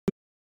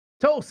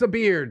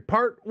Tulsabeard,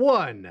 Part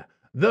 1.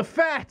 The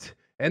Fat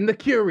and the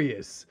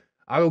Curious.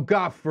 I don't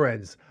got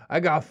friends. I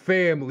got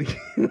family.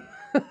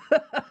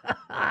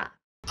 I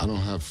don't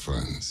have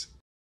friends.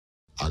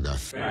 I got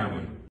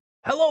family.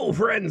 Hello,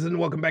 friends, and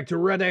welcome back to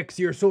ReddX,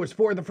 your source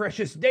for the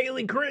freshest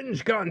daily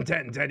cringe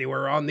content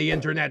anywhere on the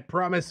internet.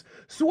 Promise,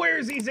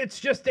 swearsies, it's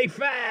just a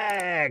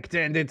fact,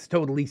 and it's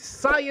totally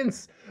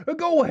science.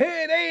 Go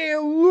ahead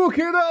and look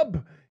it up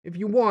if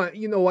you want.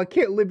 You know, I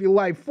can't live your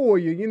life for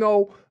you, you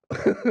know.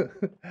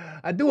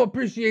 I do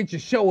appreciate you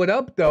showing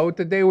up, though.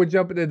 Today we're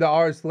jumping into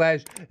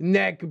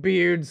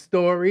r/Neckbeard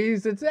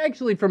Stories. It's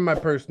actually from my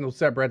personal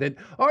subreddit,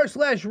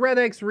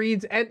 r/ReddX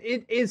Reads, and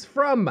it is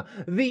from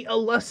the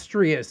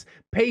illustrious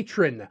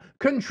patron,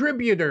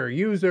 contributor,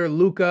 user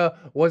Luca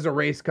was a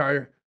race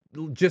car,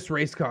 just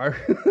race car.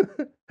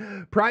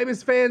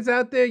 Primus fans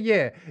out there,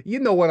 yeah, you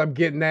know what I'm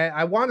getting at.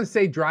 I want to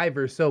say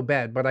driver so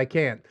bad, but I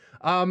can't.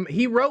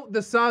 He wrote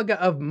the saga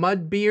of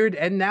Mudbeard,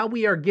 and now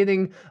we are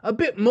getting a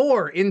bit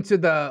more into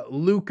the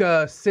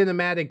Luca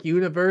cinematic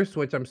universe,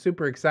 which I'm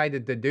super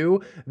excited to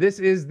do. This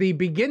is the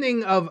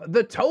beginning of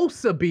the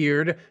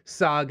Tulsabeard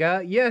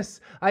saga.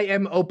 Yes, I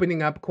am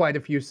opening up quite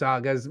a few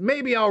sagas.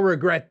 Maybe I'll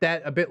regret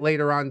that a bit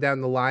later on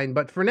down the line,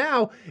 but for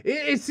now,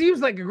 it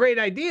seems like a great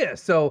idea.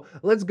 So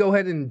let's go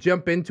ahead and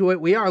jump into it.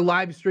 We are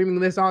live streaming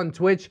this on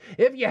Twitch.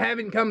 If you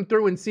haven't come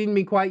through and seen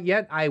me quite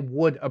yet, I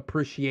would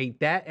appreciate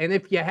that. And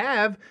if you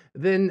have,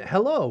 then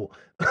hello.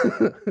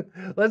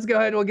 Let's go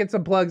ahead and we'll get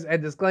some plugs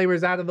and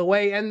disclaimers out of the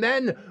way, and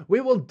then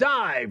we will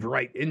dive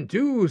right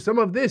into some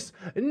of this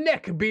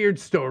Neckbeard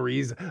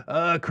Stories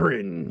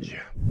cringe.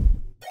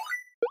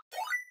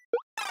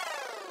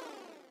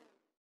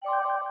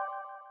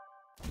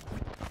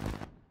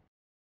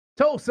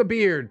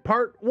 Tulsabeard,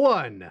 Part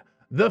 1.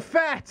 The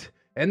Fat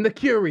and the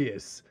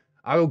Curious.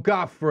 I don't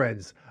got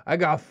friends. I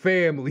got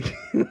family.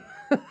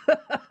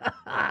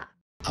 I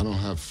don't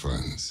have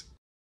friends.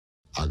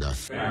 I got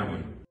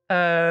family.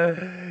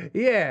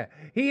 Yeah,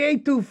 he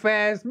ain't too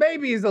fast.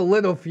 Maybe he's a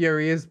little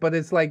furious, but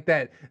it's like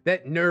that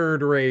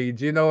nerd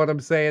rage, you know what I'm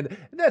saying?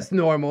 That's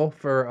normal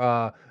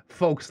for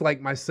folks like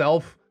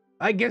myself.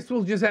 I guess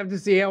we'll just have to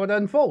see how it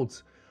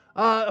unfolds.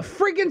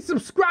 Friggin'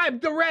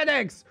 subscribe to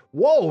ReddX!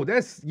 Whoa,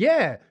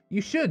 yeah,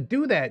 you should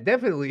do that,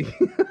 definitely.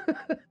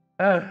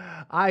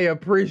 I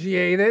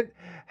appreciate it.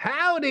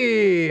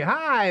 Howdy!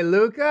 Hi,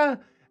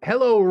 Luca.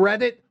 Hello,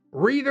 Reddit.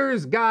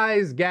 Readers,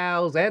 guys,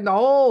 gals, and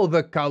all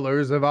the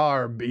colors of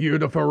our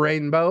beautiful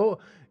rainbow.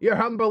 Your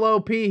humble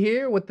OP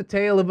here with the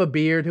tale of a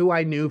beard who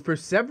I knew for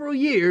several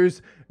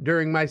years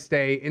during my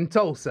stay in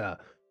Tulsa.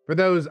 For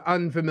those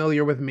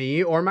unfamiliar with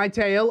me or my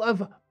tale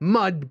of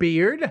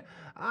Mudbeard,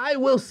 I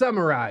will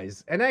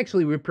summarize. And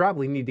actually, we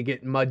probably need to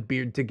get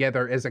Mudbeard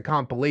together as a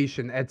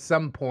compilation at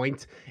some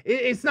point.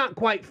 It's not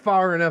quite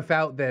far enough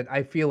out that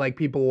I feel like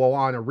people will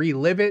want to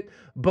relive it,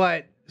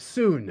 but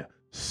soon.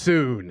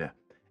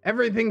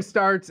 Everything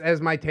starts,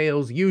 as my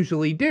tales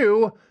usually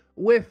do,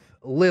 with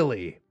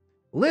Lily.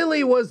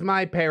 Lily was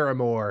my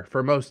paramour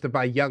for most of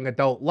my young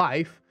adult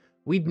life.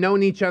 We'd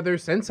known each other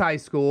since high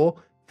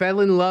school, fell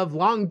in love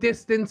long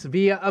distance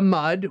via a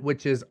MUD,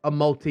 which is a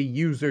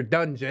multi-user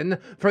dungeon.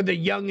 For the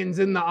youngins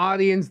in the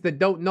audience that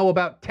don't know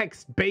about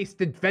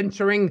text-based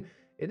adventuring,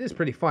 it is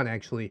pretty fun,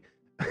 actually.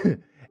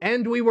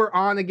 And we were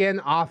on again,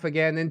 off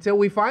again, until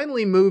we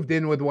finally moved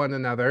in with one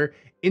another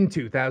in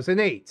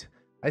 2008.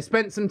 I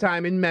spent some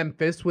time in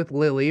Memphis with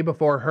Lily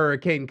before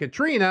Hurricane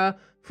Katrina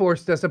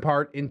forced us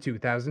apart in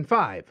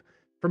 2005.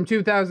 From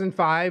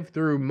 2005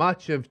 through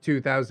much of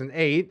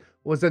 2008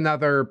 was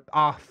another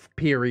off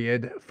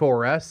period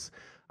for us.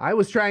 I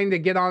was trying to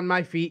get on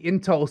my feet in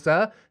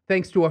Tulsa,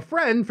 thanks to a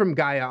friend from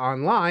Gaia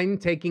Online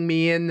taking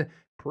me in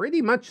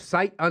pretty much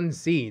sight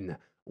unseen.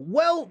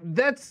 Well,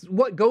 that's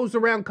what goes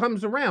around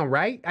comes around,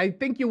 right? I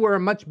think you were a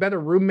much better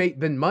roommate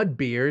than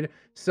Mudbeard,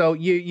 so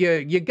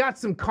you got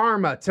some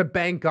karma to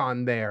bank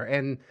on there,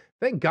 and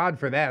thank God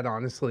for that,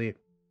 honestly.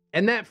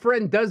 And that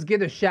friend does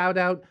get a shout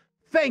out.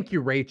 Thank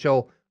you,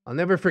 Rachel. I'll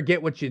never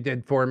forget what you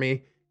did for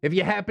me. If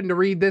you happen to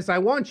read this, I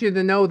want you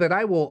to know that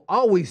I will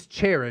always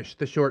cherish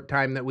the short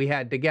time that we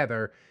had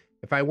together.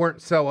 If I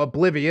weren't so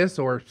oblivious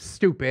or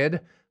stupid,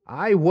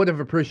 I would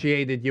have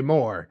appreciated you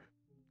more.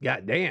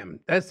 God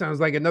damn, that sounds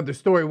like another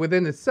story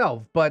within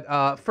itself, but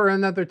for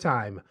another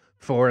time.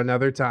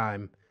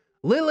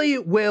 Lily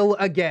will,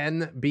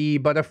 again, be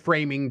but a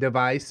framing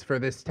device for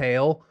this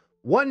tale.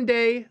 One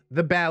day,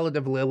 the Ballad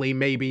of Lily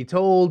may be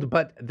told,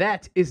 but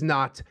that is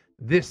not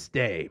this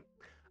day.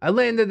 I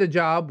landed a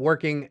job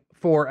working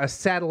for a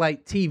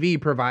satellite TV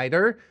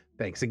provider,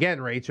 thanks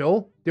again,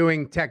 Rachel,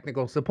 doing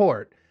technical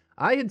support.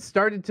 I had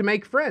started to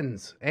make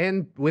friends,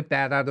 and with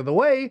that out of the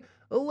way,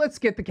 let's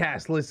get the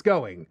cast list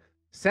going.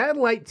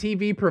 Satellite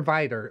TV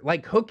provider,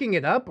 like hooking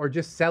it up or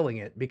just selling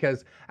it?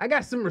 Because I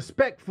got some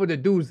respect for the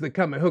dudes that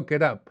come and hook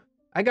it up.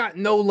 I got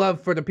no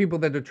love for the people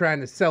that are trying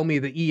to sell me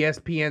the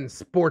ESPN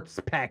sports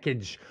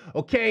package,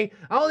 okay?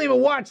 I don't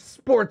even watch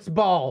sports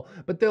ball,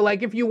 but they're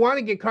like, if you want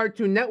to get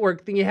Cartoon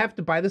Network, then you have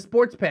to buy the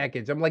sports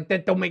package. I'm like,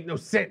 that don't make no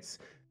sense.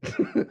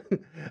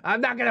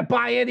 I'm not gonna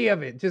buy any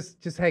of it.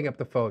 Just hang up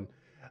the phone.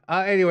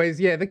 Anyways,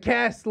 yeah, the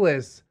cast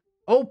list.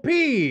 OP,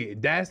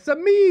 that's a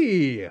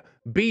me.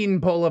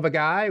 Beanpole of a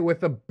guy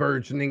with a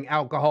burgeoning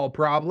alcohol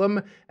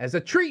problem as a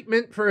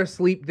treatment for a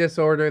sleep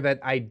disorder that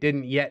I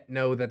didn't yet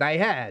know that I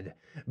had.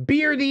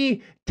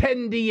 Beardy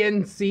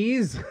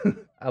tendencies.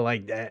 I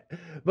like that.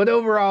 But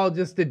overall,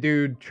 just a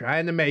dude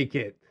trying to make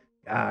it.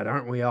 God,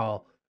 aren't we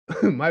all?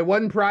 My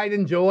one pride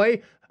and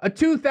joy, a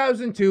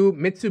 2002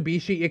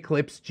 Mitsubishi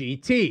Eclipse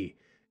GT.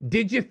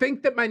 Did you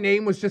think that my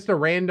name was just a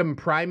random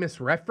Primus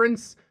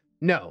reference?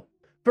 No.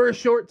 For a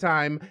short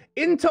time,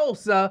 in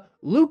Tulsa,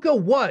 Luca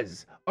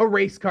was a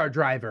race car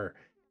driver.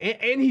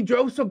 And he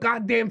drove so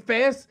goddamn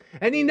fast,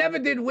 and he never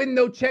did win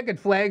no checkered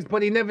flags,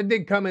 but he never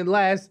did come in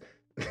last.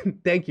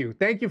 Thank you.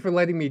 Thank you for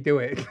letting me do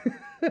it.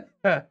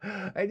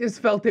 I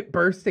just felt it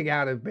bursting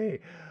out of me.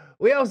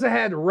 We also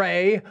had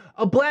Ray,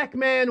 a black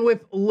man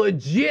with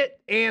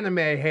legit anime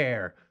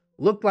hair.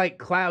 Looked like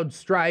Cloud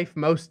Strife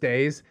most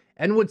days,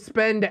 and would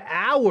spend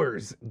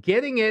hours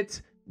getting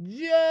it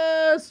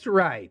just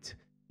right.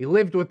 He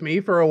lived with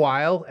me for a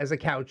while as a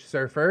couch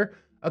surfer,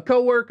 a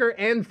coworker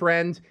and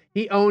friend.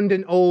 He owned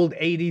an old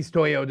 80s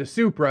Toyota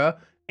Supra,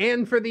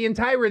 and for the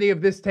entirety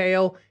of this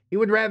tale, he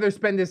would rather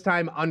spend his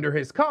time under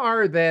his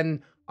car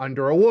than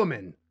under a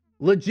woman.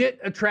 Legit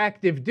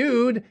attractive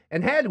dude,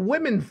 and had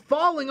women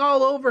falling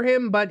all over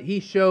him, but he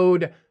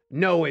showed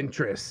no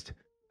interest.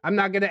 I'm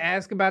not gonna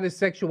ask about his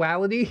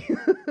sexuality.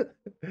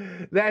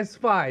 That's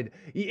fine.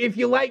 If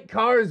you like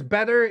cars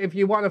better, if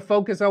you want to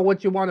focus on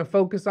what you want to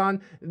focus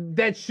on,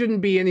 that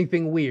shouldn't be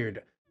anything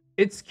weird.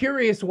 It's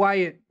curious why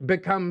it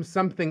becomes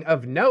something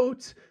of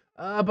note,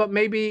 but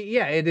maybe,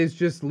 yeah, it is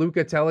just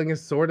Luca telling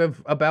us sort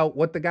of about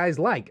what the guy's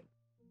like.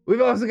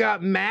 We've also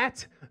got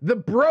Matt, the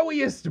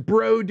broiest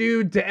bro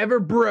dude to ever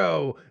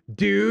bro.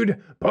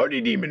 Dude, party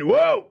demon,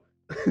 whoa!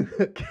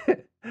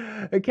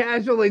 A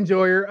casual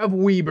enjoyer of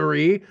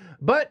weebery,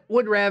 but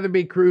would rather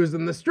be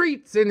cruising the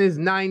streets in his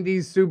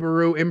 90s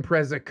Subaru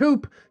Impreza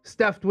coupe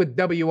stuffed with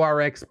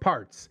WRX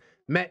parts.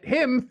 Met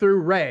him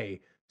through Ray,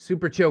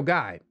 super chill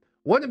guy.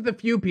 One of the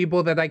few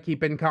people that I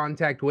keep in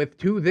contact with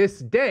to this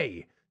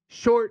day.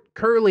 Short,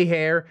 curly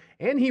hair,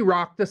 and he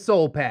rocked a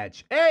soul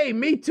patch. Hey,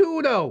 me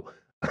too though!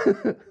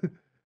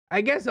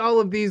 I guess all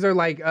of these are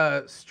like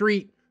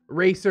street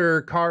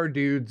racer car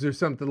dudes or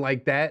something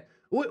like that,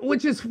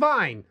 which is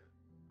fine.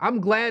 I'm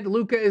glad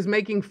Luca is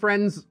making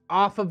friends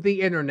off of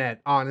the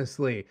internet,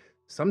 honestly.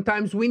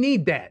 Sometimes we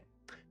need that.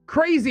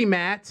 Crazy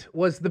Matt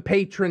was the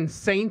patron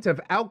saint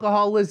of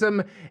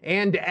alcoholism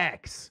and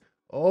X.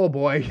 Oh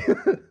boy.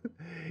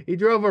 He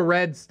drove a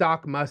red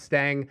stock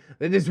Mustang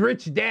that his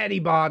rich daddy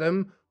bought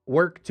him,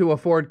 worked to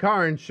afford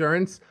car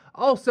insurance,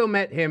 also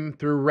met him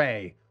through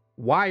Ray.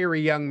 Wiry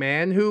young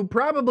man who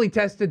probably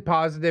tested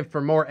positive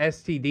for more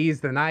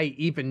STDs than I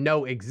even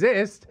know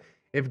exist.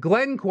 If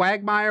Glenn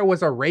Quagmire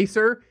was a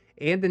racer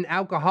and an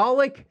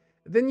alcoholic,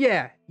 then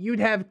yeah, you'd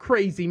have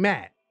Crazy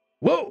Matt.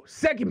 Whoa,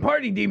 second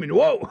party demon,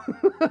 whoa!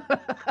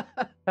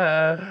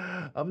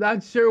 I'm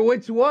not sure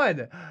which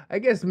one. I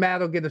guess Matt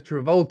will get a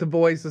Travolta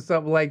voice or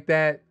something like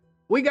that.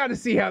 We gotta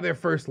see how their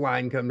first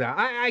line comes out.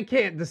 I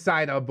can't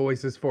decide on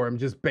voices for him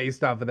just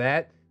based off of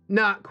that.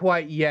 Not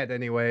quite yet,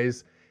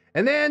 anyways.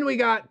 And then we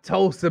got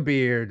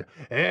Tulsabeard.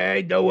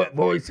 I know what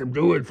voice I'm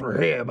doing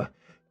for him.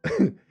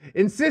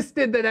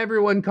 Insisted that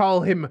everyone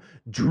call him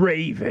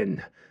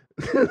Draven.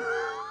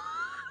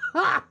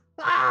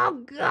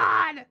 Oh,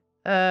 God.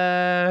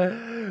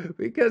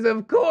 Because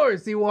of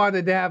course he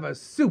wanted to have a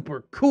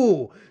super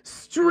cool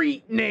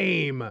street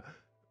name.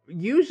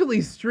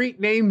 Usually street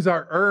names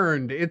are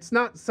earned. It's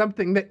not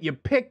something that you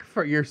pick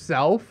for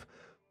yourself.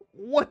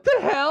 What the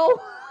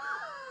hell?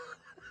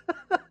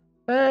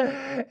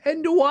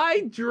 And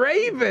why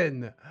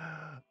Draven?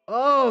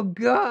 Oh,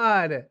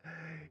 God.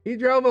 He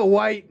drove a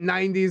white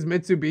 90s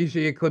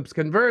Mitsubishi Eclipse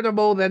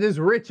convertible that his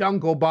rich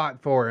uncle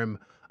bought for him.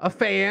 A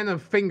fan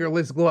of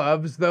fingerless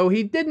gloves, though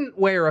he didn't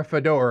wear a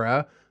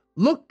fedora.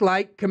 Looked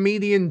like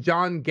comedian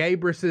John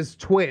Gabris's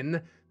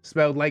twin,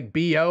 spelled like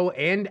B-O,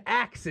 and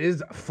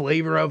Axe's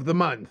flavor of the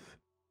month.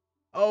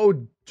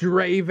 Oh,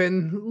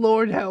 Draven,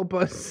 Lord help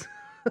us.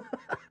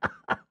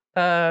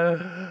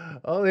 I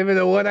don't even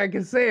know what I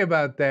can say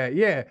about that.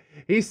 Yeah,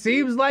 he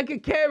seems like a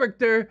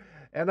character,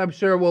 and I'm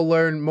sure we'll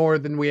learn more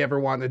than we ever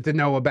wanted to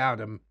know about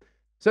him.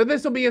 So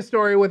this will be a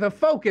story with a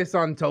focus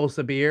on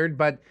Tulsabeard,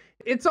 but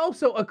it's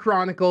also a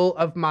chronicle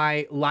of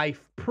my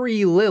life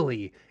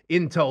pre-Lily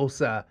in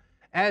Tulsa.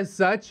 As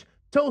such,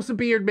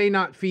 Tulsabeard may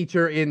not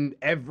feature in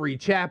every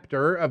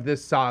chapter of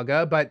this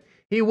saga, but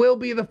he will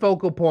be the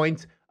focal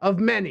point of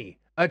many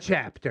a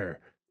chapter.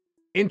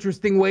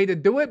 Interesting way to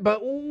do it, but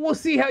we'll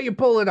see how you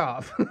pull it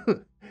off.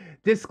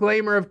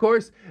 Disclaimer, of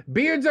course,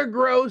 beards are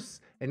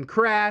gross and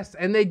crass,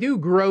 and they do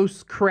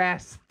gross,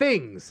 crass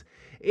things.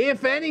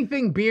 If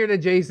anything beard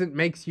adjacent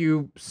makes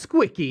you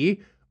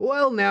squicky,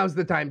 well, now's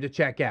the time to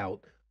check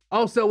out.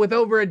 Also, with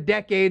over a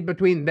decade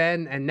between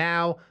then and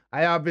now,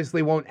 I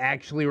obviously won't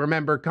actually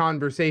remember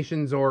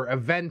conversations or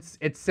events,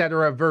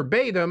 etc.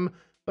 verbatim,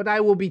 but I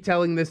will be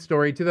telling this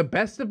story to the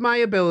best of my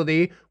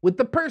ability with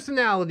the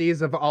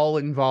personalities of all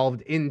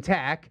involved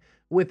intact,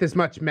 with as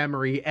much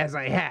memory as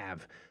I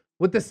have.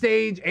 With the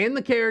stage and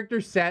the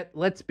characters set,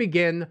 let's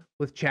begin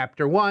with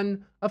Chapter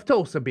 1 of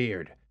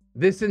Tulsabeard.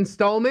 This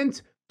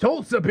installment,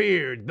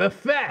 Tulsabeard, the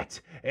Fat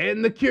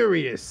and the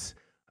Curious.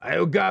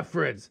 I got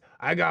friends,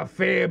 I got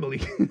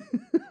family.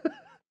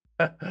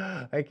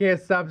 I can't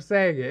stop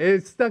saying it.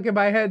 It's stuck in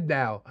my head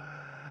now.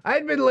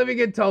 I'd been living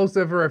in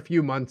Tulsa for a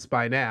few months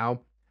by now.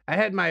 I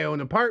had my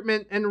own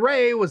apartment, and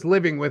Ray was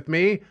living with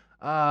me,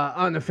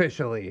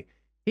 unofficially.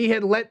 He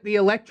had let the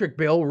electric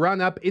bill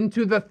run up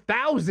into the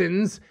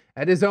thousands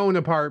at his own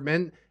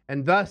apartment,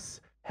 and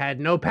thus had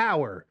no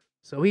power.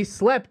 So he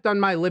slept on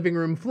my living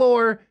room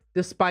floor,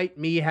 despite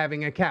me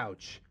having a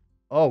couch.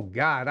 Oh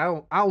God,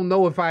 I don't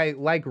know if I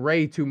like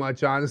Ray too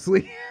much,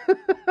 honestly.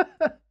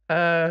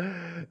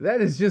 That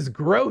is just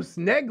gross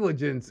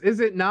negligence,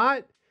 is it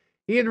not?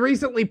 He had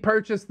recently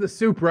purchased the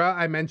Supra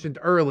I mentioned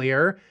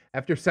earlier,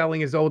 after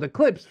selling his old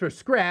Eclipse for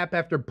scrap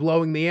after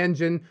blowing the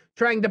engine,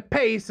 trying to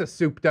pace a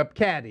souped-up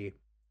caddy.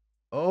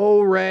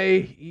 Oh,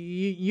 Ray,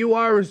 you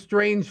are a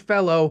strange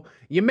fellow.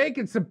 You're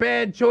making some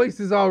bad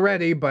choices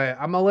already, but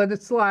I'm gonna let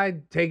it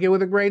slide. Take it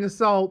with a grain of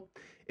salt.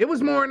 It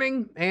was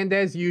morning, and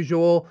as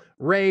usual,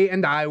 Ray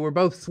and I were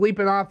both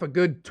sleeping off a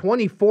good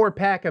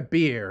 24-pack of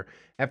beer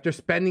after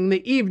spending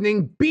the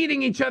evening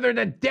beating each other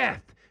to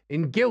death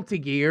in Guilty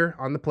Gear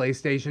on the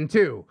PlayStation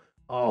 2.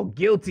 Oh,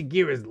 Guilty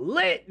Gear is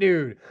lit,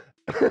 dude.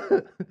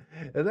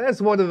 That's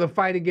one of the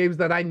fighting games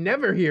that I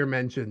never hear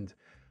mentioned.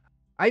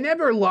 I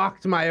never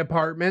locked my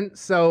apartment,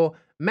 so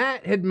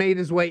Matt had made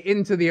his way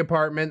into the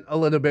apartment a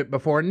little bit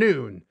before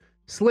noon,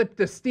 slipped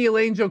a Steel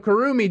Angel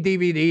Kurumi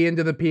DVD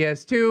into the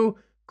PS2,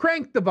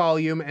 cranked the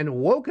volume, and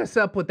woke us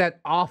up with that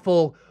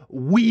awful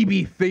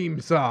weeby theme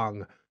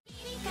song.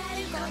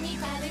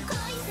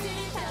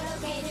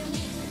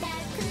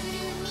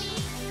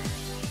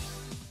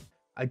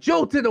 I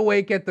jolted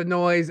awake at the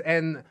noise,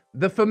 and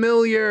the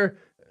familiar,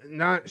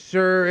 not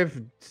sure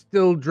if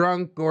still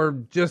drunk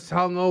or just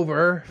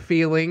hungover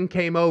feeling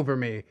came over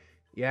me.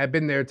 Yeah, I've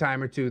been there a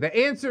time or two. The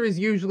answer is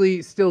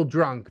usually still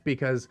drunk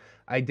because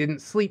I didn't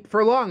sleep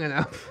for long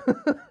enough.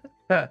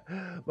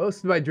 Most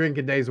of my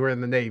drinking days were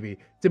in the Navy.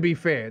 To be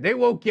fair, they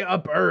woke you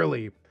up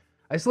early.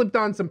 I slipped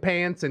on some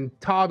pants and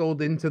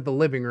toddled into the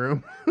living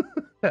room,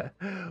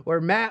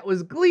 where Matt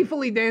was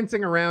gleefully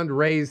dancing around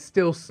Ray's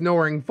still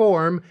snoring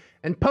form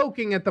and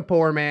poking at the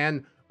poor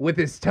man with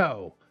his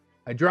toe.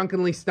 I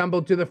drunkenly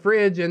stumbled to the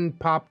fridge and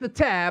popped the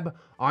tab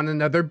on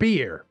another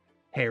beer.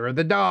 Hair of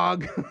the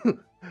dog.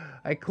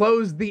 I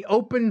closed the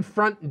open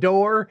front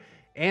door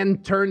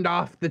and turned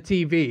off the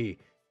TV.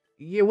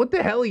 Yeah, what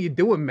the hell are you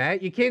doing,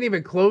 Matt? You can't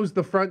even close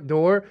the front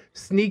door,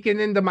 sneaking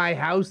into my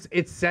house,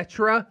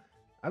 etc.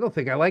 I don't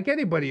think I like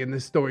anybody in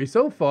this story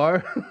so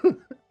far.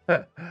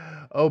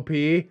 OP,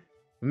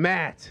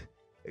 Matt,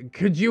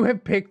 could you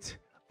have picked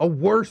a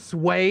worse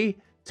way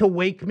to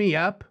wake me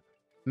up?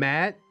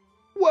 Matt,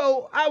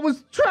 well, I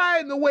was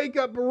trying to wake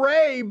up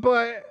Ray,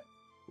 but...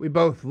 We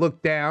both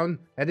looked down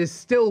at his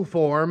still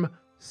form,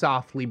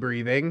 softly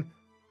breathing.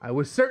 I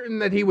was certain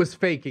that he was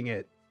faking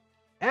it.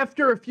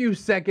 After a few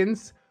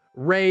seconds,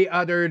 Ray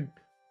uttered,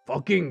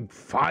 "Fucking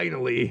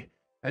finally,"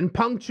 and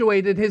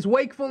punctuated his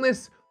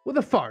wakefulness with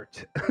a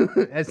fart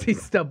as he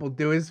stumbled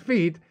to his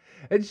feet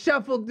and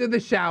shuffled to the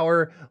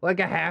shower like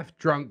a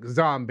half-drunk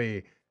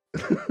zombie.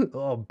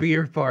 Oh,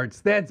 beer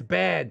farts, that's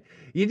bad.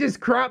 You just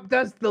crop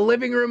dust the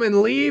living room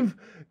and leave?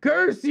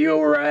 Curse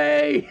you,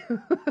 Ray!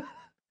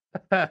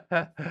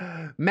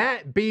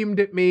 Matt beamed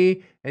at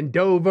me and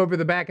dove over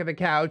the back of the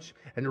couch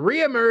and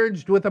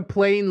reemerged with a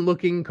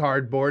plain-looking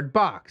cardboard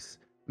box.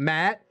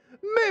 Matt,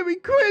 "Merry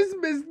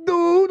Christmas,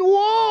 dude!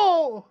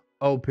 Whoa!"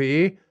 OP,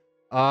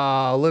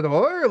 a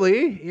little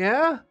early,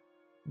 yeah?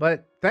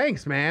 But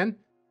thanks, man.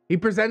 He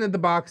presented the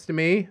box to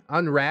me,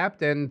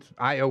 unwrapped, and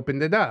I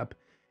opened it up.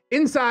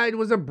 Inside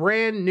was a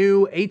brand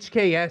new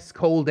HKS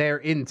cold air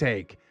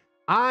intake.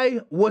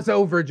 I was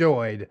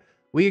overjoyed.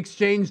 We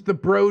exchanged the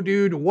bro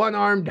dude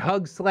one-armed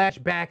hug /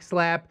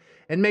 backslap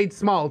and made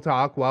small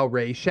talk while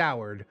Ray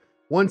showered.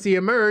 Once he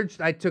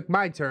emerged, I took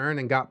my turn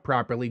and got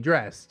properly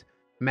dressed.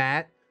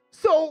 Matt,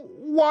 "So,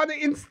 wanna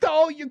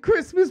install your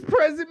Christmas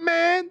present,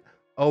 man?"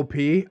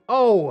 OP,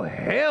 "Oh,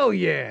 hell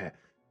yeah.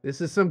 This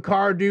is some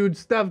car dude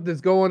stuff that's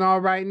going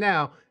on right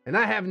now, and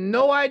I have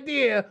no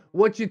idea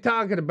what you're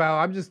talking about.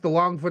 I'm just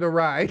along for the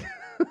ride."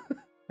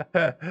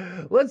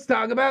 "Let's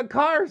talk about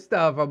car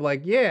stuff." I'm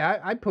like, "Yeah,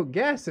 I put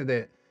gas in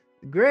it.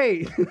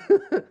 Great."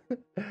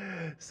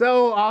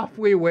 So off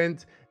we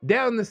went,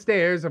 down the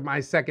stairs of my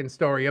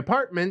second-story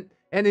apartment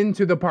and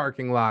into the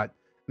parking lot.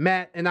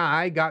 Matt and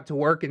I got to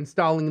work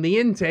installing the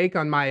intake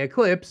on my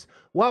Eclipse,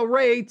 while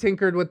Ray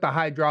tinkered with the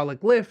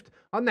hydraulic lift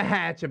on the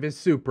hatch of his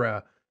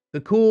Supra.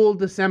 The cool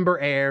December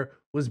air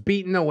was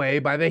beaten away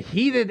by the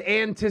heated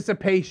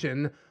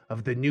anticipation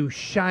of the new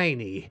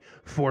shiny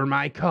for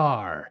my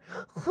car.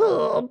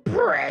 Oh,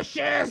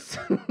 precious!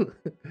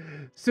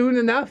 Soon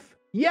enough,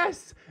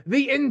 yes,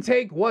 the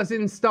intake was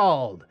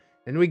installed.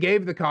 and we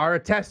gave the car a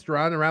test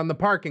run around the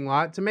parking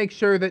lot to make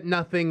sure that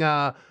nothing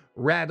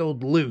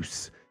rattled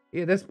loose.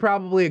 Yeah, that's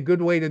probably a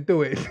good way to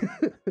do it.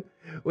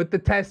 With the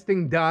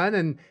testing done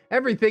and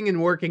everything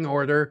in working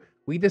order,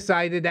 we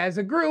decided as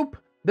a group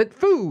that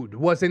food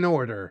was in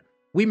order.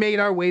 We made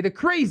our way to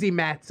Crazy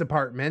Matt's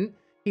apartment.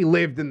 He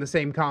lived in the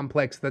same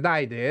complex that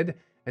I did,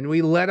 and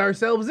we let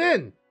ourselves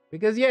in.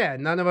 Because yeah,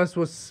 none of us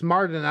was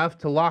smart enough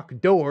to lock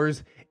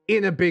doors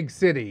in a big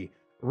city.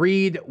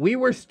 Read, we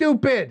were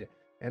stupid.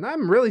 And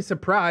I'm really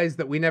surprised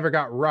that we never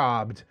got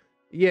robbed.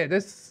 Yeah,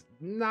 that's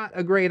not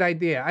a great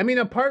idea. I mean,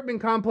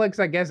 apartment complex,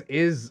 I guess,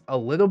 is a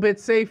little bit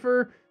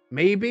safer.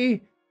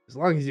 Maybe. As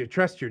long as you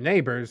trust your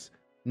neighbors.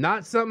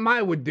 Not something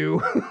I would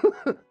do.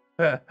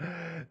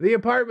 The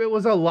apartment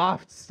was a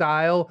loft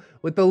style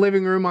with the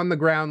living room on the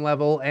ground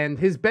level and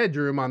his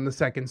bedroom on the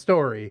second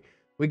story.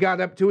 We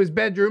got up to his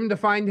bedroom to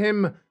find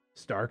him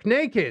stark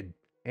naked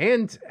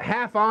and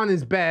half on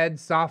his bed,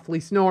 softly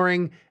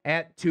snoring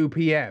at 2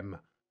 p.m.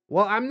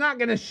 Well, I'm not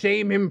gonna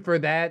shame him for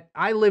that.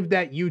 I live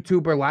that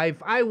YouTuber life.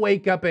 I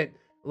wake up at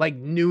like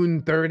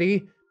noon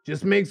 30.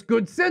 Just makes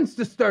good sense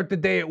to start the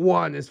day at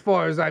 1 as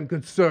far as I'm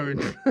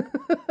concerned.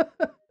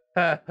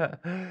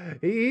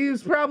 He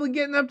was probably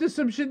getting up to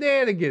some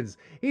shenanigans.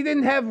 He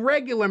didn't have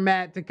regular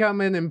Matt to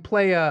come in and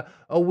play a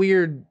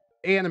weird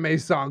anime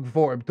song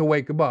for him to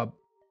wake him up.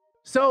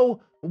 So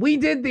we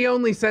did the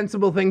only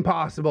sensible thing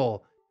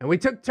possible, and we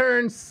took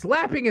turns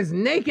slapping his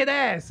naked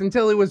ass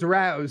until he was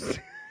roused.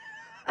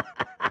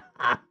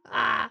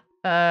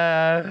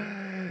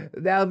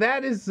 Now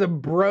that is some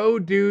bro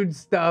dude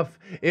stuff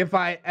if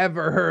I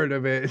ever heard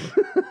of it.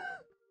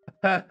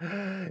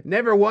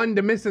 Never one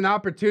to miss an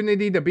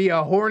opportunity to be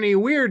a horny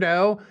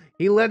weirdo.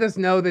 He let us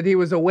know that he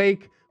was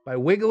awake by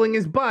wiggling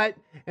his butt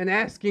and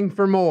asking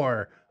for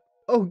more.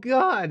 Oh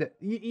God,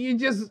 you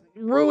just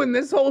ruined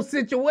this whole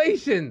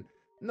situation.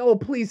 No,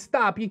 please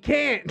stop, you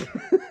can't.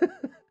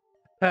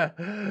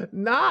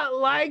 Not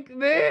like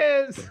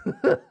this.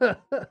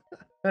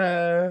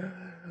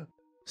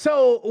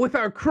 So, with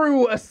our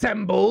crew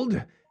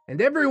assembled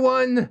and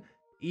everyone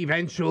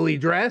eventually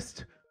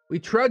dressed, we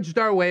trudged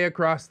our way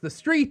across the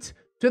street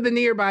to the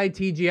nearby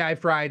TGI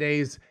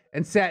Fridays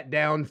and sat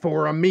down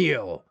for a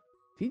meal.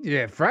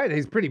 TGI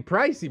Fridays pretty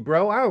pricey,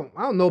 bro. I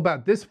don't know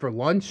about this for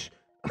lunch.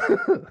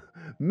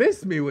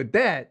 Miss me with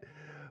that.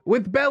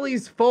 With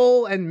bellies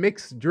full and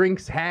mixed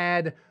drinks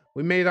had,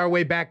 we made our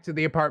way back to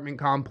the apartment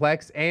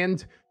complex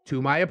and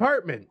to my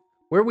apartment,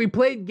 where we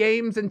played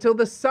games until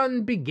the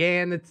sun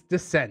began its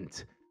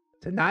descent.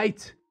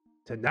 Tonight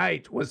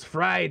was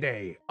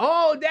Friday.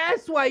 Oh,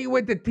 that's why you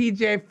went to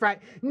TGI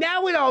Friday.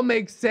 Now it all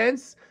makes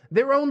sense.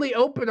 They're only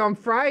open on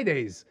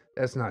Fridays.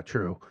 That's not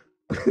true.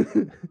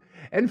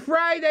 And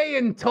Friday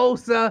in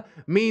Tulsa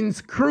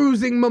means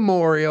Cruising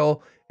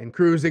Memorial, and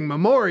Cruising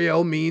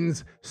Memorial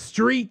means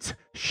street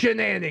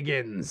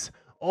shenanigans.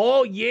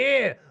 Oh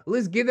yeah,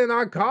 let's get in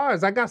our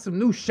cars. I got some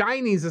new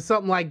shinies or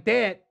something like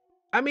that.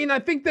 I mean, I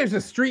think there's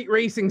a street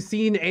racing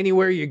scene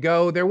anywhere you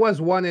go. There was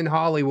one in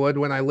Hollywood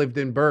when I lived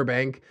in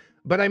Burbank.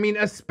 But I mean,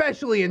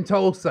 especially in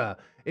Tulsa,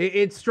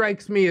 it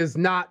strikes me as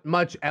not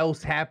much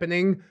else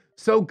happening.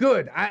 So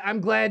good. I'm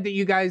glad that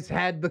you guys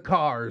had the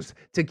cars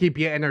to keep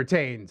you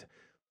entertained.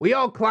 We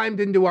all climbed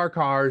into our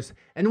cars,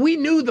 and we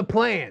knew the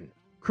plan.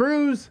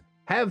 Cruise,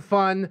 have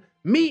fun,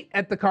 meet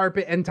at the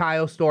carpet and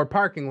tile store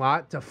parking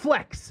lot to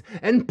flex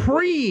and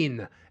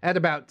preen at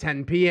about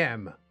 10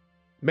 p.m.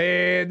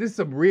 Man, this is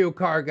some real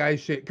car guy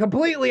shit.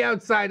 Completely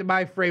outside of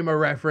my frame of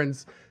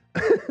reference.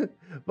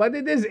 But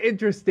it is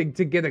interesting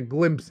to get a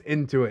glimpse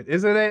into it,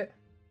 isn't it?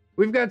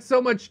 We've got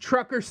so much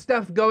trucker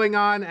stuff going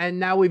on, and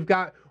now we've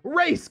got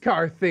race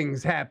car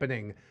things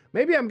happening.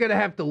 Maybe I'm gonna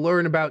have to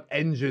learn about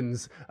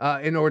engines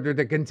in order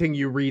to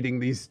continue reading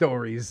these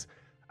stories.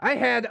 I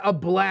had a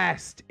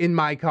blast in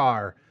my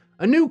car.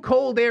 A new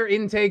cold air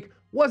intake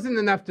wasn't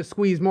enough to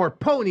squeeze more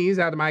ponies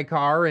out of my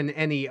car in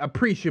any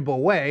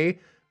appreciable way,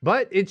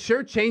 but it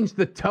sure changed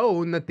the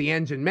tone that the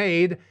engine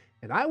made,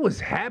 and I was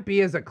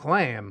happy as a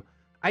clam.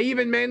 I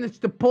even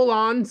managed to pull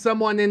on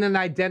someone in an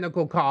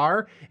identical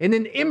car in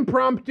an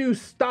impromptu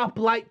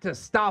stoplight to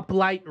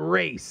stoplight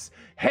race.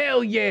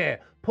 Hell yeah!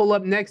 Pull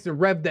up next and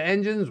rev the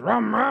engines.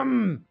 Rum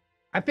rum!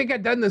 I think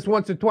I've done this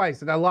once or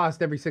twice and I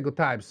lost every single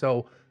time,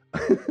 so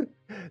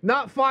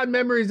not fond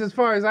memories as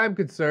far as I'm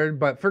concerned,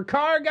 but for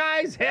car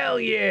guys, hell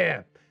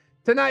yeah!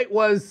 Tonight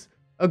was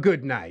a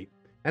good night,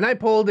 and I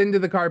pulled into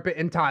the carpet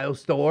and tile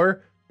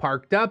store,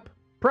 parked up,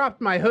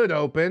 propped my hood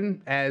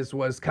open, as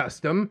was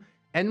custom,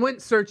 and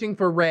went searching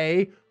for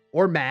Ray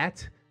or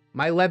Matt,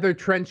 my leather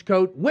trench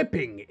coat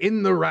whipping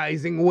in the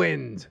rising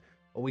wind.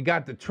 Well, we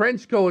got the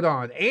trench coat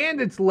on,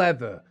 and it's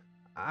leather.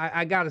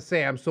 I gotta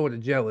say, I'm sort of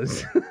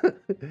jealous.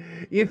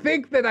 You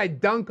think that I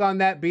dunk on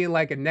that being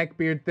like a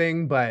neckbeard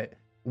thing, but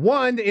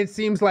one, it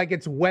seems like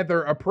it's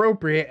weather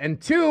appropriate, and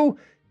two,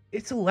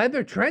 it's a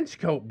leather trench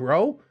coat,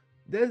 bro.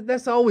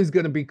 That's always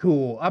gonna be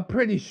cool, I'm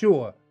pretty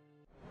sure.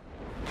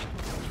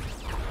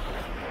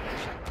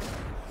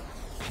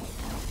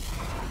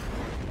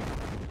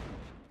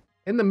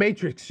 And The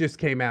Matrix just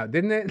came out,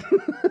 didn't it?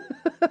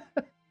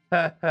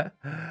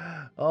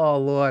 Oh,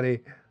 Lordy.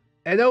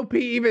 And OP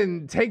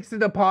even takes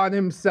it upon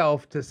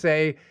himself to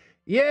say,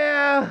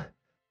 yeah,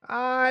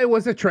 I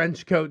was a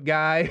trench coat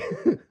guy.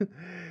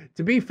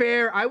 To be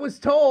fair, I was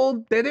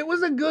told that it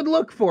was a good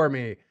look for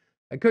me.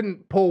 I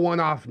couldn't pull one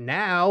off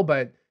now,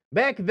 but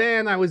back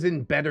then I was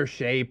in better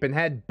shape and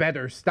had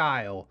better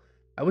style.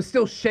 I was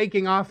still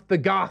shaking off the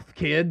goth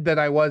kid that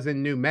I was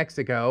in New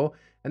Mexico,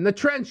 and the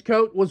trench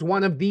coat was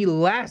one of the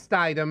last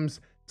items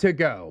to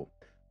go.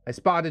 I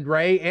spotted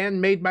Ray and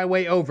made my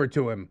way over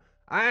to him.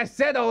 I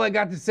said all I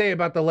got to say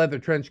about the leather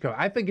trench coat.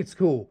 I think it's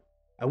cool.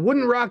 I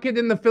wouldn't rock it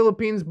in the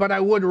Philippines, but I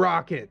would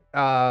rock it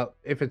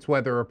if it's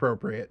weather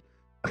appropriate.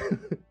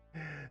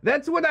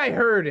 That's when I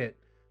heard it.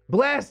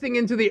 Blasting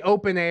into the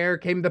open air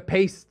came the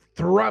paced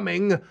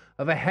thrumming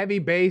of a heavy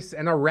bass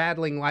and a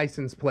rattling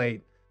license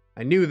plate.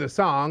 I knew the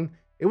song.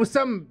 It was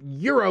some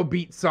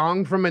Eurobeat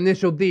song from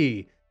Initial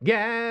D.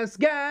 Gas,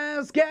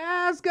 gas,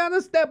 gas,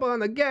 gotta step on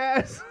the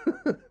gas.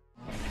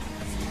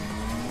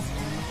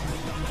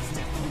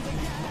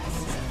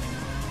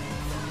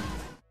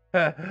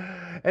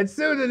 And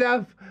soon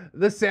enough,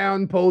 the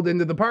sound pulled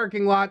into the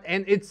parking lot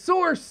and its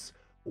source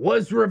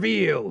was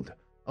revealed.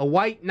 A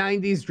white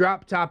 90s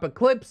drop-top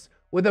Eclipse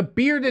with a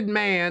bearded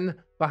man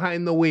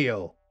behind the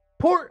wheel.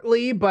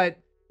 Portly, but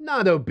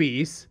not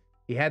obese.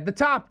 He had the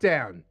top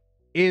down.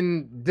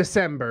 In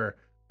December.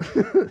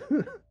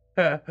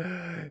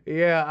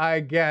 Yeah, I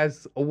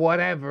guess.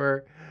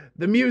 Whatever.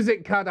 The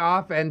music cut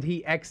off and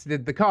he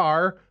exited the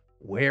car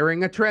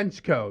wearing a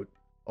trench coat.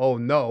 Oh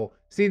no.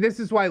 See, this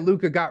is why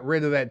Luca got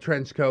rid of that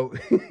trench coat.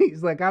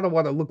 He's like, I don't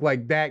want to look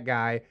like that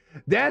guy.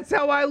 That's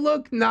how I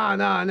look? Nah,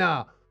 nah,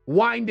 nah.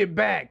 Wind it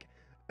back.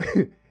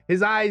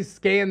 His eyes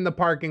scanned the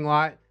parking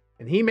lot,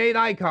 and he made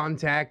eye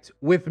contact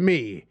with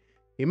me.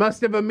 He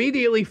must have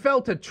immediately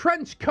felt a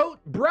trench coat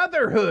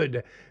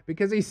brotherhood,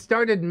 because he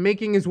started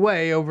making his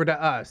way over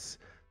to us.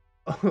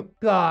 Oh,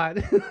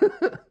 God.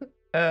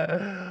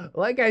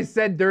 Like I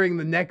said during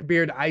the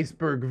Neckbeard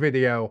iceberg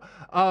video,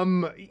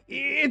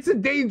 it's a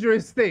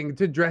dangerous thing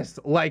to dress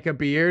like a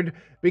beard,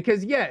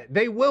 because yeah,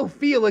 they will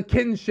feel a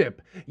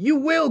kinship. You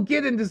will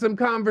get into some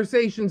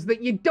conversations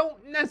that you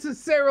don't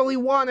necessarily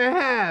want to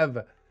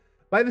have.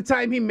 By the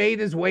time he made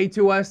his way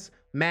to us,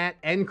 Matt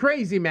and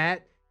Crazy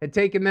Matt had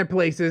taken their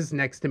places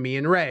next to me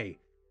and Ray.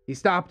 He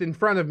stopped in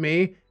front of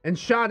me and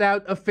shot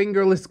out a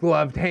fingerless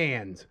gloved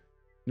hand.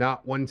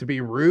 Not one to be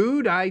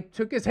rude, I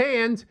took his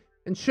hand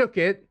and shook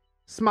it,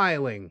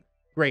 smiling.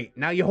 Great,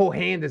 now your whole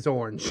hand is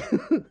orange.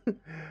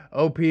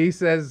 OP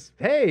says,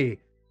 hey,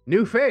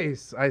 new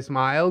face, I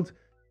smiled.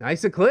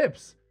 Nice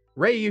Eclipse.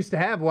 Ray used to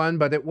have one,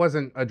 but it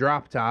wasn't a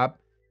drop top.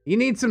 You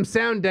need some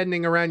sound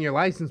deadening around your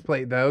license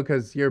plate, though,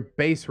 because your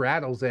bass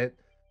rattles it.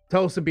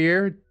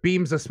 Tulsabeard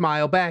beams a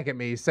smile back at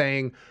me,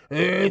 saying,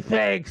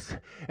 thanks.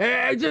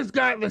 I just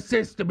got the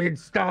system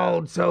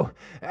installed, so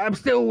I'm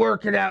still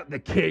working out the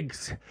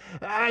kinks.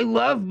 I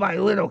love my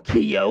little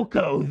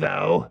Kyoko,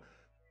 though.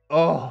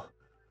 Oh.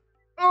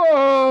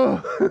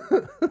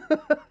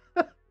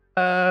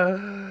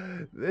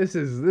 This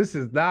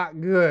is not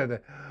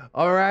good.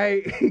 All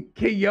right,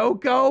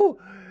 Kyoko?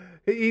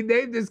 He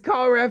named his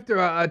car after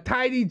a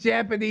tiny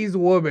Japanese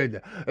woman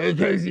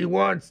because he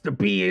wants to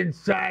be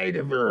inside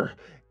of her.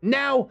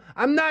 Now,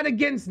 I'm not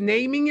against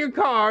naming your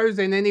cars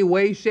in any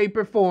way, shape,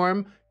 or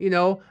form. You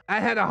know, I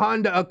had a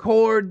Honda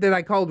Accord that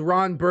I called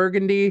Ron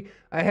Burgundy.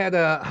 I had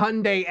a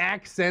Hyundai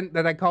Accent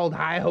that I called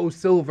Hi-Ho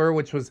Silver,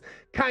 which was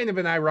kind of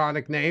an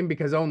ironic name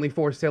because only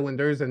 4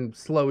 cylinders and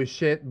slow as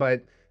shit,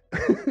 but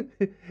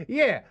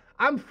yeah,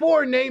 I'm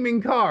for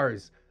naming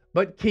cars.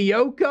 But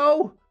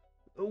Kyoko?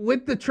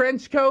 With the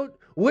trench coat?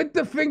 With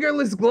the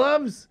fingerless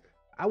gloves?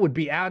 I would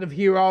be out of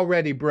here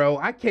already, bro.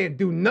 I can't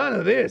do none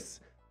of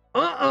this.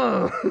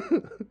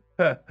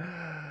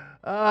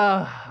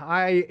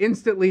 I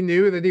instantly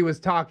knew that he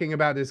was talking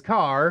about his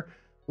car.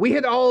 We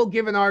had all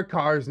given our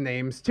cars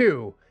names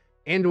too.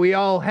 And we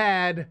all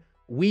had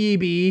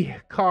weeby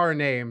car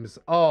names.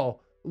 Oh,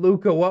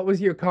 Luca, what was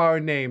your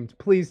car named?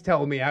 Please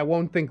tell me. I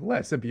won't think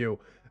less of you.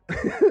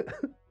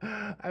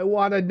 I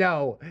want to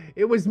know.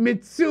 It was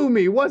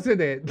Mitsumi, wasn't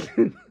it?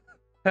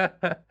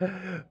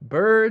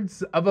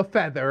 Birds of a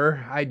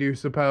feather, I do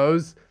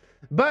suppose.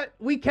 But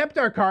we kept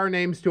our car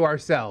names to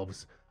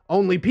ourselves.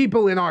 Only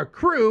people in our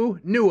crew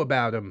knew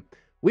about them.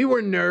 We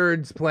were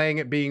nerds playing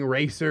at being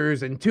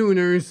racers and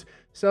tuners,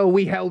 so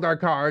we held our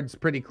cards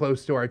pretty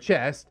close to our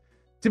chest.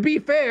 To be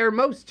fair,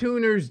 most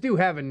tuners do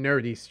have a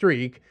nerdy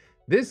streak.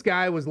 This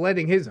guy was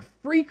letting his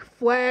freak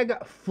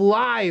flag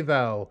fly,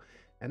 though,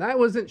 and I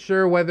wasn't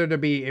sure whether to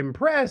be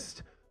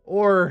impressed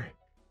or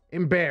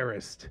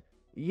embarrassed.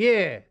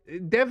 Yeah,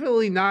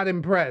 definitely not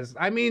impressed.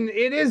 I mean,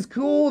 it is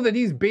cool that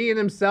he's being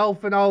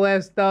himself and all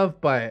that stuff,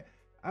 but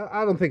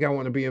I don't think I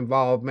want to be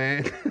involved,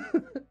 man.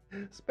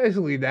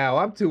 Especially now.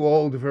 I'm too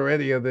old for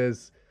any of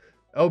this.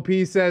 OP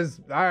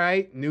says, all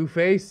right, new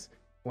face.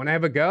 Want to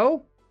have a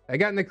go? I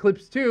got an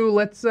Eclipse too.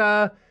 Let's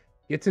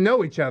get to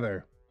know each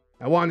other.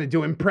 I wanted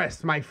to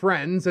impress my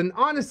friends, and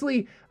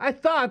honestly, I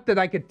thought that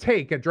I could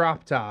take a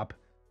drop top.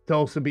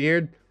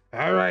 Tulsabeard,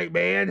 All right,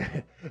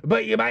 man.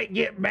 But you might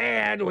get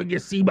mad when you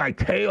see my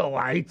tail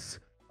lights.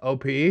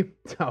 OP.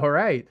 All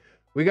right.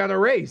 We got a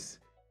race.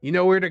 You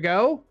know where to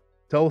go?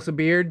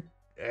 Tulsabeard.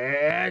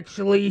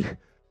 Actually,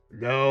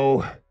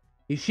 no.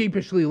 He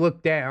sheepishly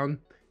looked down.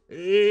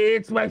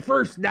 It's my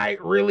first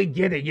night really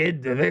getting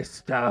into this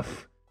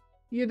stuff.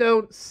 You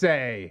don't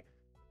say.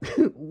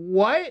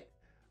 What?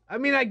 I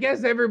mean, I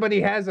guess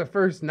everybody has a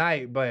first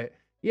night, but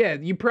yeah,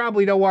 you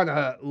probably don't want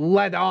to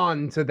let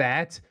on to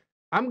that.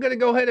 I'm going to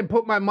go ahead and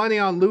put my money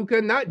on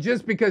Luca, not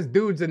just because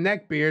dude's a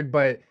neckbeard,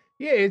 but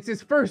yeah, it's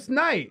his first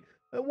night.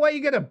 Why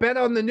you going to bet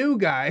on the new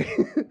guy?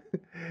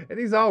 And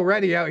he's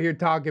already out here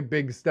talking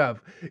big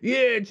stuff.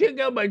 Yeah, check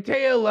out my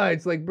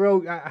taillights. Like,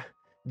 bro,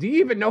 do you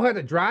even know how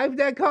to drive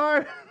that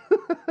car?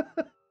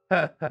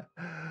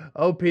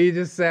 OP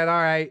just said,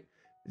 all right,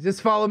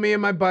 just follow me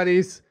and my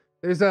buddies.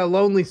 There's a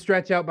lonely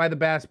stretch out by the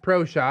Bass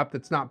Pro Shop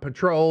that's not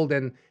patrolled,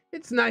 and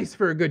it's nice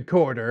for a good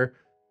quarter.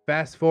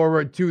 Fast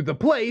forward to the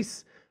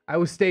place. I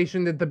was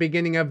stationed at the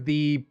beginning of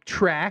the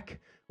track,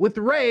 with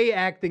Ray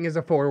acting as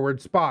a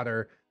forward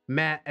spotter,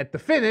 Matt at the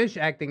finish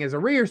acting as a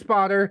rear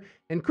spotter,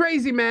 and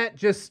Crazy Matt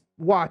just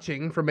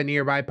watching from a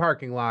nearby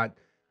parking lot.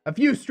 A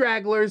few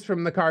stragglers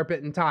from the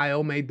carpet and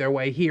tile made their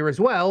way here as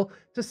well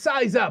to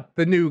size up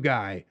the new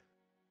guy.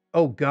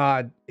 Oh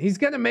God, he's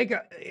gonna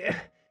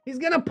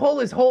pull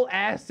his whole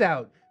ass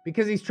out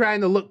because he's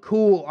trying to look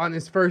cool on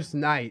his first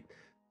night.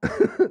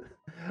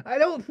 I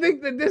don't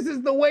think that this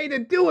is the way to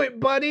do it,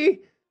 buddy.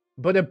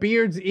 But a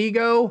beard's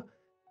ego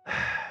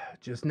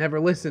just never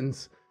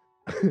listens.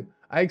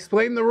 I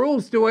explained the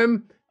rules to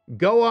him.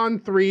 Go on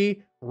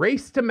 3,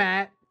 race to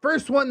Matt.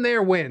 First one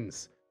there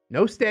wins.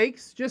 No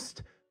stakes,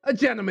 just a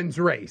gentleman's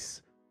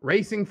race.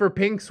 Racing for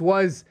pinks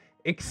was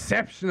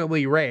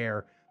exceptionally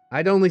rare.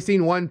 I'd only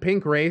seen one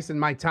pink race in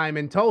my time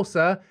in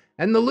Tulsa,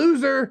 and the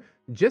loser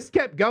just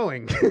kept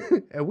going.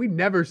 And we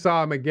never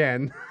saw him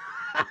again.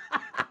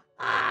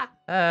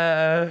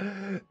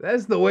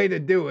 That's the way to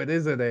do it,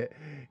 isn't it?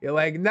 You're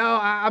like, no,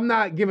 I'm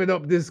not giving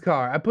up this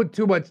car. I put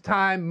too much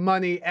time,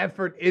 money,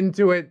 effort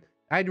into it.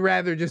 I'd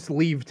rather just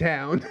leave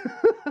town.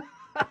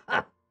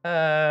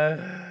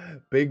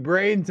 Big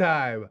brain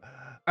time.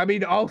 I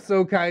mean,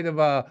 also kind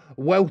of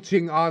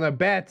welching on a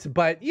bet,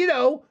 but you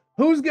know,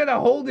 who's gonna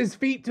hold his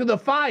feet to the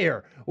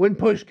fire when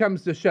push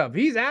comes to shove?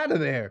 He's out of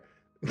there.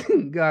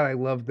 God, I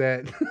love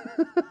that.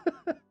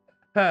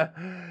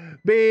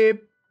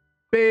 Beep,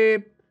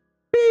 beep,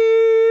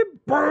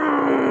 beep,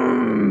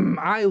 boom!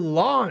 I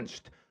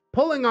launched,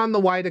 pulling on the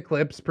white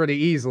Eclipse pretty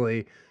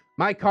easily.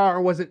 My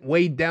car wasn't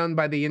weighed down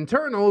by the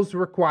internals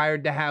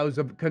required to house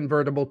a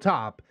convertible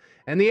top,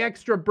 and the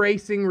extra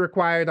bracing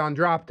required on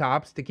drop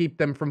tops to keep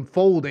them from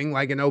folding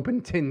like an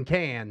open tin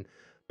can.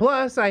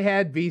 Plus, I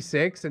had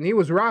V6 and he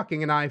was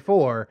rocking an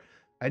i4.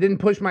 I didn't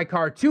push my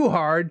car too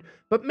hard,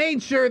 but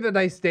made sure that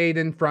I stayed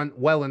in front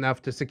well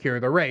enough to secure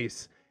the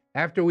race.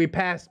 After we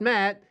passed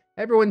Matt,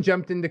 everyone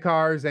jumped into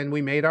cars and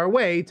we made our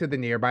way to the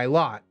nearby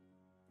lot.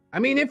 I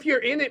mean, if you're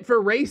in it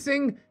for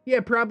racing, yeah,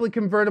 probably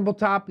convertible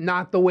top,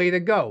 not the way to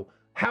go.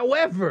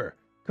 However,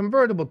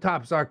 convertible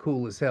tops are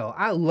cool as hell.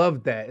 I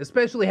love that,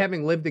 especially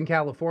having lived in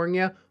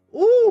California.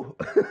 Ooh,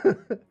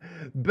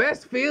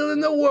 best feel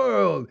in the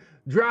world.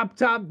 Drop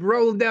top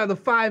rolling down the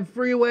 5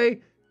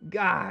 freeway.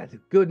 God,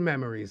 good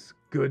memories,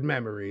 good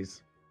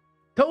memories.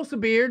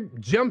 Tulsabeard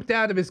jumped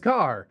out of his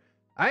car.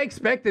 I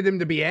expected him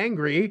to be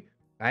angry.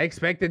 I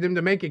expected him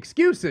to make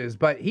excuses,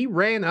 but he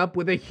ran up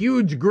with a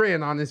huge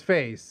grin on his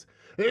face.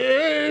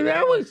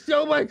 That was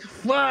so much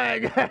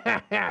fun.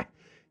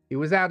 He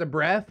was out of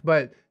breath,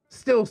 but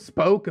still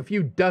spoke a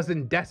few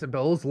dozen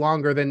decibels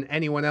longer than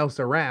anyone else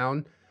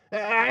around.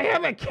 I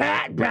have a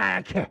cat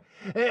back.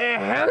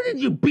 How did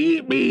you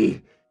beat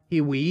me?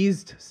 He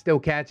wheezed, still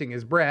catching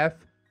his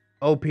breath.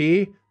 OP,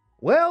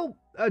 well,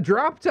 a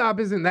drop top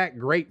isn't that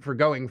great for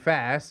going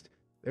fast.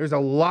 There's a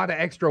lot of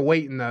extra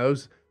weight in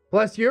those.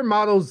 Plus, your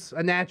model's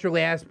a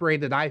naturally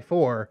aspirated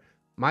i4.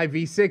 My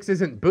V6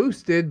 isn't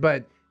boosted,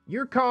 but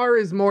your car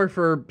is more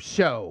for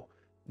show,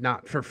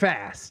 not for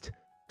fast.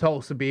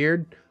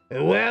 Tulsabeard,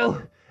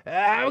 well,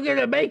 I'm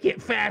gonna make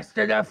it fast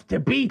enough to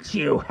beat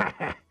you.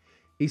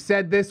 He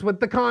said this with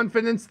the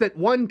confidence that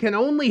one can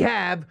only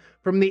have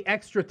from the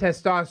extra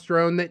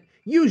testosterone that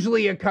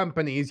usually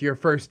accompanies your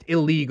first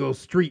illegal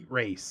street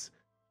race.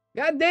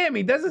 God damn,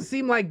 he doesn't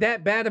seem like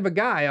that bad of a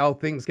guy, all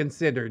things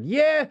considered.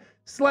 Yeah,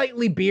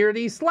 slightly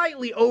beardy,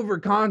 slightly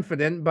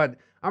overconfident, but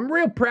I'm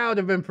real proud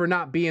of him for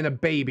not being a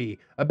baby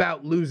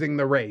about losing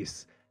the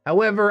race.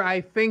 However,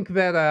 I think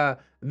that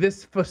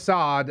this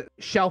facade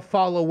shall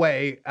fall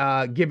away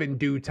given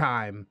due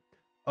time.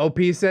 OP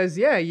says,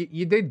 yeah,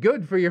 you did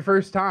good for your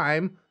first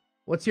time.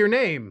 What's your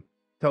name?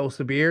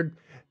 Tulsabeard.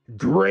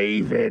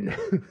 Draven.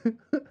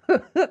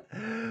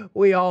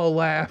 We all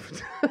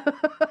laughed.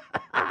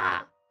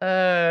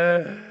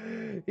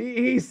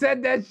 He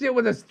said that shit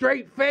with a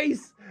straight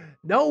face?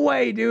 No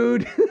way,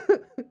 dude.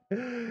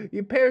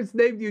 Your parents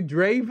named you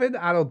Draven?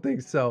 I don't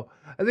think so.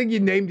 I think you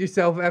named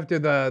yourself after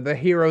the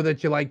hero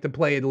that you like to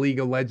play in League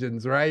of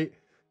Legends, right?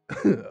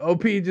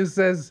 OP just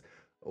says,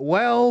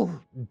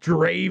 Well,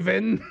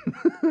 Draven,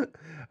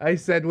 I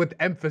said with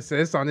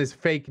emphasis on his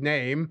fake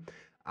name.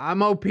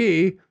 I'm OP.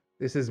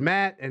 This is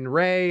Matt and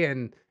Ray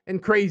and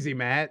Crazy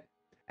Matt.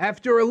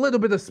 After a little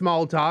bit of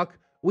small talk,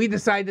 we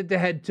decided to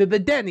head to the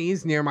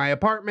Denny's near my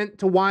apartment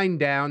to wind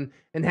down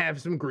and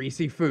have some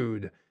greasy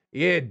food.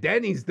 Yeah,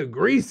 Denny's the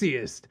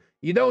greasiest.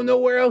 You don't know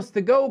where else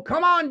to go?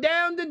 Come on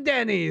down to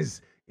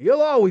Denny's.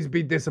 You'll always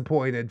be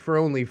disappointed for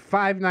only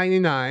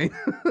 $5.99.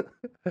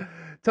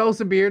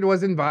 Tulsabeard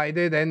was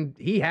invited and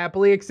he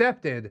happily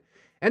accepted.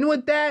 And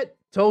with that,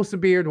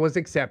 Tulsabeard was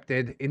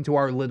accepted into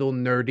our little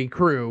nerdy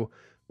crew.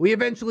 We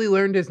eventually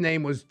learned his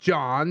name was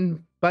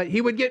John, but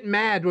he would get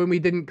mad when we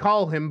didn't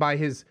call him by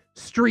his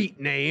street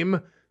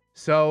name.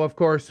 So, of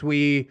course,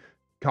 we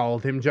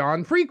called him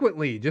John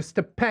frequently just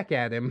to peck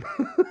at him.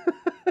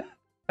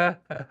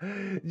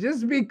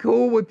 Just be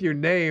cool with your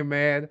name,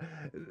 man.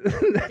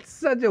 That's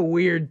such a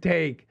weird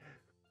take.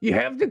 You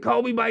have to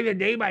call me by the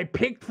name I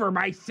picked for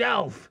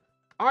myself.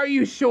 Are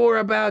you sure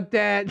about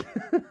that?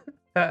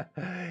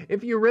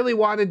 If you really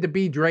wanted to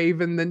be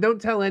Draven, then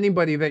don't tell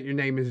anybody that your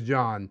name is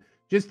John.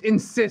 Just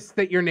insist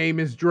that your name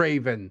is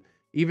Draven,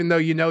 even though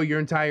you know your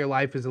entire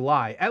life is a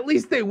lie. At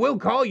least they will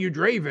call you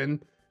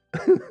Draven.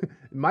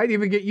 Might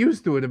even get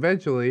used to it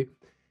eventually.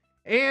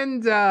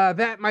 And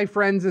that, my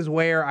friends, is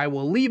where I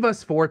will leave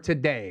us for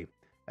today.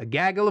 A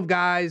gaggle of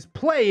guys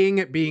playing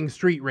at being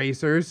street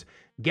racers,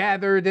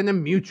 gathered in a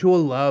mutual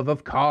love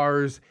of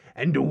cars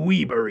and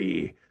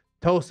weebery.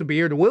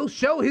 Tulsabeard will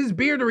show his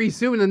beardery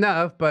soon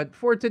enough, but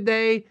for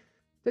today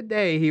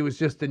he was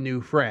just a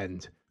new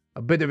friend.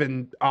 A bit of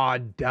an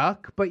odd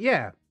duck, but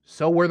yeah,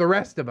 so were the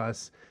rest of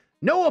us.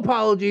 No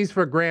apologies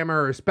for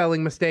grammar or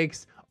spelling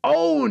mistakes.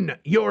 Own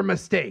your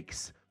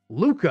mistakes.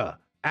 Luca,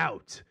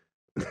 out.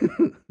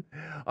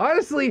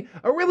 Honestly,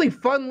 a really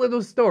fun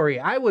little story.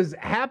 I was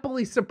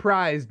happily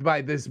surprised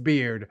by this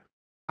beard.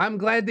 I'm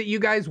glad that you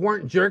guys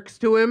weren't jerks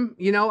to him.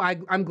 You know,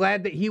 I'm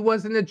glad that he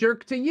wasn't a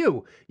jerk to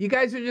you. You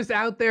guys are just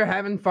out there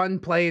having fun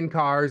playing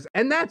cars,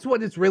 and that's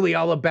what it's really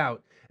all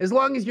about. As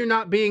long as you're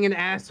not being an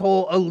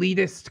asshole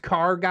elitist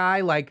car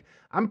guy, like,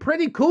 I'm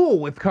pretty cool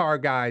with car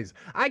guys.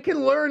 I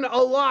can learn a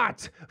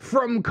lot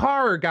from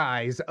car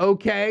guys,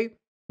 okay?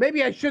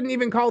 Maybe I shouldn't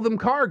even call them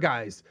car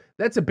guys.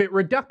 That's a bit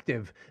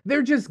reductive.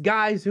 They're just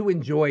guys who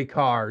enjoy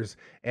cars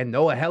and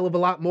know a hell of a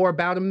lot more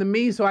about them than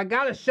me, so I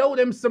gotta show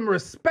them some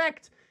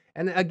respect.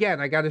 And again,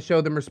 I gotta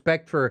show them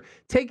respect for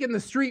taking the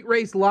street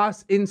race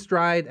loss in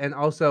stride and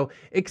also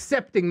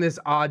accepting this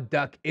odd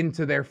duck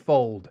into their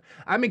fold.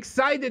 I'm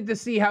excited to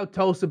see how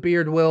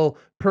Tulsabeard will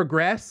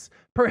progress,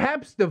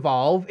 perhaps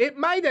devolve. It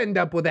might end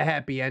up with a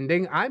happy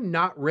ending. I'm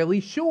not really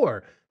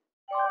sure.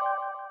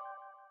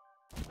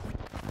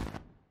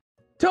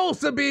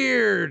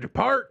 Tulsabeard,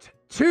 Part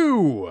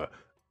 2.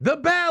 The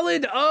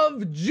Ballad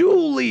of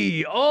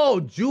Julie.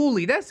 Oh,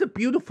 Julie. That's a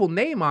beautiful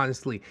name,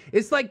 honestly.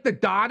 It's like the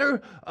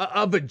daughter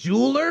of a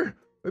jeweler.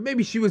 Or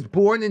maybe she was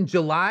born in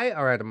July.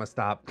 All right, I'm gonna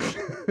stop.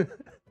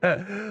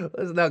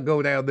 Let's not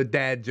go down the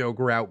dad joke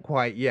route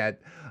quite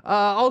yet.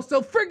 Also,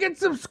 friggin'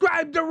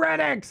 subscribe to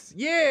ReddX.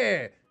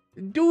 Yeah,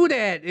 do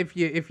that if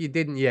you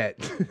didn't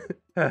yet.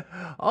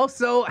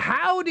 Also,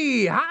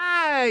 howdy.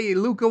 Hi.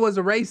 Luca was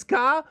a race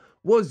car.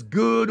 Was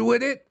good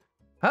with it.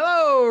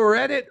 Hello,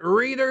 Reddit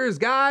readers,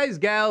 guys,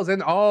 gals,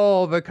 and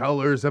all the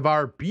colors of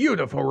our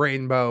beautiful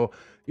rainbow.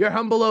 Your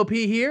humble OP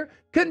here,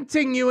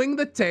 continuing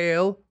the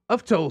tale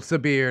of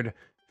Tulsabeard.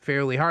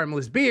 Fairly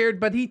harmless beard,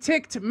 but he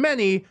ticked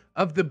many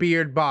of the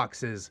beard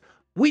boxes.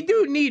 We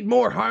do need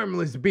more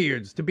harmless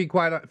beards to be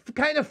quite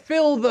kind of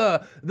fill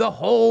the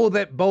hole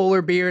that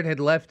Bowlerbeard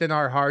had left in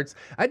our hearts.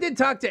 I did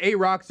talk to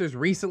A-Roxers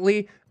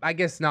recently. I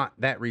guess not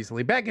that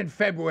recently. Back in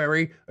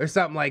February or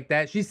something like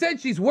that. She said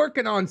she's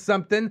working on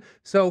something,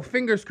 so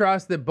fingers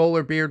crossed that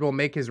Bowlerbeard will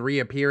make his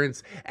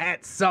reappearance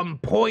at some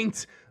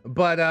point.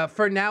 But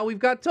for now, we've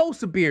got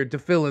Tulsabeard to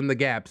fill in the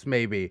gaps,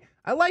 maybe.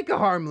 I like a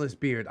harmless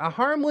beard. A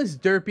harmless,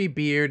 derpy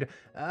beard.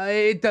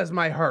 It does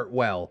my heart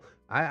well.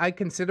 I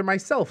consider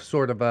myself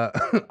sort of a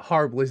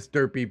harmless,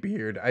 derpy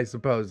beard, I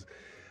suppose.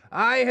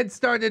 I had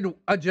started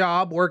a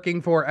job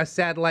working for a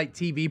satellite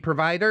TV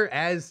provider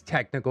as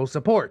technical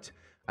support.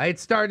 I had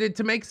started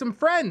to make some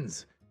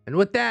friends. And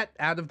with that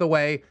out of the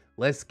way,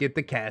 let's get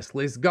the cast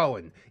list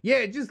going.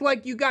 Yeah, just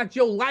like you got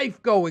your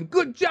life going.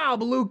 Good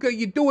job, Luca.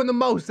 You're doing the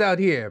most out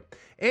here.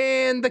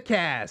 And the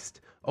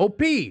cast.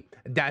 OP,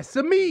 that's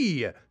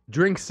me.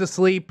 Drinks to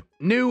sleep,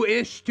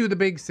 new-ish to the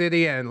big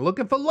city, and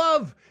looking for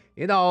love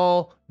in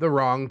all the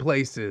wrong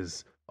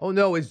places. Oh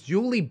no, is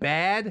Julie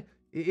bad?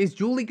 Is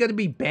Julie gonna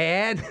be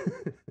bad?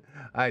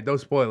 Alright, don't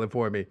spoil it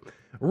for me.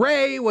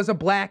 Ray was a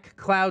black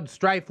cloud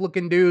strife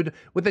looking dude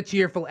with a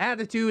cheerful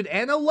attitude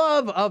and a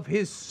love of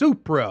his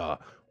Supra.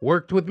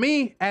 Worked with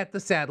me at the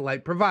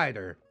satellite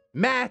provider.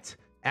 Matt,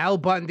 Al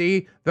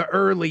Bundy, the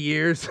early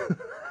years.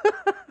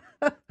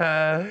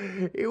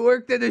 He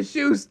worked at a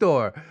shoe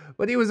store,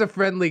 but he was a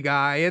friendly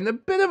guy and a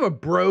bit of a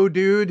bro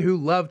dude who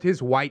loved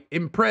his white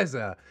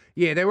Impreza.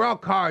 Yeah, they were all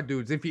car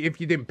dudes if you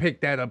didn't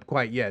pick that up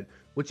quite yet,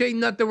 which ain't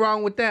nothing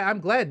wrong with that. I'm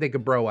glad they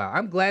could bro out.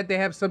 I'm glad they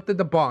have something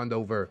to bond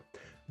over.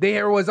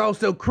 There was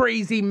also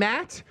Crazy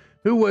Matt,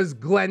 who was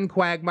Glenn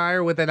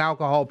Quagmire with an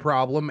alcohol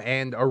problem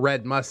and a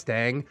red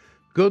Mustang.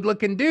 Good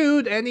looking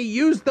dude, and he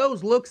used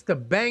those looks to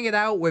bang it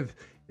out with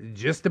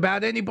just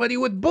about anybody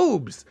with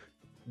boobs.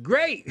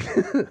 Great.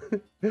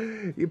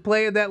 You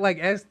playing that like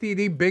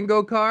STD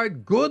bingo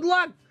card? Good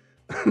luck.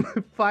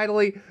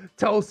 Finally,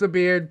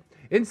 Tulsabeard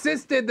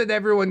insisted that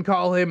everyone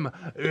call him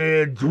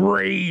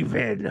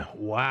Draven.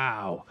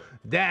 Wow,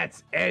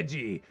 that's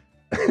edgy.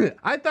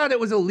 I thought it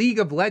was a League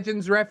of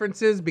Legends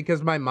references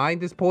because my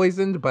mind is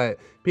poisoned, but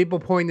people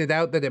pointed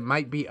out that it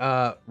might be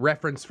a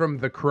reference from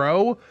The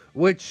Crow,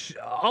 which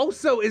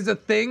also is a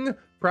thing,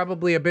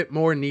 probably a bit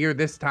more near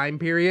this time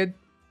period.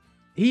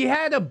 He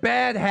had a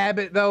bad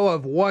habit, though,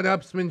 of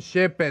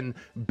one-upsmanship and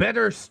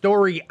better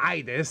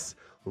story-itis,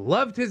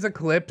 loved his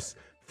eclipse,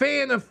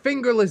 fan of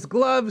fingerless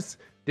gloves,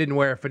 didn't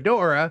wear a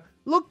fedora,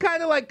 looked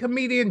kind of like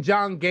comedian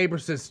John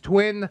Gabris'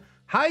 twin,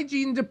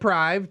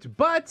 hygiene-deprived,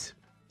 but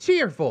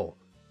cheerful.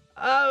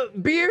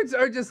 Beards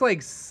are just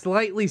like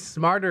slightly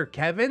smarter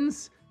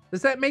Kevins?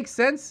 Does that make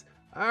sense?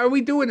 Are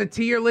we doing a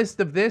tier list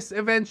of this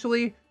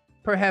eventually?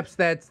 Perhaps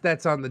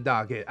that's on the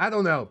docket. I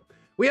don't know.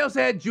 We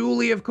also had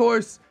Julie, of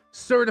course,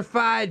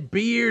 certified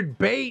beard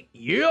bait.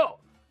 Yeah.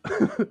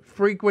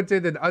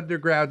 Frequented an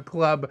underground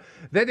club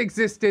that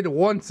existed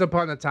once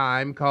upon a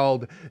time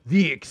called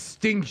the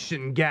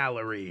Extinction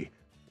Gallery.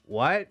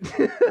 What?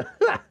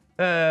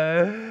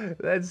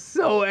 That's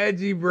so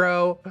edgy,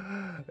 bro.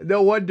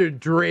 No wonder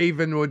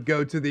Draven would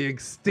go to the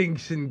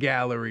Extinction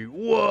Gallery.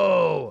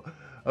 Whoa.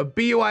 A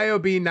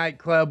BYOB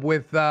nightclub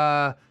with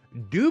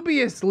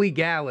dubious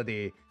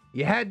legality.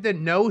 You had to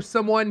know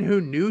someone who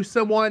knew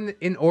someone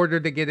in order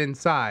to get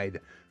inside.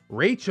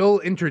 Rachel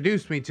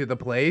introduced me to the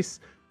place.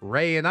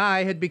 Ray and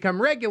I had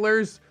become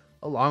regulars,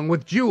 along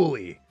with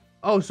Julie.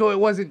 Oh, so it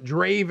wasn't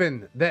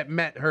Draven that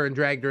met her and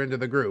dragged her into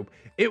the group.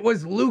 It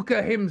was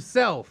Luca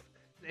himself.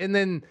 And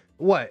then,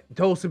 what?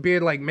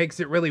 Tulsabeard, like, makes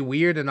it really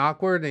weird and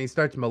awkward, and he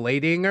starts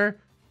maladying her?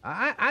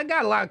 I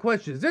got a lot of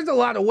questions. There's a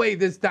lot of way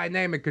this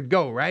dynamic could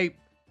go, right?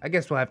 I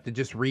guess we'll have to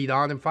just read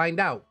on and find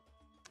out.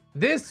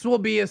 This will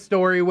be a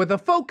story with a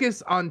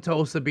focus on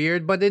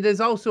Tulsabeard, but it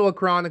is also a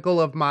chronicle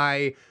of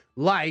my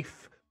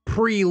life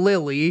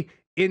pre-Lily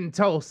in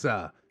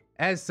Tulsa.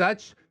 As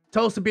such,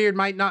 Tulsabeard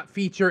might not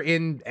feature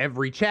in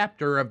every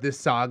chapter of this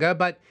saga,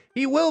 but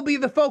he will be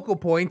the focal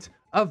point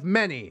of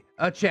many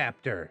a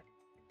chapter.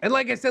 And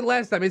like I said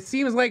last time, it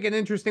seems like an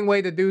interesting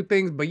way to do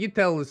things, but you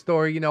tell the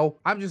story, you know,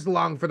 I'm just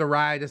along for the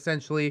ride,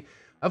 essentially.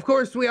 Of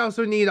course, we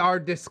also need our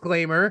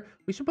disclaimer.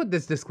 We should put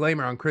this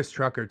disclaimer on Chris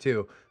Trucker,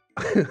 too.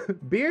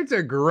 Beards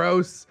are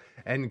gross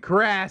and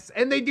crass,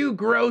 and they do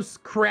gross,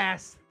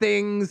 crass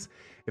things.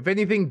 If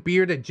anything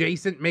beard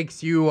adjacent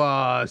makes you,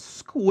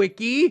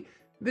 squicky,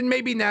 then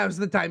maybe now's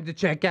the time to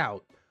check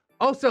out.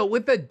 Also,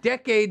 with a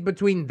decade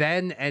between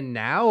then and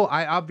now,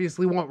 I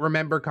obviously won't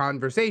remember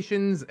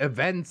conversations,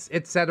 events,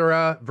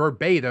 etc.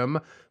 verbatim,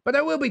 but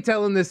I will be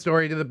telling this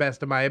story to the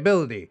best of my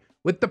ability,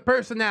 with the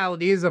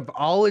personalities of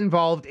all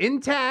involved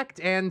intact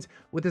and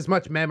with as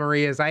much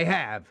memory as I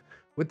have.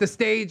 With the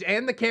stage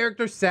and the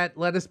character set,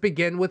 let us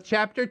begin with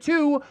Chapter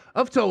 2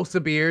 of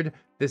Tulsabeard,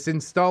 this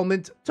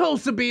installment,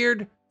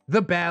 Tulsabeard,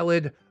 the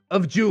Ballad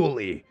of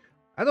Julie.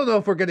 I don't know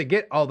if we're gonna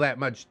get all that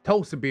much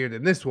Tulsabeard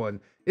in this one.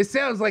 It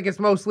sounds like it's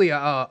mostly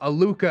a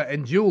Luca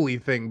and Julie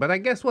thing, but I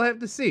guess we'll have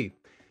to see.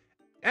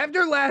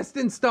 After last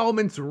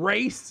installment's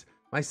race,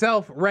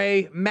 myself,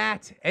 Ray,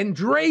 Matt, and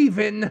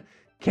Draven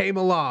came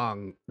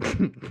along.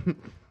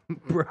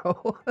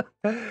 Bro,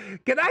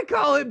 can I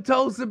call him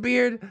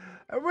Tulsabeard?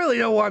 I really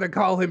don't want to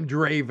call him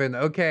Draven,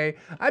 okay?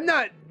 I'm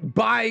not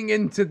buying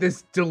into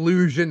this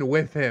delusion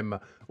with him.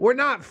 We're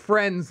not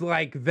friends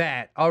like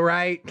that, all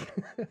right?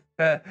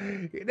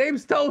 Your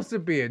name's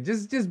Tulsabeard.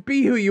 Just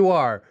be who you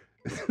are.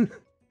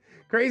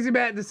 Crazy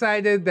Matt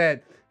decided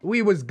that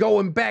we was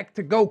going back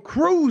to go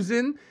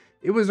cruising.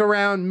 It was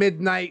around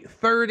midnight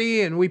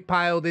 30, and we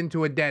piled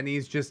into a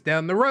Denny's just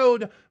down the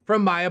road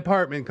from my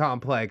apartment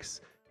complex.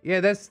 Yeah,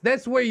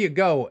 that's where you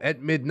go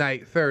at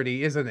midnight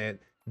 30, isn't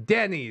it?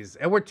 Denny's.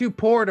 And we're too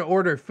poor to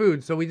order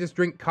food, so we just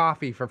drink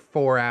coffee for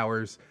 4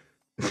 hours.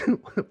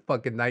 What a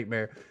fucking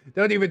nightmare.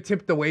 Don't even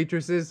tip the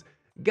waitresses.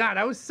 God,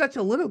 I was such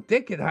a little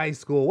dick in high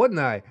school,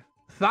 wasn't I?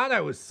 Thought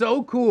I was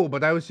so cool,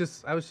 but I was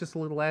just a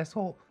little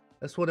asshole.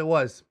 That's what it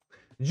was.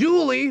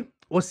 Julie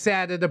was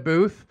sat at a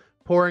booth,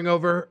 poring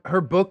over her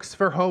books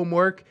for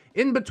homework,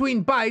 in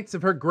between bites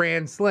of her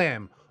Grand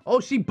Slam. Oh,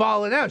 she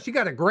balling out. She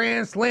got a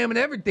Grand Slam and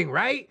everything,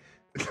 right?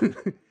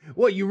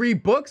 What, you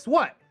read books?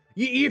 What?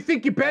 You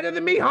think you're better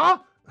than me, huh?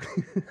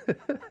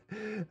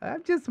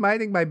 I'm just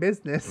minding my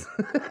business.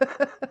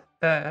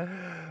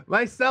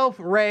 Myself,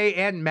 Ray,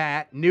 and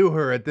Matt knew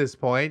her at this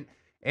point,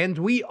 and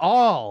we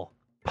all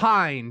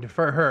pined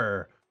for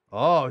her.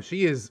 Oh,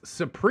 she is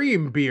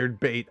supreme beard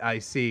bait, I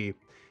see.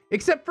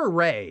 Except for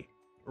Ray.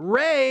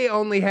 Ray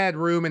only had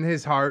room in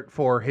his heart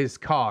for his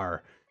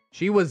car.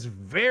 She was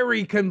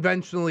very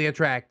conventionally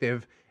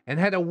attractive and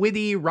had a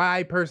witty,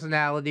 wry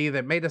personality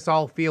that made us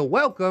all feel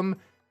welcome,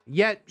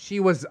 yet she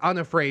was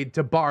unafraid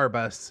to barb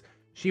us.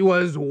 she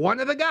was one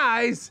of the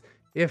guys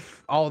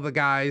if all the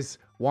guys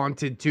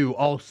wanted to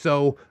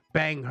also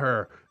bang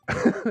her.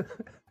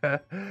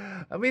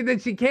 I mean, then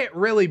she can't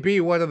really be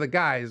one of the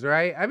guys,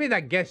 right? I mean, I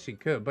guess she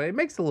could, but it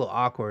makes it a little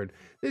awkward.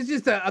 There's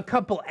just a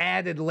couple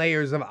added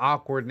layers of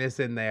awkwardness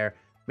in there.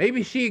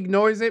 Maybe she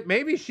ignores it.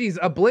 Maybe she's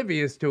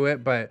oblivious to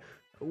it, but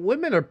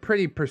women are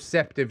pretty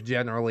perceptive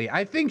generally.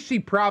 I think she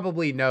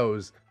probably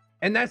knows.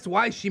 And that's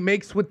why she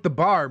makes with the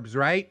barbs,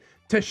 right?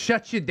 To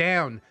shut you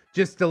down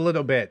just a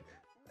little bit.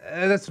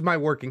 That's my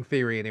working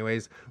theory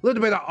anyways. A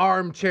little bit of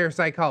armchair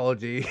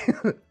psychology.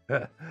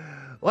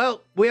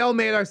 Well, we all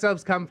made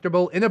ourselves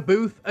comfortable in a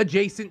booth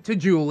adjacent to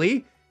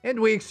Julie, and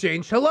we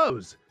exchanged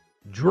hellos.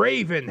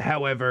 Draven,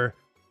 however,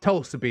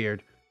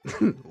 Tulsabeard,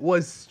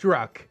 was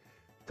struck.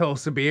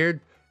 Tulsabeard,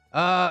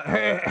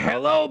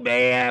 hello,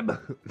 ma'am.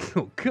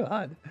 Oh,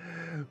 God.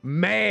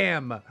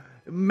 Ma'am.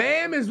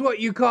 Ma'am is what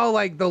you call,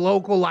 like, the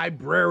local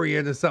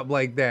librarian or something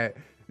like that.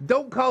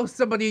 Don't call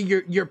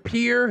somebody your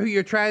peer who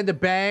you're trying to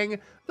bang.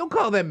 Don't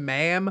call them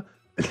ma'am.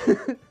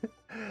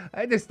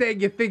 I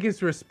understand you think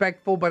it's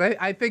respectful,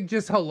 but I think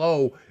just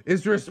hello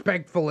is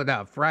respectful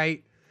enough,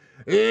 right?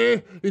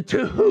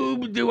 To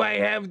whom do I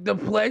have the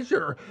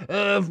pleasure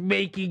of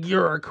making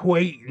your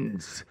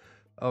acquaintance?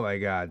 Oh my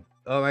God.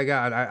 Oh my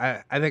God.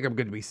 I think I'm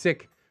gonna be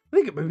sick. I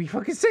think I'm gonna be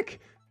fucking sick.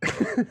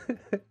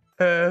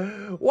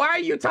 Why are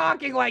you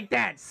talking like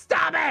that?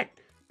 Stop it!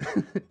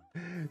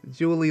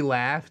 Julie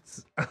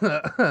laughs.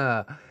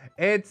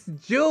 It's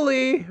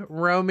Julie,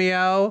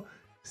 Romeo.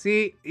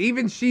 See,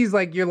 even she's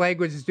like, your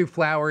language is too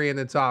flowery and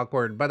it's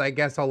awkward, but I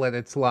guess I'll let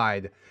it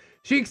slide.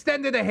 She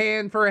extended a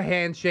hand for a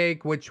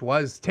handshake, which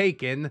was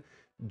taken.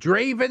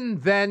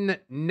 Draven then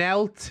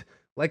knelt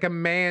like a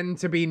man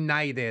to be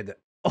knighted.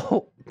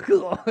 Oh,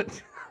 God.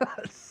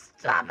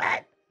 Stop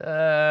it.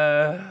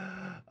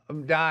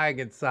 I'm dying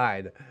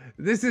inside.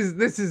 This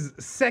is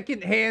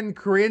secondhand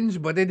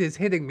cringe, but it is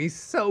hitting me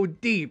so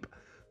deep.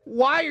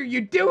 Why are you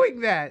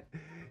doing that?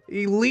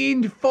 He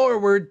leaned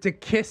forward to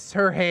kiss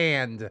her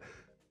hand.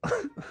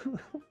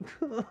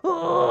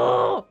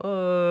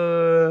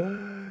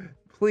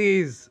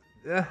 Please,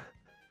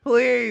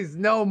 please,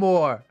 no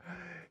more.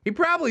 He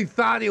probably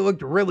thought he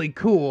looked really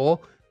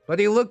cool, but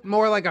he looked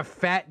more like a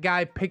fat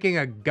guy picking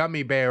a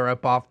gummy bear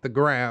up off the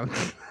ground.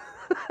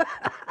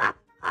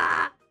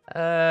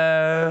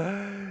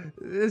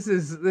 This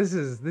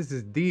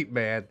is deep,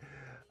 man.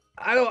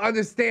 I don't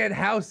understand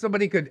how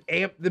somebody could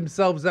amp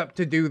themselves up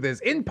to do this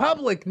in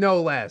public, no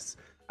less.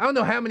 I don't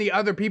know how many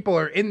other people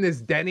are in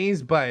this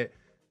Denny's, but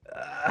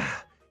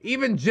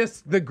even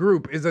just the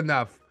group is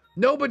enough.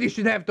 Nobody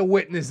should have to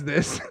witness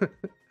this.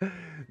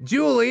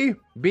 Julie,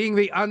 being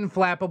the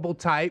unflappable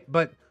type,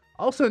 but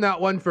also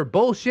not one for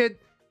bullshit,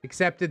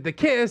 accepted the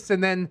kiss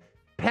and then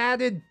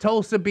patted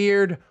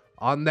Tulsabeard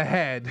on the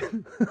head.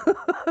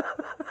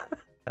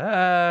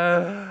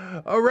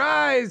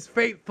 Arise,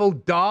 fateful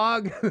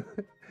dog.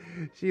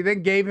 She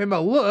then gave him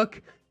a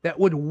look that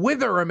would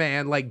wither a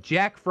man like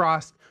Jack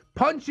Frost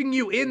punching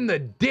you in the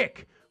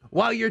dick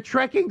while you're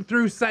trekking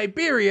through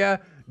Siberia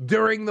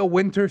during the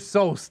winter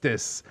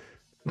solstice.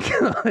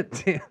 God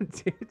damn,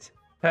 dude.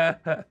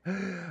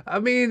 I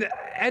mean,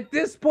 at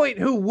this point,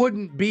 who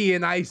wouldn't be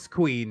an ice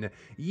queen?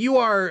 You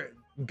are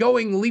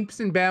going leaps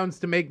and bounds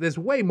to make this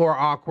way more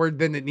awkward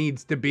than it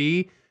needs to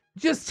be.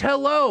 Just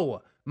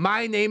hello.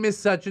 My name is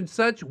such and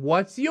such.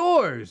 What's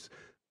yours?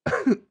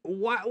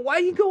 Why are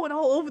you going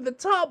all over the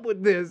top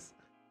with this?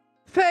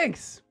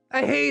 Thanks.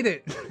 I hate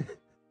it.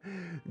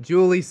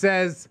 Julie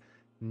says,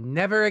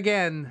 never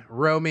again,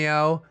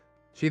 Romeo.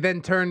 She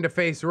then turned to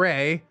face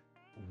Ray.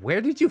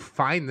 Where did you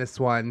find this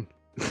one?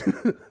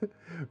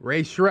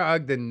 Ray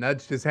shrugged and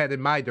nudged his head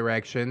in my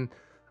direction.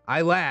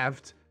 I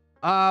laughed.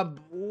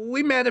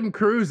 We met him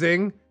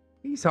cruising.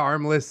 He's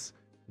harmless,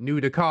 new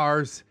to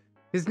cars.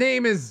 His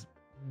name is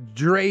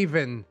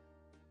Draven.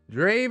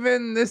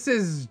 Draven, this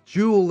is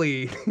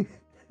Julie.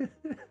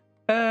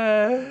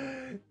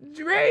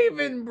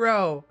 Draven,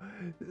 bro.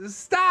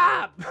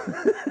 Stop.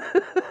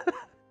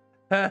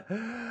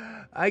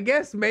 I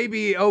guess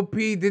maybe OP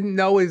didn't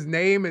know his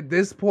name at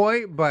this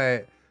point,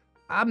 but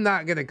I'm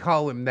not gonna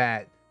call him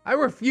that. I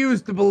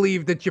refuse to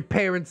believe that your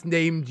parents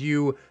named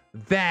you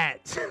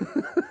that.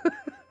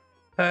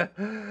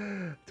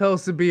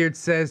 Tulsabeard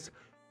says,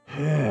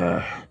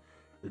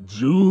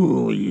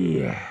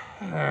 Julie.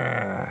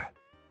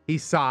 He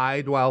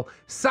sighed while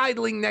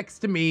sidling next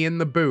to me in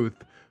the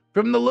booth.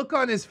 From the look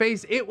on his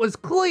face, it was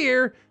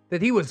clear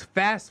that he was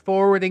fast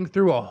forwarding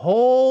through a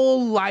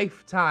whole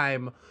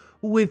lifetime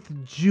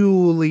with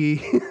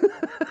Julie.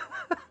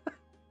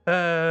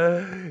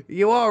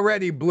 You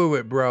already blew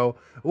it, bro.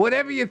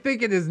 Whatever you're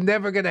thinking is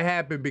never gonna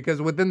happen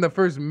because within the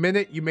first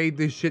minute, you made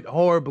this shit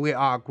horribly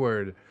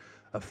awkward.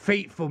 A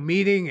fateful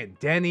meeting at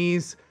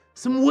Denny's,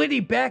 some witty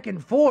back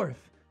and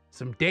forth,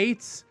 some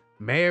dates,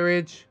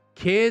 marriage,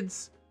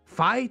 kids,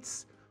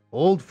 fights,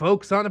 old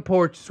folks on a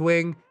porch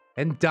swing,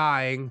 and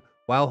dying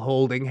while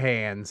holding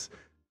hands.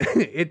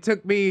 It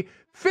took me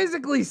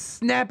physically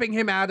snapping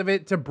him out of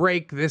it to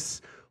break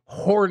this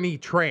horny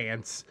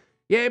trance.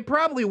 Yeah, it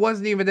probably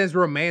wasn't even as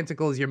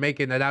romantical as you're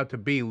making it out to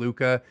be,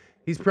 Luca.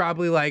 He's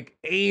probably like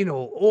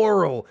anal,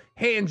 oral,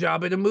 hand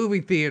job at a movie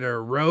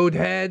theater,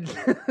 roadhead.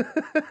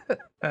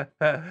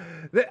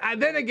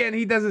 Then again,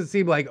 he doesn't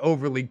seem like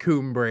overly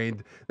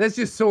coon-brained. That's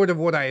just sort of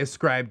what I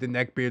ascribe to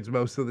neckbeards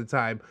most of the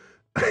time.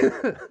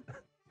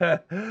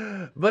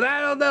 But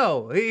I don't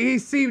know. He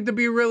seemed to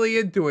be really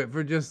into it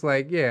for just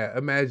like, yeah,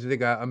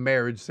 imagining a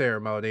marriage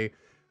ceremony.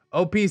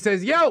 OP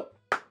says, yo,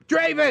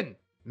 Draven,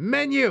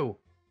 menu.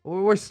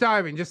 We're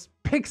starving. Just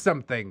pick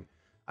something.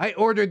 I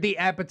ordered the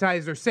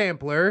appetizer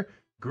sampler,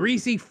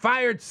 greasy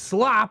fired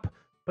slop,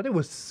 but it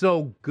was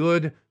so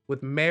good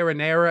with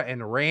marinara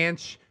and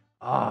ranch.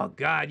 Oh,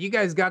 God, you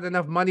guys got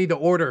enough money to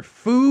order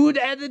food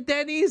at the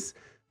Denny's?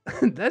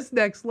 That's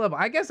next level.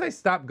 I guess I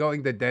stopped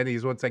going to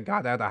Denny's once I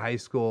got out of high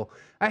school.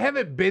 I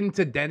haven't been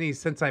to Denny's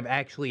since I've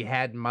actually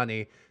had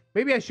money.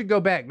 Maybe I should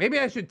go back. Maybe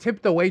I should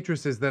tip the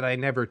waitresses that I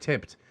never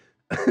tipped.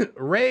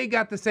 Ray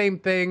got the same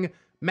thing.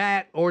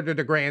 Matt ordered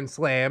a Grand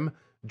Slam.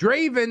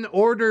 Draven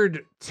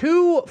ordered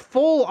 2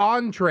 full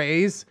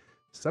entrees,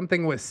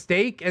 something with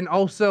steak, and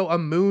also a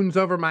moons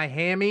over my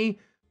hammy.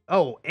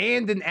 Oh,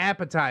 and an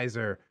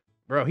appetizer.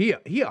 Bro, he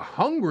a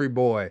hungry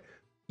boy.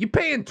 You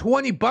paying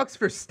 $20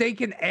 for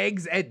steak and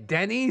eggs at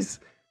Denny's?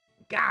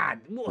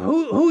 God,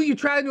 who you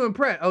trying to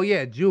impress? Oh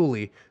yeah,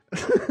 Julie.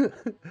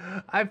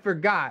 I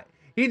forgot.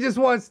 He just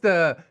wants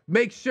to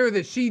make sure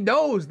that she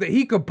knows that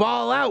he could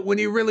ball out when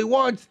he really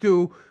wants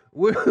to.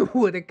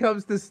 When it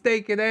comes to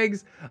steak and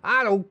eggs,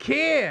 I don't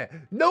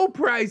care. No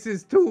price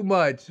is too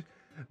much.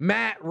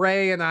 Matt,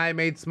 Ray, and I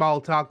made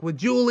small talk with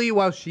Julie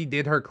while she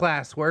did her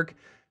classwork.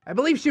 I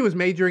believe she was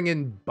majoring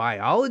in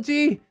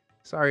biology.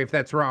 Sorry if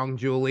that's wrong,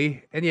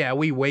 Julie. And yeah,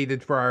 we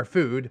waited for our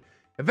food.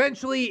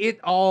 Eventually, it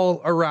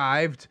all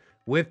arrived,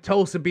 with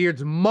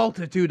Tulsabeard's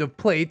multitude of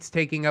plates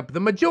taking up the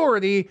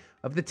majority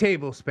of the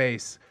table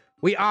space.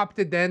 We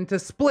opted then to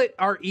split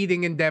our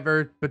eating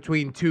endeavor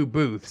between 2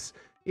 booths.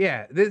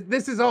 Yeah,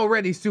 this is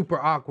already super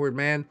awkward,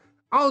 man.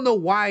 I don't know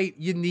why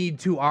you need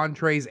 2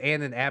 entrees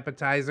and an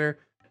appetizer.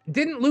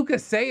 Didn't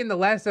Lucas say in the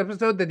last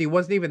episode that he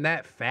wasn't even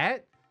that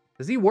fat?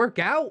 Does he work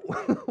out?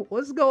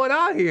 What's going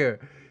on here?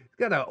 He's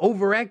got an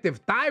overactive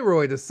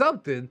thyroid or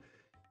something.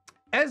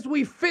 As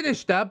we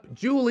finished up,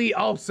 Julie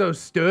also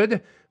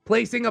stood,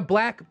 placing a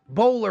black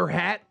bowler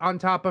hat on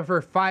top of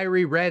her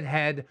fiery red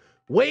head,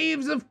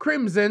 waves of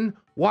crimson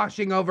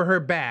washing over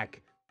her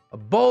back. A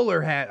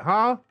bowler hat,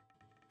 huh?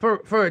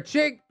 For a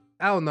chick?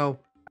 I don't know.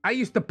 I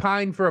used to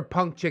pine for a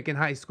punk chick in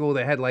high school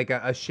that had like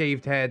a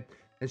shaved head,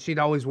 and she'd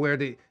always wear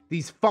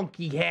these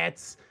funky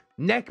hats,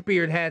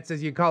 neckbeard hats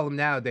as you call them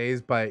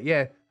nowadays. But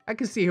yeah, I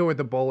could see her with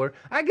a bowler.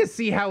 I could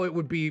see how it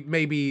would be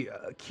maybe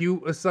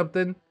cute or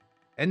something.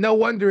 And no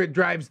wonder it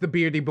drives the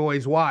beardy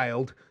boys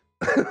wild.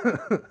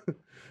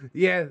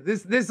 Yeah,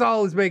 this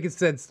all is making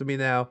sense to me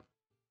now.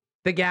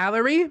 The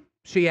gallery?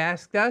 She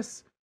asked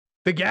us.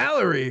 The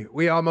gallery,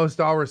 we almost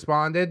all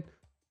responded.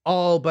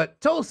 All but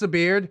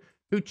Tulsabeard,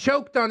 who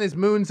choked on his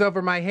moons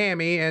over my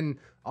hammy and,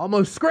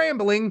 almost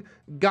scrambling,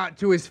 got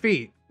to his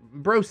feet.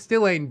 Bro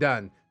still ain't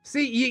done.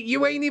 See,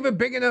 you ain't even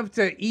big enough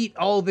to eat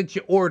all that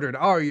you ordered,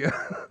 are you?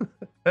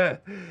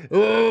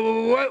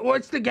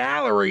 What's the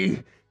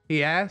gallery?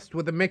 He asked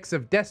with a mix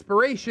of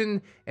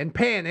desperation and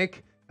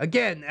panic,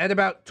 again at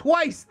about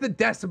twice the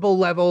decibel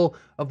level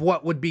of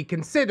what would be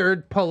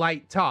considered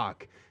polite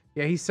talk.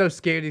 Yeah, he's so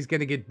scared he's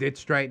gonna get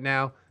ditched right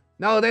now.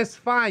 No, that's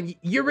fine.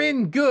 You're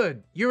in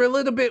good. You're a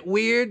little bit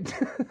weird.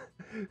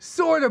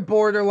 Sort of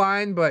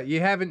borderline, but you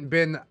haven't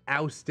been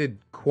ousted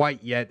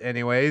quite yet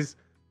anyways.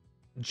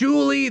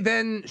 Julie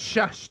then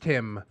shushed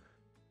him.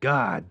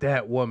 God,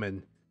 that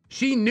woman.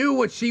 She knew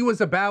what she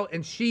was about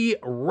and she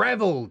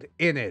reveled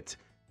in it.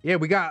 Yeah,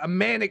 we got a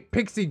manic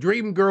pixie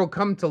dream girl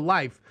come to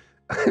life.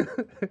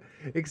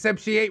 Except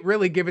she ain't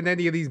really giving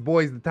any of these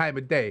boys the time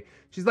of day.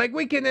 She's like,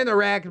 we can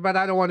interact, but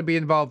I don't want to be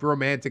involved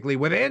romantically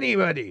with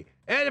anybody.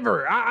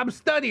 Ever. I'm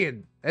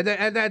studying. And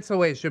that's the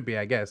way it should be,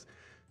 I guess.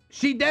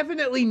 She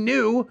definitely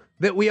knew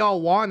that we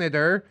all wanted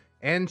her,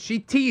 and she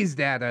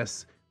teased at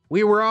us.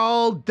 We were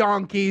all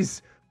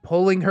donkeys,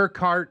 pulling her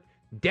cart,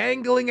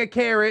 dangling a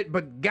carrot,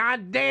 but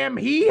goddamn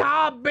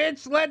hee-haw,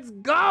 bitch, let's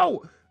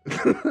go!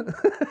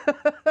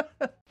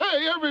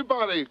 Hey,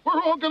 everybody,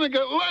 we're all gonna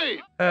get late.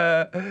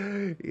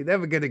 You're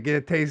never gonna get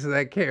a taste of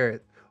that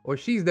carrot. Or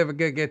she's never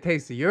gonna get a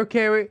taste of your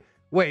carrot.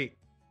 Wait,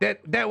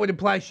 that would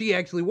imply she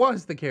actually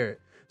wants the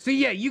carrot. So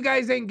yeah, you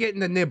guys ain't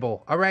getting a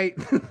nibble, all right?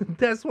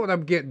 That's what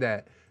I'm getting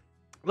at.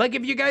 Like,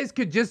 if you guys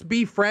could just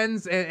be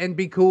friends and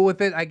be cool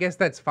with it, I guess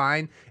that's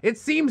fine. It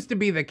seems to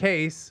be the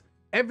case.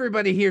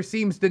 Everybody here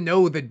seems to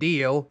know the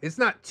deal. It's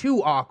not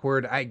too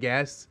awkward, I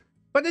guess.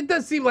 But it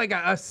does seem like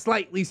a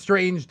slightly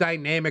strange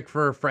dynamic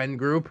for a friend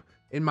group,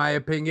 in my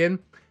opinion.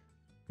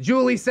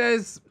 Julie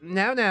says,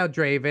 now,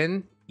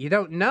 Draven, you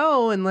don't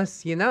know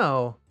unless you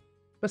know.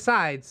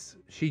 Besides,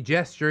 she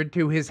gestured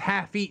to his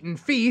half-eaten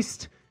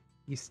feast.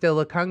 You still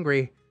look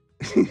hungry.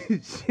 She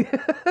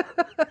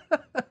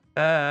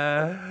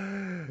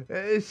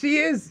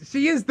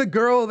is the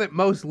girl that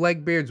most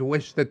legbeards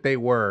wish that they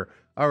were.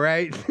 all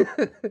right?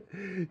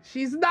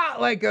 She's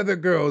not like other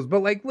girls,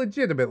 but like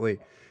legitimately.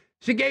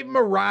 She gave him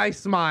a wry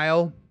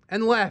smile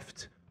and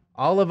left,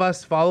 all of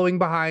us following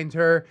behind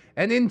her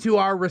and into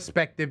our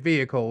respective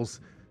vehicles.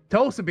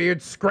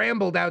 Tulsabeard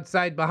scrambled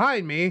outside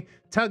behind me,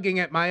 tugging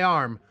at my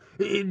arm.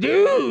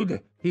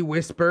 Dude, he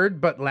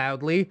whispered, but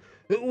loudly.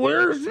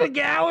 Where's the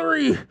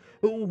gallery?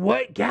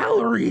 What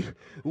gallery?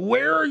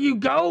 Where are you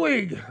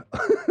going?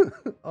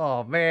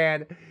 Oh,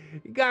 man.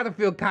 You gotta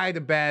feel kind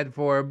of bad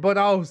for him, but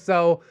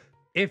also,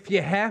 if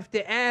you have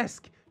to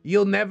ask,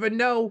 you'll never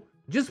know.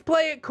 Just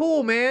play it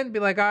cool, man. Be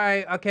like, all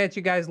right, I'll catch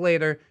you guys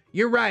later.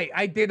 You're right,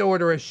 I did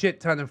order a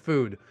shit ton of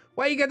food.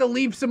 Why you gotta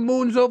leave some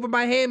moons over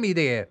my hammy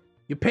there?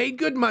 You paid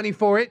good money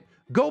for it.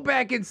 Go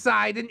back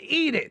inside and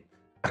eat it.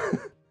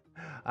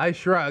 I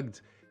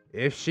shrugged.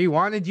 If she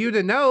wanted you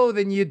to know,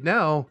 then you'd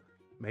know.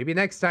 Maybe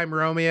next time,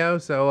 Romeo.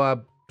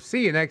 So,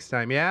 see you next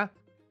time, yeah?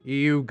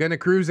 You gonna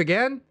cruise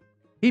again?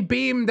 He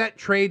beamed that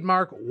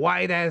trademark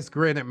wide-ass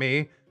grin at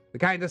me, the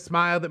kind of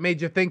smile that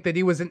made you think that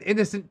he was an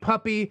innocent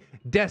puppy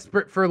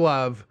desperate for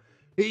love.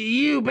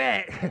 You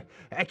bet.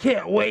 I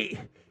can't wait.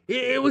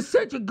 It was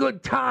such a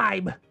good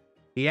time.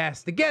 He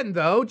asked again,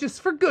 though,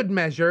 just for good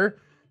measure.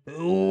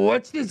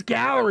 What's this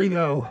gallery,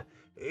 though?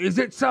 Is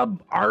it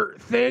some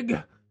art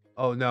thing?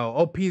 Oh, no.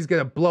 OP's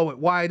gonna blow it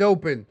wide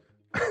open.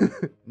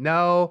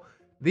 No,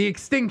 the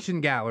Extinction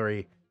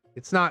Gallery.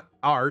 It's not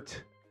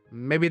art.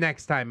 Maybe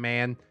next time,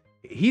 man.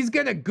 He's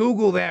gonna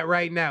Google that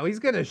right now. He's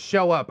gonna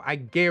show up. I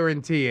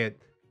guarantee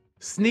it.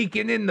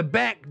 Sneaking in the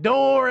back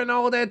door and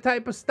all that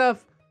type of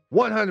stuff.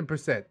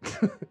 100%.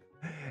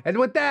 And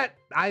with that,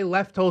 I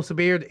left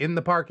Tulsabeard in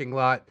the parking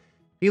lot.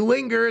 He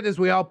lingered as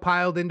we all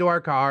piled into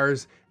our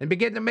cars and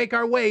began to make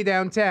our way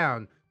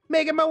downtown.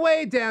 Making my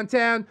way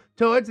downtown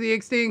towards the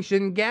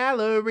Extinction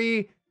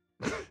Gallery.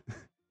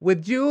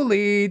 With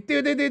Julie.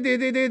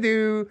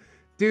 Do-do-do-do-do-do.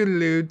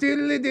 Doodaloo,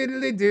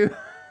 doodly-doodly-doo.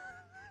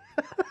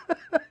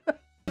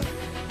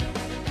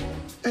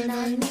 And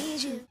I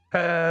need you.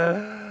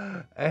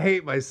 I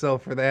hate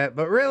myself for that,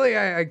 but really,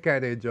 I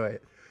kind of enjoy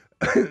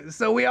it.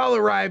 So we all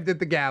arrived at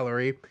the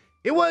gallery.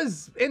 It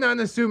was an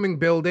unassuming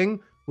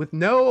building with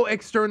no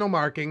external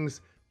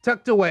markings,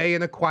 tucked away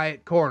in a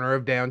quiet corner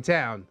of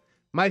downtown.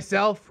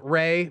 Myself,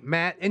 Ray,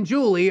 Matt, and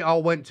Julie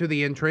all went to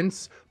the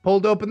entrance,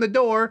 pulled open the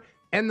door,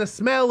 and the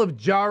smell of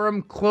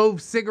Jarum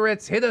clove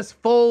cigarettes hit us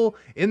full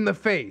in the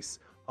face.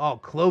 Oh,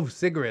 clove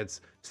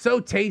cigarettes. So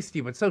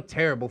tasty, but so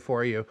terrible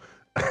for you.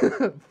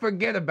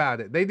 Forget about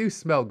it. They do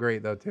smell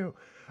great, though, too.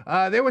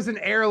 There was an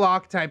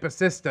airlock type of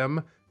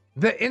system.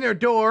 The inner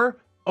door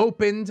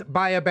opened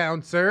by a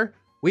bouncer.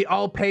 We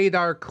all paid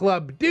our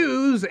club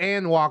dues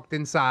and walked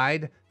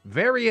inside,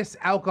 various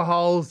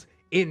alcohols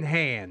in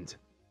hand.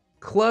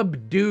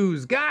 Club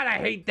dues. God, I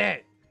hate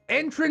that.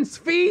 Entrance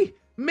fee?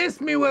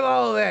 Miss me with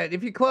all that.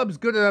 If your club's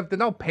good enough,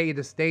 then I'll pay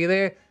to stay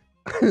there.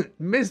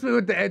 Miss me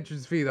with the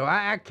entrance fee, though.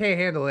 I can't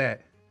handle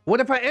that. What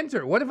if I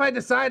enter? What if I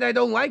decide I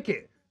don't like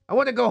it? I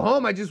want to go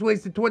home. I just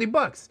wasted 20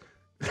 bucks.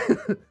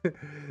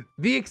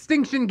 The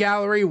Extinction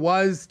Gallery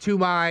was, to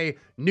my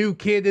new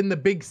kid in the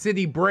big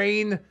city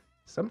brain,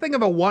 something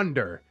of a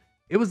wonder.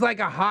 It was like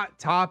a Hot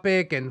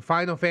Topic and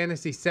Final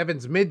Fantasy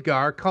VII's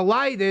Midgar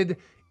collided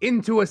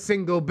into a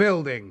single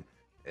building.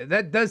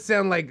 That does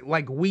sound like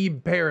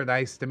weeb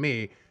paradise to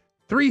me.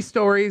 3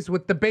 stories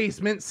with the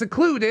basement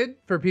secluded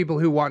for people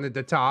who wanted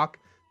to talk,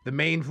 the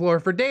main floor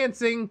for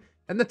dancing,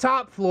 and the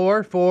top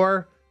floor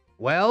for,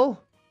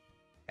 well,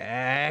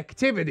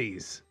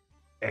 activities.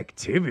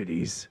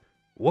 Activities?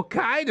 What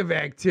kind of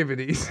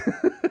activities?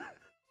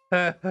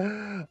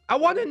 I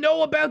want to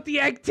know about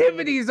the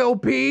activities,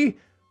 OP.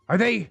 Are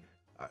they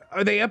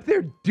up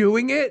there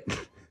doing it?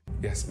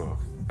 Yes, Mark.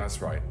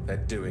 That's right. They're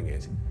doing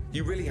it.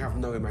 You really have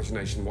no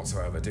imagination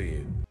whatsoever, do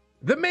you?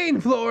 The main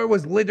floor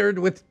was littered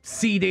with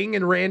seating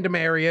in random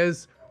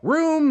areas,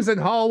 rooms and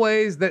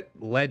hallways that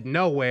led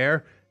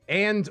nowhere,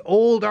 and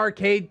old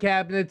arcade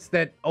cabinets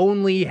that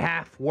only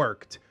half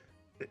worked.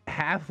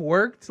 Half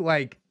worked?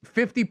 Like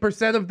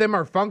 50% of them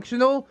are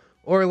functional?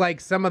 Or like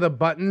some of the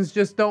buttons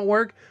just don't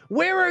work?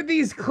 Where are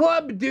these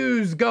club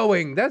dues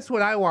going? That's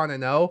what I want to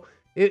know.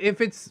 If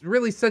it's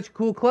really such a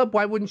cool club,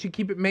 why wouldn't you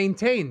keep it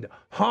maintained?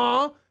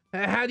 Huh?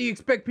 How do you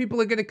expect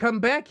people are going to come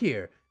back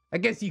here? I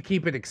guess you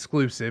keep it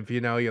exclusive, you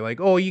know? You're like,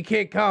 oh, you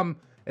can't come.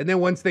 And then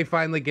once they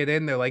finally get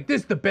in, they're like,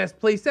 this is the best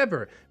place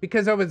ever.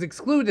 Because I was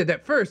excluded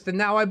at first and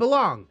now I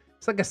belong.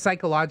 It's like a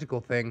psychological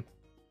thing.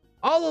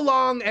 All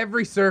along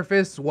every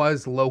surface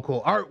was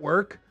local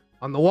artwork.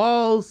 On the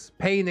walls,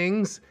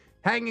 paintings.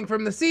 Hanging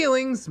from the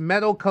ceilings,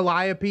 metal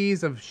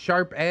calliopes of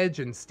sharp edge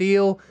and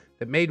steel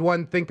that made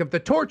one think of the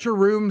torture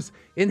rooms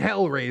in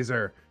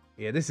Hellraiser.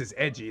 Yeah, this is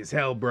edgy as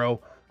hell,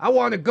 bro. I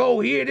want to go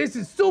here. This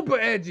is super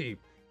edgy.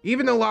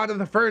 Even a lot of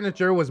the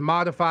furniture was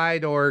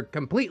modified or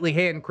completely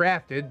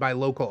handcrafted by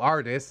local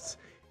artists,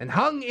 and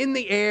hung in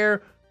the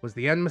air was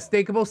the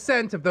unmistakable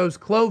scent of those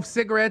clove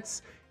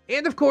cigarettes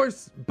and, of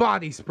course,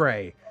 body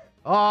spray.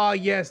 Oh,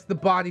 yes, the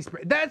body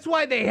spray. That's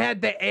why they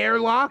had the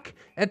airlock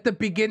at the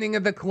beginning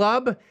of the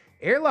club.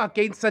 Airlock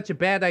ain't such a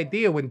bad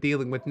idea when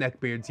dealing with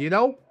neckbeards, you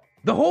know?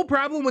 The whole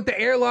problem with the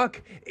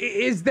airlock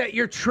is that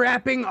you're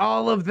trapping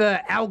all of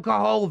the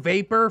alcohol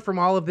vapor from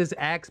all of this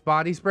Axe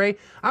body spray.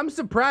 I'm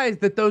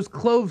surprised that those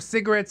clove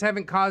cigarettes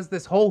haven't caused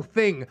this whole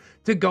thing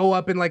to go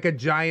up in like a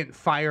giant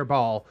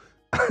fireball.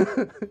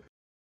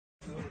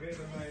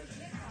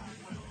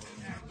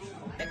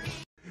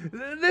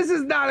 This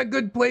is not a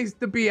good place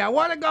to be. I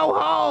want to go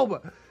home.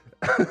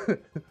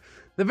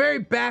 The very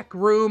back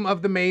room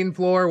of the main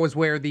floor was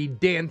where the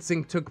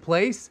dancing took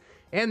place,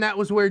 and that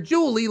was where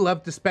Julie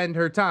loved to spend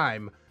her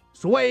time,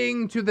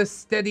 swaying to the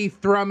steady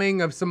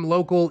thrumming of some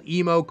local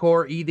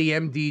emo-core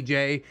EDM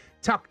DJ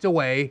tucked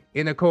away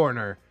in a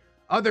corner.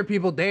 Other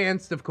people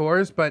danced, of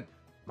course, but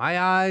my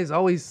eyes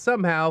always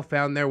somehow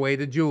found their way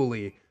to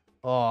Julie.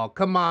 Oh,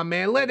 come on,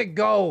 man, let it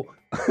go.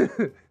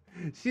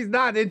 She's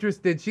not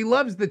interested. She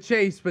loves the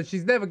chase, but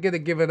she's never gonna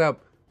give it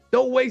up.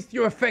 Don't waste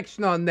your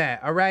affection on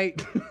that, all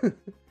right?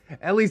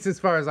 At least as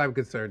far as I'm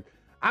concerned.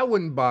 I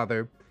wouldn't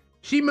bother.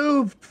 She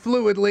moved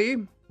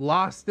fluidly,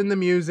 lost in the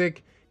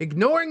music,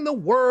 ignoring the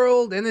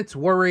world and its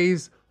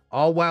worries,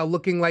 all while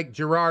looking like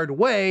Gerard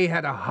Way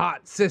had a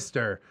hot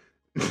sister.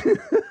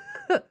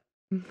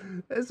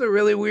 That's a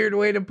really weird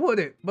way to put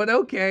it, but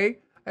okay.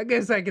 I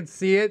guess I can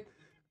see it.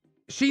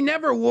 She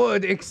never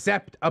would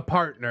accept a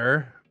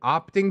partner,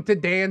 opting to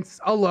dance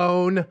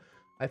alone.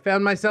 I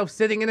found myself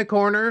sitting in a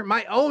corner,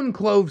 my own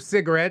clove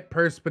cigarette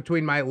pursed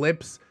between my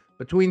lips,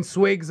 between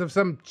swigs of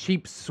some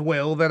cheap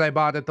swill that I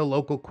bought at the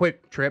local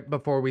Quick Trip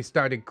before we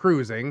started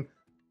cruising.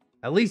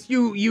 At least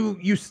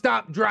you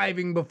stopped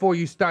driving before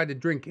you started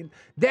drinking.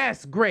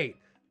 That's great.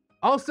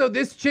 Also,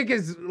 this chick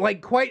is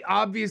like quite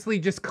obviously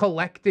just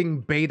collecting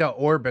beta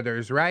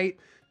orbiters, right?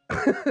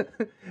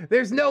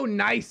 There's no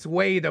nice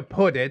way to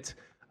put it.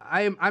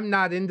 I'm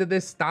not into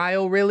this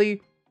style,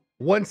 really.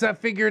 Once I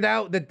figured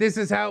out that this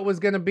is how it was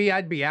gonna be,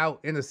 I'd be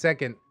out in a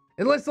second.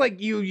 Unless, like,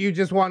 you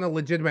just want a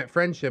legitimate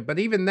friendship. But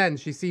even then,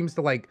 she seems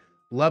to, like,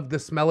 love the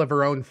smell of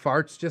her own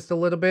farts just a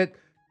little bit.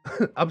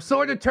 I'm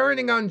sort of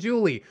turning on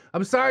Julie.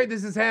 I'm sorry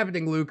this is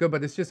happening, Luca,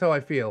 but it's just how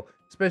I feel.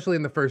 Especially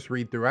in the first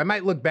read-through. I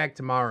might look back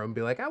tomorrow and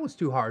be like, I was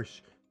too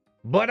harsh.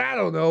 But I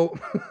don't know.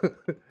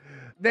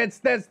 That's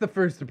the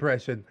first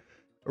impression.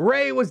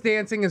 Ray was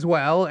dancing as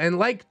well, and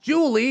like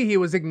Julie, he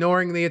was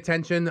ignoring the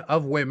attention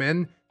of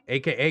women,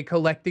 aka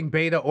collecting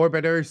beta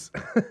orbiters.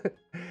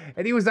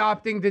 And he was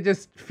opting to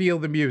just feel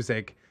the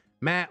music.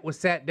 Matt was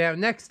sat down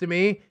next to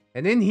me,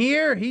 and in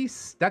here, he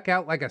stuck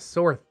out like a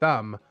sore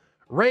thumb.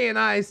 Ray and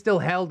I still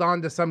held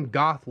on to some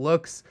goth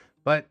looks,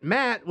 but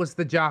Matt was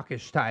the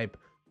jockish type,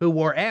 who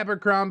wore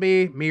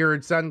Abercrombie,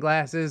 mirrored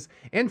sunglasses,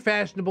 and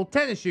fashionable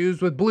tennis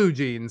shoes with blue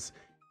jeans.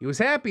 He was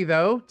happy,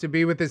 though, to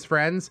be with his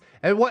friends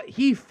at what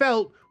he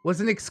felt was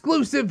an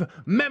exclusive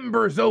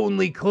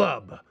members-only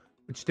club,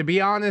 which, to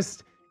be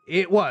honest,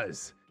 it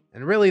was.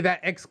 And really,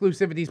 that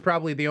exclusivity is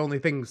probably the only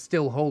thing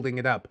still holding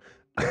it up.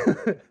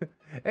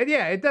 And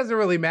yeah, it doesn't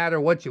really matter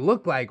what you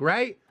look like,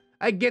 right?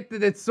 I get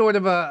that it's sort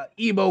of a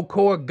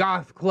emo-core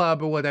goth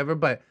club or whatever,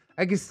 but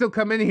I can still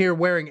come in here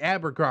wearing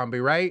Abercrombie,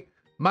 right?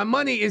 My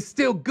money is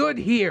still good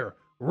here,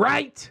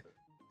 right?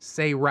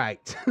 Say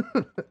right.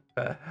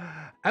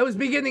 I was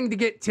beginning to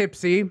get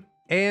tipsy,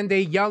 and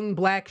a young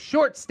black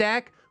short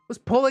stack was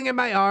pulling at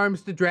my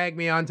arms to drag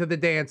me onto the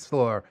dance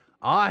floor.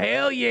 Aw,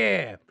 hell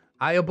yeah!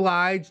 I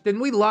obliged, and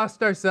we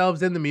lost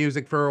ourselves in the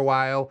music for a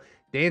while,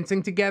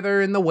 dancing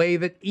together in the way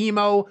that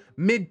emo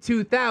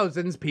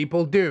mid-2000s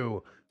people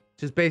do.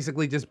 Just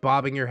basically just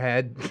bobbing your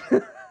head.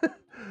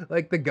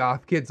 Like the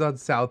goth kids on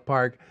South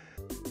Park.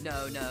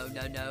 No, no,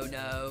 no, no,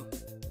 no.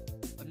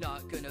 I'm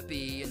not gonna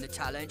be in the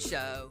talent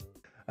show.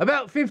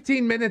 About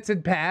 15 minutes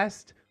had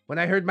passed when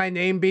I heard my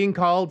name being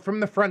called from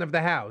the front of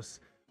the house.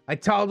 I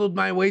toddled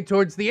my way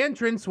towards the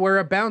entrance where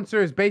a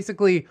bouncer is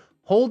basically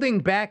holding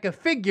back a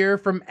figure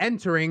from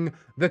entering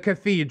the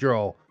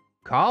cathedral.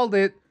 Called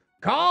it.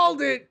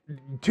 Called it!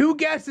 2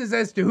 guesses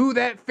as to who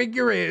that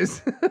figure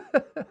is.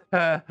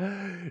 Do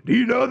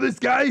you know this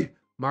guy?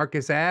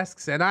 Marcus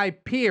asks, and I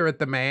peer at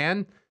the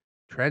man.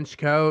 Trench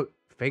coat,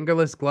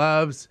 fingerless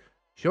gloves,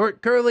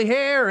 short curly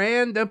hair,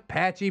 and a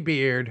patchy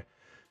beard.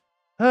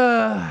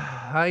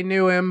 I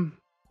knew him.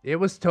 It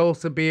was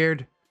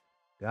Tulsabeard.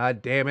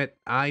 God damn it,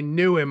 I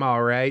knew him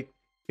all right.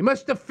 He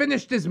must have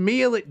finished his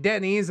meal at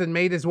Denny's and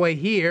made his way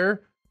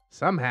here,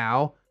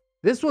 somehow.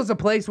 This was a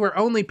place where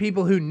only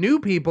people who knew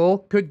people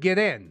could get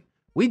in.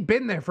 We'd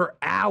been there for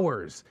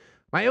hours.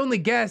 My only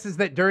guess is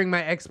that during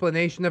my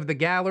explanation of the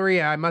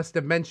gallery, I must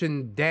have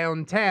mentioned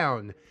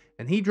downtown,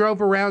 and he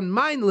drove around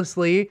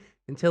mindlessly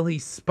until he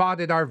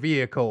spotted our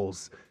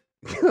vehicles.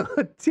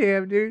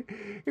 Damn, dude.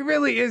 He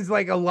really is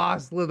like a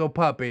lost little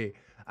puppy.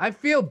 I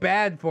feel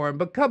bad for him,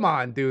 but come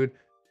on, dude.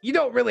 You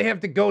don't really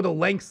have to go to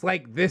lengths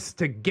like this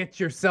to get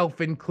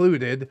yourself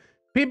included.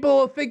 People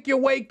will think you're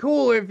way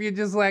cooler if you're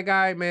just like, all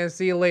right, man,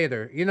 see you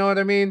later. You know what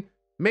I mean?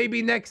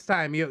 Maybe next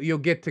time you'll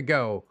get to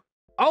go.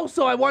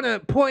 Also, I want to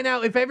point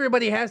out, if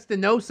everybody has to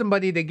know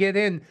somebody to get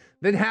in,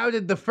 then how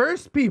did the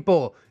first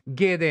people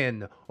get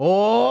in?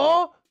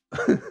 Oh!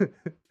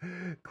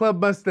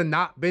 Club must have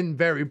not been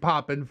very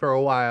poppin' for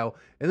a while,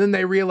 and then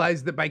they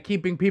realized that by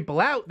keeping people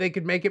out, they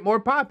could make it more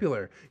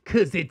popular,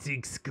 'cause it's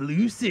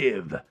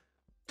exclusive.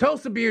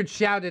 Tulsabeard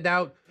shouted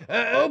out,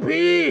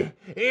 OP,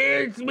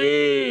 it's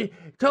me,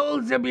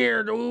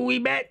 Tulsabeard, we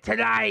met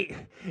tonight.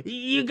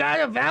 You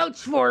gotta vouch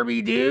for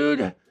me,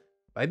 dude.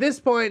 By this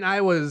point,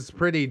 I was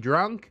pretty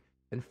drunk,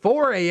 and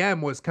 4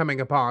 a.m. was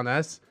coming upon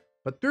us,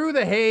 but through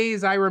the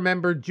haze, I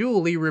remembered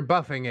Julie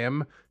rebuffing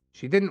him.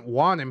 She didn't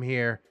want him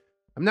here.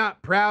 I'm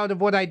not proud of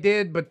what I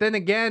did, but then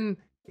again,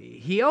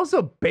 he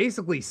also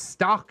basically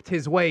stalked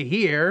his way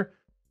here.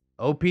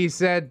 OP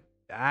said,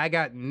 I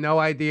got no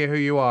idea who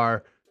you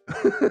are.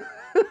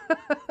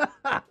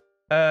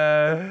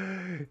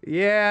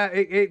 Yeah,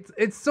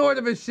 it's sort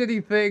of a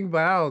shitty thing,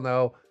 but I don't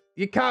know.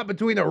 You're caught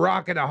between a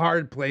rock and a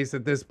hard place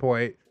at this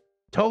point.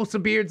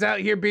 Tulsabeard's out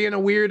here being a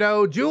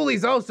weirdo.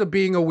 Julie's also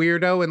being a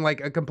weirdo in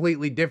like a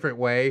completely different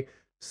way.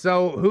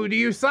 So who do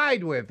you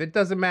side with? It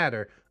doesn't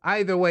matter.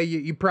 Either way,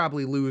 you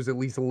probably lose at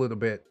least a little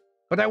bit.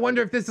 But I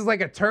wonder if this is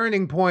like a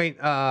turning point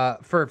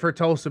for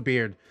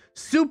Tulsabeard.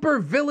 Super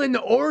villain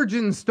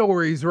origin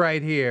stories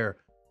right here.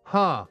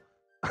 Huh.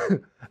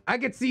 I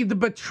could see the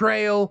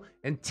betrayal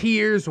and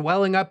tears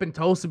welling up in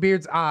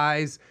Tulsabeard's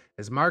eyes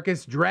as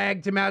Marcus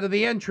dragged him out of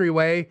the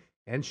entryway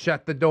and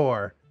shut the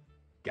door.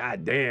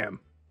 God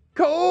damn.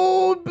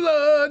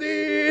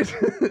 Cold-blooded!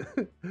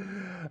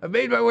 I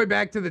made my way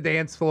back to the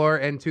dance floor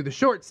and to the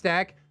short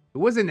stack, who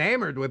was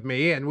enamored with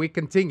me, and we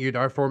continued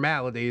our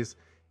formalities.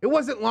 It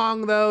wasn't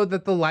long, though,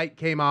 that the light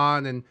came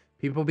on and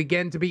people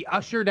began to be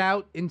ushered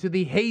out into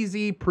the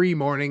hazy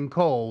pre-morning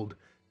cold.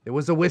 There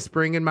was a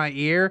whispering in my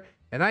ear,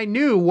 and I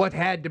knew what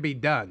had to be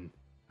done.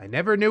 I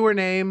never knew her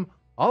name.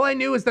 All I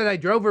knew is that I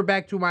drove her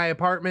back to my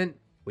apartment,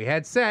 we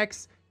had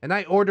sex, and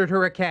I ordered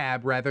her a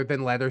cab rather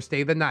than let her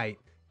stay the night.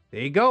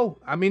 There you go.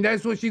 I mean,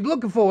 that's what she's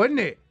looking for, isn't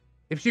it?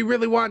 If she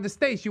really wanted to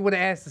stay, she would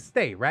have asked to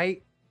stay,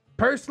 right?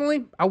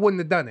 Personally, I wouldn't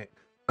have done it.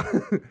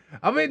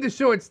 I'm into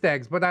short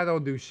stacks, but I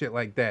don't do shit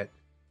like that.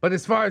 But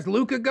as far as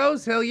Luca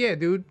goes, hell yeah,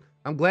 dude.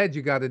 I'm glad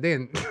you got it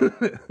in.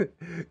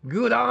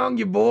 Good on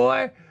you,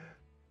 boy.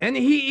 And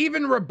he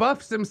even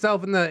rebuffs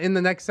himself in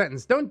the next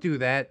sentence. Don't do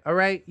that, all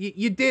right?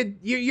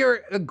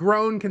 You're a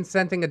grown,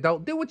 consenting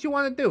adult. Do what you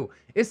want to do.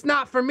 It's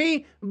not for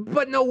me,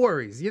 but no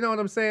worries. You know what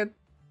I'm saying?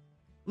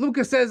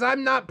 Luca says,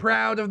 I'm not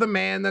proud of the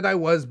man that I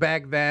was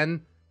back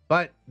then.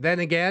 But then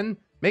again,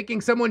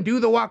 making someone do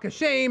the walk of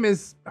shame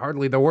is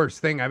hardly the worst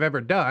thing I've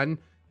ever done.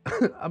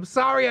 I'm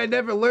sorry I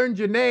never learned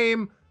your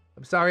name.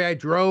 I'm sorry I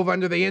drove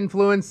under the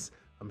influence.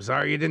 I'm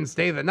sorry you didn't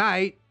stay the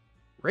night.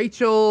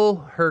 Rachel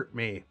hurt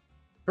me.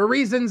 For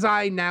reasons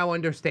I now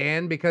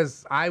understand,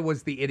 because I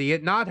was the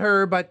idiot, not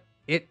her, but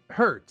it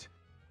hurt.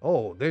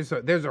 Oh, there's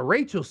a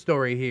Rachel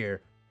story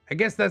here. I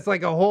guess that's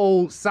like a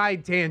whole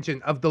side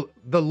tangent of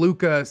the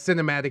Luca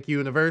cinematic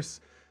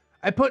universe.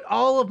 I put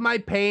all of my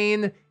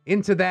pain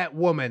into that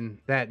woman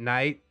that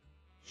night.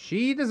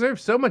 She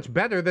deserves so much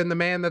better than the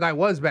man that I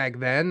was back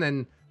then,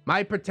 and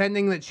my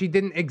pretending that she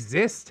didn't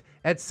exist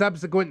at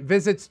subsequent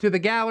visits to the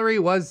gallery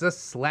was a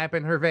slap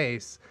in her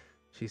face.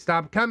 She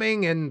stopped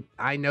coming, and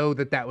I know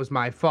that that was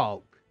my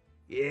fault.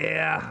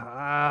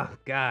 Yeah,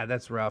 God,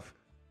 that's rough.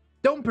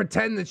 Don't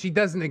pretend that she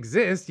doesn't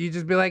exist. You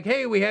just be like,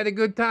 hey, we had a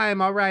good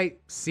time. All right,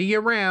 see you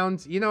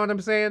around. You know what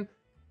I'm saying?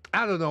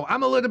 I don't know.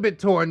 I'm a little bit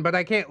torn, but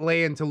I can't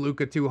lay into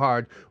Luca too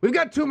hard. We've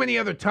got too many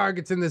other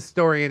targets in this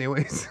story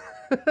anyways.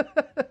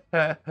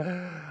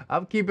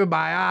 I'm keeping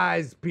my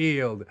eyes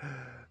peeled.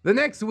 The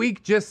next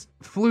week just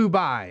flew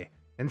by,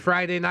 and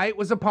Friday night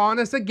was upon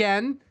us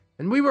again,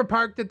 and we were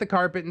parked at the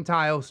carpet and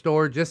tile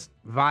store just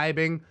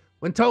vibing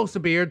when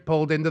Tulsabeard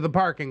pulled into the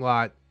parking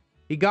lot.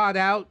 He got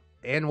out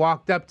and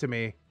walked up to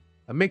me.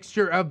 A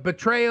mixture of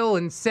betrayal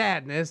and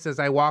sadness as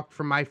I walked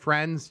from my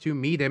friends to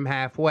meet him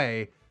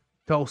halfway.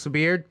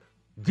 Tulsabeard,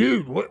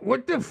 dude,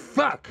 what the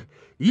fuck?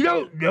 You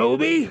don't know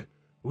me?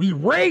 We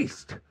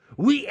raced.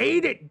 We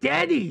ate at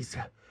Denny's.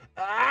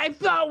 I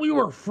thought we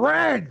were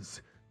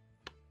friends.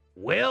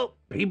 Well,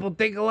 people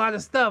think a lot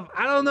of stuff.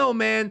 I don't know,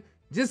 man.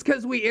 Just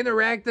because we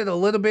interacted a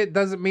little bit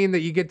doesn't mean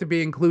that you get to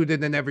be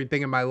included in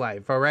everything in my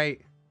life, all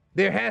right?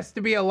 There has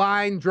to be a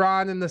line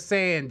drawn in the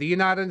sand. Do you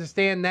not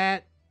understand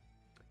that?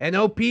 And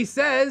OP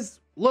says,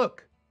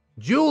 look,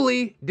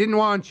 Julie didn't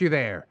want you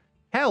there.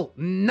 Hell,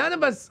 none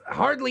of us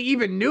hardly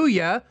even knew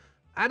ya.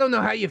 I don't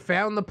know how you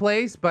found the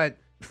place, but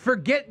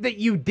forget that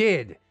you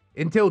did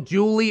until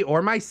Julie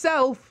or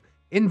myself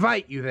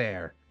invite you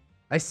there.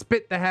 I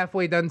spit the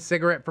halfway done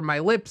cigarette from my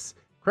lips,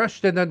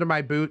 crushed it under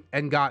my boot,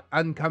 and got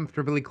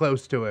uncomfortably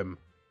close to him.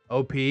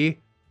 OP,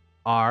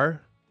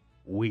 are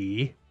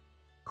we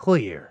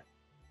clear?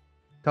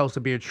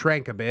 Tulsabeard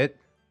shrank a bit.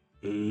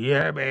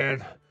 Yeah,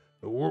 man.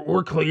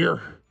 We're clear.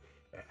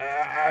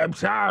 I'm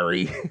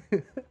sorry.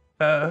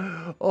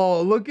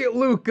 Oh, look at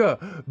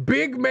Luca.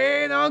 Big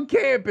man on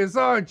campus,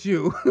 aren't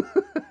you?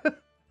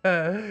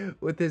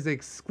 With his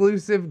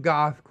exclusive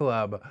goth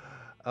club.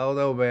 I don't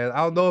know, man. I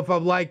don't know if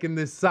I'm liking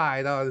this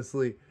side,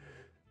 honestly.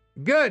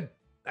 Good.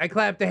 I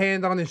clapped a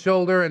hand on his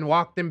shoulder and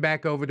walked him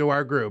back over to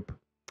our group.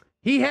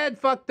 He had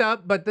fucked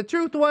up, but the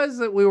truth was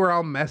that we were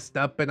all messed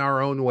up in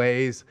our own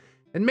ways,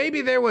 and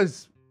maybe there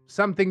was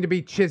something to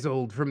be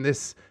chiseled from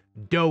this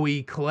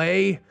doughy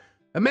clay.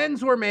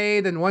 Amends were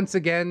made, and once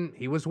again,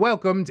 he was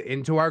welcomed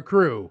into our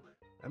crew.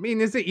 I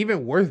mean, is it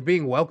even worth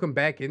being welcomed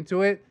back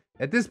into it?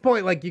 At this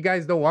point, like, you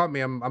guys don't want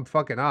me, I'm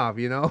fucking off,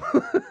 you know?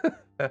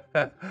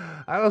 I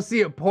don't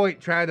see a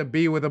point trying to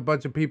be with a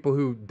bunch of people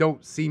who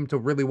don't seem to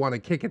really want to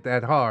kick it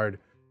that hard.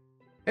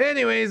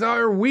 Anyways,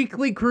 our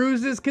weekly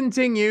cruises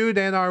continued,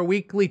 and our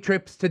weekly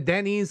trips to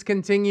Denny's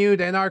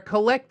continued, and our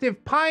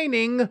collective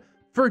pining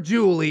for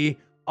Julie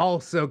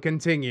also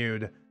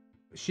continued.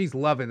 She's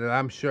loving it,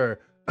 I'm sure.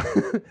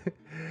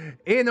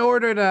 In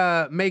order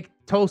to make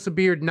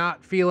Tulsabeard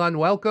not feel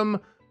unwelcome,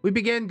 we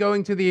began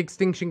going to the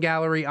Extinction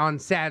Gallery on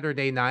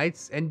Saturday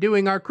nights and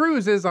doing our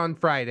cruises on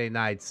Friday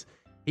nights.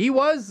 He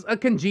was a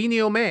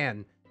congenial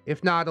man,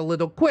 if not a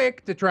little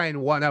quick to try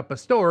and one-up a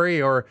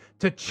story or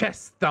to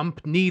chest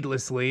thump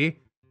needlessly.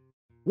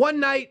 One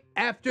night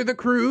after the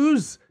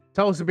cruise,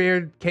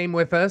 Tulsabeard came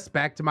with us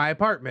back to my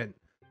apartment.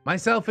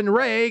 Myself and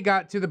Ray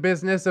got to the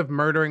business of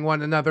murdering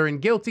one another in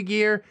guilty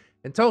gear,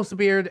 and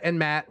Tulsabeard and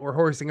Matt were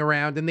horsing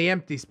around in the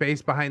empty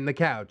space behind the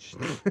couch.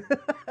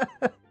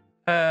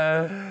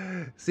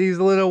 Seems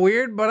a little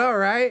weird, but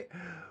alright.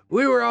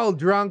 We were all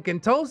drunk,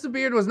 and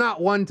Tulsabeard was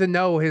not one to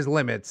know his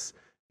limits.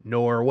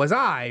 Nor was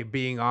I,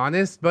 being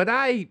honest, but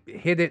I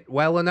hit it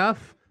well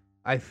enough,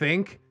 I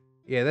think.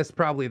 Yeah, that's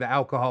probably the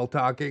alcohol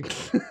talking.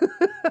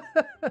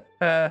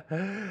 I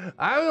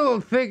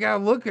don't think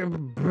I'm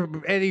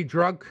looking any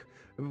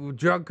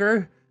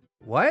drunker.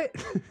 What?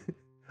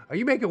 Are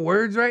you making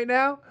words right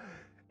now?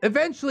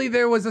 Eventually,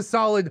 there was a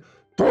solid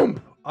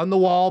thump on the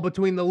wall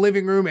between the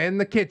living room and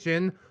the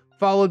kitchen,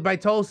 followed by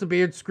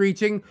Tulsabeard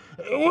screeching,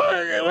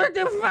 What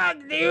the fuck,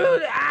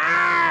 dude?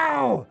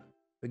 Ow!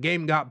 The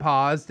game got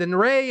paused, and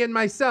Ray and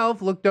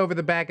myself looked over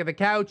the back of the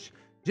couch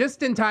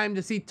just in time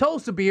to see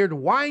Tulsabeard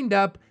wind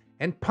up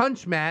and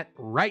punch Matt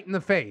right in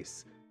the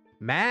face.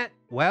 Matt,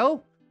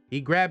 well,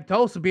 he grabbed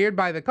Tulsabeard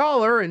by the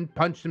collar and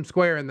punched him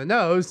square in the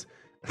nose.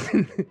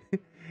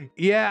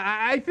 Yeah,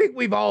 I think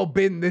we've all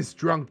been this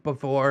drunk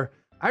before.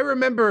 I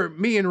remember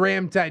me and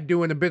Ramtide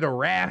doing a bit of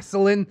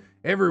wrestling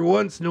every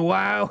once in a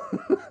while.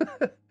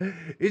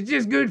 It's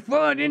just good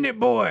fun, isn't it,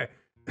 boy?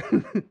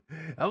 I'm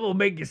gonna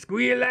make you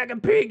squeal like a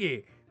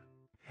piggy.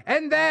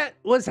 And that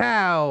was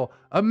how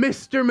a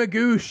Mr.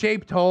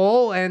 Magoo-shaped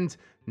hole and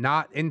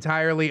not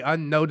entirely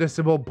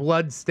unnoticeable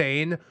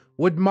bloodstain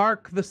would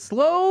mark the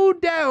slow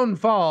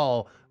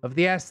downfall of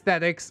the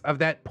aesthetics of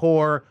that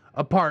poor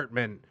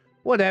apartment.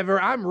 Whatever,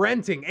 I'm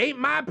renting. Ain't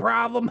my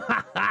problem.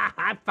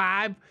 High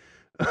five.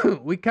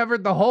 We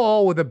covered the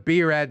hole with a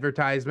beer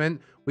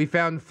advertisement we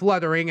found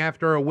fluttering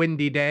after a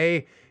windy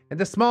day, and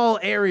a small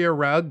area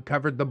rug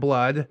covered the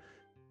blood.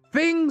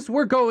 Things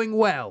were going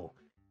well.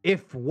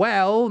 If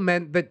well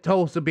meant that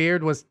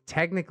Tulsabeard was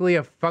technically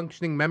a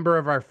functioning member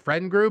of our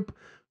friend group,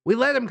 we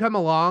let him come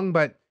along,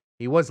 but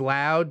he was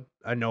loud,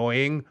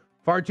 annoying,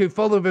 far too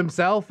full of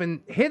himself,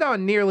 and hit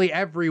on nearly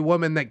every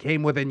woman that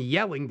came within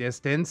yelling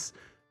distance.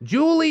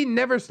 Julie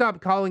never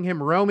stopped calling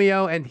him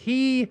Romeo, and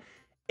he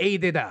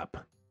ate it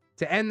up.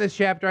 To end this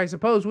chapter, I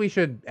suppose we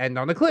should end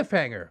on a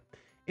cliffhanger.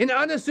 An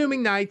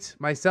unassuming night,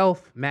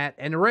 myself, Matt,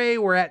 and Ray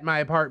were at my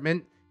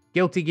apartment.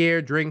 Guilty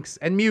gear, drinks,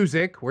 and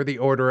music were the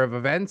order of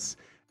events,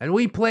 and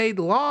we played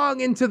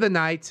long into the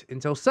night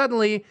until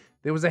suddenly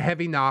there was a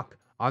heavy knock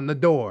on the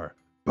door.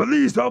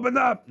 Police, open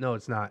up! No,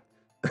 it's not.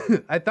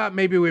 I thought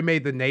maybe we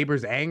made the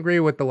neighbors angry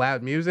with the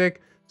loud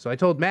music, so I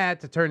told Matt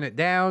to turn it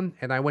down,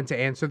 and I went to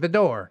answer the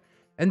door.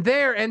 And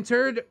there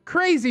entered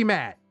Crazy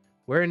Matt,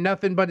 wearing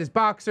nothing but his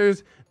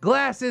boxers,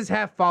 glasses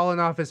half fallen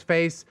off his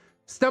face,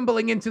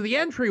 stumbling into the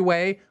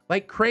entryway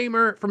like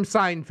Kramer from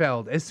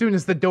Seinfeld as soon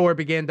as the door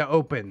began to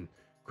open.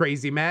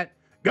 Crazy Matt,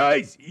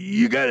 guys,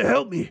 you gotta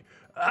help me.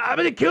 I'm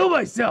gonna kill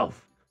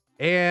myself.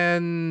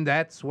 And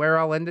that's where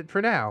I'll end it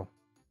for now.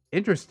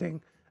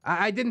 Interesting.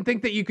 I didn't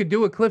think that you could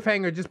do a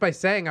cliffhanger just by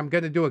saying I'm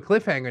gonna do a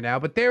cliffhanger now,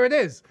 but there it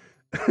is.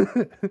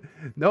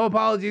 No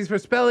apologies for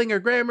spelling or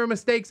grammar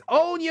mistakes.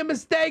 Own your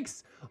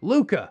mistakes.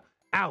 Luca,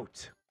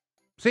 out.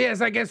 So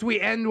yes, I guess we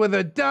end with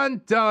a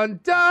dun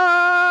dun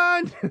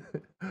dun.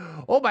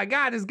 Oh my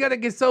God, it's gonna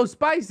get so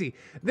spicy.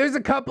 There's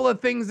a couple of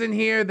things in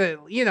here that,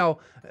 you know,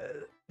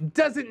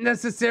 doesn't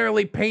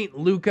necessarily paint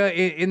Luca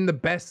in the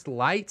best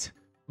light,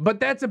 but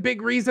that's a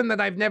big reason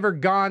that I've never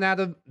gone out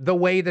of the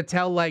way to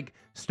tell, like,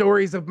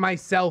 stories of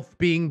myself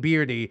being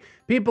beardy.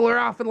 People are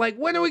often like,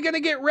 when are we gonna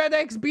get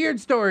ReddX Beard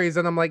Stories?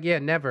 And I'm like, yeah,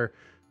 never.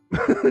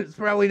 It's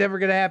probably never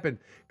gonna happen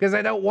because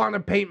I don't want to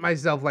paint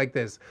myself like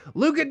this.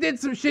 Luca did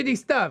some shitty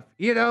stuff,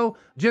 you know,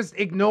 just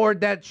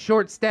ignored that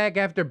short stack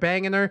after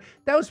banging her.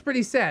 That was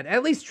pretty sad.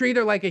 At least treat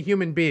her like a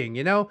human being,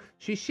 you know?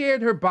 She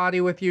shared her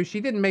body with you. She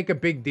didn't make a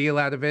big deal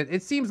out of it.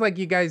 It seems like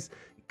you guys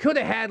could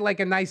have had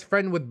like a nice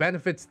friend with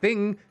benefits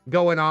thing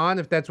going on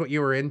if that's what you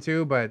were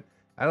into, but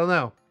I don't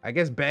know. I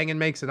guess banging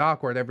makes it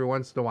awkward every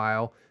once in a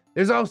while.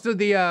 There's also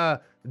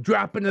the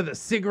dropping of the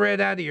cigarette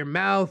out of your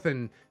mouth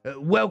and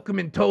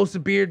welcoming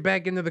Tulsabeard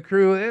back into the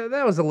crew.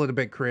 That was a little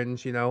bit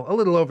cringe, you know, a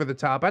little over the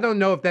top. I don't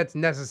know if that's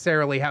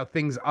necessarily how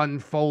things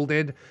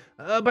unfolded,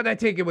 but I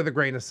take it with a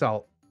grain of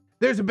salt.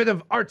 There's a bit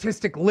of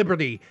artistic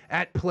liberty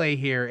at play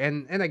here,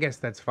 and I guess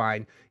that's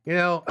fine. You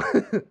know,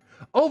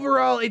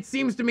 overall, it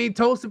seems to me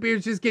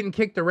Tulsabeard's just getting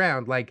kicked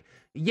around. Like,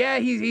 yeah,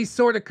 he's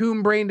sort of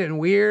coon-brained and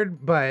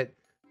weird, but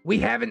we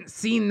haven't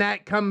seen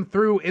that come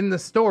through in the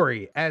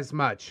story as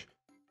much.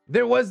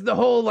 There was the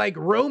whole, like,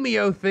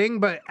 Romeo thing,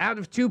 but out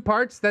of 2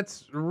 parts,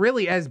 that's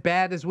really as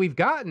bad as we've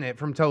gotten it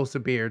from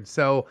Tulsabeard.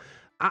 So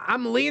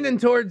I'm leaning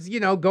towards, you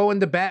know,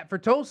 going to bat for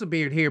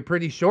Tulsabeard here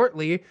pretty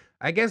shortly.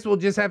 I guess we'll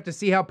just have to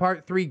see how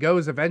part 3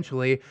 goes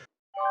eventually.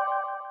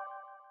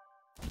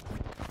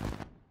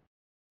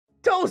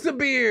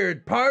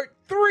 Tulsabeard, part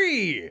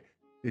 3!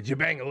 Did you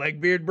bang a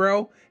leg beard,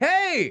 bro?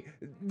 Hey,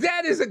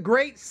 that is a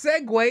great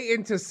segue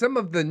into some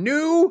of the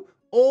new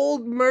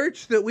old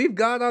merch that we've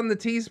got on the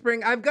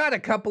Teespring. I've got a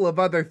couple of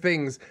other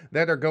things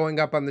that are going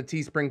up on the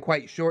Teespring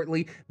quite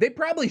shortly. They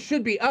probably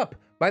should be up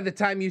by the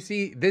time you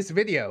see this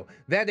video.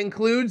 That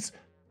includes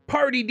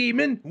Party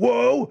Demon,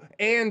 whoa,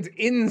 and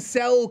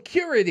Incel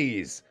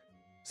Curities.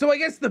 So I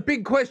guess the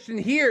big question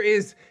here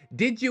is,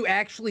 did you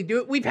actually do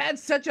it? We've had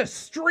such a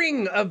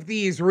string of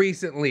these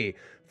recently.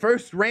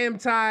 First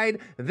Ramtide,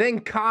 then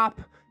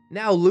Cop,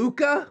 now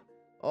Luca.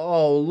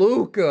 Oh,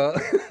 Luca.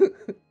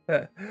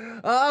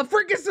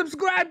 Freaking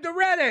subscribe to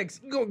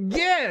ReddX.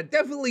 Yeah,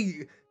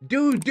 definitely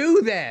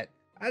do that.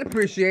 I'd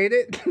appreciate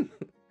it.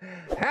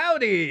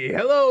 Howdy,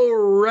 hello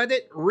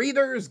Reddit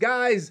readers,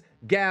 guys,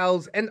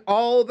 gals, and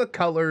all the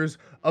colors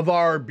of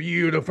our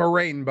beautiful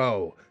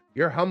rainbow.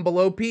 Your humble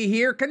OP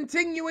here,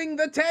 continuing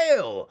the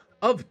tale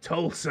of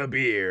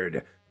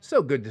Tulsabeard.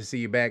 So good to see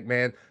you back,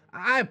 man.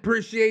 I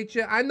appreciate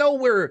you. I know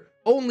we're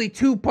only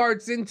 2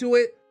 parts into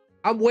it.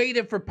 I'm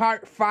waiting for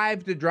part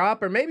 5 to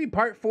drop, or maybe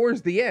part 4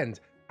 is the end.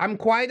 I'm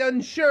quite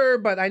unsure,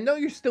 but I know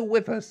you're still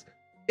with us.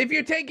 If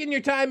you're taking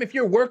your time, if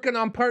you're working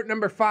on part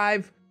number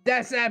 5,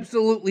 that's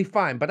absolutely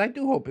fine, but I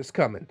do hope it's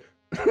coming.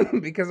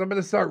 Because I'm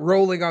going to start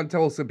rolling on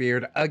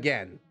Tulsabeard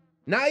again.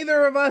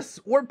 Neither of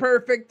us were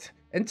perfect,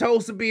 and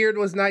Tulsabeard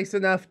was nice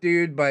enough,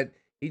 dude, but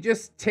he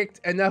just ticked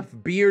enough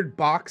beard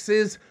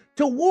boxes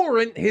to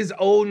warrant his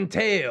own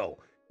tale.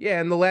 Yeah,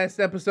 in the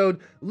last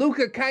episode,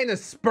 Luca kind of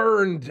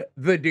spurned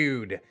the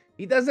dude.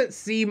 He doesn't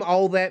seem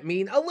all that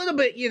mean. A little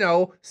bit, you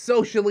know,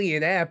 socially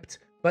inept,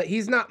 but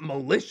he's not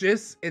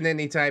malicious in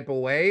any type of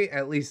way,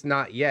 at least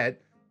not yet.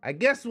 I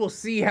guess we'll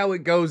see how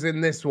it goes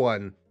in this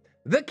one.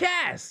 The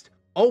cast,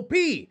 OP,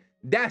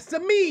 that's a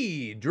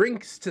me,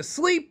 drinks to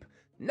sleep,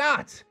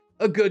 not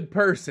a good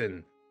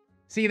person.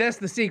 See, that's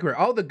the secret.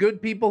 All the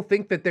good people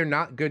think that they're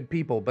not good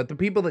people, but the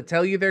people that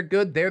tell you they're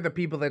good, they're the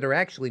people that are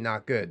actually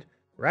not good.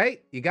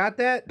 Right? You got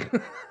that?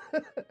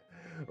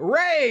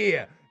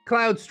 Ray,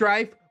 Cloud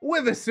Strife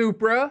with a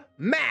Supra.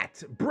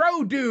 Matt,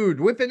 Bro Dude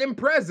with an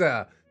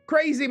Impreza.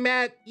 Crazy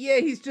Matt, yeah,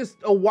 he's just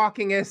a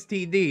walking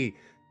STD.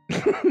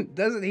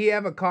 Doesn't he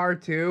have a car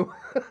too?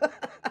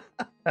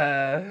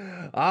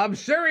 I'm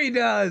sure he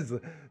does.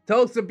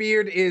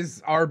 Tulsabeard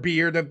is our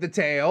beard of the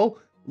tale.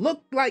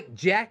 Looked like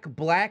Jack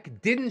Black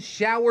didn't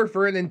shower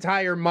for an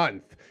entire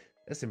month.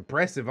 That's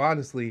impressive,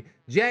 honestly.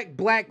 Jack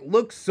Black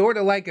looks sort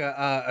of like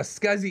a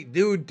scuzzy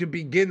dude to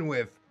begin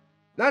with.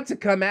 Not to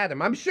come at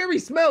him. I'm sure he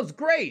smells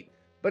great,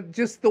 but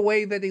just the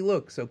way that he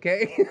looks,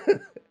 okay?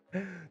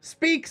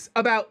 Speaks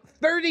about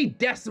 30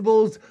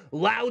 decibels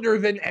louder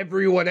than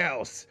everyone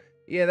else.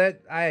 Yeah,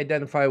 that I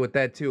identify with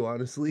that too,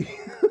 honestly.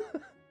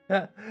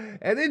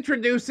 And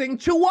introducing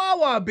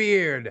Chihuahua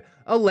Beard,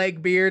 a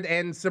leg beard,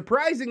 and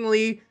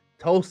surprisingly,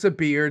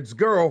 Tulsabeard's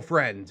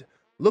girlfriend.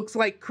 Looks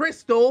like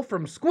Crystal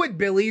from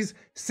Squidbillies,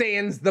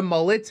 sans the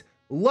mullet,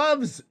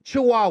 loves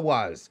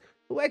Chihuahuas.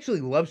 Who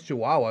actually loves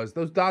Chihuahuas?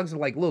 Those dogs are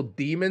like little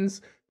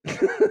demons.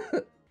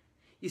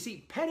 You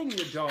see, petting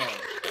your dog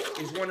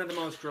is one of the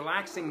most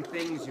relaxing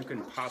things you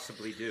can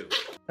possibly do.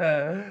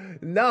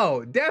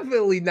 No,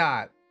 definitely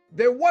not.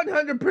 They're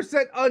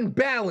 100%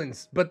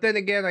 unbalanced, but then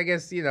again, I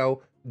guess, you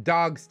know,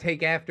 dogs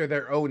take after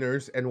their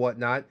owners and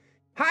whatnot.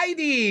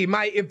 Heidi,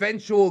 my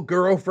eventual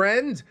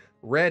girlfriend.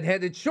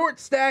 Red-headed short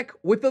stack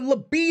with a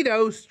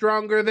libido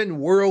stronger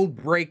than World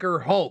Breaker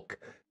Hulk.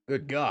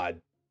 Good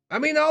God. I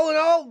mean, all in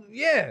all,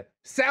 yeah,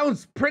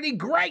 sounds pretty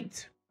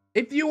great.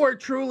 If you are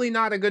truly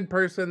not a good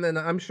person, then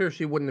I'm sure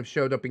she wouldn't have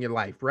showed up in your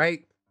life,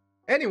 right?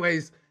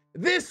 Anyways,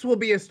 this will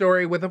be a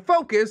story with a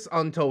focus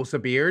on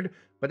Tulsabeard,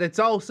 but it's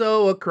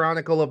also a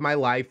chronicle of my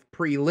life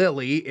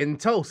pre-Lily in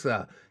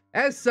Tulsa.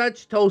 As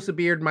such,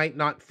 Tulsabeard might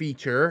not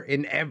feature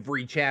in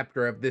every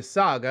chapter of this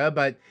saga,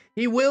 but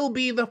he will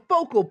be the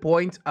focal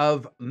point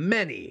of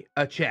many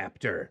a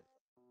chapter.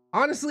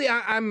 Honestly,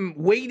 I'm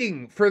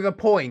waiting for the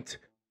point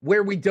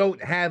where we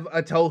don't have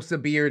a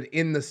Tulsabeard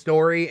in the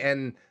story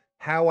and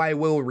how I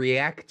will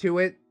react to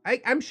it.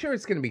 I'm sure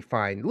it's going to be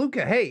fine.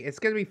 Luca, hey, it's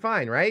going to be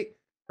fine, right?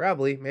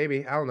 Probably,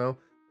 maybe, I don't know.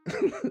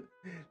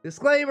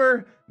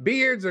 Disclaimer,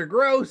 beards are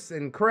gross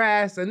and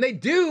crass, and they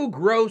do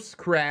gross,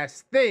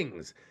 crass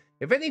things.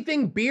 If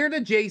anything beard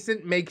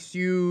adjacent makes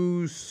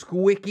you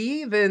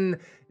squicky, then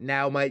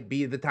now might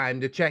be the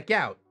time to check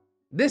out.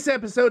 This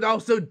episode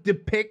also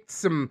depicts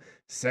some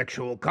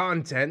sexual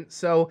content,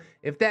 so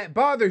if that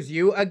bothers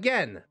you,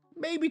 again,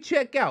 maybe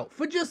check out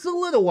for just a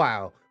little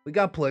while. We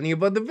got plenty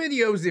of other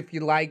videos if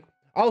you like.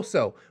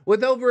 Also,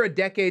 with over a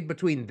decade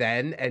between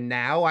then and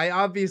now, I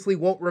obviously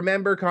won't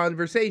remember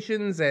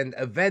conversations and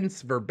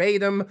events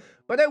verbatim,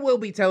 but I will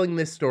be telling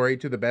this story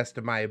to the best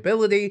of my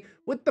ability,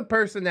 with the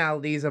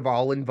personalities of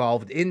all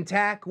involved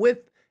intact,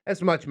 with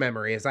as much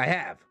memory as I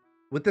have.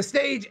 With the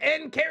stage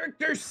and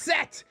characters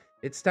set,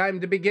 it's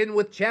time to begin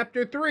with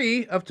Chapter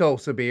 3 of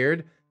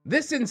Tulsabeard.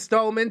 This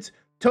installment,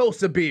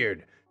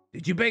 Tulsabeard.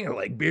 Did you bang a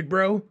leg beard,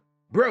 bro?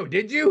 Bro,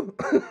 did you?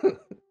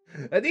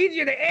 I need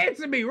you to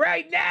answer me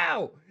right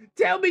now!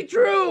 Tell me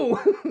true!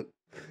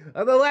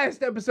 On the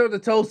last episode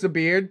of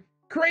Tulsabeard,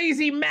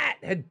 Crazy Matt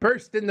had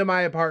burst into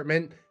my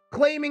apartment,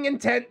 claiming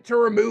intent to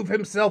remove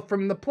himself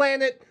from the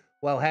planet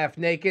while half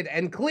naked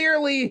and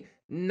clearly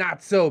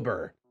not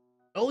sober.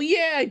 Oh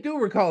yeah, I do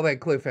recall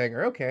that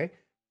cliffhanger, okay.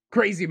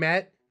 Crazy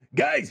Matt,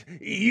 guys,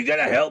 you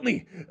gotta help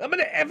me. I'm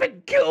gonna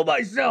effing kill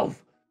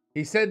myself.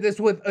 He said this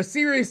with a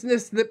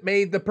seriousness that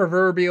made the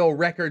proverbial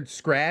record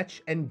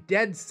scratch and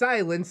dead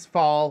silence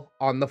fall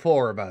on the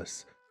four of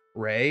us.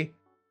 Ray,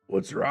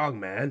 what's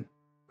wrong, man?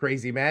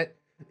 Crazy Matt,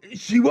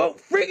 she won't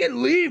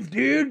friggin' leave,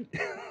 dude.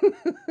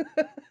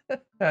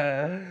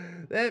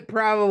 That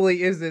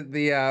probably isn't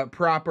the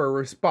proper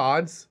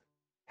response.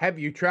 Have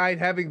you tried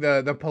having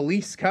the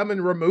police come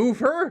and remove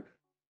her?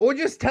 Or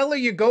just tell her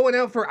you're going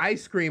out for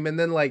ice cream and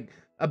then, like,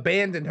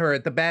 abandon her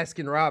at the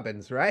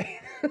Baskin-Robbins, right?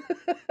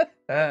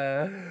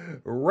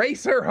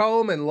 Race her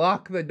home and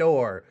lock the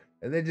door.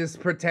 And then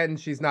just pretend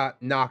she's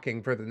not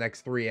knocking for the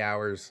next 3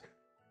 hours.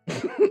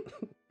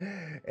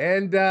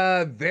 And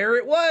there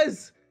it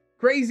was.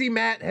 Crazy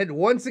Matt had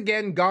once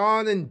again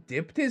gone and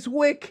dipped his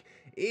wick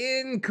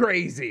in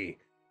crazy.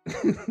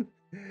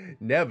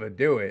 Never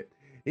do it.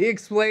 He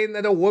explained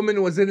that a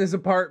woman was in his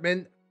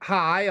apartment,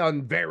 high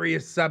on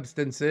various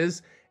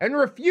substances, and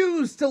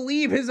refused to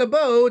leave his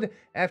abode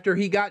after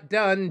he got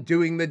done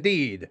doing the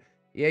deed.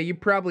 Yeah, you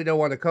probably don't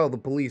want to call the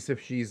police if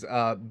she's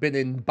been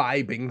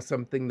imbibing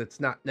something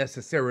that's not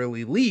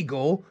necessarily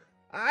legal.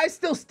 I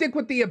still stick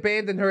with the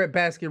abandon her at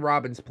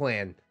Baskin-Robbins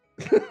plan.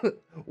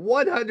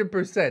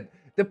 100%.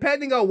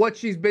 Depending on what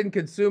she's been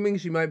consuming,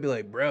 she might be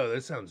like, bro,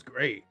 that sounds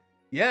great.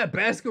 Yeah,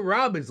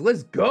 Baskin-Robbins,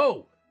 let's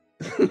go.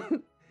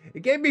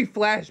 It gave me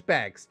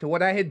flashbacks to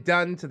what I had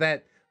done to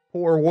that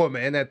poor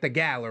woman at the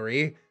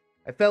gallery.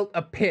 I felt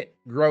a pit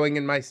growing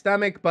in my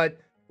stomach, but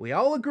we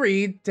all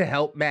agreed to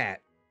help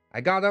Matt. I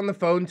got on the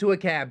phone to a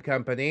cab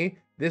company.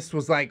 This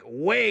was like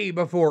way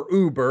before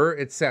Uber,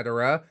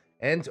 etc.,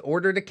 and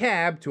ordered a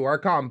cab to our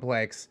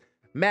complex.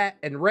 Matt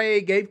and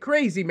Ray gave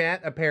Crazy Matt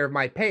a pair of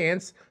my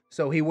pants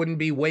so he wouldn't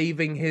be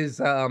waving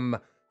his,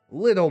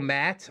 little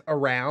Matt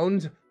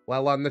around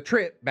while on the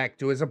trip back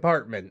to his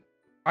apartment.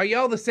 Are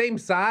y'all the same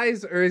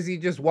size, or is he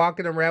just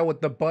walking around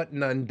with the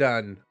button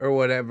undone, or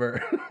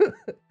whatever?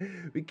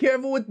 Be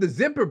careful with the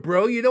zipper,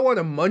 bro. You don't want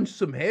to munch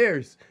some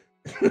hairs.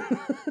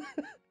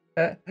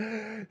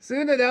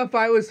 Soon enough,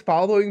 I was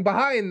following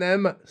behind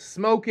them,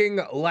 smoking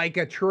like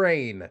a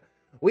train.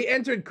 We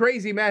entered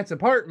Crazy Matt's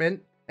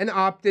apartment and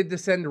opted to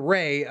send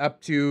Ray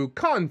up to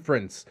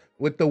conference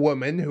with the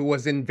woman who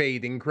was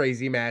invading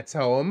Crazy Matt's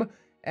home,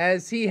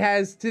 as he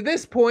has, to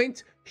this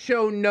point,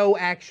 shown no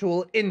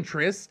actual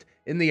interest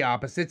in the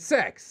opposite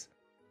sex.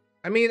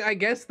 I mean, I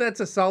guess that's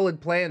a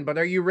solid plan, but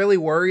are you really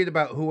worried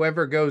about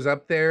whoever goes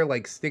up there,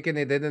 like, sticking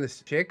it in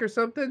this chick or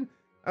something?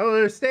 I don't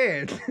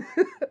understand.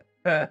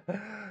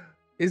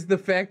 Is the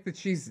fact that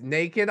she's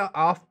naked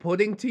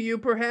off-putting to you,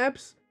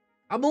 perhaps?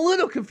 I'm a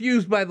little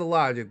confused by the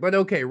logic, but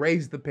okay,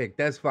 raise the pick,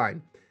 that's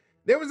fine.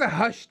 There was a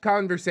hushed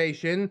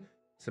conversation,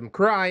 some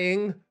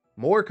crying,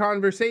 more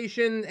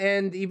conversation,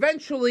 and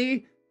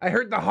eventually, I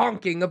heard the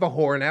honking of a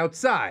horn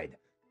outside.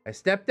 I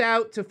stepped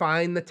out to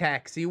find the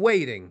taxi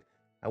waiting.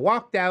 I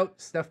walked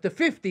out, stuffed a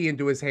 50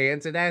 into his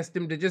hands, and asked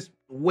him to just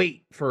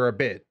wait for a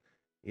bit.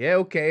 Yeah,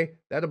 okay,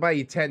 that'll buy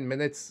you 10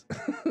 minutes.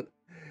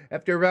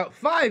 After about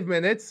 5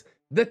 minutes,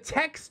 the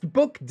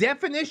textbook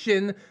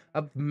definition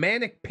of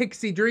manic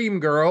pixie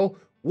dream girl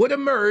would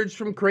emerge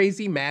from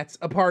Crazy Matt's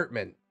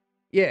apartment.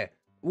 Yeah,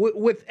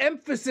 with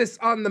emphasis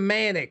on the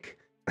manic.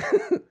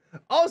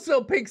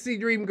 Also pixie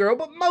dream girl,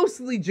 but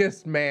mostly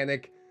just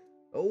manic.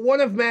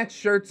 One of Matt's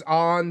shirts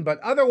on, but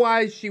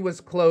otherwise she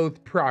was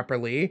clothed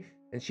properly,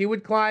 and she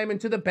would climb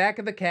into the back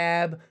of the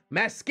cab,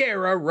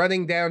 mascara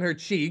running down her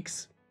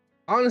cheeks.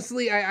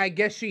 Honestly, I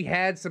guess she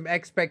had some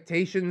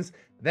expectations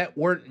that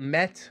weren't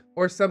met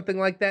or something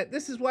like that.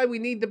 This is why we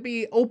need to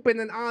be open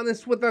and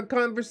honest with our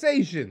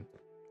conversation.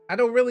 I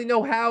don't really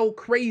know how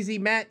Crazy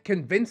Matt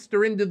convinced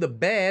her into the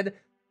bed.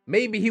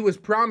 Maybe he was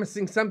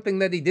promising something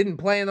that he didn't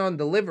plan on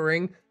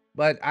delivering,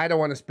 but I don't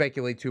want to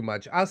speculate too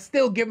much. I'll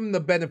still give him the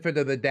benefit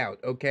of the doubt,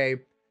 okay?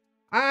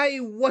 I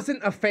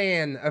wasn't a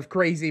fan of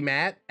Crazy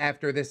Matt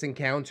after this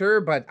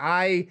encounter, but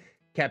I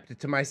kept it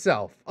to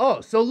myself.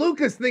 Oh, so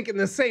Luca's thinking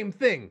the same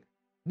thing.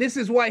 This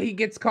is why he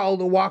gets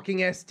called a walking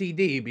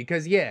STD,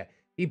 because yeah,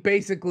 he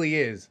basically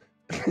is.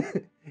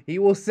 He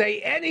will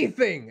say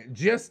anything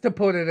just to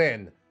put it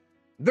in.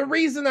 The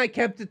reason I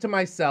kept it to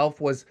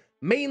myself was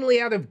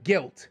mainly out of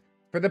guilt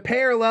for the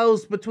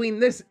parallels between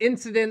this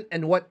incident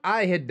and what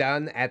I had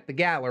done at the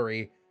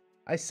gallery.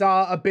 I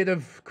saw a bit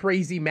of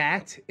crazy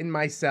Matt in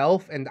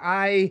myself, and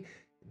I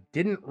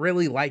didn't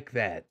really like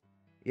that.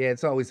 Yeah,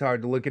 it's always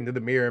hard to look into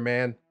the mirror,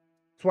 man.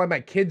 That's why my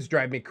kids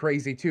drive me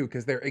crazy too,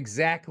 because they're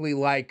exactly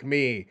like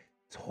me.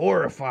 It's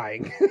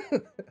horrifying.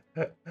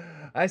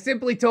 I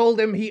simply told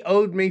him he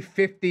owed me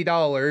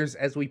 $50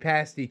 as we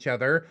passed each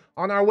other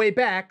on our way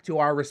back to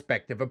our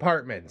respective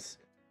apartments.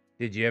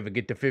 Did you ever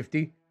get to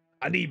 50?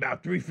 I need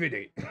about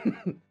 350.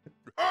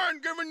 I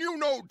ain't giving you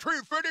no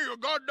 350, you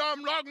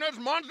goddamn Loch Ness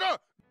monster!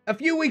 A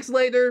few weeks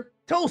later,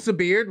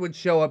 Tulsabeard would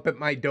show up at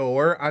my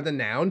door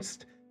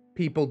unannounced.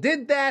 People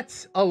did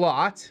that a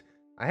lot.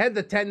 I had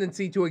the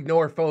tendency to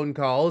ignore phone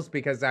calls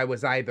because I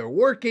was either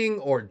working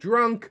or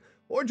drunk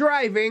or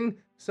driving,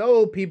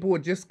 so people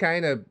would just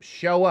kind of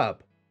show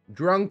up.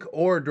 Drunk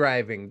or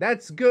driving,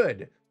 that's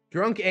good.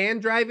 Drunk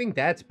and driving,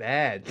 that's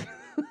bad.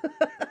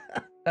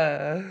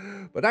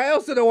 But I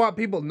also don't want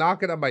people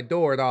knocking on my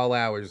door at all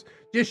hours,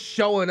 just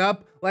showing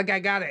up like I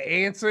gotta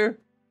answer.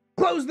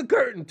 Close the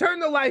curtain, turn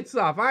the lights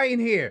off, I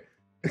ain't here.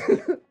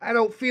 I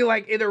don't feel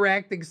like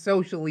interacting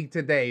socially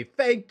today,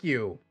 thank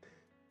you.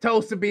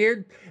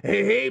 Tulsabeard,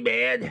 hey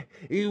man,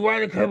 you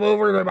wanna come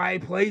over to my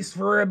place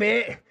for a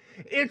bit?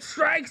 It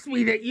strikes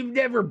me that you've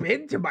never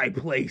been to my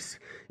place,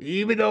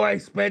 even though I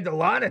spend a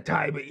lot of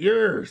time at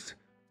yours.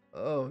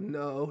 Oh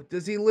no,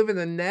 does he live in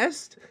a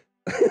nest?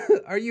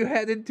 Are you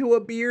headed to a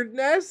beard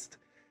nest?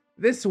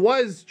 This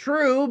was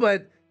true,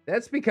 but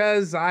that's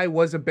because I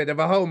was a bit of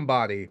a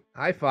homebody.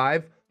 High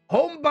five.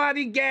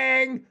 Homebody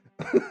gang!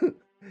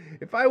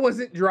 If I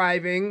wasn't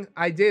driving,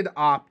 I did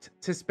opt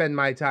to spend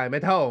my time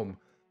at home.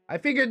 I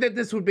figured that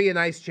this would be a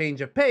nice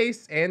change of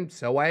pace, and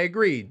so I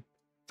agreed.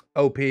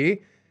 OP.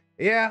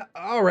 Yeah,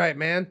 alright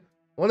man.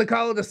 Wanna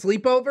call it a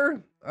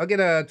sleepover? I'll get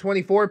a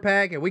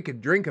 24-pack and we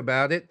could drink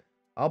about it.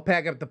 I'll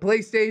pack up the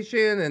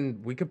PlayStation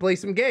and we could play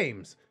some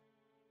games.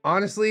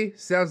 Honestly,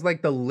 sounds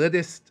like the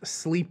littest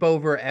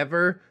sleepover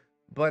ever,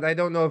 but I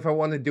don't know if I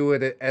want to do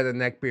it at a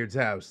Neckbeard's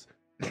house.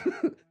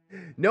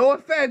 No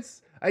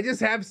offense, I just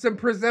have some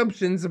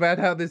presumptions about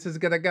how this is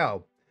gonna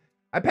go.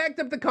 I packed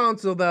up the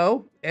console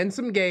though, and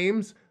some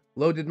games,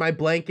 loaded my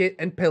blanket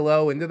and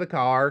pillow into the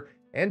car,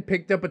 and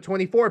picked up a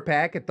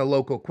 24-pack at the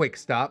local Quick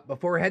Stop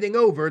before heading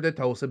over to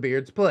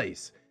Tulsabeard's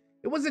place.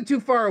 It wasn't too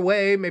far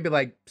away, maybe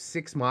like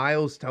 6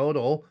 miles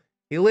total.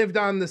 He lived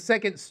on the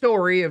second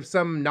story of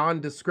some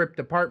nondescript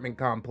apartment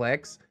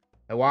complex.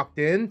 I walked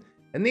in,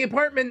 and the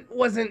apartment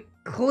wasn't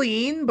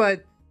clean,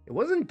 but it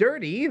wasn't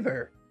dirty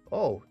either.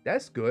 Oh,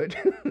 that's good.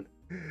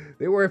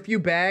 There were a few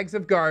bags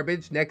of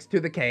garbage next to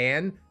the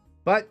can,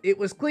 but it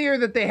was clear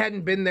that they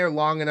hadn't been there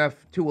long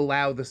enough to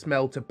allow the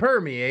smell to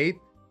permeate.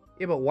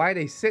 Yeah, but why are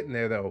they sitting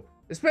there though?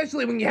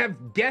 Especially when you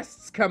have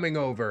guests coming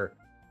over.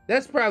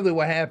 That's probably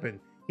what happened.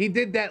 He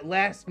did that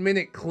last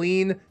minute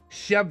clean,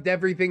 shoved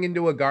everything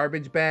into a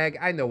garbage bag.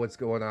 I know what's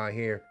going on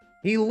here.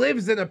 He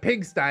lives in a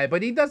pigsty,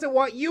 but he doesn't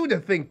want you to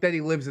think that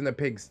he lives in a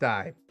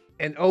pigsty.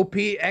 And OP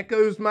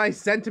echoes my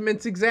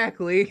sentiments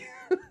exactly.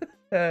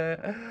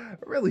 I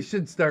really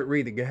should start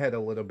reading ahead a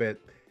little bit.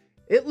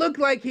 It looked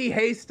like he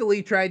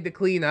hastily tried to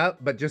clean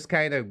up, but just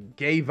kind of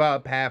gave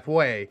up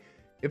halfway.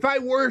 If I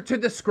were to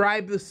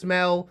describe the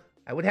smell,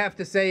 I would have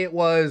to say it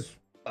was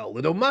a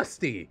little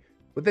musty,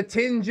 with a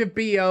tinge of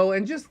BO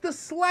and just the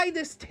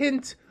slightest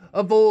hint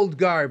of old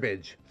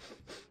garbage.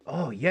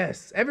 Oh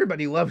yes,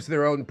 everybody loves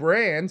their own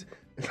brand.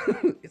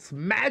 It's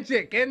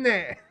magic, isn't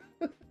it?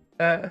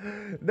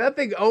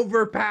 Nothing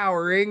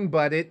overpowering,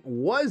 but it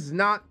was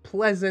not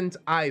pleasant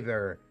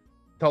either.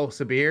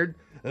 Tulsabeard,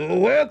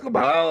 welcome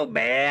home,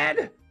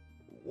 man.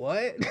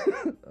 What?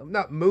 I'm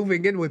not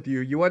moving in with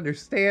you. You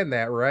understand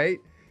that, right?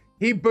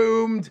 He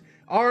boomed,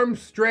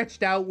 arms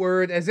stretched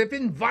outward as if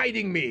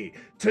inviting me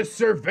to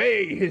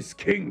survey his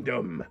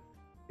kingdom.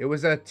 It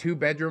was a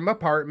 2-bedroom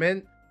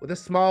apartment with a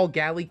small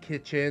galley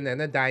kitchen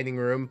and a dining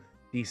room,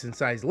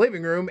 decent-sized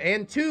living room,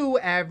 and 2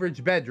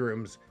 average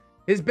bedrooms.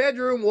 His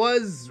bedroom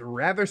was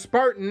rather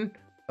Spartan,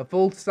 a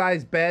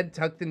full-size bed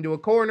tucked into a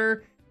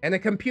corner, and a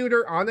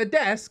computer on a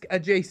desk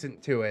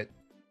adjacent to it.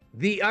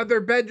 The other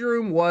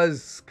bedroom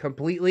was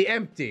completely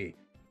empty.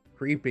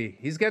 Creepy.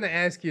 He's gonna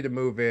ask you to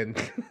move in.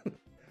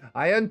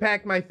 I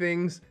unpacked my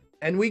things,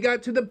 and we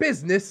got to the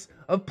business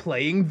of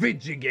playing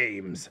video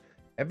games.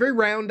 Every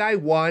round I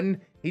won,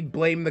 he'd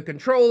blame the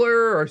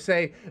controller or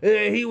say,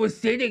 he was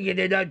sitting in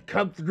an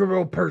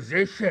uncomfortable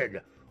position.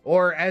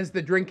 Or as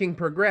the drinking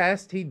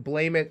progressed, he'd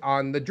blame it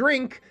on the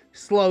drink,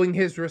 slowing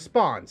his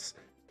response.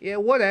 Yeah,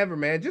 whatever,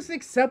 man. Just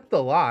accept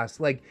the loss.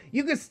 Like,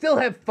 you can still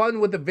have fun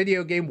with a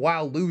video game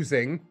while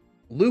losing.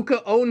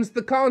 Luca owns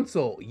the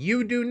console.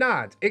 You do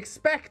not.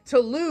 Expect to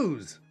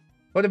lose.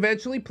 But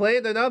eventually, play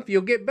it enough,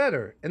 you'll get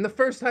better. And the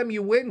first time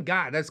you win,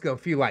 God, that's gonna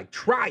feel like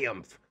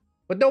triumph.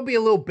 But don't be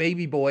a little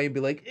baby boy and be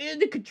like,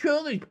 the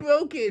controller's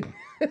broken.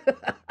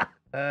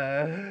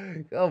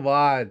 Come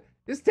on.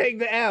 Just take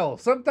the L.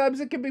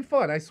 Sometimes it can be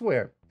fun, I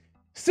swear.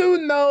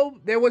 Soon, though,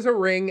 there was a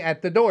ring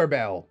at the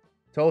doorbell.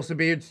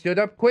 Tulsabeard stood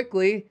up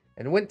quickly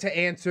and went to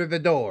answer the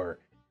door.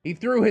 He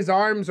threw his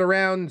arms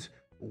around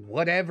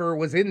whatever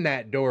was in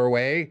that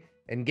doorway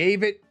and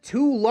gave it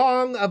too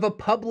long of a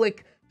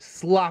public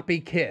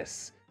sloppy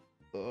kiss.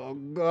 Oh,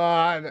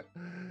 God.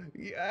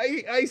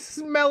 I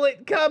smell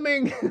it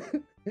coming.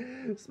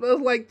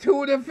 Smells like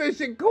tuna fish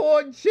and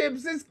corn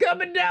chips. It's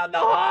coming down the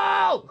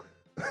hall.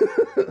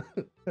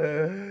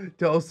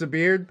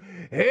 Tulsabeard.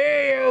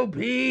 Hey, OP.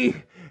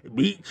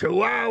 Meet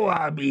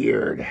Chihuahua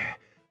Beard.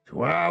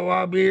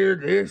 Chihuahua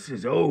Beard, this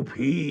is OP.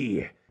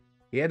 He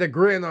had a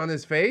grin on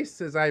his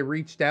face as I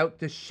reached out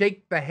to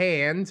shake the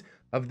hand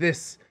of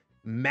this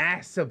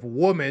massive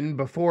woman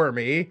before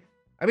me.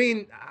 I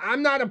mean,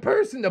 I'm not a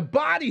person to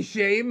body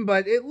shame,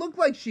 but it looked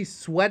like she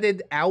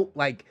sweated out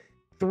like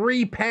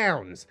 3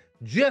 pounds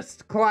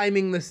just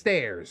climbing the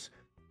stairs.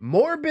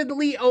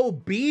 Morbidly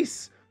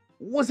obese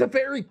was a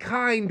very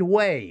kind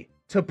way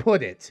to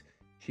put it.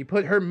 She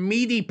put her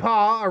meaty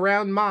paw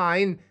around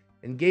mine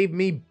and gave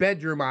me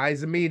bedroom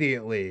eyes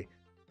immediately.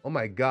 Oh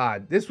my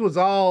God, this was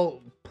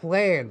all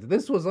planned.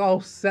 This was all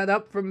set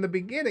up from the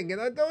beginning,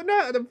 and I don't know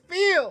how to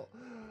feel.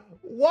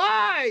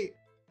 Why?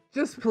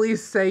 Just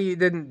please say you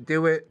didn't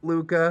do it,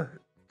 Luca.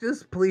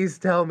 Just please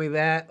tell me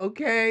that,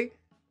 okay?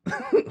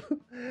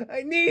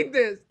 I need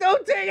this.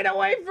 Don't take it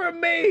away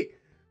from me.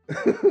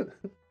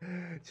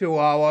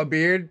 Chihuahua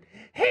Beard.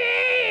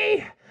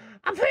 Hey,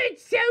 I've heard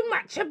so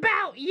much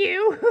about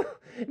you.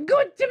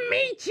 Good to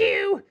meet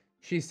you,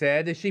 she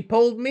said as she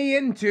pulled me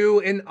into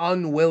an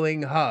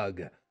unwilling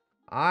hug.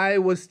 I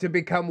was to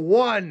become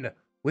one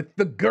with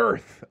the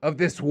girth of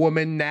this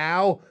woman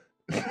now.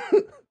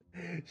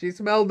 She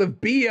smelled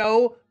of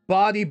BO,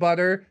 body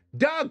butter,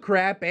 dog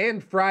crap,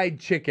 and fried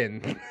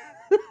chicken.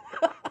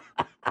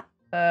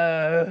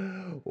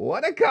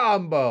 What a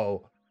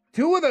combo.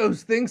 2 of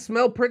those things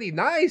smell pretty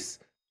nice.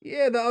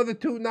 Yeah, the other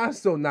 2 not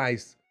so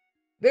nice.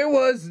 There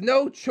was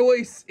no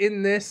choice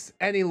in this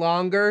any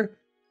longer.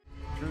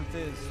 Truth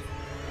is,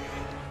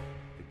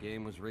 the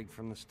game was rigged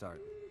from the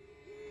start.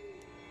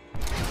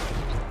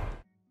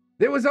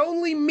 There was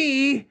only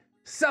me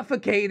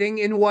suffocating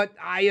in what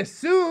I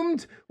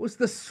assumed was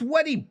the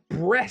sweaty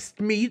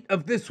breast meat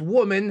of this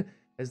woman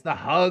as the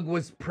hug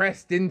was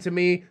pressed into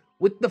me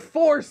with the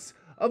force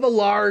of a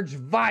large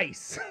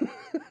vice.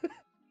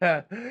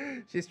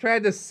 She's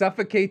trying to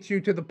suffocate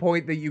you to the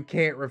point that you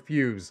can't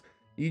refuse.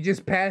 You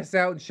just pass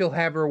out and she'll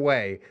have her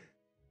way.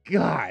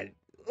 God.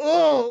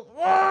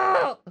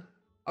 Oh,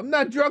 I'm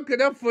not drunk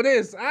enough for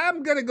this.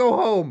 I'm gonna go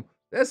home.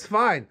 That's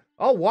fine.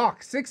 I'll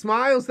walk 6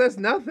 miles. That's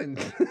nothing.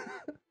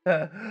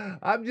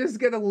 I'm just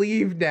gonna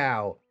leave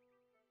now.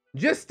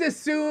 Just as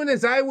soon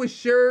as I was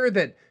sure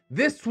that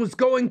this was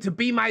going to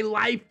be my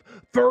life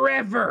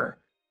forever,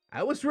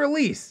 I was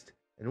released,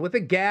 and with a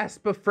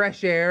gasp of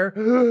fresh air,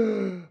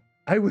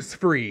 I was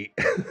free.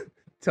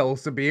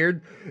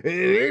 Tulsabeard,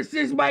 this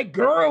is my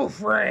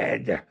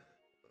girlfriend.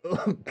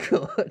 Oh,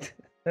 God.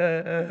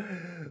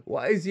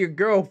 Why is your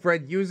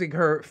girlfriend using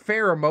her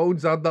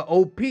pheromones on the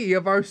OP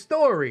of our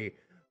story?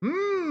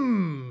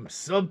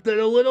 Something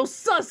a little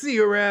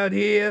sussy around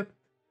here.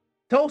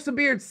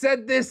 Tulsabeard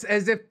said this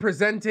as if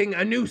presenting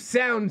a new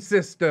sound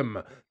system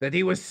that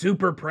he was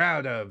super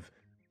proud of.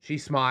 She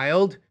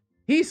smiled.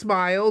 He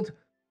smiled.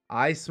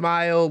 I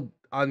smiled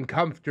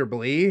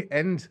uncomfortably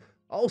and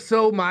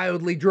also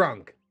mildly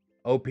drunk.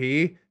 OP,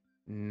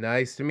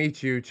 nice to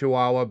meet you,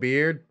 Chihuahua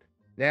Beard.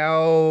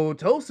 Now,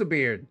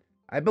 Tulsabeard,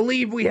 I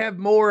believe we have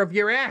more of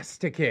your ass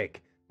to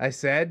kick, I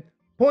said,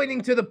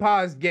 pointing to the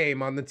paused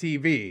game on the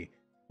TV.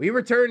 We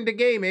returned to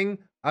gaming,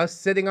 us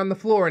sitting on the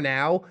floor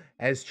now,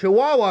 as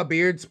Chihuahua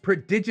Beard's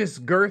prodigious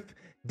girth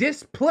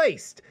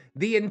displaced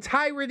the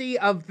entirety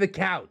of the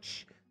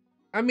couch.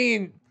 I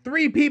mean,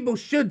 3 people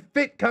should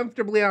fit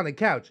comfortably on a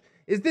couch.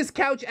 Is this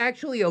couch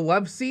actually a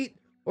love seat,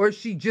 or is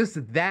she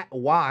just that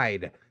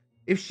wide?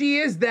 If she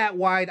is that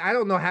wide, I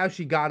don't know how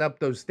she got up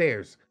those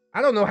stairs.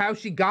 I don't know how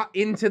she got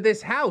into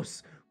this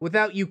house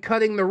without you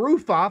cutting the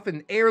roof off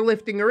and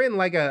airlifting her in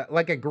like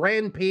a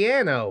grand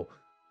piano.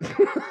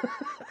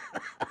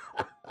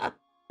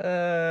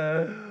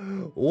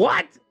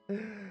 What?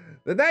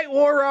 The night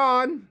wore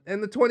on,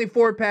 and the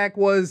 24-pack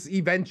was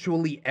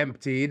eventually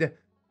emptied.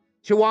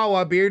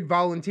 Chihuahua Beard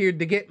volunteered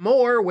to get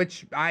more,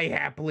 which I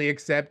happily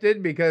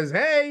accepted because,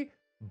 hey,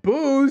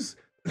 booze.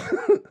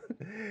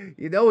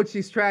 You know what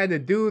she's trying to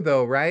do,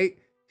 though, right?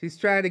 She's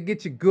trying to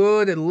get you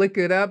good and lick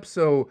it up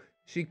so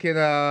she can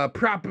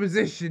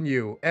proposition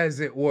you, as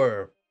it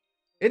were.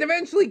 It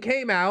eventually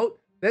came out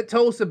that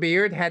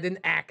Tulsabeard had an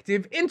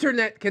active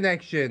internet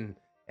connection,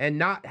 and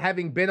not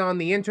having been on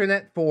the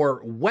internet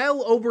for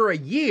well over a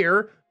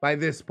year by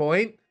this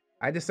point,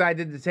 I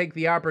decided to take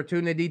the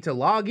opportunity to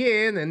log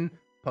in and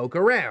poke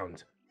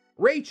around.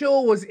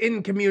 Rachel was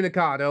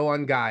incommunicado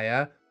on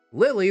Gaia,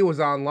 Lily was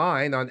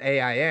online on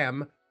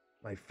AIM.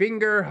 My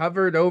finger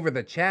hovered over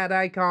the chat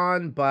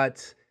icon,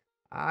 but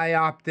I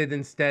opted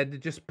instead to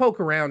just poke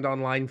around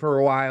online for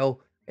a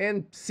while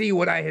and see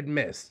what I had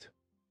missed.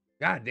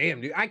 God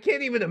damn, dude. I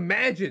can't even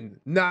imagine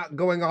not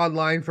going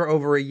online for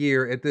over a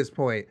year at this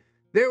point.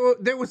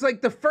 There was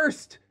like the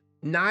first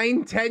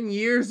 9-10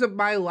 years of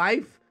my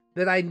life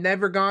that I'd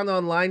never gone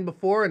online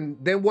before, and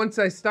then once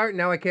I start,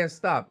 now I can't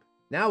stop.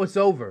 Now it's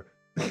over.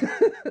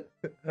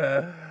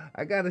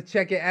 I gotta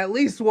check it at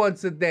least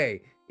once a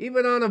day.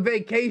 Even on a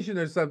vacation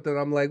or something,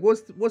 I'm like,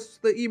 what's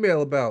the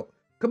email about?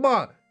 Come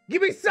on,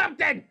 give me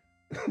something!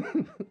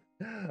 I'm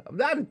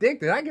not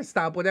addicted. I can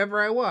stop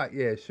whenever I want.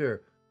 Yeah,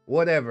 sure.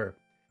 Whatever.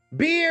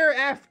 Beer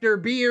after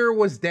beer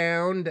was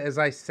downed as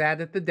I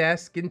sat at the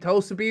desk in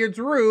Tulsabeard's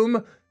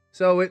room,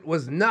 so it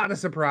was not a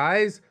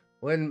surprise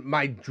when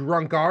my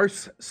drunk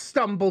arse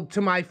stumbled to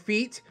my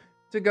feet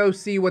to go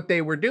see what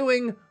they were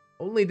doing,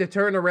 only to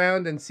turn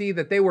around and see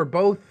that they were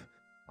both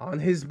on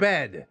his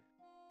bed,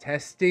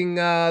 testing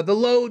the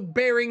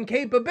load-bearing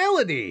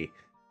capability,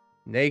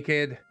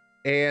 naked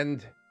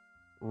and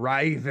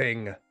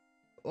writhing.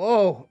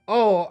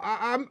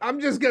 I'm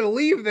just gonna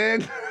leave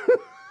then.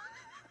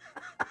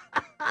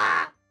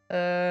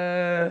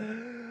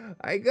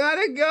 I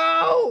gotta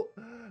go.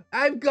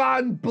 I've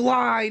gone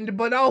blind,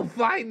 but I'll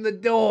find the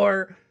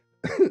door.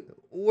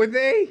 Were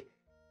they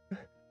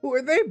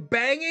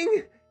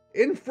banging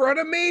in front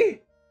of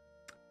me?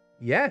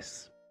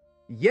 Yes,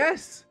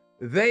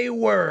 they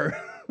were.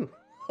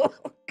 Oh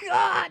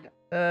God.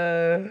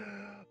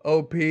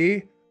 OP,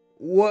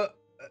 what?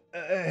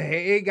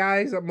 Hey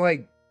guys, I'm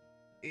like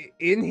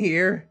in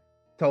here.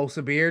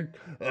 Tulsabeard.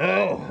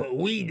 Oh,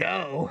 we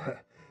know.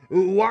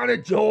 Wanna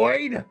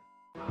join?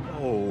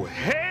 Oh,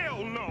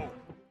 hell no!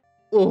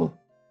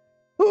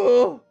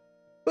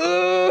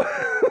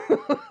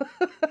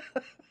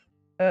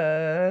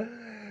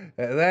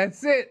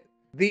 That's it.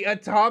 The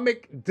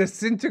atomic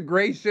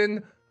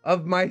disintegration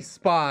of my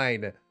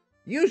spine.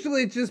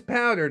 Usually it's just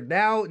powdered.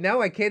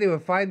 Now I can't even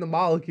find the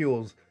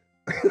molecules.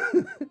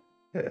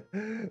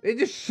 It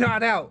just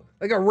shot out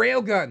like a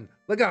railgun,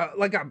 like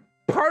a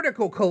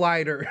particle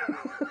collider.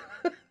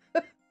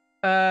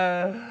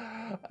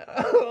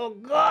 Oh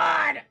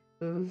God.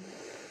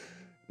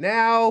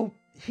 Now,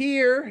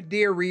 here,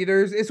 dear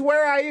readers, is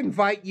where I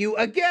invite you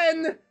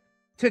again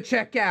to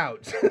check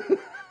out.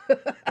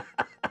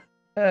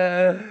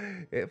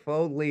 If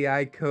only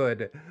I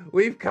could.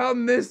 We've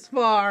come this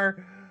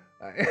far.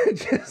 I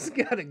just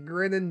gotta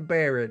grin and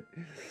bear it.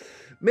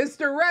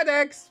 Mr.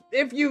 ReddX,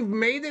 if you've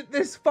made it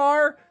this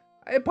far,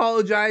 I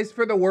apologize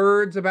for the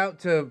words about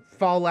to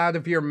fall out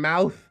of your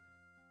mouth.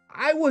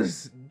 I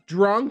was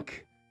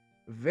drunk.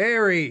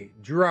 Very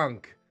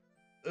drunk.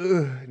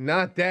 Ugh,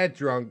 not that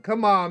drunk.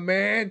 Come on,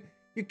 man.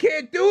 You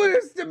can't do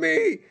this to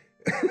me.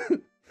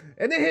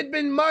 And it had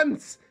been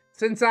months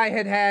since I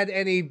had had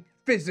any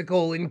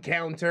physical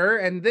encounter,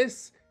 and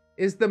this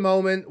is the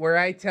moment where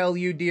I tell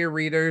you, dear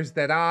readers,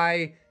 that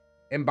I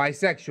am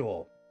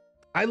bisexual.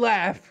 I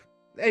laugh.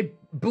 Hey,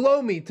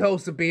 blow me,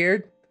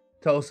 Tulsabeard.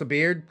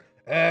 Tulsabeard.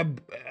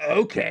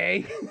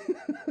 Okay.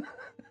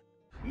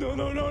 No.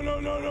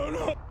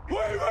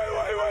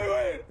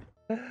 Wait.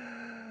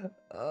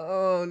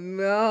 Oh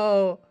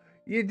no.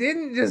 You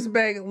didn't just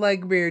bang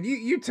Neckbeard.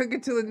 You took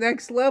it to the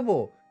next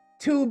level.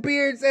 2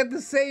 beards at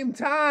the same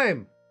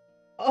time.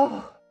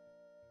 Oh,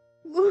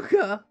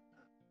 Luca,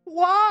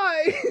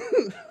 why?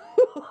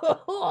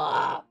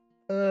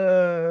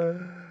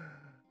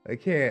 I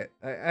can't.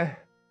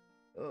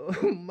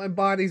 My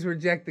body's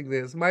rejecting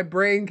this. My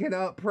brain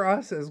cannot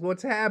process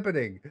what's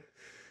happening.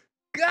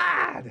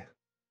 God!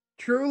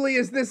 Truly,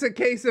 is this a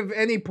case of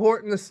any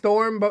port in the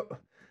storm? But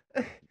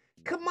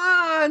come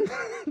on!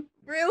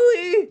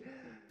 Really?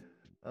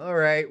 All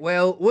right,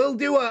 well, we'll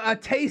do a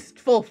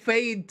tasteful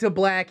fade to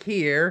black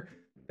here.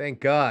 Thank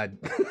God.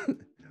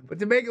 But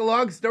to make a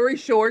long story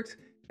short,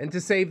 and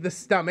to save the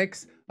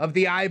stomachs of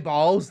the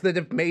eyeballs that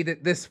have made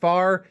it this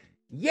far,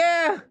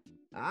 yeah,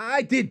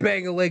 I did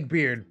bang a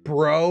Neckbeard,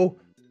 bro.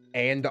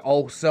 And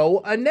also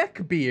a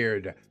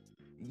Neckbeard.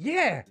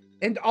 Yeah,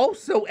 and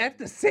also at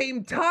the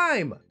same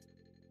time.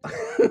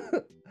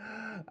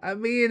 I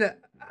mean,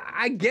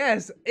 I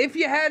guess, if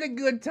you had a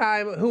good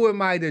time, who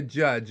am I to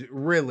judge,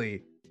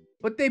 really?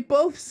 But they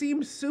both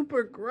seem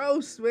super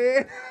gross,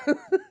 man.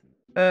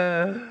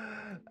 I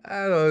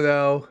don't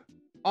know.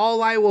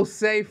 All I will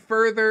say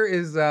further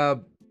is, I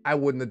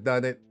wouldn't have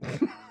done it.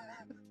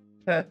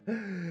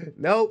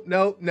 Nope.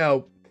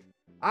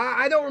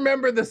 I don't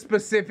remember the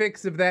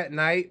specifics of that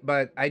night,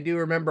 but I do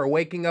remember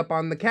waking up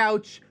on the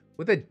couch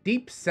with a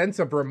deep sense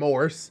of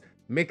remorse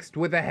mixed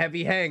with a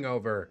heavy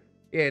hangover.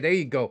 Yeah, there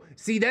you go.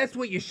 See, that's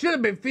what you should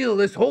have been feeling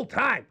this whole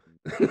time.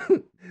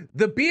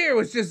 The beer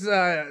was just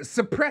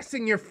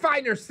suppressing your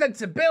finer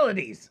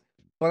sensibilities.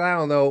 But I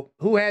don't know.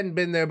 Who hadn't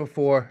been there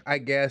before, I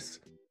guess?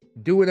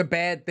 Doing a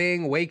bad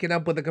thing, waking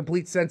up with a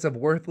complete sense of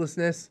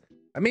worthlessness.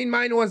 I mean,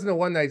 mine wasn't a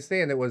one-night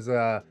stand. It was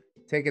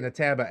taking a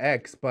tab of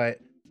X, but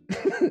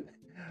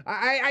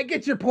I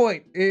get your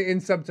point in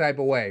some type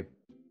of way.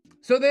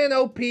 So then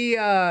OP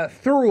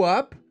threw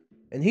up,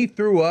 and he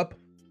threw up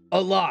a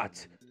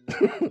lot.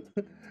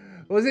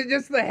 Was it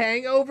just the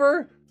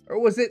hangover? Or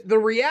was it the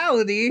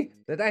reality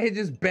that I had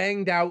just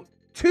banged out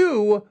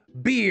 2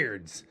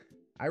 beards?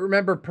 I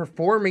remember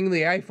performing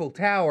the Eiffel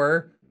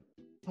Tower.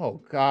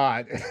 Oh,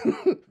 God.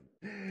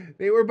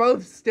 They were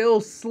both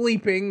still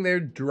sleeping their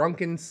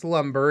drunken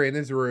slumber in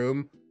his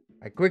room.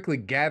 I quickly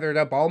gathered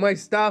up all my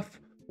stuff,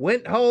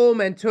 went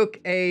home, and took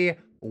a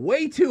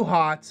way too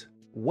hot,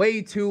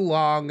 way too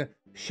long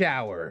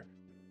shower.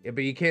 Yeah,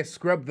 but you can't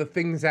scrub the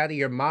things out of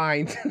your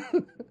mind.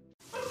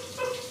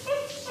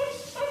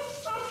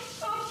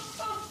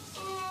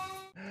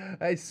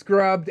 I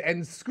scrubbed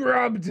and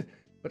scrubbed,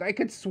 but I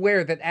could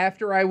swear that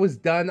after I was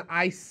done,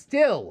 I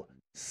still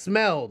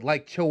smelled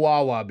like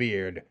Chihuahua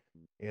beard.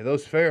 Yeah,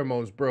 those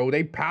pheromones, bro,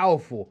 they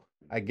powerful,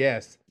 I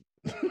guess.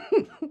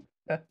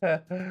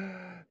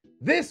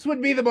 This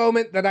would be the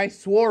moment that I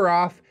swore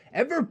off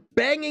ever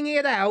banging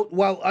it out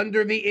while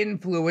under the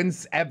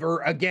influence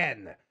ever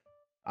again.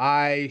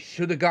 I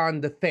should have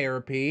gone to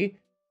therapy.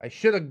 I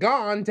should have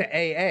gone to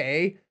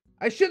AA.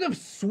 I should have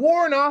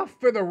sworn off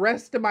for the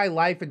rest of my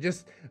life and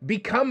just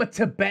become a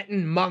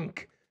Tibetan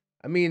monk.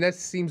 I mean, that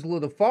seems a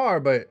little far,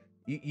 but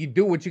you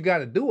do what you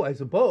gotta do, I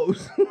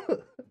suppose.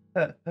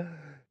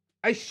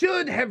 I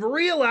should have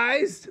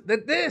realized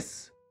that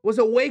this was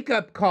a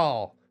wake-up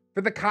call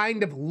for the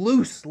kind of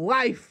loose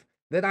life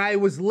that I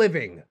was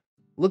living.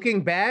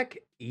 Looking back,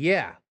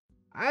 yeah,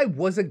 I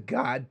was a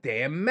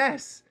goddamn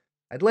mess.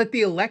 I'd let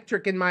the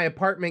electric in my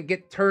apartment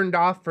get turned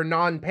off for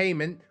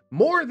non-payment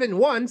more than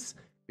once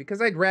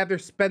because I'd rather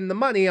spend the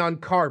money on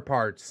car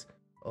parts.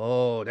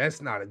 Oh,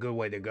 that's not a good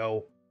way to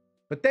go.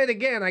 But then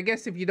again, I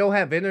guess if you don't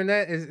have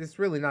internet, it's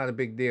really not a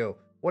big deal.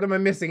 What am I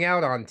missing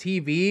out on?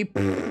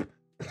 TV?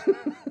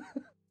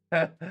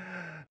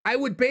 I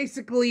would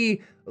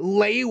basically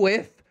lay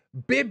with,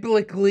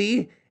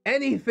 biblically,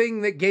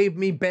 anything that gave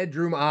me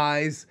bedroom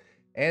eyes,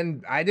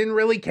 and I didn't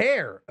really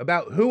care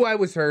about who I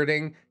was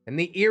hurting and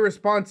the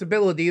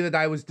irresponsibility that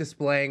I was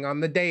displaying on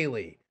the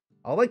daily.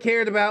 All I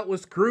cared about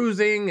was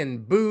cruising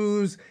and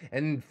booze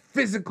and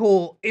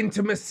physical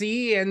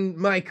intimacy and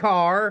my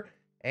car,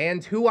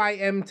 and who I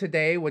am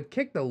today would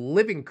kick the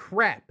living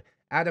crap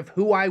out of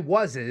who I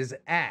was's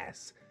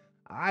ass.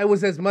 I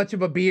was as much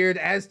of a beard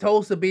as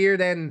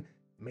Tulsabeard, and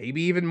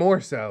maybe even more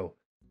so.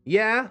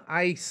 Yeah,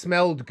 I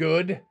smelled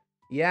good.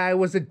 Yeah, I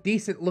was a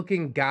decent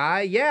looking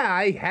guy. Yeah,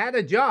 I had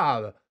a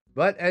job.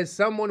 But as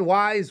someone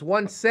wise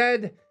once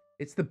said,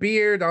 it's the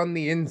beard on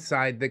the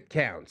inside that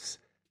counts.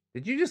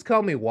 Did you just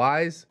call me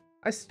wise?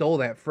 I stole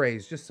that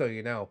phrase, just so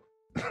you know.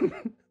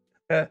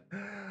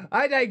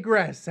 I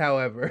digress,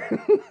 however.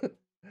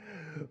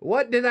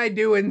 What did I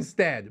do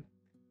instead?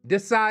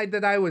 Decide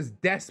that I was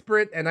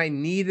desperate and I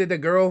needed a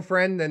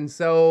girlfriend, and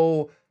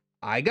so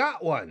I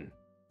got one.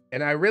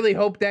 And I really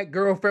hope that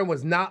girlfriend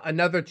was not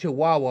another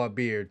Chihuahua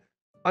beard.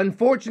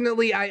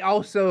 Unfortunately, I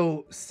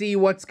also see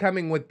what's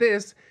coming with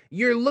this.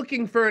 You're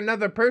looking for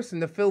another person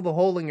to fill the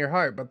hole in your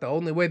heart, but the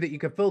only way that you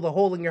can fill the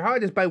hole in your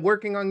heart is by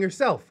working on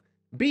yourself,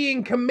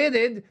 being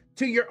committed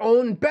to your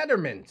own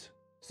betterment.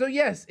 So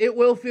yes, it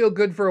will feel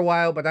good for a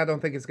while, but I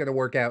don't think it's going to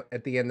work out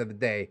at the end of the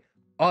day,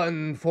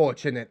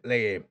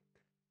 unfortunately.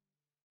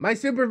 My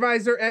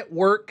supervisor at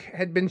work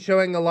had been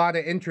showing a lot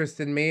of interest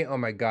in me. Oh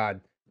my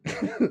God.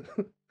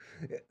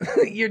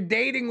 You're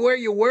dating where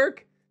you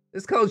work?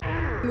 It's called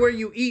where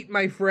you eat,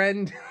 my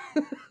friend.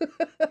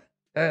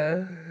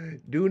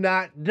 Do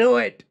not do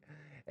it.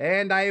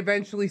 And I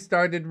eventually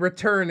started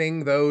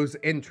returning those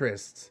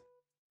interests.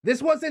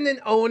 This wasn't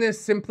an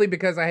onus simply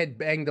because I had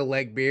banged a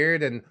leg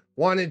beard and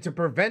wanted to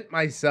prevent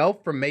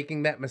myself from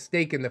making that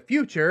mistake in the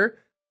future.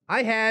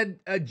 I had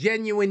a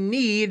genuine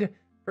need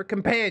for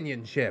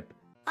companionship.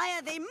 I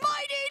have a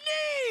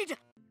mighty need!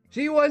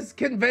 She was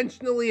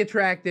conventionally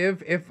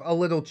attractive, if a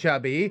little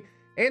chubby,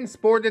 and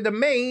sported a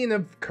mane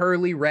of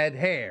curly red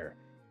hair.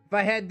 If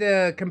I had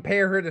to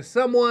compare her to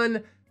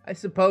someone, I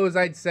suppose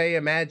I'd say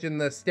imagine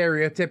the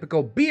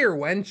stereotypical beer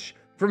wench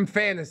from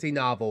fantasy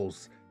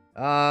novels.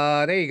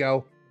 There you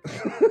go.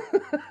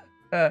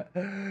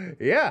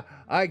 Yeah,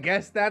 I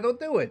guess that'll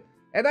do it.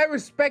 And I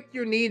respect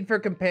your need for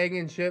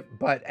companionship,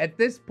 but at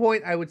this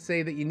point I would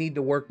say that you need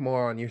to work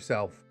more on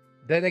yourself.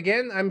 Then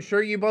again, I'm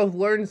sure you both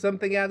learned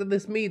something out of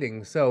this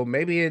meeting, so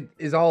maybe it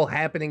is all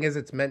happening as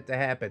it's meant to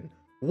happen.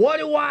 What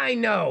do I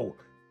know?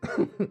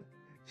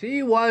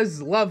 She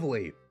was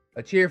lovely,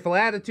 a cheerful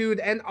attitude,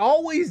 and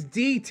always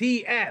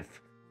DTF.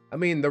 I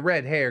mean, the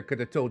red hair could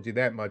have told you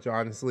that much,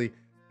 honestly.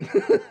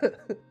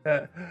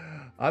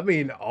 I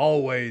mean,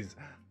 always.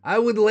 I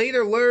would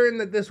later learn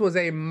that this was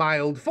a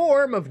mild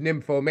form of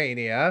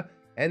nymphomania,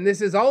 and this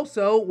is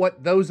also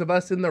what those of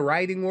us in the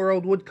writing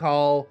world would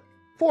call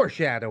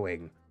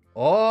foreshadowing.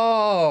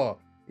 Oh,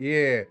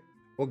 yeah.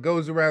 What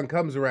goes around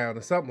comes around,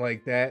 or something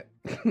like that.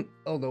 I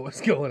don't know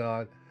what's going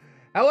on.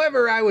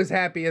 However, I was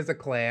happy as a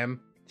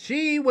clam.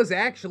 She was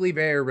actually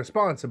very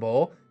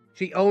responsible.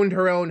 She owned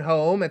her own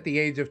home at the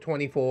age of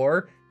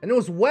 24 and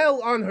was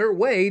well on her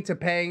way to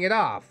paying it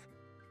off.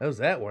 How's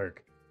that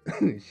work?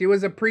 She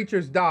was a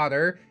preacher's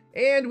daughter,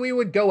 and we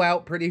would go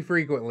out pretty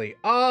frequently.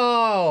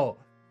 Oh,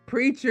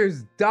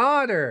 preacher's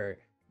daughter.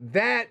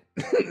 That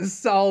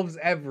solves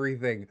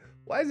everything.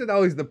 Why is it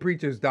always the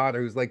preacher's daughter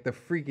who's like the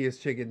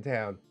freakiest chick in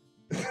town?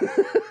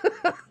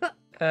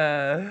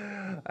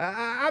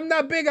 I'm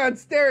not big on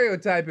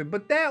stereotyping,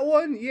 but that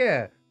one,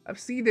 yeah, I've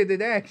seen it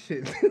in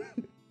action.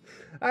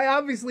 I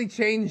obviously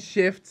changed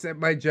shifts at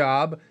my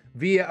job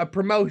via a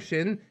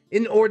promotion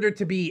in order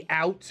to be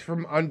out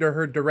from under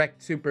her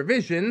direct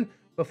supervision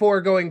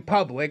before going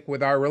public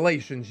with our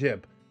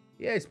relationship.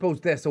 Yeah, I suppose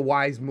that's a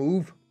wise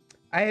move.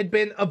 I had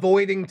been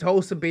avoiding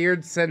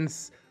Tulsabeard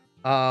since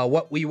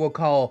what we will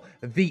call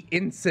the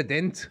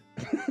incident.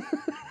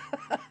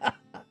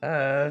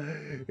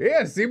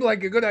 Yeah, seemed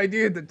like a good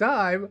idea at the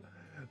time.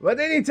 But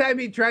anytime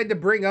he tried to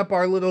bring up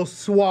our little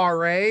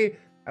soiree,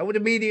 I would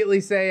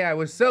immediately say I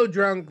was so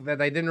drunk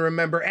that I didn't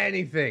remember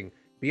anything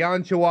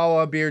beyond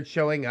Chihuahua Beard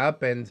showing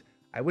up, and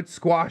I would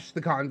squash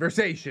the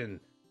conversation.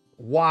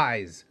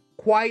 Wise.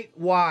 Quite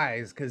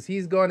wise, because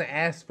he's going to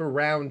ask for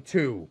round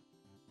 2.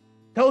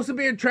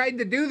 Tulsabeard tried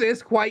to do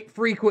this quite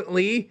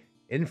frequently,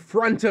 in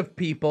front of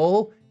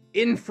people,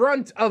 in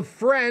front of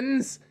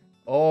friends.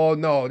 Oh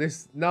no,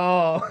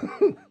 no.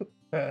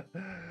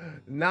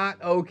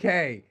 Not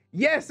okay.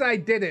 Yes, I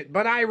did it,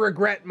 but I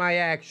regret my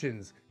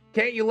actions.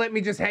 Can't you let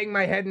me just hang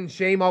my head in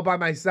shame all by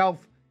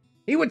myself?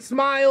 He would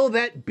smile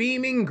that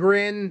beaming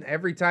grin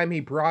every time he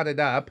brought it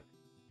up.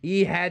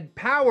 He had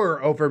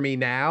power over me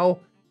now,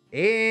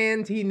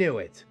 and he knew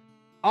it.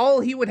 All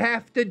he would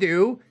have to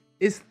do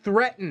is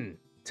threaten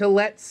to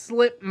let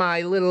slip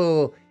my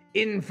little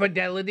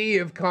infidelity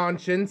of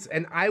conscience,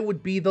 and I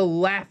would be the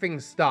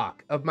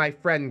laughingstock of my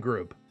friend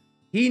group.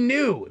 He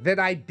knew that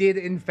I did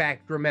in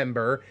fact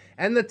remember,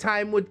 and the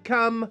time would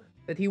come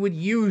that he would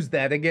use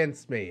that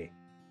against me.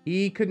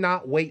 He could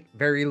not wait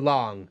very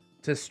long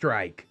to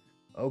strike.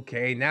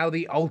 Okay, now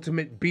the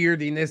ultimate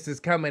beardiness is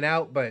coming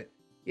out, but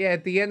yeah,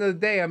 at the end of the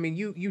day, I mean,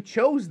 you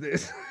chose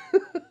this.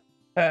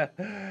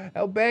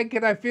 How bad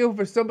can I feel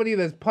for somebody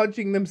that's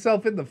punching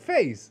themselves in the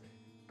face?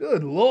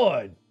 Good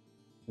Lord.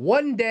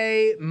 One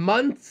day,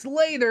 months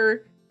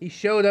later, he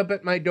showed up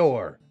at my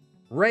door.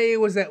 Ray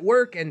was at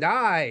work and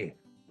I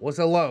was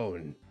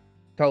alone.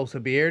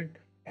 Tulsabeard.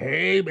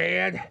 Hey,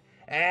 man,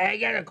 I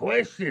got a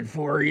question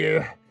for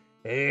you,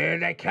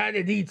 and I kind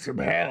of need some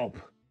help.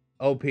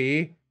 OP.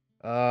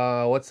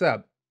 What's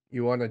up?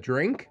 You want a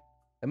drink?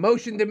 I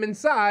motioned him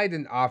inside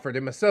and offered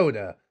him a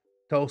soda.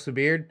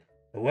 Tulsabeard.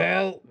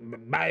 Well,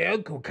 my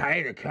uncle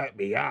kind of cut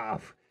me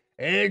off.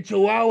 And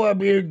Chihuahua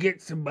Beard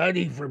gets some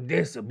money from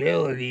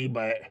disability,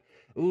 but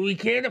we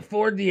can't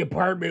afford the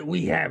apartment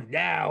we have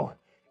now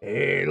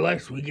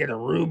unless we get a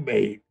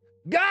roommate.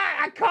 God,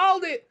 I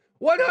called it!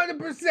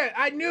 100%!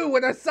 I knew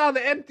when I saw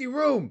the empty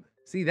room!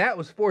 See, that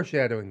was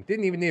foreshadowing.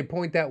 Didn't even need to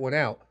point that one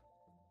out.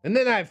 And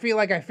then I feel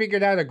like I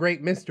figured out a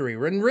great mystery.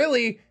 And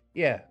really,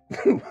 yeah.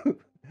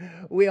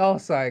 We all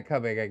saw it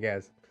coming, I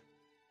guess.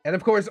 And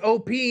of course,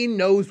 OP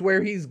knows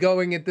where he's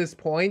going at this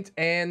point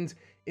and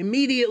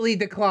immediately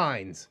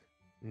declines.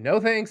 No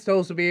thanks,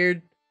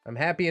 Tulsabeard. I'm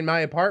happy in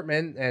my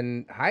apartment,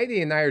 and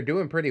Heidi and I are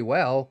doing pretty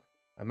well.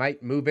 I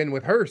might move in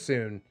with her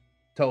soon.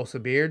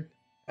 Tulsabeard.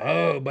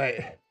 Oh,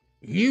 but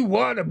you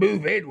want to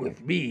move in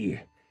with me.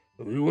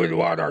 We wouldn't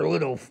want our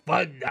little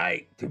fun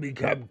night to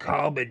become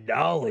common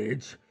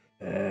knowledge,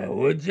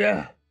 would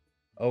ya?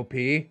 OP.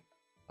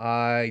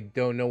 I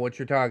don't know what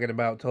you're talking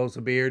about,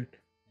 Tulsabeard.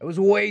 I was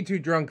way too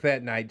drunk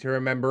that night to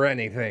remember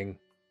anything.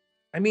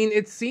 I mean,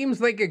 it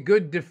seems like a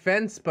good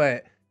defense,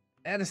 but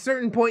at a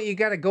certain point, you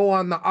gotta go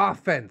on the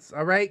offense,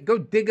 all right? Go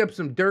dig up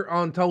some dirt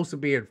on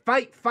Tulsabeard.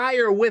 Fight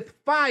fire with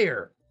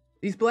fire!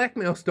 These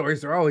blackmail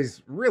stories are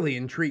always really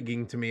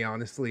intriguing to me,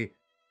 honestly.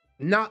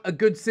 Not a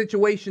good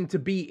situation to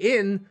be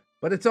in,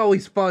 but it's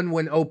always fun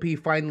when OP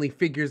finally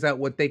figures out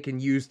what they can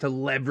use to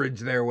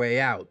leverage their way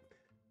out.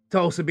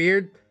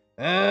 Tulsabeard?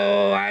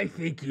 Oh, I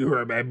think you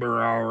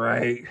remember all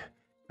right.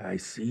 I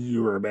see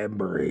you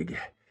remembering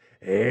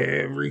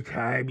every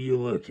time you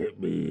look at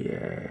me.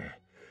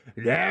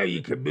 Now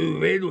you can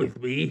move in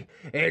with me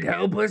and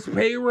help us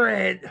pay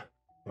rent.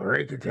 Or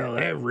I can tell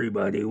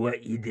everybody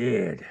what you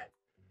did.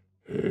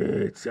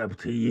 It's up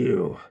to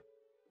you.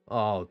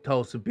 Oh,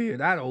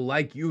 Tulsabeard, I don't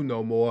like you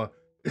no more.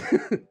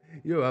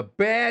 You're a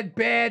bad,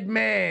 bad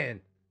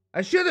man.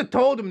 I should have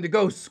told him to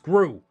go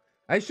screw.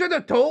 I should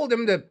have told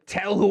him to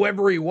tell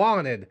whoever he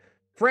wanted.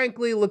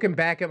 Frankly, looking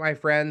back at my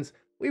friends,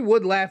 we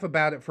would laugh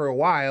about it for a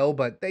while,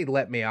 but they'd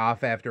let me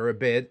off after a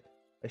bit.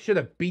 I should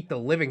have beat the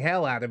living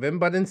hell out of him,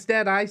 but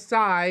instead I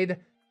sighed,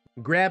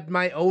 grabbed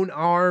my own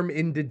arm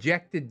in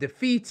dejected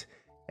defeat,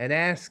 and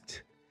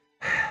asked,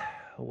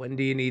 when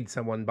do you need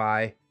someone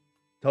by?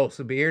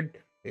 Tulsabeard?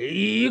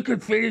 You can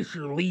finish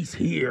your lease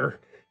here.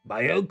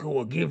 My uncle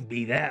will give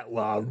me that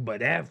long,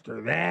 but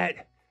after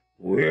that,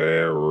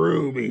 we're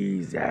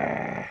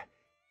roomies.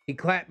 He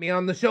clapped me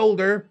on the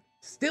shoulder,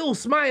 still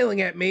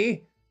smiling at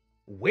me.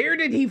 Where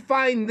did he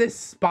find this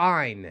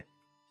spine?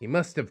 He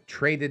must have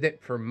traded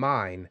it for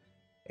mine.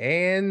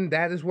 And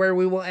that is where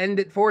we will end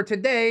it for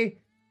today.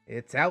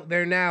 It's out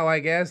there now, I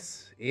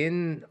guess,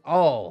 in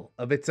all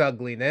of its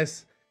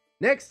ugliness.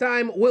 Next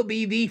time will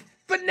be the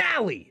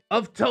finale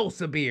of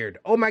Tulsabeard.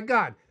 Oh my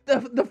god,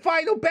 the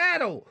final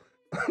battle.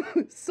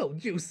 So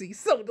juicy,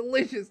 so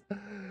delicious.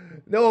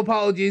 No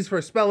apologies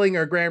for spelling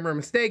or grammar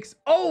mistakes.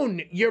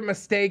 Own your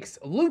mistakes,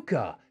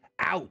 Luca.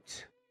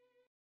 Out.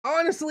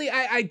 Honestly,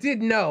 I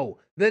did know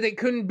that it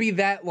couldn't be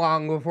that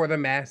long before the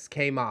mask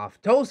came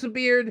off.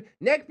 Tulsabeard,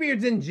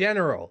 neckbeards in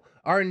general,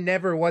 are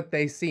never what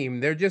they seem.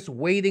 They're just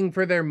waiting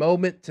for their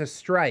moment to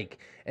strike.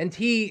 And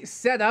he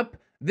set up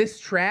this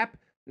trap,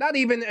 not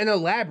even an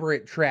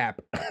elaborate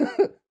trap,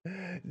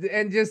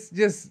 and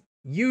just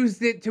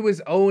used it to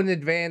his own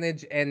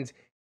advantage, and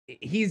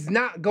he's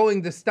not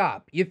going to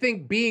stop. You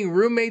think being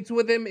roommates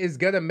with him is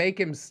gonna make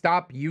him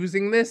stop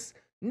using this?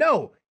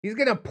 No, he's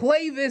gonna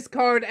play this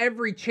card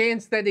every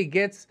chance that he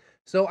gets.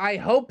 So I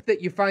hope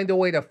that you find a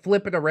way to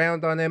flip it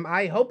around on him.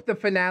 I hope the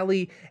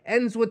finale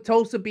ends with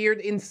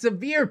Tulsabeard in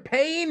severe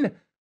pain,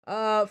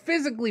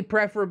 physically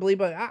preferably,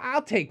 but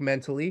I'll take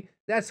mentally.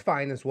 That's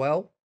fine as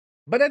well.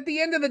 But at the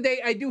end of the day,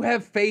 I do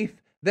have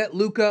faith that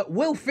Luca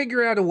will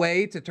figure out a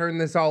way to turn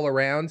this all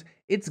around.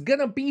 It's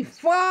gonna be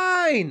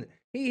fine.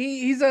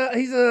 He's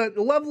a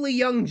lovely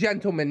young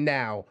gentleman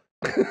now.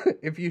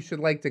 If you should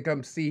like to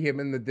come see him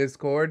in the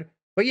Discord.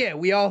 But yeah,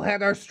 we all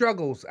had our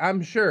struggles,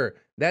 I'm sure.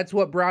 That's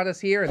what brought us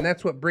here, and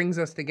that's what brings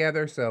us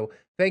together. So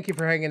thank you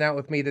for hanging out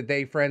with me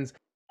today, friends.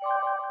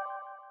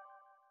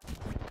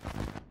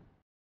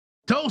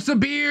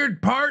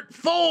 Tulsabeard Part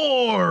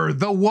 4,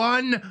 the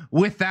one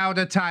without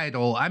a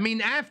title. I mean,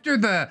 after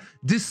the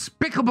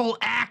despicable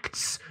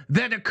acts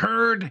that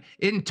occurred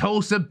in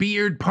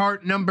Tulsabeard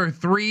Part number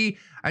 3,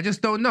 I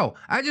just don't know.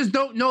 I just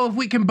don't know if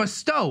we can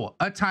bestow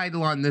a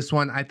title on this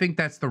one. I think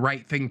that's the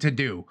right thing to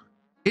do.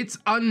 It's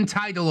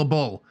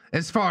untitleable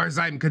as far as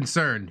I'm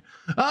concerned.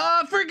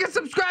 Freaking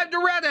subscribe to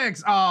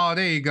ReddX. Oh,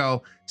 there you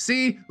go.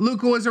 See,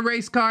 Luca was a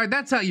race car.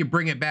 That's how you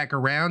bring it back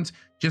around.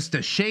 Just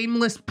a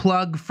shameless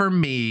plug for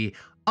me.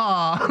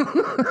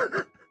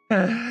 Aw.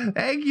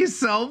 Thank you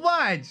so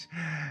much.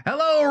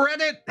 Hello,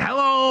 Reddit.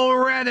 Hello,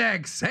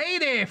 ReddX. Hey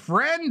there,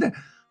 friend.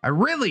 I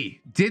really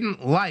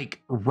didn't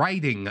like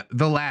writing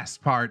the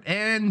last part,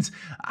 and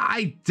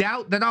I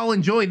doubt that I'll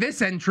enjoy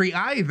this entry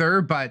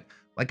either, but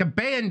like a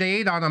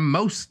band-aid on a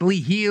mostly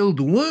healed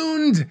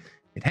wound,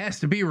 it has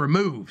to be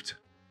removed.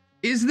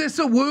 Is this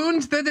a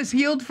wound that is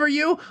healed for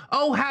you?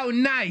 Oh, how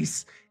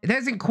nice. It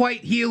hasn't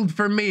quite healed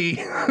for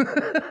me.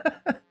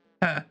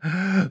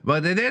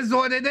 But it is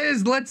what it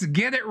is. Let's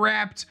get it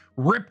wrapped.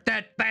 Rip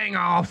that thing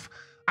off.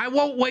 I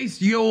won't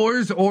waste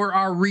yours or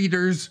our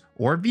readers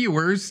or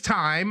viewers'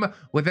 time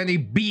with any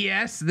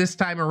BS this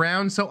time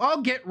around, so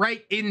I'll get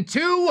right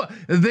into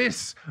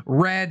this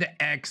Red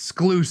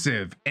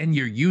exclusive. And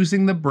you're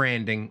using the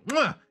branding.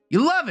 Mwah,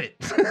 you love it.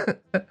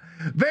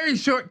 Very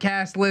short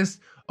cast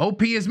list.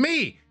 OP is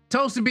me,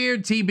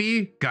 Tulsabeard,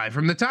 TB, guy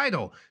from the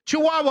title.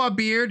 Chihuahua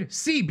Beard,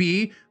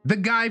 CB, the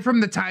guy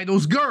from the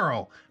title's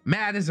girl.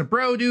 Matt is a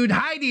bro dude,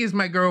 Heidi is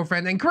my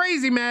girlfriend, and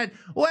Crazy Matt,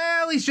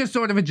 well, he's just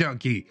sort of a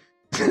junkie.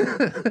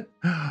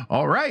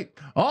 All right,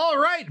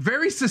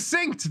 very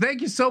succinct.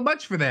 Thank you so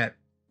much for that.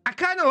 I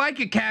kind of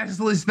like a cast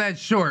list that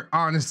short,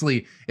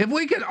 honestly. If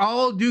we could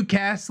all do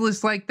cast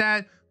lists like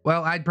that,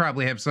 well, I'd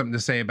probably have something to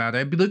say about it.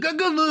 I'd be like, I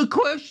got a little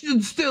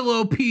question still,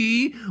 OP.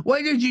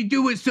 Why did you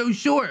do it so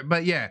short?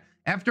 But yeah,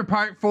 after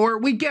part 4,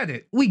 we get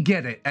it. We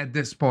get it at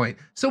this point.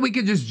 So we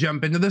could just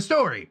jump into the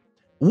story.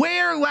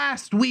 Where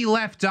last we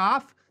left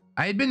off,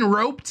 I had been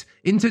roped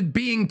into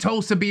being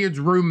Tulsabeard's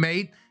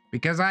roommate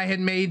because I had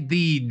made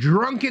the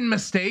drunken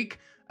mistake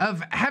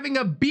of having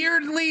a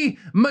beardly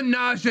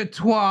menage a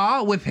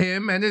trois with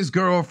him and his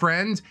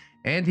girlfriend,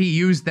 and he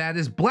used that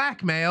as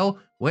blackmail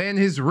when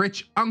his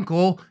rich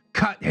uncle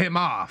cut him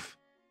off.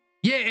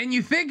 Yeah, and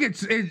you think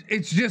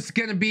it's just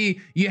gonna be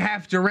you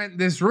have to rent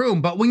this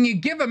room, but when you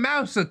give a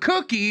mouse a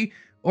cookie,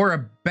 or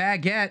a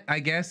baguette,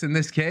 I guess in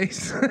this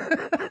case,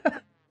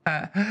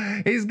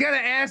 he's gonna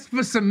ask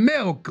for some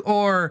milk,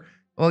 or,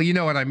 well, you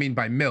know what I mean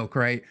by milk,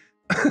 right?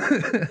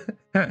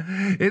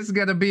 It's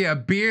gonna be a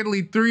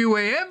beardly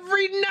three-way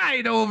every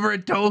night over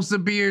at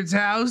Tulsabeard's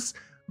house,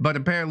 but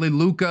apparently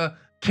Luca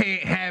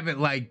can't have it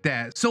like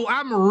that. So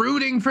I'm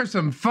rooting for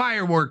some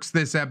fireworks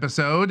this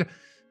episode.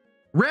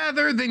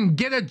 Rather than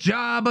get a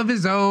job of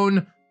his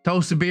own,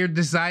 Tulsabeard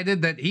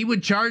decided that he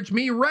would charge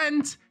me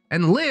rent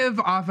and live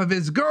off of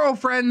his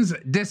girlfriend's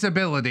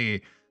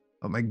disability.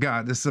 Oh my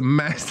god, this is a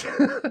mess.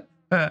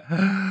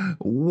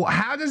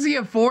 How does he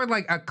afford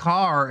like a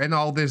car and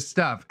all this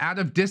stuff out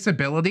of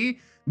disability?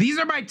 These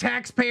are my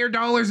taxpayer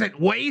dollars at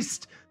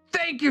waste.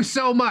 Thank you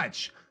so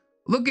much.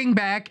 Looking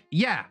back,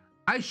 yeah,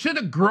 I should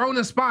have grown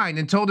a spine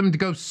and told him to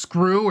go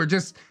screw or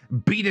just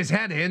beat his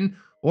head in,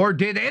 or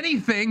did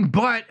anything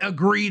but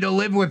agree to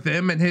live with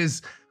him and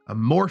his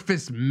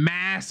amorphous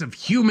mass of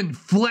human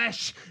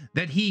flesh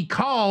that he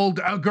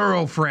called a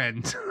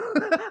girlfriend.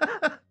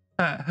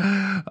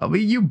 I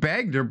mean, you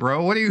begged her,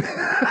 bro. What do you...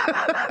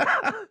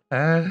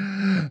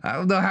 I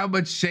don't know how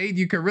much shade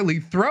you can really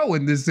throw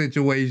in this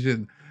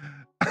situation.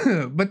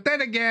 But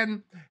then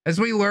again, as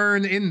we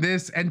learn in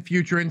this and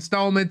future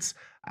installments,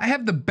 I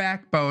have the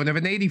backbone of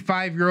an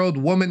 85-year-old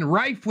woman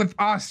rife with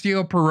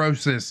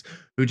osteoporosis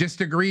who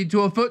just agreed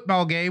to a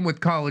football game with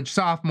college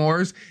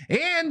sophomores,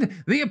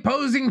 and the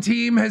opposing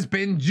team has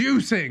been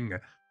juicing.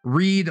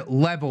 Read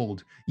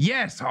leveled.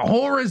 Yes, a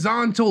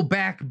horizontal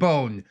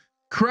backbone.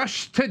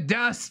 Crushed to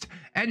dust,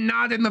 and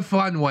not in the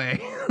fun way.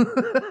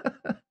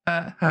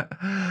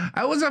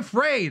 I was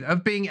afraid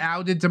of being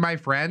outed to my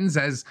friends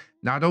as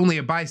not only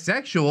a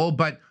bisexual,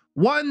 but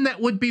one that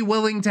would be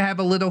willing to have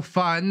a little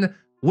fun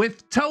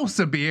with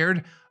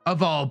Tulsabeard,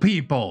 of all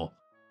people.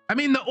 I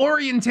mean, the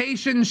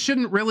orientation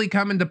shouldn't really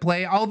come into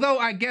play, although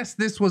I guess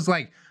this was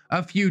like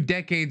a few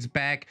decades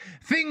back.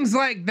 Things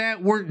like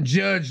that weren't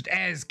judged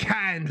as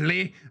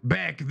kindly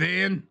back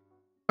then.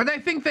 But I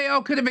think they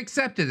all could have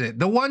accepted it.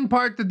 The one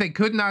part that they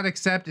could not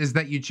accept is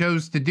that you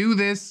chose to do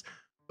this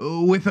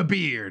with a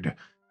beard.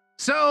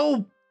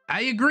 So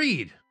I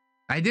agreed.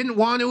 I didn't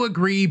want to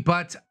agree,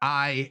 but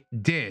I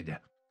did.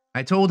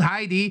 I told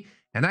Heidi,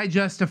 and I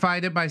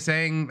justified it by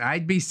saying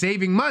I'd be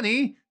saving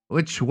money,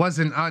 which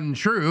wasn't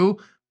untrue,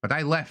 but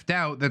I left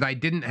out that I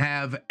didn't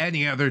have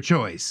any other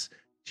choice.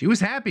 She was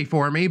happy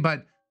for me,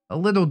 but a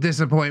little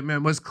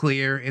disappointment was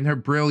clear in her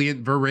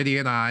brilliant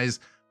Viridian eyes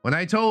when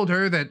I told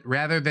her that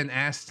rather than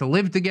ask to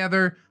live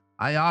together,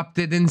 I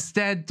opted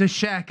instead to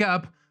shack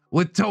up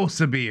with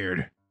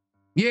Tulsabeard.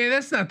 Yeah,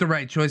 that's not the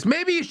right choice.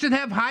 Maybe you should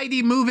have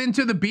Heidi move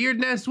into the beard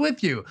nest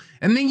with you,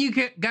 and then you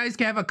guys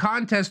can have a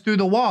contest through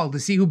the wall to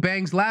see who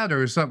bangs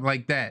louder or something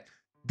like that.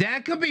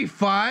 That could be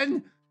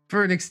fun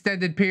for an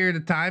extended period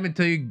of time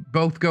until you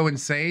both go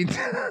insane.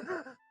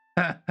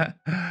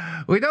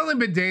 We'd only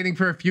been dating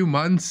for a few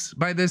months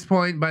by this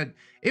point, but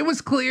it was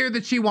clear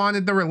that she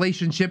wanted the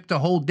relationship to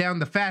hold down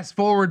the fast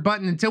forward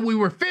button until we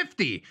were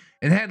 50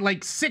 and had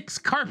like 6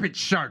 carpet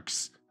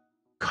sharks.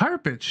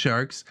 Carpet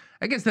sharks?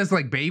 I guess that's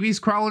like babies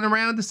crawling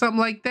around or something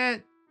like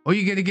that. Or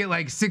you're gonna get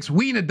like 6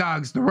 wiener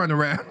dogs to run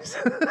around.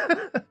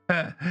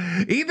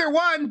 Either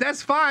one,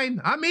 that's fine.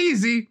 I'm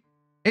easy.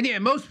 And yeah,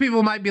 most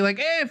people might be like,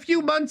 a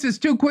few months is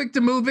too quick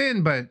to move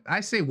in, but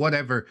I say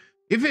whatever.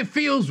 If it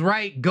feels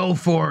right, go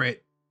for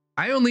it.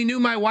 I only knew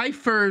my wife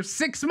for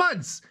 6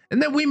 months,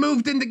 and then we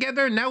moved in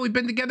together, and now we've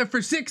been together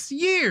for 6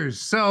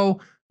 years. So,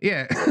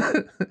 yeah,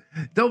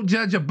 don't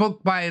judge a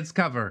book by its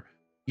cover.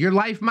 Your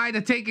life might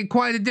have taken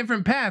quite a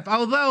different path,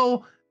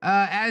 although,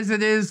 as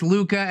it is,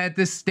 Luca, at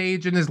this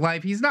stage in his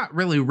life, he's not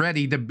really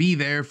ready to be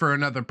there for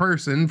another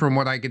person, from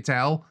what I could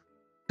tell.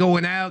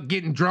 Going out,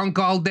 getting drunk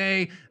all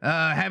day,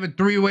 having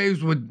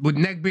 3-ways with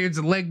neckbeards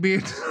and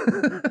legbeards.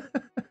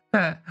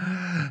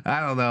 I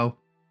don't know.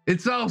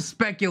 It's all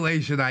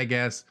speculation, I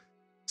guess.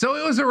 So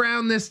it was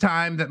around this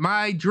time that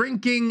my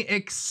drinking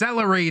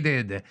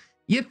accelerated.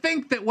 You'd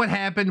think that what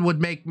happened would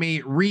make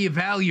me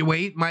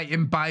reevaluate my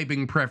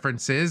imbibing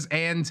preferences,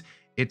 and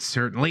it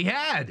certainly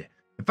had.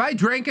 If I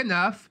drank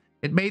enough,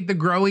 it made the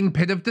growing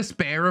pit of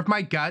despair of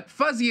my gut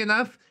fuzzy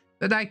enough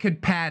that I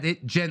could pat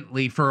it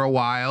gently for a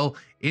while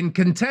in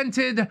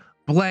contented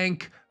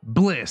blank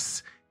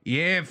bliss.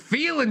 Yeah,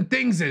 feeling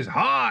things is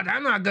hard.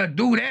 I'm not gonna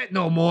do that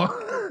no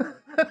more.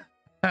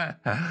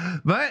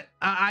 But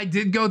I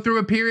did go through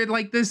a period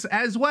like this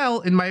as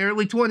well in my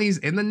early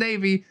 20s in the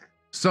Navy.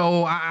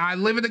 So I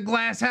live in a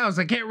glass house.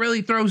 I can't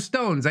really throw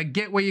stones. I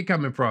get where you're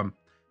coming from.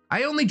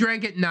 I only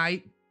drank at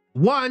night.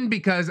 1,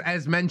 because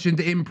as mentioned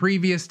in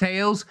previous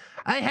tales,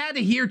 I had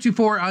a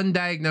heretofore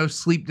undiagnosed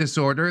sleep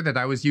disorder that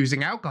I was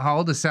using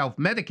alcohol to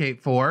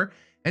self-medicate for.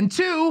 And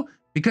 2,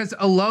 because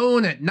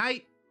alone at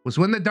night was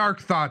when the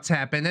dark thoughts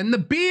happened and the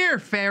beer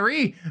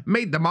fairy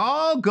made them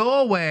all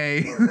go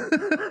away.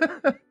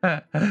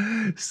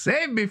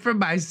 Save me from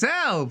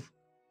myself.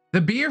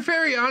 The beer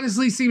fairy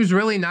honestly seems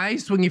really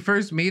nice when you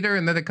first meet her,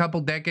 and then a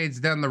couple decades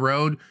down the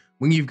road,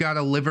 when you've got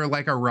a liver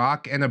like a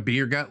rock and a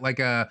beer gut like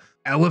a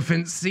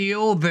elephant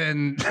seal,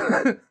 then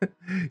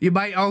you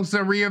might also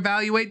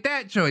reevaluate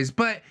that choice.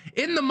 But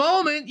in the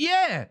moment,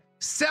 yeah,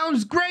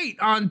 sounds great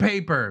on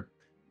paper.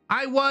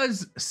 I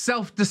was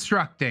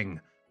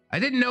self-destructing. I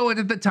didn't know it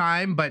at the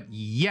time, but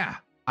yeah,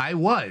 I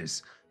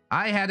was.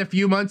 I had a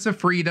few months of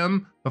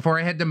freedom before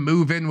I had to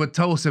move in with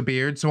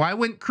Tulsabeard, so I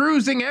went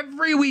cruising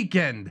every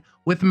weekend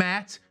with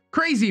Matt,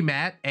 Crazy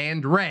Matt,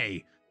 and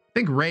Ray. I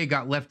think Ray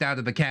got left out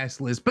of the cast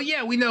list, but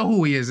yeah, we know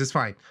who he is, it's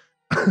fine.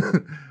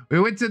 We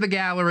went to the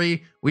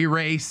gallery, we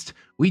raced,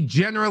 we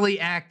generally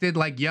acted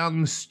like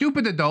young,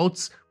 stupid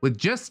adults with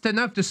just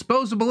enough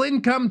disposable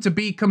income to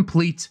be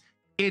complete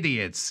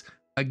idiots.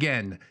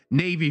 Again,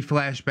 Navy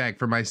flashback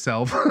for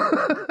myself.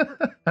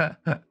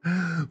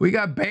 We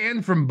got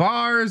banned from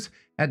bars,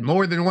 had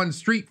more than one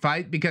street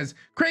fight because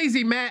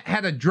Crazy Matt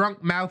had a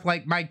drunk mouth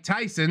like Mike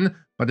Tyson,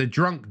 but a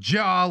drunk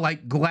jaw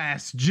like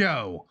Glass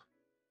Joe.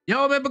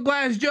 Y'all remember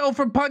Glass Joe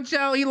from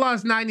Punch-Out? He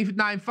lost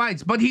 99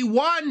 fights, but he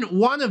won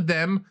one of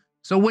them.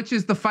 So which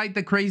is the fight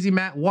that Crazy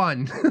Matt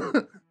won?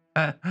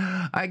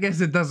 I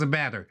guess it doesn't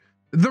matter.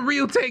 The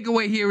real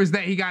takeaway here is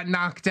that he got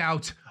knocked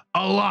out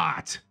a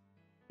lot.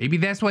 Maybe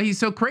that's why he's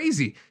so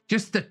crazy.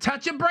 Just a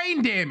touch of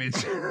brain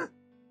damage.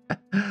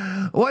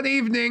 One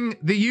evening,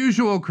 the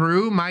usual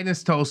crew,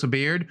 minus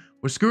Tulsabeard,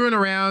 was screwing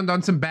around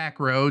on some back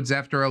roads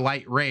after a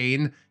light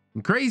rain,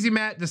 and Crazy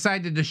Matt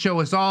decided to show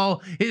us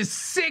all his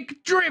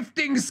sick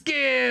drifting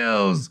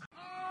skills.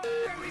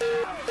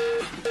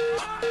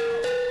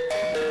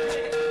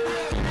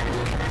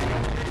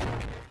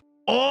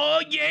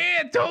 Oh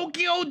yeah,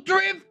 Tokyo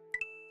Drift!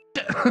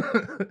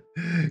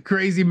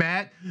 Crazy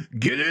Matt,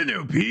 Get in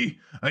there, P.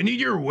 I need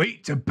your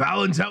weight to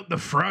balance out the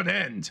front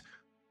end.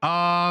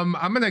 I'm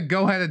gonna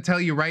go ahead and tell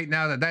you right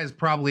now that is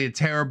probably a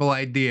terrible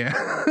idea.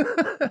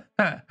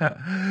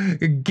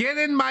 Get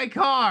in my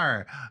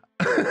car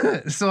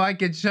so I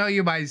can show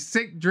you my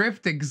sick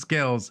drifting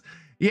skills.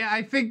 Yeah,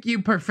 I think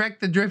you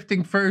perfect the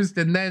drifting first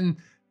and then,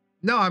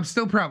 no, I'm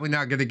still probably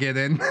not gonna get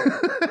in.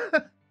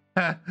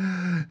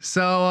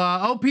 So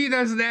OP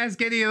doesn't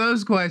ask any of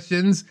those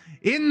questions.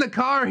 In the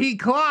car he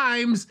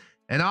climbs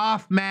and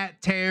off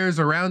Matt tears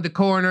around the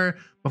corner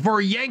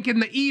before yanking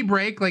the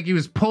e-brake like he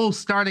was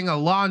starting a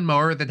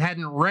lawnmower that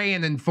hadn't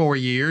ran in 4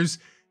 years.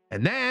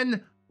 And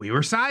then we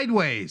were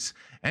sideways.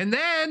 And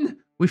then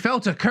we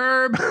felt a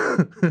curb.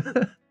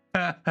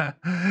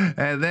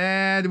 And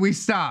then we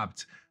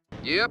stopped.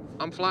 Yep,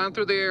 I'm flying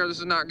through the air. This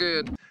is not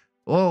good.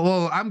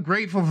 Well, I'm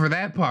grateful for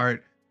that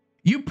part.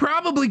 You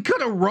probably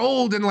could have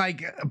rolled and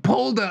like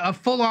pulled a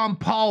full-on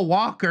Paul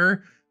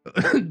Walker.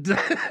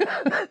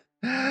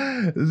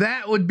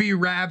 That would be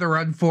rather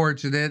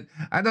unfortunate.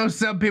 I know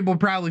some people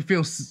probably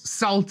feel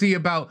salty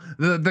about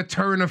the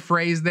turn of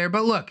phrase there,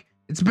 but look,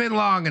 it's been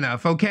long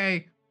enough,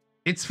 okay?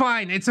 It's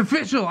fine, it's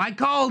official, I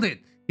called it.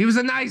 He was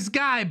a nice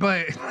guy,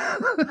 but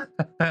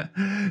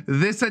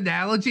this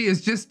analogy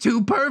is just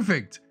too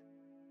perfect.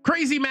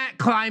 Crazy Matt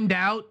climbed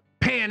out,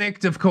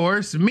 panicked, of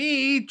course,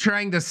 me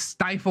trying to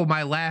stifle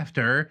my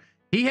laughter.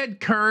 He had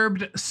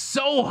curbed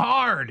so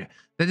hard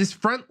that his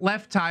front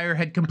left tire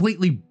had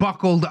completely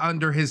buckled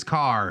under his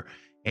car,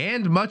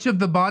 and much of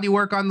the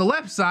bodywork on the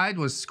left side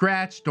was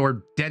scratched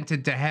or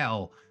dented to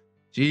hell.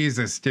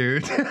 Jesus,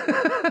 dude.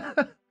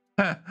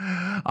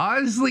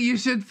 Honestly, you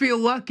should feel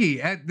lucky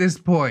at this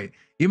point.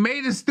 You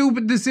made a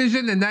stupid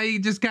decision and now you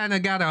just kind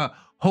of gotta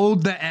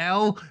hold the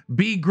L,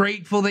 be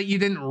grateful that you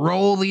didn't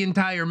roll the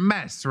entire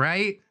mess,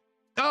 right?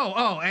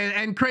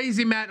 And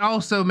Crazy Matt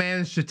also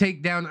managed to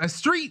take down a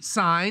street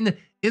sign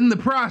in the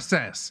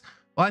process.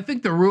 Well, I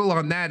think the rule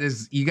on that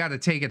is you got to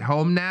take it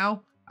home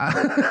now.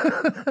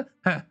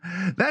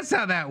 That's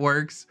how that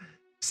works.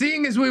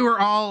 Seeing as we were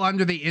all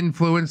under the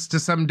influence to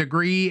some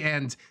degree,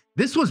 and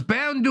this was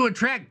bound to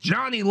attract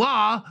Johnny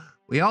Law,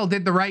 we all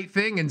did the right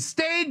thing and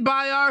stayed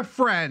by our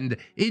friend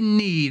in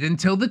need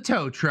until the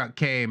tow truck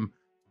came.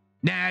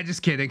 Nah,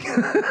 just kidding.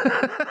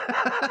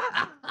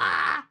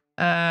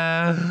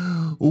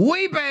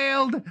 We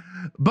bailed,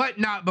 but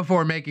not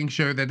before making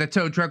sure that the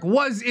tow truck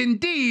was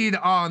indeed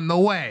on the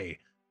way.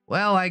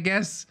 Well, I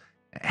guess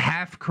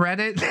half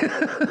credit.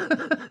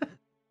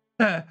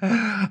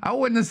 I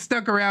wouldn't have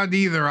stuck around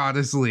either,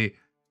 honestly.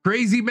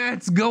 Crazy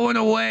Matt's going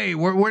away.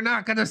 We're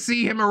not gonna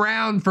see him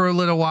around for a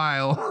little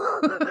while.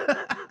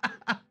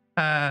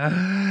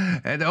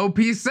 And OP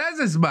says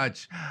as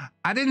much.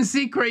 I didn't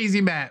see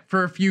Crazy Matt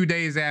for a few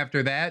days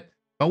after that,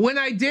 but when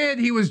I did,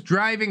 he was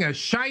driving a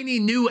shiny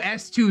new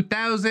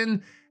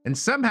S2000 and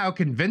somehow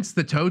convinced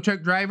the tow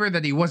truck driver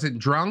that he wasn't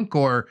drunk,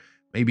 or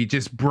maybe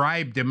just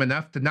bribed him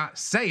enough to not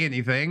say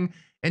anything.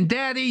 And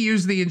Daddy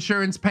used the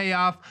insurance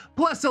payoff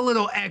plus a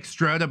little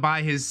extra to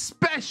buy his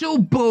special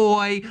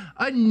boy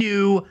a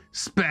new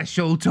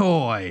special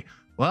toy.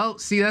 Well,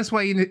 see, that's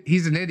why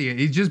he's an idiot.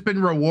 He's just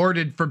been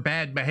rewarded for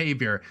bad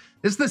behavior.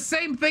 It's the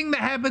same thing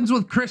that happens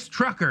with Chris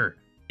Trucker.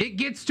 It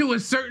gets to a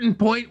certain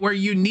point where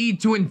you need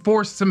to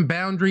enforce some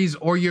boundaries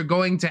or you're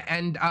going to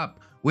end up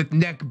with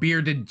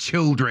neck-bearded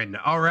children,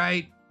 all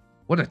right?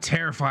 What a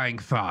terrifying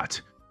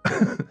thought.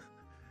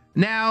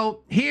 Now,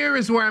 here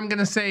is where I'm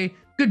gonna say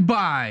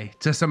goodbye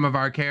to some of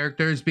our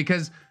characters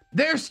because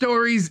their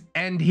stories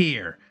end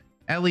here.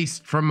 At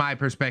least from my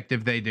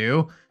perspective, they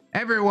do.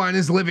 Everyone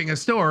is living a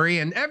story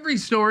and every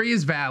story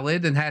is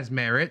valid and has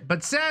merit,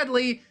 but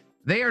sadly,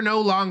 they are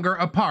no longer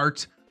a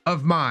part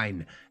of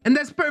mine. And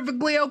that's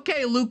perfectly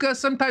okay, Luca.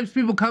 Sometimes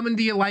people come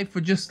into your life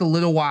for just a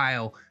little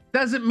while.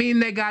 Doesn't mean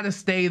they gotta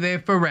stay there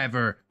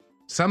forever.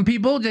 Some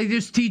people, they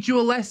just teach you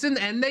a lesson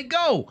and they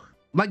go.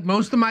 Like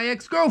most of my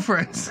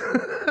ex-girlfriends.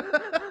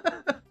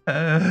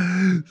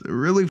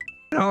 Really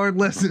hard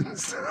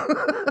lessons.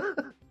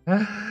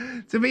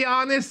 To be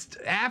honest,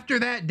 after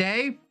that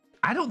day,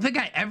 I don't think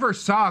I ever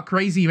saw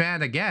Crazy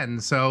Matt again,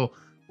 so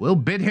we'll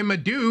bid him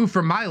adieu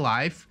from my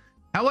life.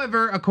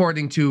 However,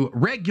 according to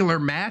regular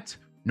Matt,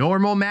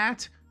 normal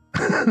Matt,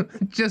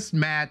 just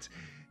Matt,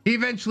 he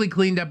eventually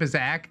cleaned up his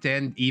act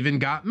and even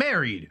got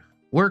married.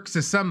 Works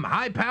as some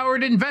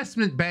high-powered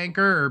investment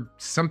banker or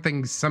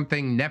something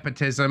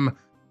nepotism.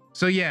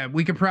 So yeah,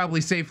 we could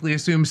probably safely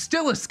assume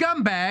still a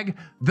scumbag,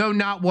 though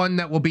not one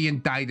that will be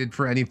indicted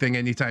for anything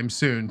anytime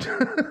soon.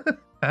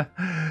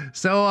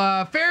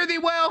 So fare thee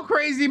well,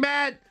 Crazy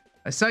Matt.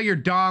 I saw your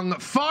dong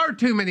far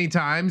too many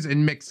times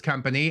in mixed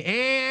company,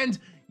 and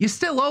you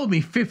still owe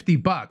me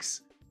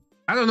 $50.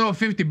 I don't know if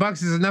 50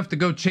 bucks is enough to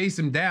go chase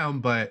him down,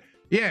 but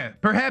yeah,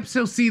 perhaps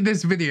he'll see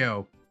this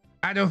video.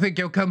 I don't think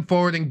he'll come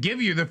forward and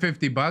give you the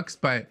 50 bucks,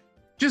 but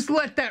just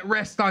let that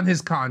rest on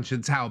his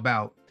conscience, how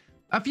about?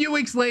 A few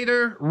weeks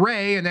later,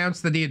 Ray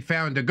announced that he had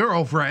found a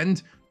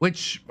girlfriend,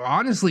 which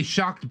honestly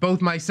shocked both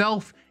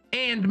myself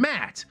and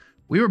Matt.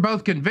 We were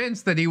both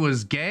convinced that he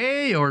was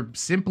gay or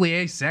simply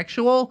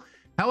asexual.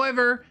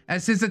 However,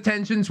 as his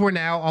attentions were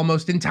now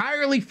almost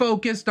entirely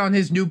focused on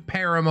his new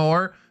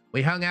paramour,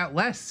 we hung out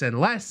less and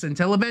less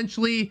until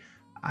eventually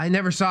I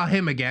never saw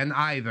him again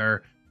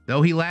either,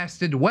 though he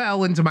lasted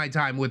well into my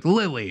time with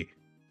Lily.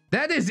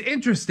 That is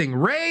interesting.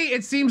 Ray,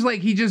 it seems like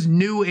he just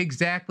knew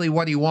exactly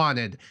what he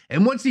wanted,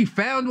 and once he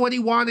found what he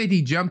wanted,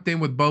 he jumped in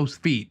with both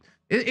feet.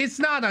 It's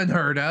not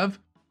unheard of.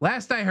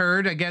 Last I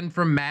heard, again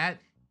from Matt,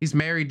 he's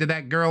married to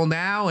that girl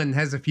now and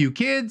has a few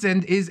kids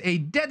and is a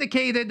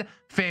dedicated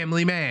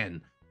family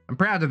man. I'm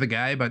proud of the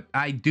guy, but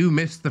I do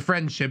miss the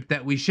friendship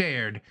that we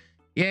shared.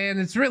 Yeah, and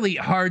it's really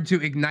hard to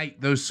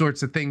ignite those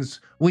sorts of things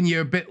when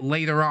you're a bit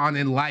later on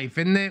in life,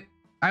 isn't it?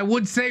 I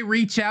would say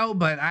reach out,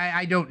 but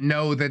I don't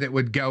know that it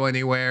would go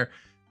anywhere.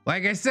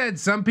 Like I said,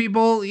 some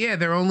people, yeah,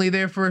 they're only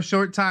there for a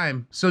short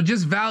time. So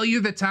just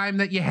value the time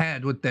that you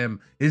had with them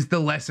is the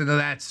lesson of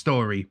that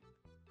story.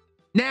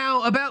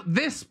 Now, about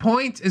this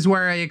point is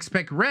where I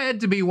expect Red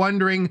to be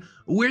wondering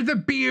where the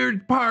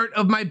beard part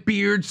of my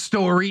beard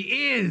story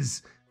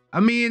is.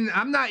 I mean,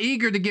 I'm not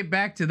eager to get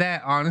back to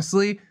that,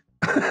 honestly.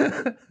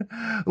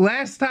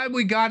 Last time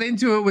we got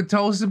into it with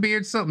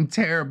Tulsabeard, something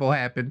terrible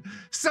happened.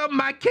 Something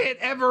I can't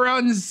ever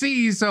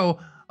unsee, so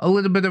a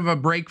little bit of a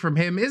break from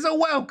him is a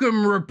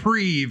welcome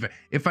reprieve,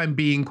 if I'm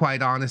being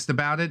quite honest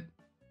about it.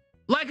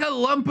 Like a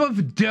lump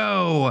of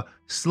dough,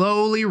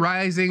 slowly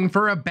rising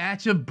for a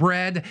batch of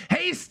bread,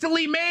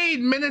 hastily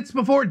made minutes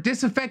before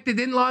disaffected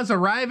in-laws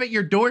arrive at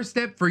your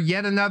doorstep for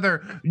yet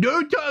another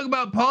 "Don't talk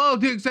about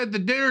politics at the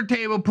dinner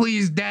table,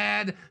 please,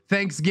 Dad"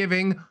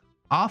 Thanksgiving.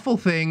 Awful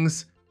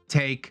things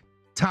take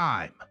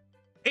time.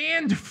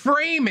 And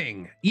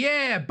framing.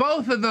 Yeah,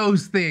 both of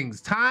those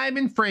things. Time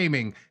and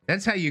framing.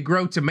 That's how you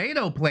grow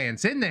tomato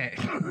plants, isn't it?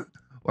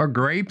 Or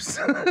grapes.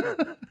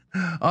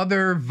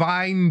 Other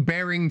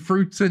vine-bearing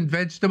fruits and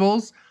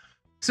vegetables.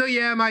 So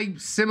yeah, my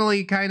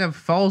simile kind of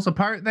falls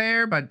apart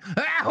there, but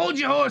hold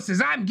your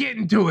horses, I'm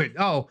getting to it.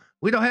 Oh,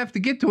 we don't have to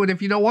get to it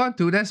if you don't want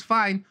to. That's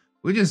fine.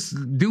 We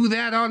just do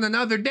that on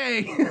another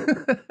day.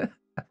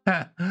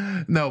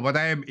 No, but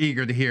I am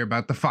eager to hear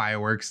about the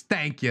fireworks.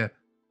 Thank you.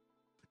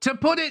 To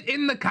put it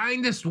in the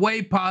kindest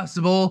way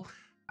possible,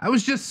 I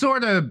was just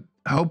sort of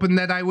hoping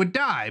that I would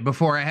die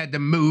before I had to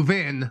move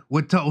in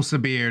with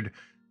Tulsabeard.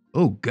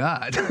 Oh,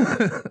 God.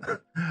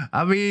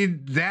 I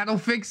mean, that'll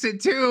fix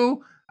it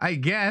too, I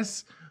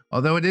guess.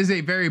 Although it is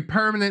a very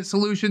permanent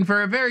solution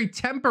for a very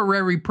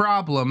temporary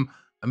problem,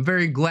 I'm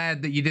very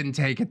glad that you didn't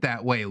take it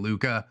that way,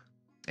 Luca.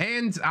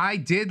 And I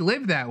did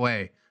live that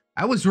way.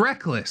 I was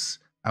reckless.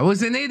 I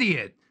was an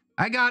idiot.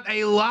 I got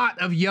a lot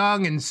of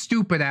young and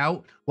stupid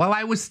out while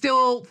I was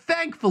still,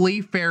 thankfully,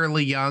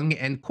 fairly young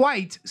and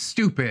quite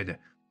stupid.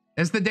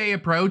 As the day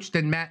approached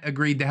and Matt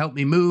agreed to help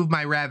me move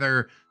my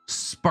rather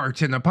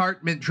Spartan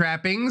apartment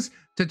trappings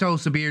to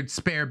Tulsabeard's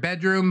spare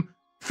bedroom,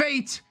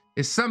 fate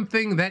is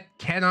something that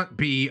cannot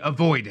be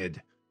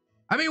avoided.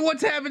 I mean,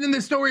 what's happened in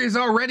this story is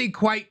already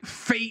quite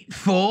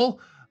fateful,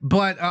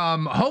 but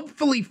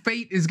hopefully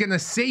fate is gonna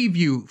save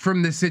you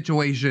from this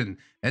situation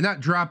and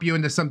not drop you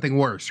into something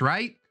worse,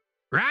 right?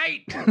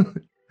 Right?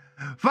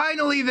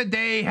 Finally, the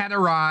day had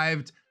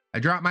arrived. I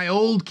dropped my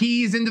old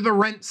keys into the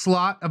rent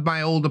slot of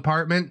my old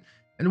apartment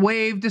and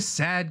waved a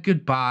sad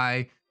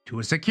goodbye to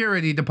a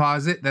security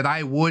deposit that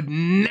I would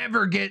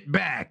never get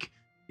back.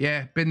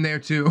 Yeah, been there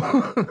too.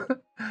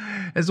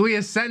 As we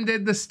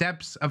ascended the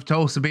steps of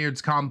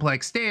Tulsabeard's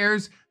complex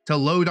stairs to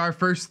load our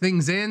first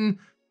things in,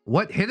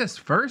 what hit us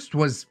first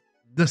was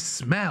the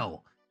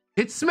smell.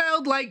 It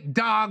smelled like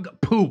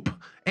dog poop,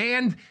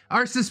 and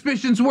our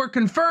suspicions were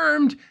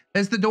confirmed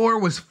as the door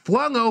was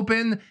flung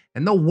open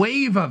and the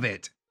wave of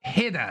it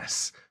hit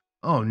us.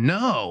 Oh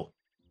no,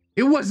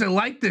 it wasn't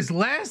like this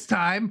last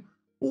time.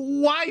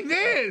 Why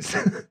this?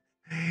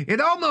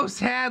 It almost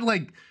had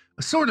like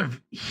a sort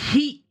of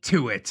heat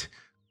to it.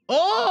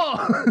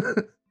 Oh!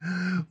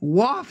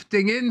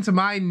 Wafting into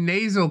my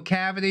nasal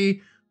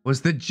cavity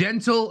was the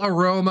gentle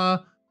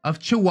aroma of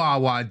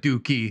Chihuahua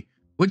Dookie.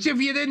 Which,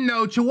 if you didn't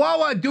know,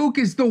 Chihuahua Duke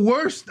is the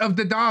worst of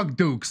the dog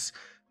dukes.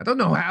 I don't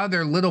know how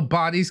their little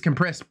bodies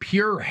compress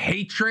pure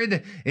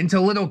hatred into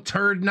little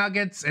turd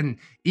nuggets and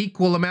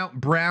equal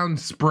amount brown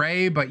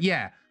spray, but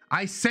yeah,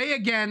 I say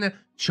again,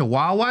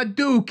 Chihuahua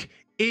Duke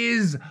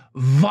is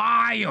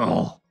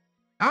vile.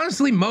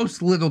 Honestly,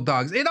 most little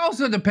dogs. It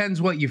also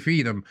depends what you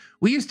feed them.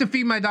 We used to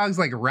feed my dogs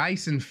like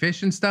rice and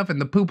fish and stuff, and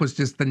the poop was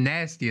just the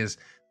nastiest.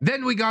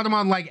 Then we got them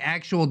on like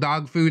actual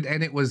dog food,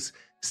 and it was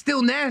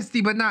still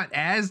nasty, but not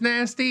as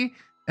nasty.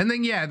 And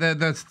then yeah,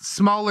 the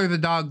smaller the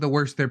dog, the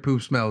worse their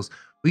poop smells.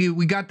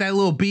 We got that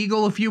little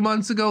beagle a few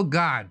months ago.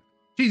 God,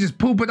 she's just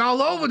pooping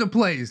all over the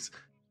place.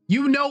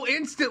 You know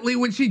instantly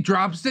when she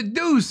drops the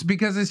deuce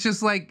because it's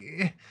just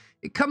like,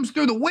 It comes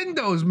through the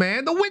windows,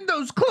 man. The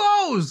window's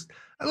closed.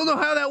 I don't know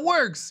how that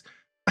works.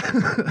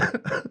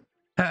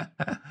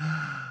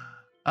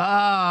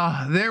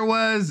 There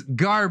was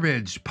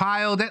garbage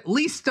piled at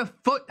least a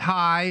foot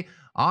high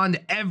on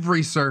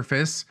every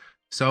surface.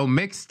 So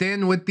mixed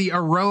in with the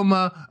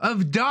aroma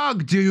of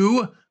dog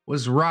dew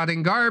was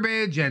rotting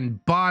garbage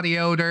and body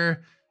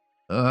odor.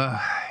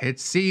 It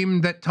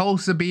seemed that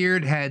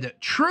Tulsabeard had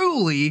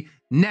truly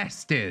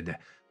nested.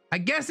 I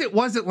guess it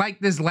wasn't like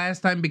this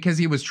last time because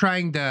he was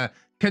trying to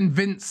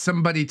convince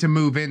somebody to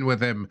move in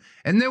with him.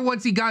 And then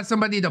once he got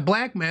somebody to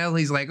blackmail,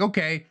 he's like,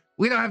 okay,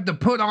 we don't have to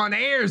put on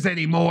airs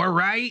anymore,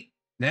 right?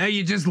 Now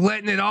you're just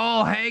letting it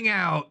all hang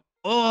out.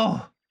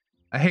 Oh,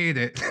 I hate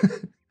it.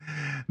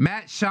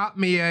 Matt shot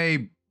me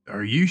a,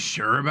 "Are you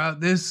sure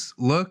about this?"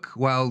 look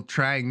while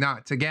trying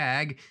not to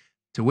gag,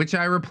 to which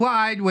I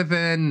replied with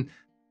an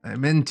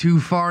 "I'm in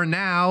too far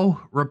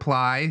now"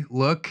 reply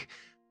look.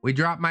 We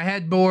dropped my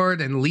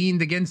headboard and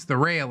leaned against the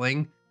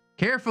railing.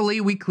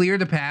 Carefully, we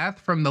cleared a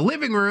path from the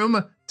living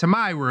room to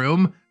my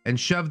room and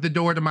shoved the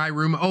door to my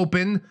room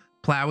open,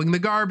 plowing the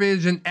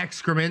garbage and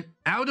excrement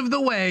out of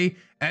the way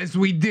as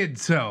we did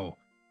so.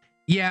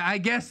 Yeah, I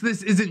guess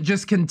this isn't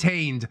just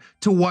contained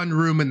to one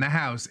room in the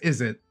house,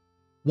 is it?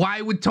 Why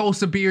would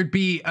Tulsabeard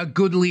be a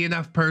goodly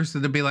enough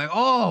person to be like,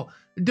 "Oh,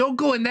 don't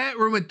go in that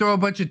room and throw a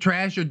bunch of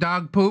trash or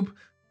dog poop.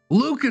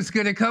 Luke is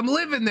gonna come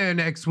live in there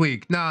next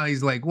week." No,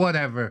 he's like,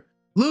 whatever.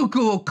 Luke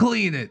will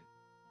clean it.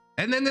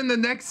 And then in the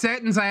next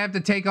sentence, I have to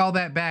take all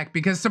that back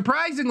because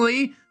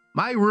surprisingly,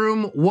 my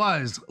room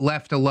was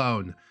left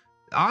alone.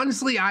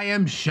 Honestly, I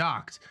am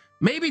shocked.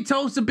 Maybe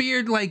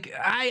Tulsabeard, like,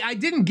 I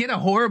didn't get a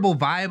horrible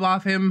vibe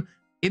off him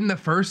in the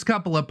first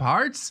couple of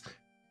parts.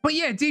 But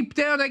yeah, deep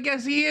down, I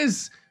guess he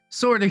is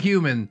sort of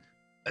human.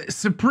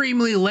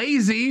 Supremely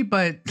lazy,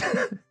 but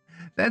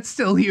that's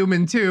still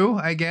human too,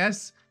 I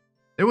guess.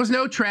 There was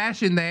no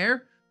trash in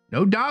there,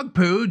 no dog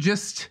poo,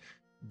 just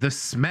the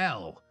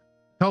smell.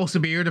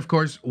 Tulsabeard, of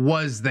course,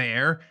 was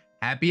there,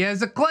 happy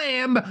as a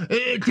clam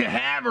to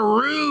have a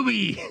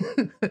Ruby.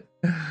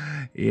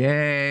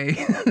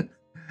 Yay.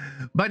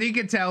 But he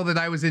could tell that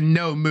I was in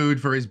no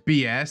mood for his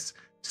BS,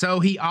 so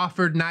he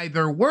offered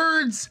neither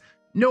words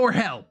nor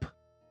help.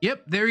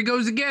 Yep, there he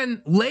goes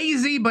again.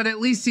 Lazy, but at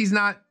least he's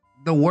not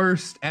the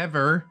worst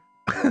ever.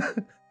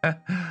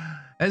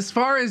 As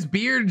far as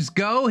beards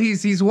go,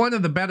 he's one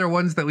of the better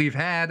ones that we've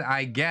had,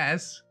 I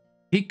guess.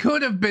 He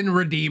could have been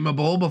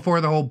redeemable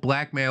before the whole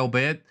blackmail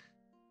bit.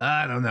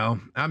 I don't know.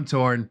 I'm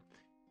torn.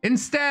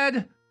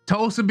 Instead,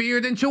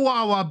 Tulsabeard and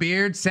Chihuahua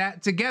Beard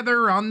sat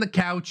together on the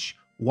couch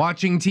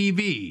watching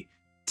TV.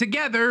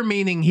 Together,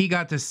 meaning he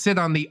got to sit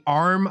on the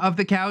arm of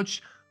the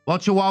couch while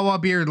Chihuahua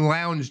Beard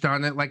lounged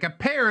on it like a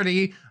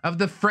parody of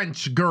the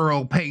French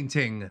girl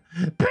painting.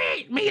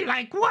 "Paint me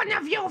like one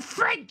of your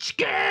French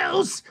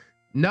girls."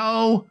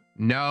 No,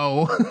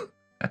 no.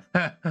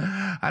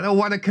 I don't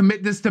want to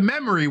commit this to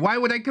memory. Why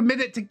would I commit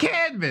it to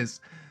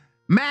canvas?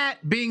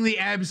 Matt, being the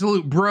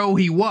absolute bro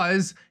he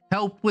was,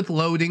 helped with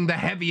loading the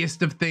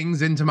heaviest of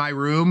things into my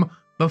room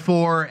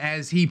before,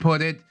 as he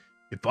put it,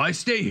 "If I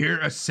stay here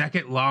a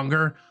second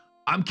longer,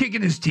 I'm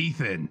kicking his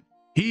teeth in,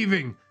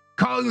 heaving,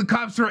 calling the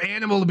cops for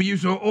animal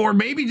abuse, or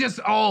maybe just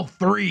all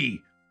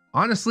three.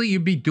 Honestly,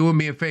 you'd be doing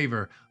me a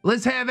favor.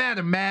 Let's have at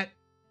him, Matt."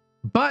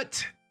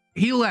 But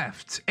he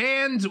left,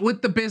 and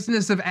with the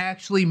business of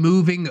actually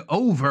moving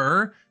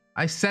over,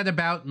 I set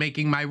about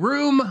making my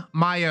room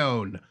my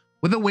own,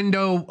 with a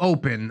window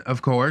open,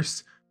 of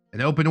course. An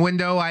open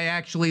window, I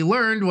actually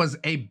learned, was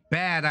a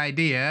bad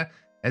idea,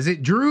 as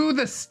it drew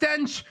the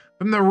stench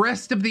from the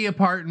rest of the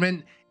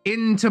apartment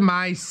into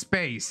my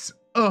space.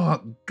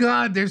 Oh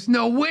God, there's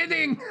no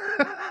winning.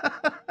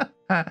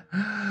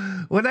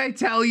 When I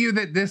tell you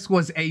that this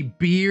was a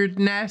beard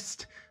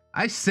nest,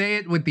 I say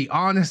it with the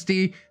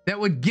honesty that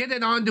would get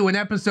it onto an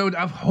episode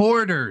of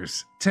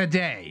Hoarders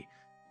today.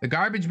 The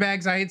garbage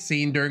bags I had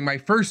seen during my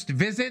first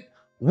visit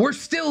were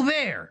still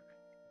there.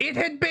 It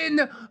had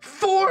been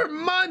 4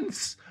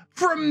 months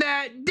from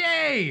that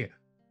day.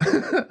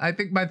 I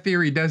think my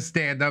theory does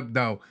stand up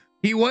though.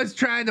 He was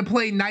trying to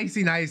play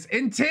nicey nice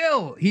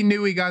until he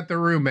knew he got the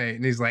roommate,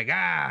 and he's like,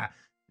 now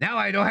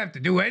I don't have to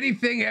do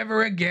anything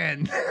ever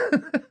again.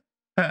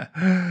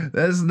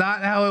 That's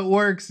not how it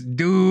works,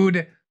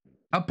 dude.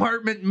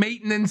 Apartment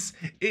maintenance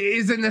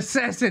is a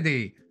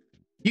necessity.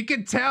 You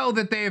could tell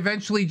that they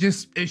eventually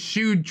just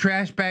eschewed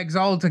trash bags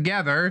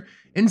altogether,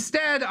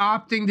 instead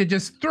opting to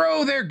just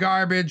throw their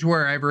garbage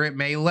wherever it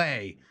may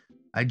lay.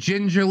 I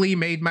gingerly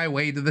made my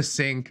way to the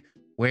sink,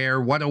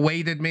 where what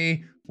awaited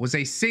me was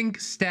a sink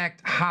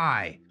stacked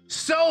high,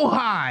 so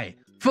high,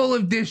 full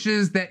of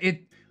dishes that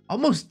it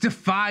almost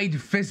defied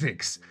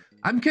physics.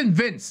 I'm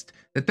convinced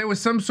that there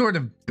was some sort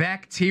of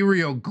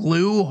bacterial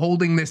glue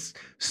holding this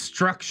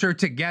structure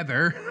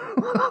together.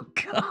 Oh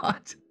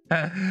God.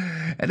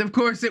 And of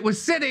course it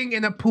was sitting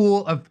in a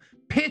pool of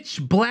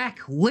pitch black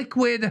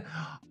liquid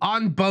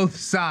on both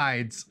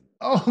sides.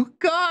 Oh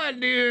God,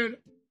 dude.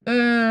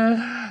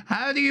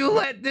 How do you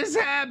let this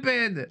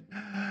happen?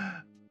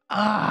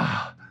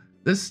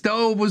 The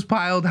stove was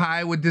piled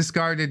high with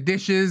discarded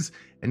dishes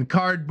and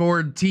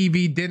cardboard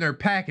TV dinner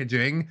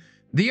packaging.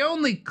 The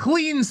only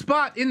clean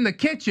spot in the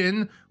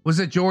kitchen was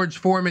a George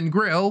Foreman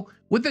grill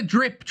with a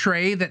drip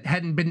tray that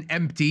hadn't been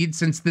emptied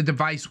since the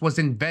device was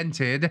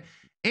invented,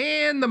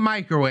 and the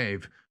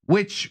microwave,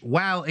 which,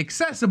 while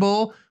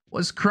accessible,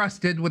 was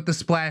crusted with the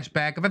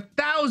splashback of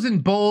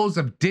 1,000 bowls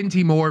of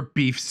Dinty-Moore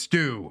beef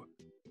stew.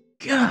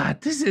 God,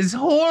 this is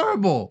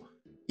horrible.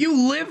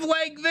 You live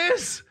like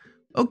this?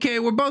 Okay,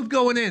 we're both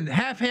going in.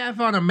 Half-half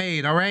on a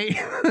maid, all right?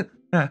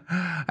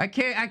 I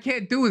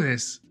can't do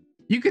this.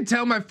 You can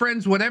tell my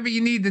friends whatever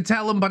you need to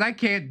tell them, but I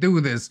can't do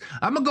this.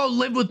 I'm gonna go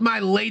live with my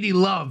lady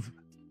love.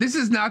 This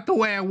is not the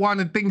way I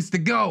wanted things to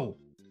go.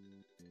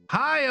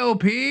 Hi,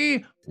 OP.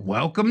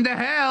 Welcome to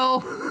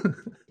hell.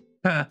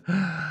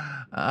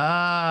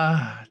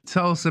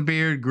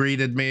 Tulsabeard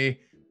greeted me,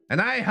 and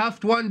I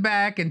huffed one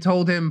back and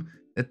told him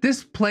that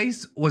this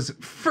place was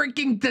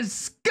freaking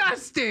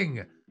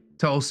disgusting.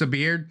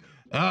 Tulsabeard,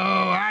 Oh,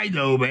 I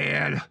know,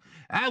 man.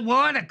 I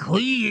want to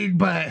clean,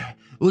 but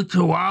with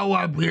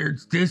Chihuahua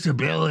Beard's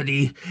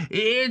disability,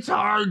 it's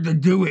hard to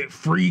do it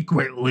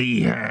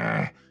frequently.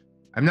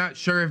 I'm not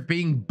sure if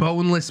being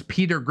boneless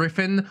Peter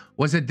Griffin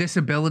was a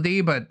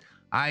disability, but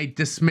I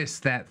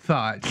dismissed that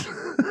thought.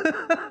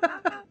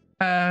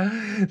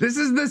 This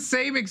is the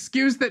same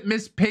excuse that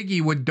Miss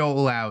Piggy would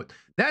dole out.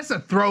 That's a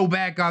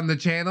throwback on the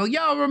channel.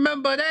 Y'all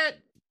remember that?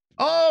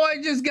 Oh,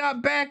 I just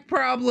got back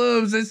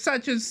problems and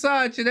such,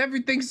 and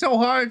everything's so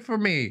hard for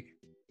me.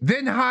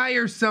 Then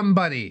hire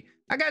somebody.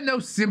 I got no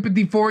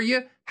sympathy for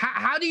you.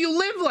 How do you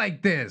live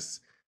like this?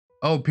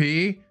 OP,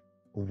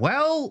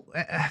 well,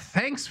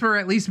 thanks for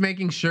at least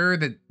making sure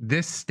that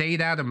this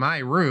stayed out of my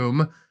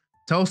room.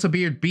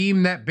 Tulsabeard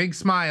beamed that big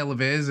smile of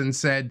his and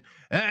said,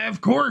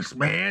 Of course,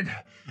 man.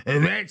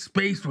 That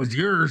space was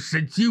yours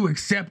since you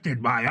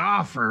accepted my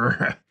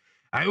offer.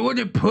 I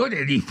wouldn't put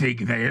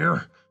anything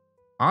there.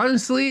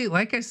 Honestly,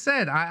 like I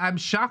said, I'm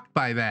shocked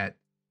by that.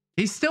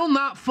 He's still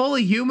not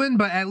fully human,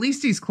 but at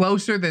least he's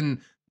closer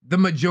than the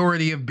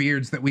majority of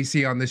beards that we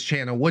see on this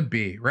channel would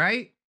be,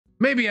 right?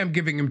 Maybe I'm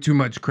giving him too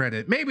much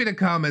credit. Maybe the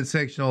comment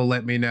section will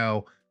let me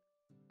know.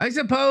 I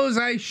suppose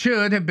I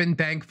should have been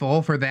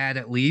thankful for that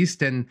at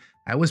least, and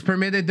I was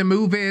permitted to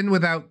move in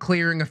without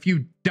clearing a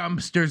few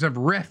dumpsters of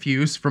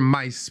refuse from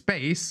my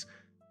space.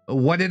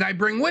 What did I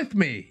bring with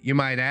me, you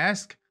might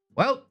ask?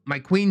 Well, my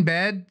queen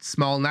bed,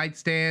 small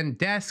nightstand,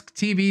 desk,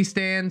 TV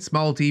stand,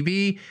 small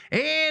TV,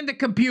 and a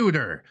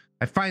computer.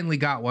 I finally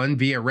got one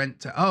via rent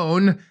to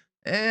own.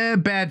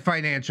 Bad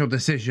financial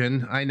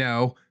decision, I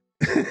know.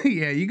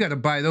 Yeah, you gotta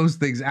buy those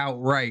things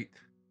outright.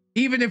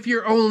 Even if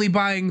you're only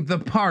buying the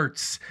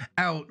parts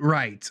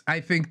outright. I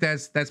think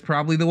that's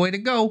probably the way to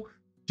go.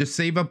 Just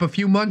save up a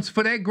few months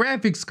for that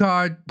graphics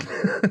card.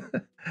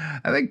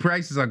 I think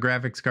prices on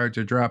graphics cards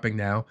are dropping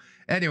now.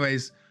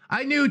 Anyways,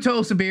 I knew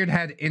Tulsabeard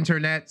had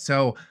internet,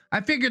 so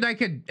I figured I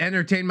could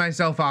entertain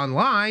myself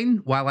online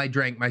while I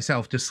drank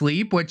myself to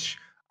sleep, which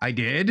I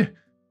did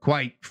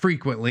quite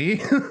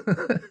frequently.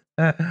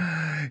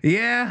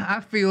 Yeah,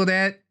 I feel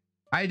that.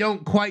 I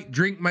don't quite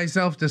drink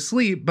myself to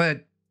sleep,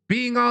 but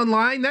being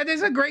online, that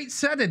is a great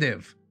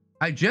sedative.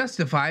 I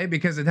justify it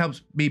because it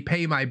helps me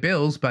pay my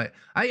bills, but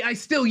I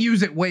still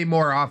use it way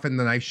more often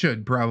than I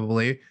should,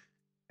 probably.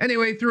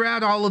 Anyway,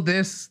 throughout all of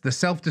this, the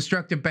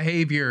self-destructive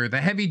behavior,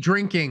 the heavy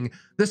drinking,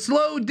 the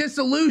slow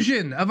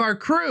dissolution of our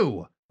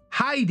crew,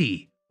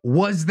 Heidi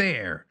was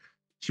there.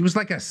 She was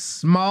like a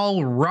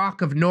small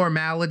rock of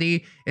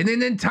normality in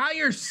an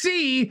entire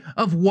sea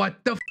of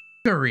what the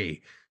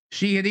f***ery.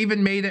 She had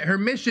even made it her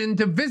mission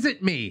to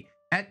visit me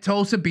at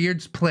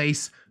Tulsabeard's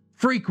place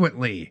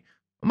frequently.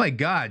 Oh my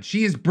God,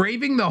 she is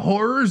braving the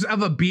horrors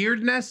of a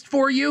beard nest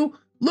for you?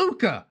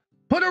 Luca,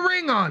 put a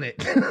ring on it.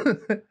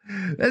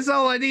 That's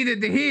all I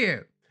needed to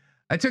hear.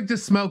 I took to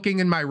smoking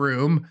in my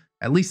room.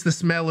 At least the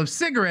smell of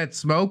cigarette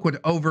smoke would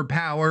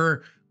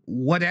overpower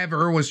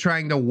whatever was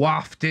trying to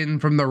waft in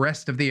from the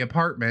rest of the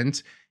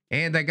apartment.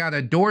 And I got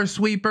a door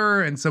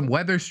sweeper and some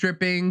weather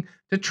stripping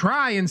to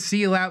try and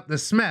seal out the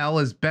smell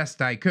as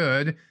best I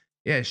could.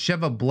 Yeah,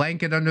 shove a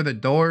blanket under the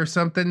door or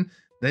something.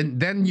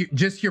 Then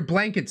your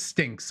blanket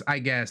stinks, I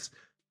guess.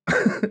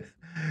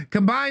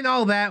 Combine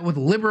all that with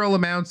liberal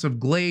amounts of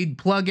Glade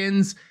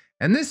plugins,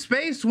 and this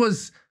space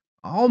was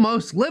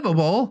almost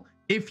livable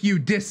if you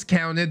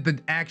discounted the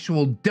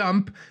actual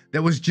dump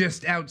that was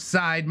just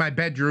outside my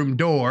bedroom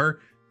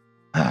door.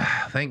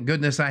 Thank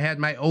goodness I had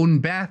my own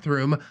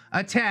bathroom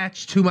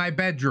attached to my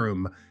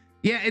bedroom.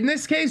 Yeah, in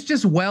this case,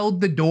 just weld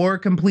the door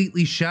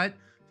completely shut,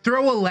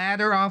 throw a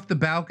ladder off the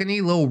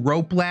balcony, little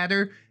rope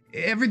ladder,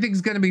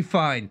 everything's gonna be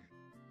fine.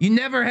 You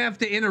never have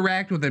to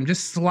interact with them.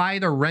 Just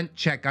slide a rent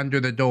check under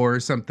the door or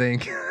something.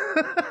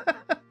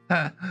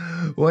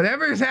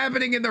 Whatever's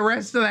happening in the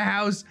rest of the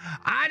house,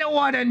 I don't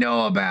want to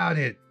know about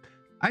it.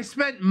 I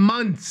spent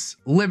months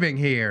living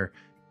here.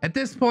 At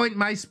this point,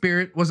 my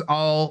spirit was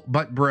all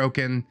but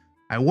broken.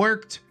 I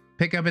worked,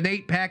 picked up an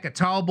 8-pack of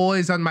tall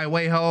boys on my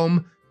way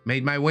home,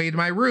 made my way to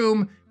my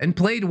room, and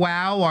played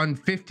WoW on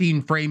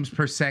 15 frames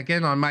per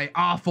second on my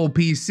awful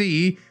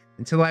PC,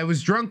 until I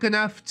was drunk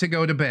enough to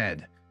go to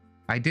bed.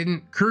 I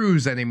didn't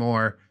cruise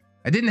anymore.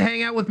 I didn't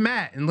hang out with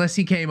Matt unless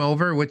he came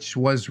over, which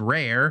was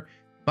rare,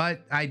 but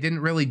I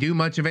didn't really do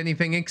much of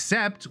anything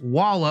except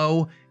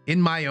wallow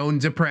in my own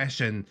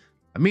depression.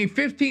 I mean,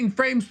 15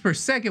 frames per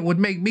second would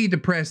make me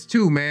depressed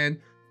too, man.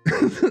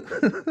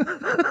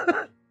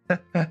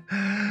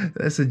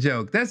 That's a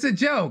joke. That's a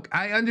joke.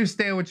 I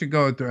understand what you're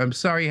going through. I'm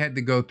sorry you had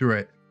to go through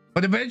it.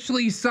 But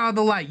eventually you saw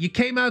the light. You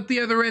came out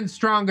the other end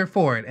stronger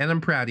for it, and I'm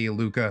proud of you,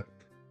 Luca.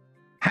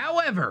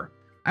 However,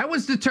 I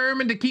was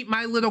determined to keep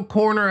my little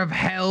corner of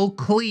hell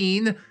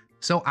clean,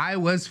 so I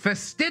was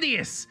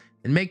fastidious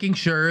in making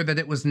sure that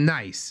it was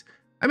nice.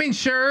 I mean,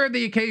 sure,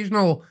 the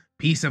occasional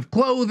piece of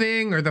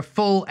clothing or the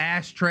full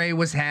ashtray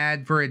was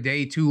had for a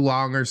day too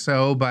long or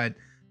so, but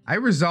I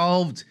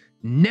resolved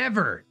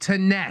never to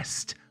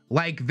nest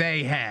like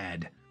they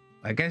had.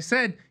 Like I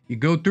said, you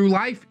go through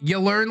life, you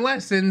learn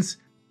lessons.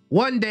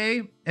 One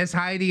day, as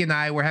Heidi and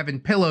I were having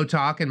pillow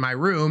talk in my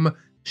room,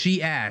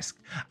 she asked,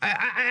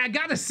 I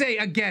gotta say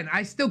again,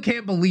 I still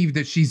can't believe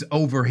that she's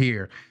over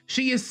here.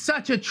 She is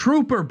such a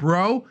trooper,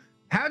 bro.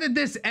 How did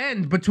this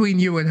end between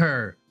you and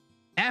her?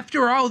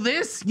 After all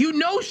this, you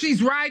know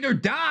she's ride or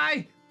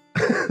die.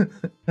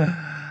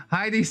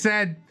 Heidi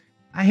said,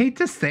 I hate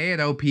to say it,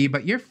 OP,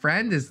 but your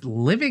friend is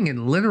living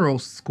in literal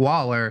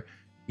squalor.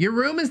 Your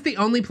room is the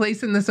only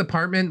place in this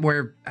apartment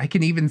where I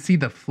can even see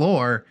the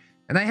floor,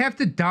 and I have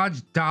to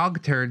dodge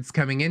dog turds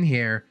coming in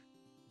here.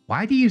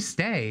 Why do you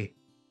stay?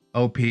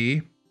 OP,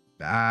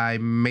 I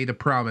made a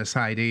promise,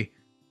 Heidi.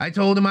 I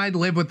told him I'd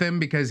live with him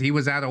because he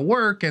was out of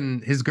work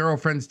and his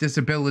girlfriend's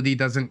disability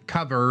doesn't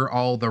cover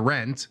all the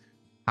rent.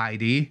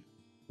 Heidi,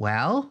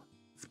 well,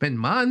 it's been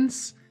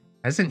months.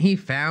 Hasn't he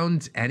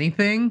found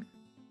anything?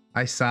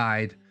 I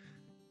sighed.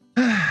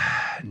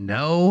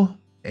 No,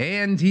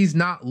 and he's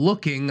not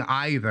looking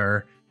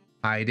either.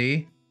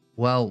 Heidi,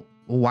 well,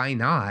 why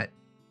not?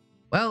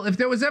 Well, if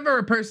there was ever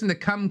a person to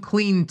come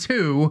clean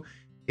to,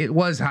 it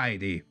was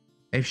Heidi.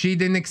 If she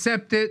didn't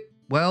accept it,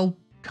 well,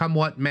 come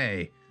what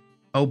may.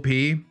 OP,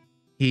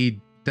 he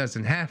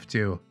doesn't have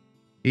to.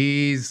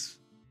 He's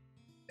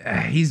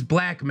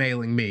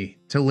blackmailing me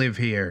to live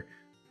here.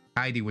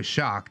 Heidi was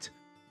shocked.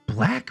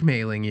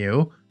 Blackmailing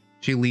you?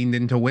 She leaned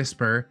in to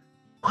whisper.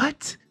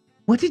 What?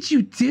 What did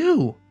you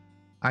do?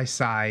 I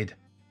sighed.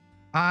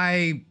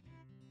 I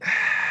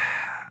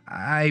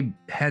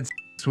had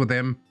sex with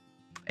him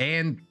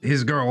and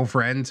his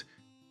girlfriend.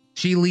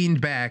 She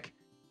leaned back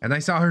and I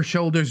saw her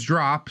shoulders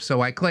drop,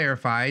 so I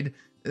clarified.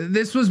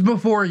 This was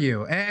before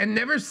you, and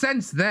never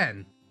since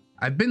then.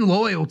 I've been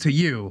loyal to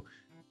you.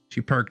 She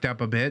perked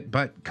up a bit,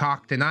 but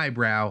cocked an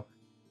eyebrow.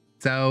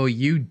 So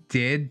you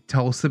did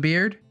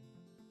Tulsabeard?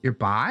 You're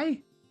bi?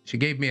 She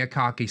gave me a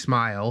cocky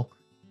smile.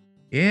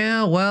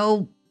 Yeah,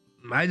 well,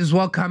 might as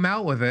well come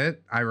out with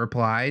it, I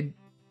replied.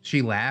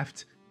 She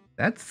laughed.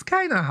 That's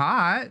kind of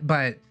hot,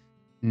 but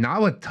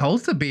not with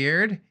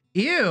Tulsabeard.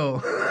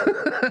 Ew.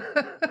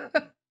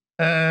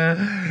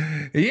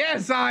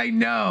 Yes, I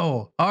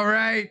know. All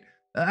right.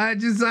 I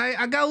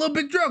got a little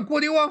bit drunk.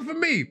 What do you want from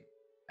me?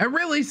 And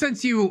really,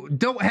 since you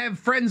don't have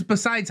friends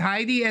besides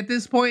Heidi at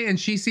this point and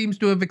she seems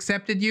to have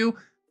accepted you,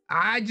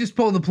 I just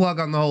pull the plug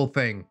on the whole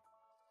thing.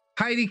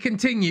 Heidi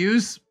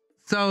continues.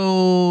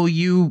 So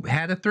you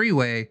had a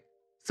three-way.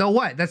 So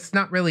what? That's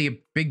not really a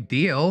big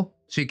deal,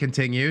 she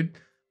continued.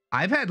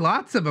 I've had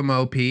lots of them,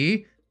 OP.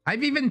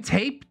 I've even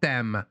taped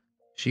them.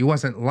 She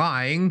wasn't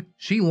lying.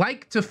 She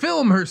liked to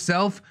film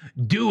herself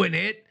doing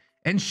it,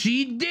 and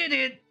she did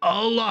it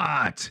a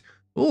lot.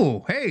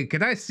 Oh, hey,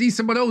 can I see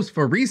some of those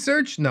for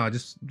research? No,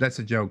 that's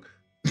a joke.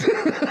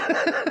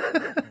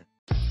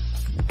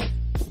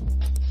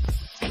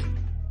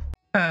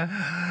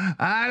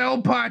 I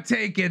don't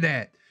partake in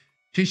that.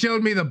 She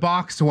showed me the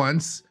box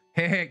once.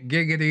 Heck,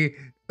 giggity.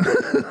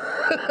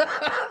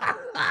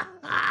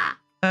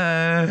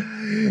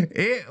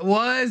 It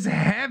was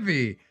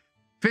heavy,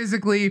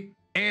 physically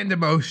and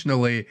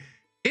emotionally.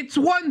 It's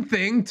one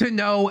thing to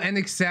know and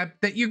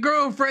accept that your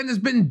girlfriend has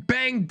been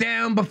banged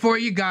down before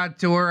you got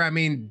to her. I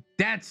mean,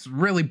 that's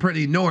really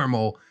pretty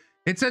normal.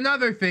 It's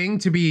another thing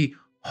to be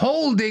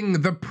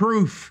holding the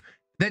proof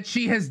that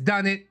she has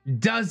done it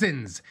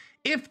dozens,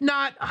 if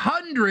not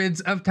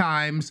hundreds of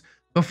times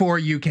before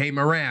you came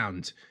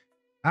around.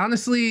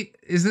 Honestly,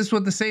 is this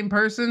with the same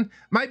person?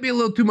 Might be a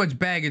little too much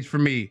baggage for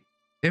me.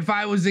 If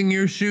I was in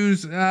your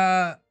shoes,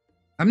 I'm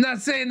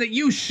not saying that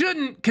you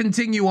shouldn't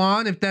continue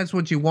on if that's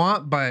what you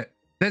want, but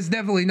that's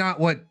definitely not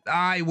what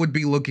I would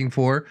be looking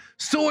for.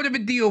 Sort of a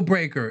deal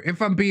breaker,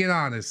 if I'm being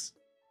honest.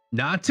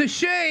 Not to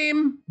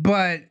shame,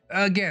 but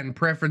again,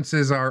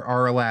 preferences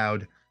are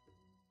allowed.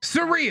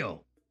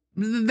 Surreal.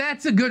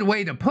 That's a good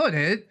way to put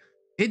it.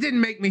 It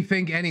didn't make me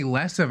think any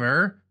less of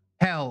her.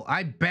 Hell,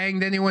 I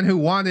banged anyone who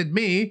wanted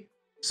me,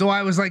 so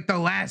I was like the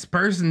last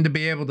person to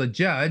be able to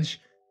judge.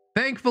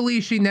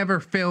 Thankfully, she never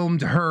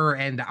filmed her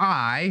and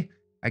I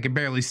can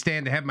barely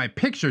stand to have my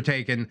picture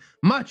taken,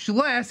 much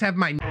less have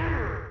my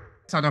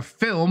on a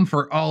film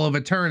for all of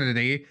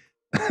eternity.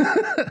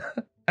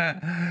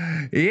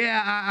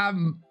 Yeah,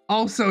 I'm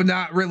also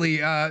not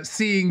really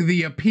seeing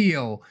the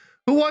appeal.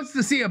 Who wants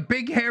to see a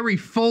big hairy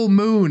full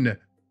moon?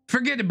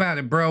 Forget about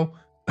it, bro.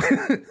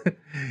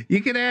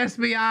 You can ask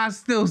me, I'll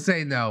still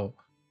say no.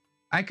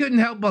 I couldn't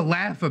help but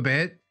laugh a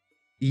bit.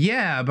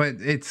 Yeah, but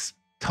it's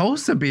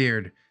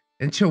Tulsabeard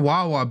and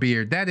Chihuahua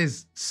Beard. That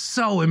is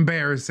so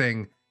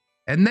embarrassing.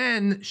 And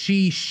then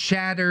she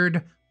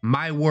shattered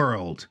my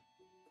world.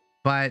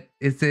 But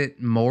is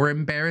it more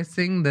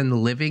embarrassing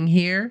than living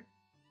here?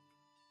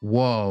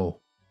 Whoa.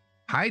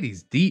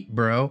 Heidi's deep,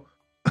 bro.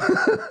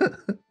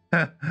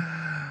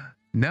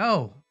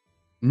 No,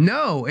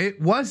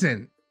 it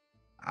wasn't.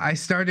 I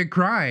started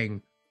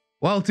crying.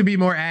 Well, to be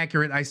more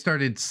accurate, I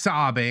started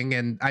sobbing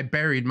and I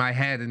buried my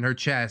head in her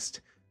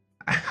chest.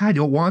 I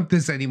don't want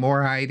this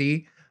anymore,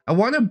 Heidi. I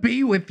want to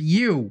be with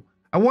you.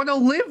 I want to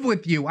live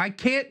with you. I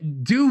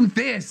can't do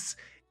this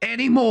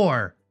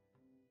anymore.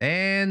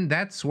 And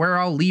that's where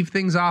I'll leave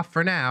things off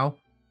for now.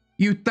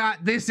 You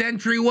thought this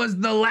entry was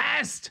the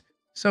last?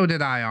 So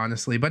did I,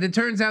 honestly. But it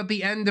turns out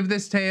the end of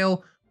this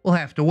tale will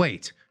have to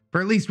wait for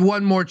at least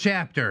one more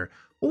chapter.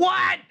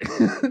 What?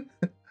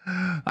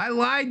 I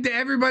lied to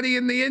everybody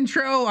in the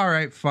intro? All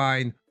right,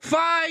 fine.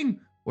 Fine!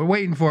 We're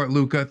waiting for it,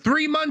 Luca.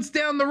 3 months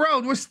down the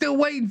road, we're still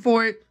waiting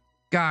for it.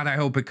 God, I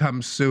hope it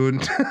comes soon.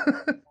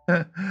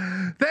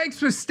 Thanks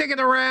for sticking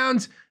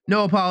around.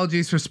 No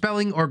apologies for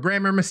spelling or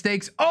grammar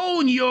mistakes.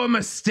 Own your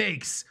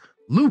mistakes.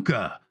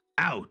 Luca,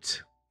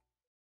 out.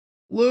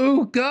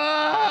 Luca!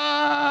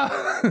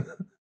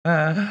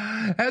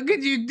 How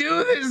could you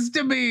do this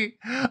to me?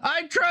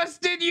 I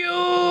trusted you!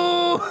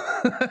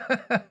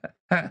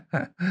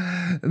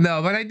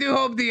 No, but I do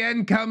hope the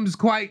end comes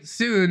quite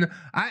soon.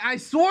 I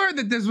swore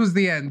that this was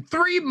the end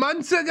 3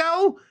 months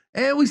ago,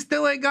 and we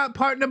still ain't got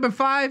part number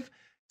 5.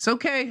 It's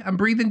okay. I'm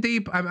breathing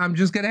deep. I'm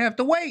just gonna have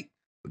to wait.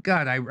 But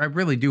God, I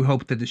really do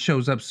hope that it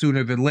shows up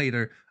sooner than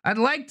later. I'd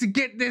like to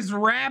get this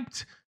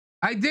wrapped.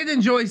 I did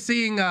enjoy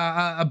seeing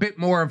a bit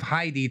more of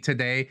Heidi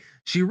today.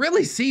 She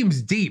really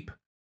seems deep.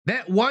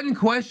 That one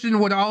question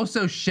would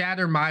also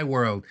shatter my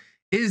world.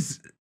 Is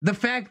the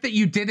fact that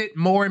you did it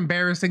more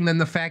embarrassing than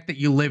the fact that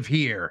you live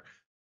here?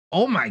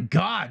 Oh my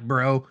God,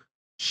 bro.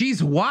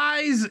 She's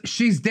wise.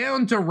 She's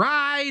down to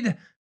ride.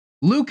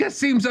 Luca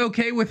seems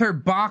okay with her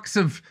box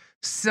of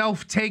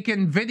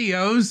self-taken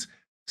videos.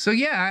 So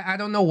yeah, I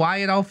don't know why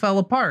it all fell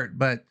apart,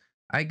 but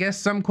I guess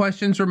some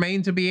questions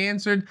remain to be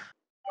answered.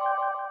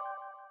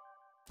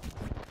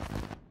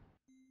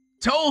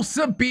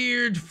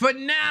 Tulsabeard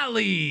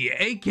finale,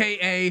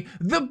 aka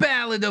The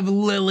Ballad of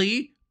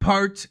Lily,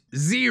 Part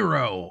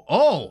 0.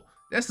 Oh,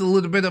 that's a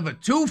little bit of a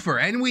twofer.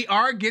 And we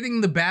are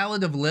getting The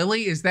Ballad of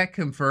Lily. Is that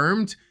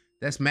confirmed?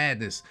 That's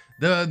madness.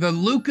 The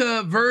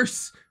Luca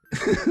verse,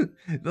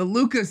 the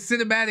Luca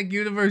cinematic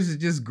universe is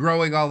just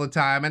growing all the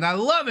time, and I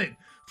love it.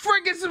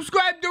 Freaking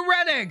subscribe to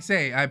ReddX.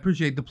 Hey, I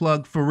appreciate the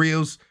plug for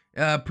reals.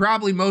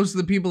 Probably most of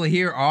the people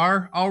here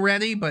are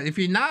already, but if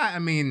you're not, I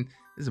mean,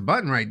 there's a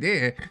button right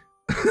there.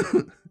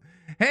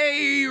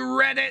 Hey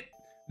Reddit,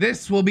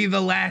 this will be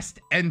the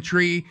last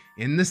entry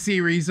in the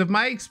series of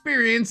my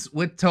experience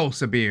with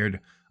Tulsabeard.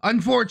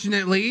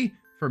 Unfortunately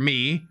for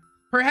me,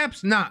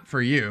 perhaps not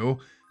for you,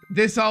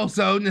 this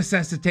also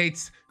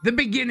necessitates the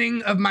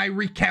beginning of my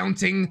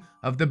recounting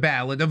of the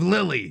Ballad of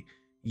Lily.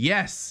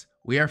 Yes,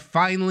 we are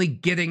finally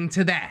getting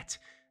to that.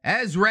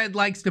 As Red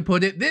likes to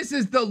put it, this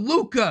is the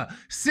Luca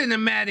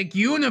cinematic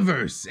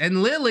universe,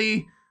 and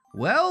Lily,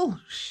 well,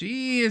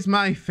 she is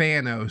my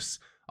Thanos.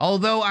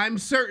 Although I'm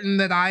certain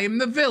that I am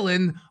the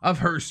villain of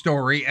her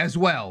story as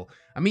well.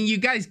 I mean, you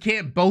guys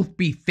can't both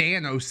be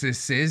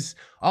Thanoses.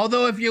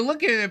 Although if you're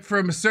looking at it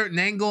from a certain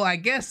angle, I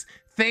guess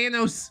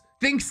Thanos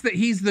thinks that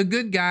he's the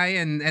good guy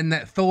and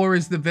that Thor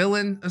is the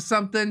villain or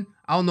something.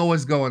 I don't know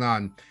what's going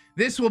on.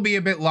 This will be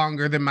a bit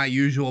longer than my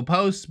usual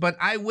posts, but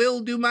I will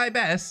do my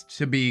best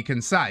to be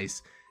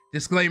concise.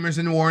 Disclaimers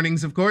and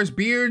warnings, of course.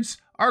 Beards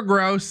are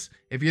gross.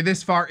 If you're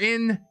this far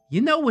in,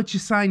 you know what you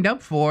signed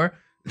up for.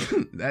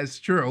 That's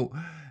true.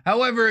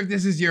 However, if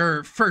this is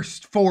your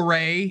first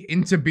foray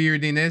into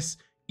beardiness,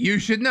 you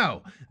should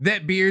know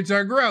that beards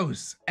are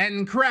gross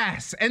and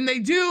crass, and they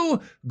do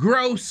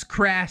gross,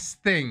 crass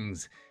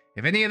things.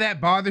 If any of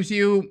that bothers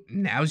you,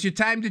 now's your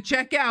time to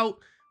check out.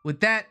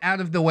 With that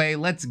out of the way,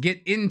 let's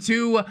get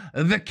into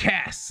the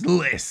cast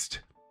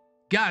list.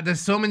 God,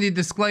 there's so many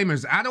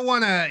disclaimers. I don't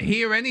want to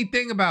hear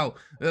anything about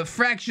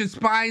fractured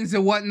spines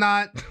and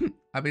whatnot.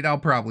 I mean, I'll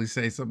probably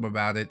say something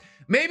about it.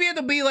 Maybe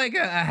it'll be like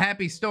a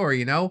happy story,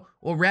 you know?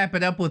 We'll wrap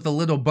it up with a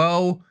little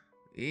bow.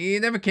 You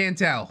never can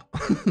tell.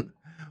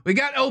 We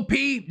got OP,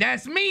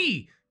 that's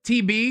me.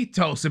 TB,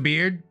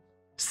 Tulsabeard.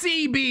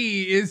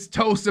 CB is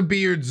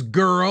Tulsabeard's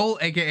girl,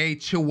 aka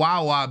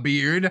Chihuahua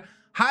Beard.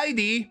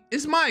 Heidi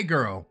is my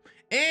girl.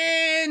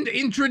 And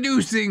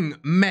introducing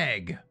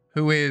Meg,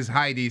 who is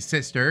Heidi's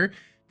sister,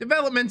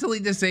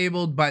 developmentally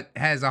disabled but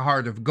has a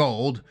heart of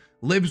gold,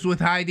 lives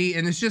with Heidi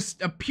and is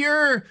just a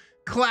pure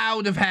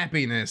cloud of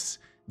happiness.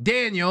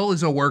 Daniel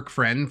is a work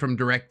friend from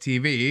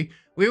DirecTV.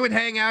 We would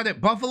hang out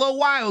at Buffalo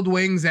Wild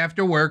Wings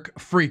after work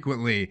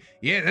frequently.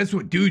 Yeah, that's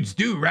what dudes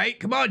do, right?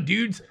 Come on,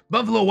 dudes.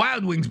 Buffalo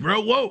Wild Wings,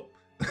 bro. Whoa.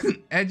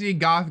 Edgy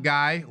goth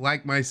guy,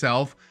 like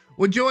myself,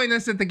 would join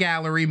us at the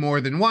gallery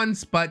more than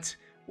once, but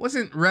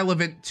wasn't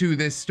relevant to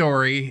this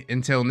story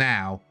until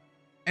now.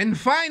 And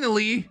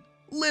finally,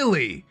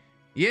 Lily.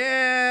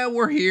 Yeah,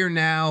 we're here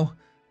now.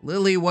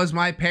 Lily was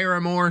my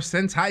paramour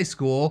since high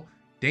school,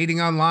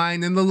 dating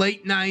online in the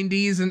late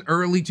 90s and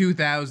early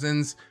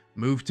 2000s,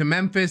 moved to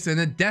Memphis in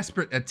a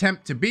desperate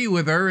attempt to be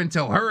with her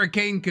until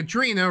Hurricane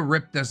Katrina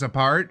ripped us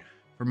apart.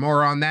 For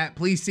more on that,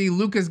 please see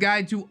Luca's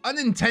Guide to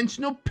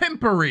Unintentional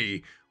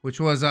Pimpery, which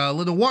was a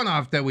little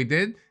one-off that we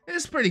did.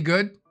 It's pretty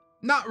good.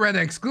 Not Red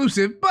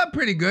exclusive, but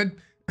pretty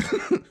good.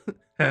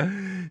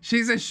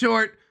 She's a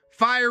short,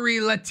 fiery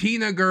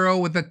Latina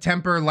girl with a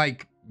temper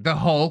like the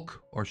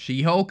Hulk, or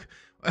She-Hulk,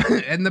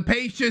 and the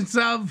patience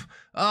of,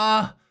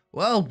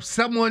 well,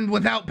 someone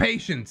without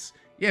patience.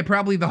 Yeah,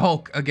 probably the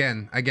Hulk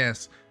again, I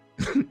guess.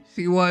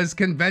 She was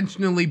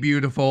conventionally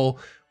beautiful,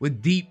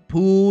 with deep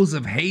pools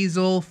of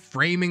hazel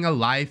framing a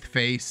lithe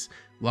face,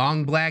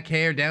 long black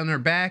hair down her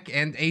back,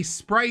 and a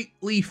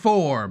sprightly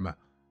form.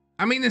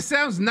 I mean, it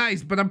sounds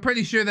nice, but I'm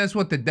pretty sure that's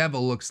what the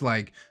devil looks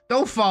like.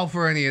 Don't fall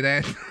for any of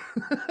that.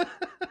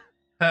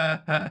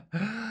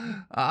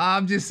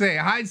 I'm just saying,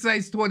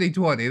 hindsight's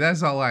 20/20,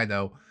 that's all I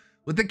know.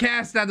 With the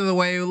cast out of the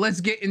way,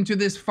 let's get into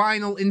this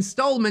final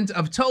installment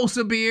of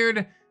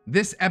Tulsabeard.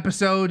 This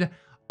episode,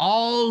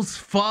 All's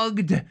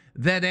Fugged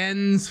That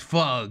Ends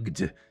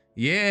Fugged.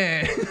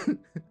 Yeah,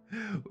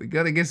 we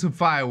gotta get some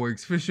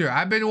fireworks for sure.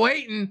 I've been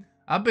waiting.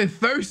 I've been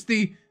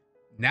thirsty.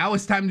 Now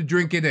it's time to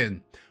drink it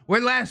in. Where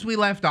last we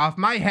left off,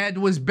 my head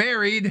was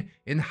buried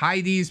in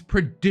Heidi's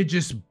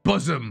prodigious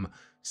bosom,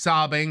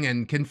 sobbing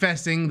and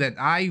confessing that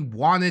I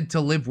wanted to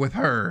live with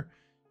her.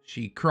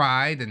 She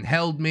cried and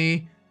held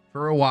me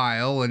for a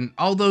while, and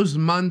all those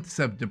months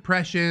of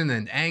depression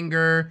and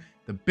anger,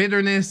 the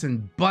bitterness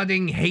and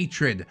budding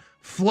hatred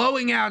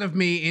flowing out of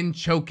me in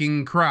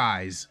choking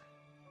cries.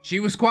 She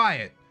was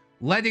quiet,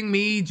 letting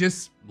me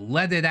just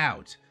let it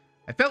out.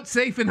 I felt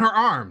safe in her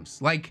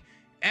arms, like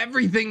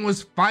everything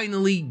was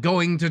finally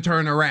going to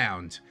turn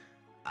around.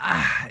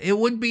 It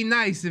would be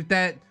nice if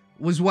that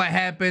was what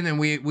happened and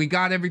we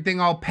got everything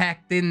all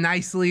packed in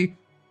nicely,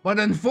 but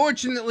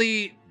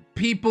unfortunately,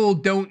 people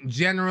don't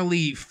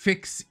generally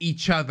fix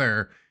each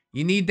other.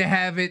 You need to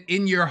have it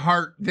in your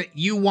heart that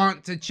you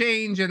want to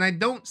change, and I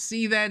don't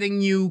see that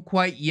in you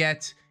quite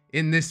yet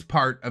in this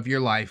part of your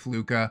life,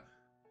 Luca.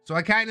 So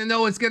I kind of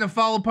know it's going to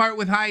fall apart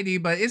with Heidi,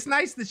 but it's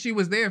nice that she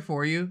was there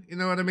for you. You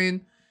know what I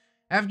mean?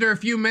 After a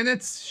few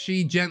minutes,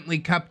 she gently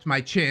cupped my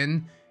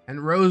chin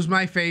and rose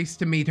my face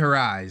to meet her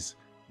eyes,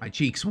 my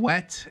cheeks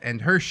wet and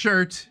her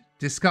shirt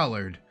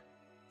discolored.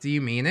 Do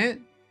you mean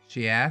it?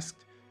 She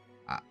asked.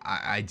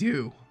 I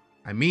do.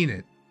 I mean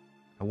it.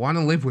 I want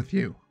to live with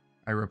you,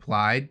 I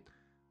replied.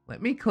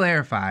 Let me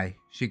clarify,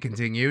 she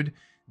continued.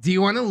 Do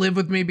you want to live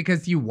with me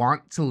because you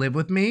want to live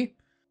with me?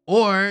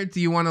 Or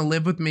do you want to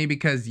live with me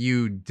because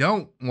you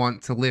don't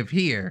want to live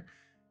here?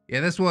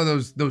 Yeah, that's one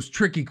of those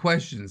tricky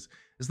questions.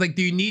 It's like,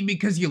 do you need me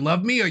because you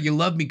love me, or you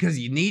love me because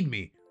you need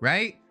me,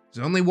 right?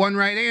 There's only one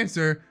right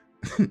answer.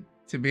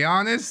 To be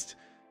honest,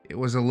 it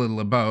was a little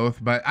of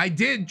both, but I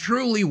did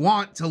truly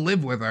want to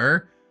live with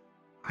her.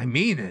 I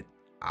mean it.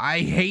 I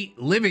hate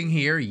living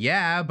here,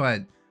 yeah,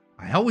 but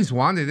I always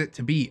wanted it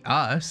to be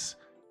us.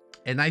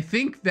 And I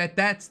think that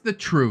that's the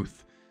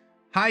truth.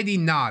 Heidi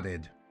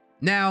nodded.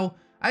 Now,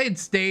 I had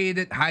stayed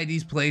at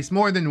Heidi's place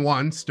more than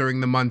once during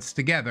the months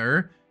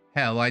together.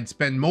 Hell, I'd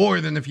spend more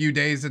than a few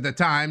days at a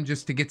time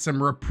just to get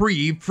some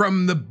reprieve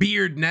from the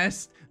beard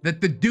nest that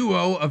the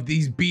duo of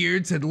these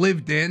beards had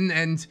lived in,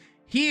 and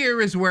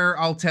here is where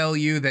I'll tell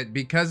you that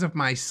because of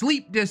my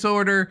sleep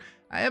disorder,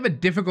 I have a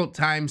difficult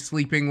time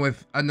sleeping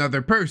with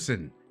another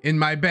person in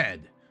my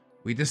bed.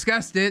 We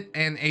discussed it,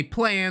 and a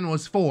plan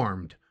was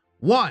formed.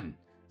 1,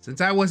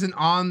 since I wasn't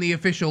on the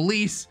official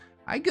lease,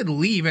 I could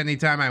leave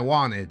anytime I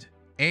wanted.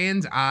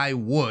 And I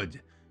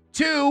would.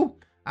 2,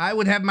 I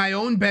would have my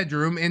own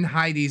bedroom in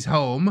Heidi's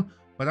home,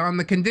 but on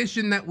the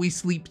condition that we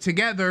sleep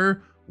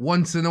together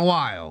once in a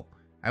while.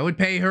 I would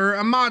pay her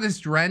a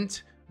modest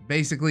rent,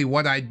 basically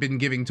what I'd been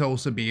giving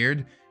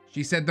Tulsabeard.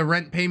 She said the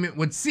rent payment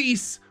would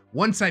cease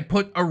once I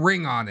put a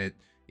ring on it.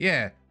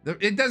 Yeah,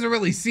 it doesn't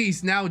really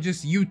cease, now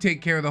just you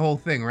take care of the whole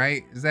thing,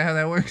 right? Is that how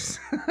that works?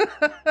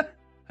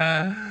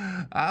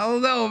 I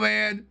don't know,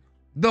 man.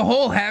 The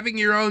whole having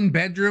your own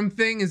bedroom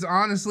thing is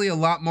honestly a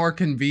lot more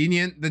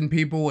convenient than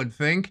people would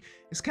think.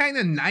 It's kind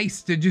of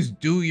nice to just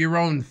do your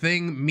own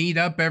thing, meet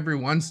up every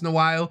once in a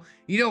while.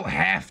 You don't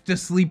have to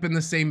sleep in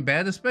the same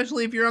bed,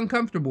 especially if you're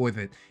uncomfortable with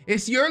it.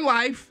 It's your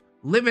life,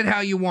 live it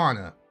how you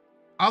wanna.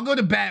 I'll go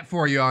to bat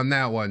for you on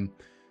that one.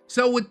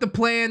 So with the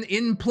plan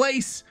in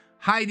place,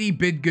 Heidi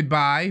bid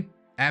goodbye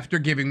after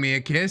giving me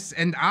a kiss,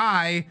 and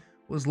I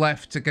was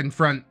left to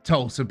confront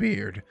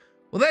Tulsabeard.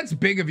 Well, that's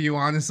big of you,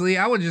 honestly.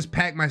 I would just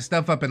pack my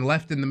stuff up and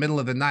left in the middle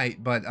of the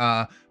night,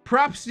 but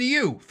props to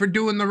you for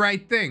doing the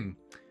right thing.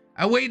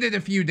 I waited a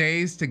few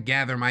days to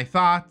gather my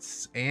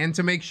thoughts and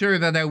to make sure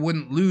that I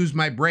wouldn't lose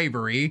my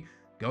bravery,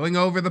 going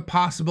over the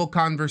possible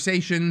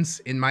conversations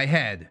in my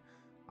head.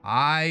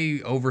 I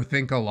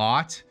overthink a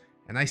lot,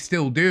 and I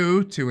still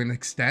do to an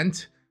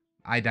extent.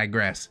 I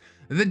digress.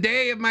 The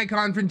day of my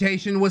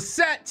confrontation was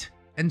set,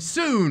 and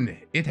soon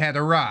it had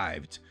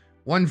arrived.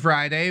 One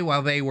Friday,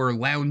 while they were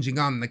lounging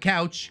on the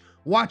couch,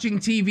 watching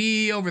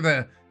TV over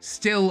the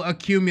still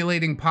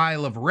accumulating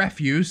pile of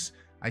refuse,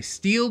 I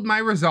steeled my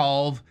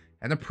resolve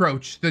and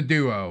approached the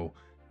duo.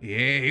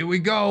 Yeah, here we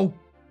go.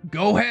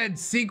 Go ahead,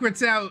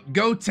 secrets out.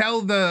 Go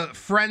tell the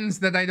friends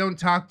that I don't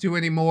talk to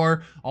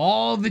anymore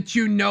all that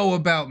you know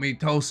about me,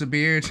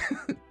 Tulsabeard.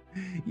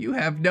 You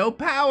have no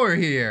power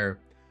here.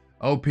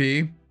 OP,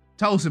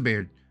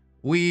 Tulsabeard,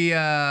 we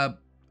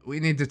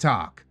need to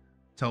talk.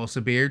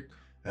 Tulsabeard.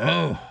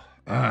 Oh,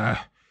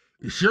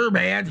 sure,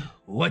 man.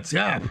 What's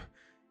up?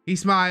 He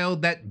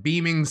smiled that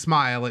beaming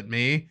smile at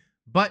me,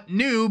 but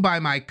knew by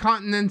my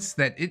countenance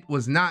that it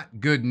was not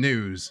good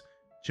news.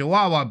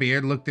 Chihuahua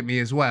Beard looked at me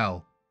as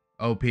well.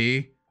 OP,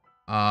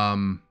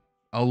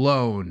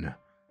 alone.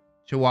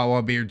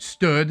 Chihuahua Beard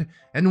stood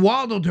and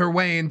waddled her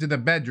way into the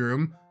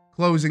bedroom,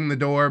 closing the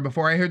door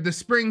before I heard the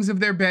springs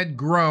of their bed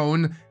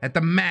groan at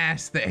the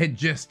mass that had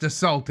just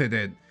assaulted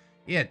it.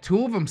 Yeah,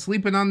 two of them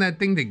sleeping on that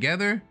thing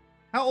together?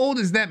 How old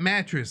is that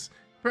mattress?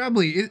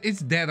 Probably, it's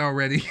dead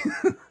already.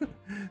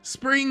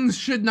 Springs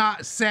should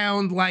not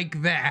sound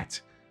like that.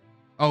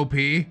 OP,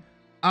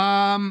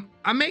 I'm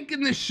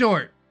making this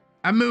short.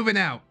 I'm moving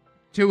out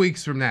 2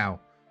 weeks from now.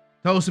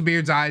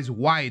 Tulsabeard's eyes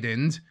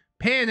widened,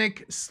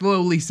 panic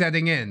slowly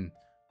setting in.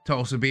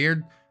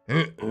 Tulsabeard,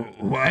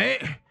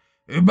 What?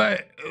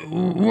 But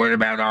what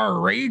about our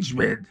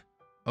arrangement?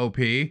 OP,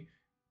 you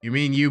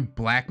mean you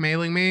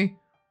blackmailing me?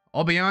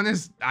 I'll be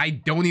honest, I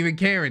don't even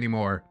care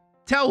anymore.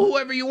 Tell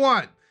whoever you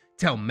want.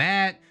 Tell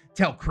Matt,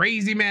 tell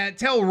Crazy Matt,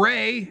 tell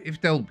Ray,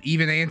 if they'll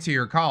even answer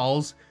your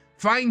calls.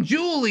 Find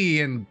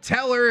Julie and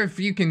tell her if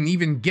you can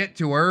even get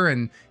to her,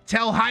 and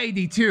tell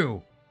Heidi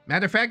too.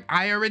 Matter of fact,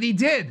 I already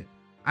did.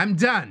 I'm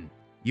done.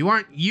 You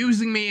aren't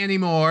using me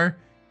anymore,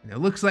 and it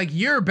looks like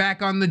you're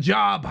back on the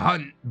job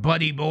hunt,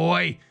 buddy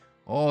boy.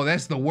 Oh,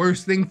 that's the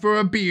worst thing for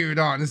a beard,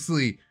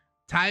 honestly.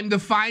 Time to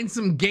find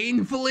some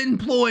gainful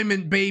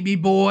employment, baby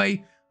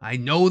boy. I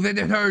know that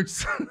it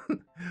hurts,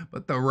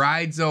 but the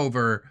ride's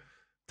over.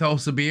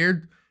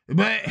 Tulsabeard,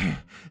 but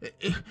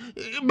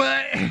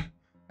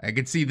I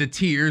could see the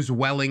tears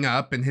welling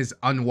up in his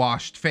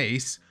unwashed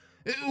face.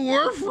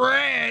 We're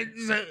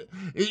friends.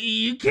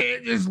 You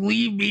can't just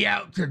leave me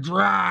out to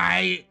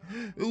dry.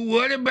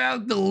 What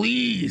about the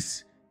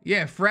lease?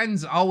 Yeah,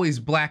 friends always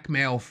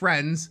blackmail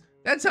friends.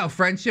 That's how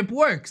friendship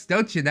works,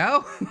 don't you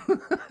know?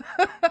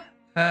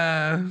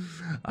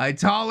 I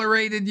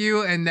tolerated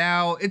you, and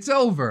now it's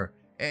over.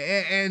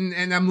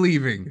 And I'm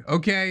leaving,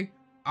 okay?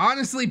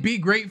 Honestly, be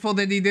grateful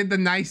that he did the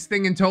nice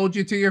thing and told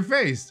you to your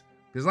face.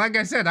 Because like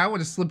I said, I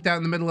would have slipped out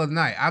in the middle of the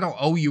night. I don't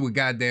owe you a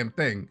goddamn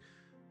thing.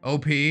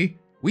 OP,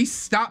 we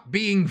stopped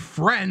being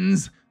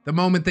friends the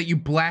moment that you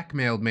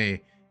blackmailed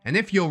me. And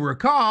if you'll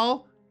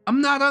recall,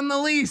 I'm not on the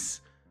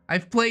lease.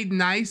 I've played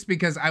nice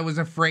because I was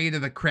afraid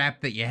of the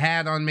crap that you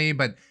had on me,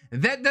 but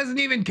that doesn't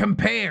even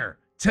compare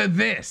to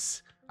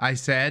this, I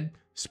said,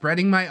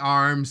 spreading my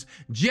arms,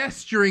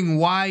 gesturing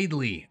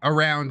widely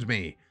around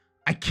me.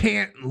 I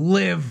can't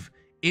live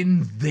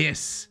in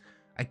this.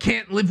 I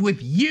can't live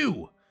with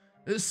you.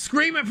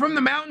 Scream it from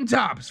the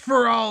mountaintops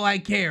for all I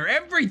care.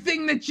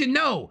 Everything that you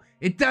know,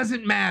 it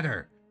doesn't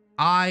matter.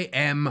 I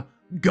am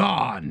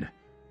gone.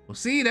 Well,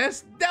 see,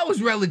 that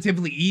was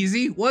relatively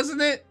easy,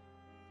 wasn't it?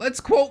 Let's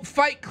quote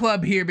Fight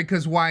Club here,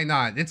 because why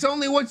not? It's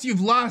only once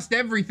you've lost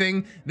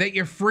everything that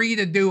you're free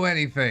to do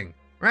anything,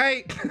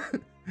 right?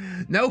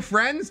 No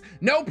friends?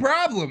 No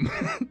problem.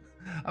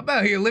 I'm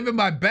out here living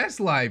my best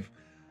life.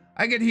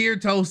 I could hear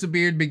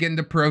Tulsabeard begin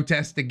to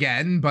protest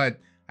again, but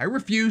I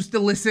refused to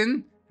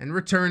listen and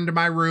returned to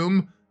my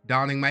room,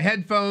 donning my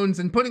headphones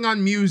and putting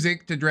on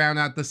music to drown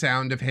out the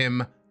sound of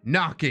him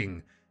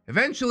knocking,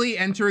 eventually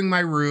entering my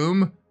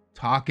room,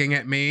 talking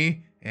at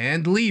me,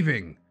 and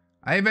leaving.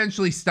 I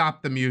eventually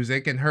stopped the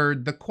music and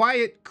heard the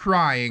quiet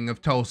crying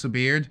of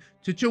Tulsabeard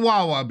to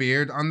Chihuahua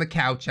Beard on the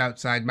couch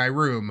outside my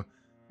room.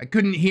 I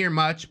couldn't hear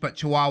much but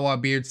Chihuahua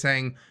Beard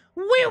saying,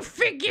 "We'll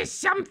figure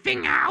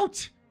something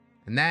out."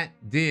 And that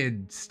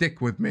did stick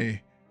with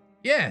me.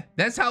 Yeah,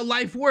 that's how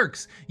life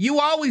works.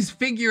 You always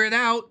figure it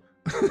out.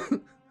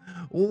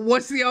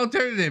 What's the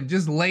alternative?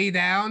 Just lay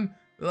down?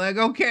 Like,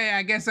 okay,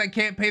 I guess I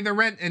can't pay the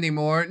rent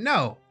anymore.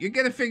 No, you're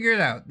gonna figure it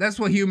out. That's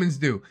what humans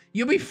do.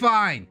 You'll be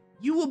fine.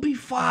 You will be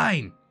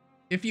fine.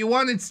 If you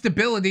wanted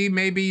stability,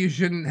 maybe you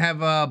shouldn't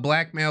have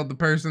blackmailed the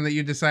person that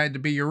you decided to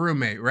be your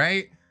roommate,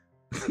 right?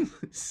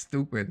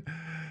 Stupid.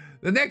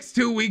 The next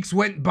 2 weeks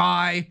went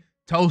by,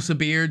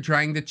 Tulsabeard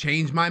trying to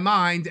change my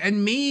mind,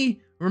 and me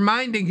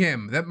reminding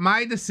him that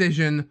my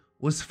decision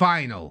was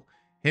final.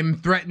 Him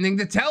threatening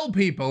to tell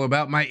people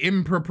about my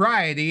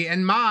impropriety,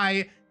 and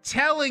my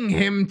telling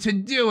him to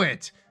do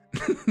it.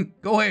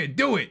 Go ahead,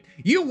 do it.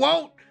 You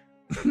won't.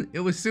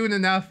 It was soon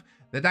enough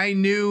that I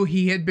knew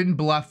he had been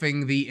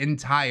bluffing the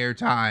entire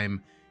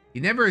time. He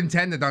never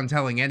intended on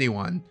telling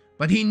anyone,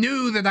 but he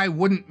knew that I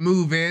wouldn't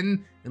move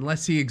in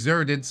unless he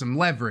exerted some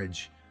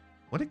leverage.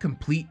 What a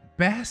complete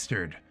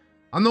bastard.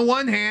 On the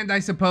one hand, I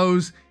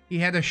suppose he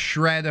had a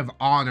shred of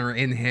honor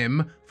in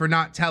him for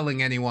not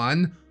telling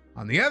anyone.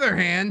 On the other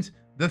hand,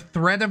 the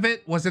threat of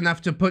it was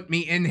enough to put me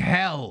in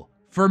hell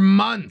for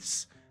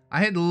months.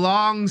 I had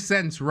long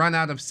since run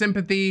out of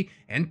sympathy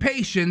and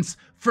patience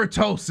for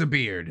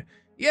Tulsabeard.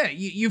 Yeah,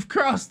 you've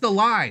crossed the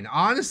line.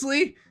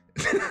 Honestly,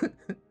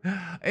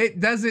 it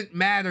doesn't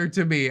matter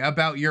to me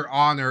about your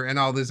honor and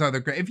all this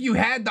other crap. If you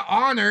had the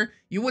honor,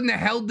 you wouldn't have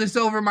held this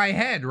over my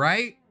head,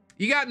 right?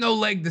 You got no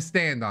leg to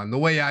stand on, the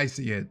way I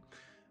see it.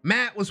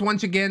 Matt was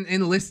once again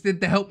enlisted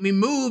to help me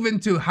move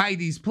into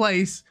Heidi's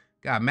place.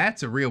 God,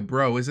 Matt's a real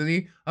bro, isn't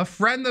he? A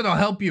friend that'll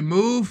help you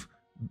move?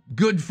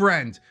 Good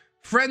friend.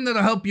 Friend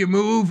that'll help you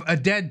move a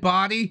dead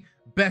body?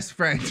 Best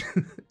friend.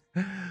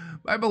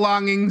 My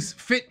belongings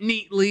fit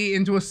neatly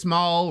into a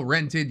small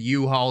rented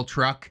U-Haul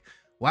truck.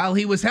 While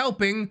he was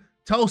helping,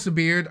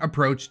 Tulsabeard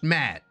approached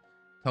Matt.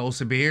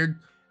 Tulsabeard,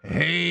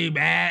 "Hey,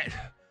 Matt.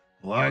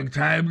 Long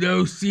time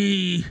no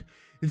see.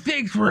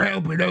 Thanks for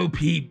helping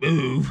OP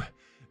move.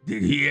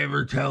 Did he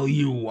ever tell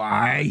you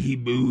why he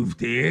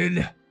moved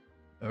in?"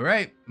 all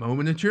right,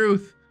 moment of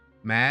truth.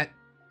 Matt,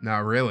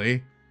 not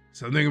really.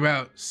 Something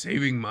about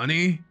saving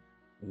money?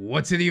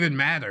 What's it even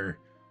matter?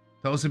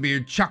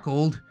 Tulsabeard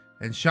chuckled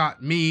and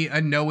shot me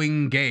a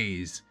knowing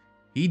gaze.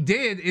 He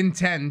did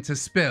intend to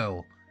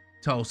spill.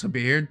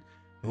 Tulsabeard,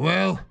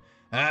 "Well,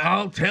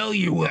 I'll tell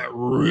you what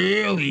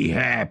really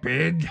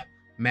happened."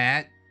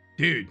 Matt,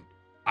 dude,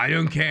 I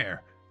don't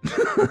care.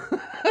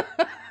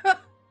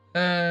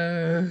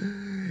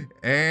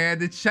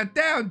 And it shut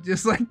down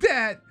just like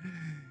that.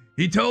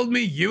 He told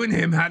me you and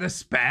him had a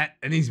spat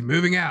and he's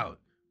moving out.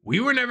 We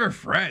were never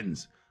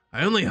friends.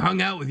 I only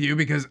hung out with you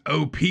because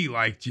OP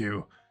liked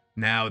you.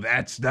 Now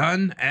that's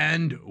done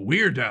and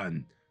we're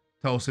done.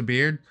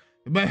 Tulsabeard,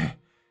 But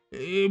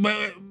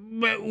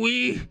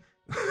we...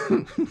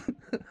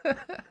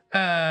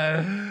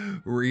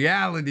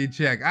 reality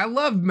check. I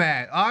love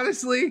Matt.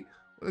 Honestly,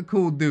 what a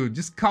cool dude.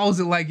 Just calls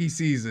it like he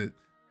sees it.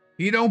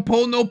 He don't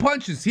pull no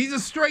punches. He's a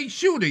straight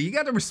shooter. You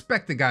gotta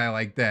respect a guy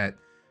like that.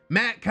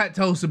 Matt cut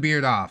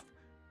Tulsabeard off.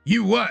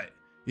 You what?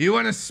 You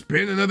want to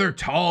spin another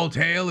tall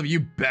tale of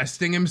you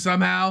besting him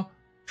somehow?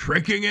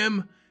 Tricking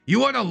him? You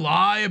want to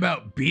lie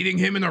about beating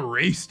him in a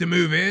race to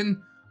move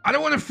in? I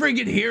don't want to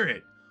friggin' hear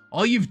it.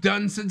 All you've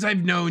done since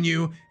I've known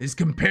you is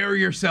compare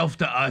yourself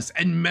to us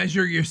and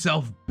measure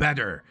yourself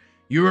better.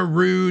 You're a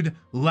rude,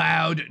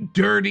 loud,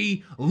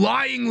 dirty,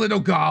 lying little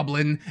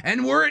goblin,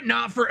 and were it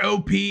not for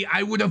OP,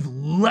 I would have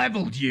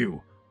leveled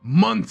you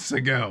months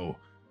ago.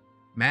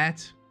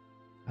 Matt,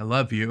 I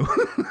love you.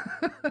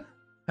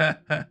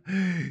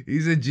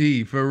 He's a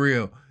G, for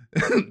real.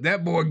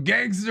 That boy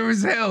gangster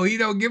as hell. He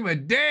don't give a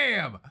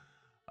damn.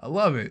 I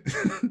love it.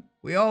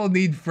 We all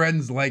need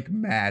friends like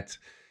Matt.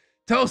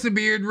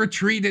 Tulsabeard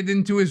retreated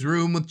into his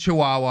room with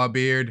Chihuahua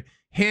Beard,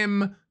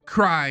 him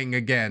crying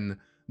again.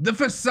 The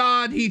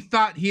facade he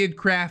thought he had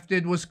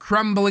crafted was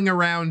crumbling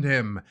around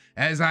him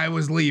as I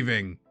was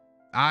leaving.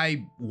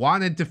 I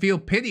wanted to feel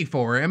pity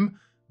for him,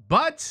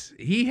 but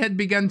he had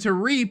begun to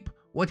reap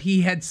what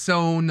he had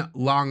sown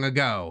long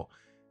ago.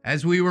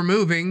 As we were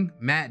moving,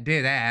 Matt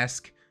did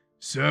ask,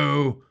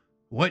 "So,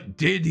 what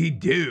did he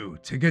do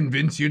to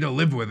convince you to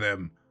live with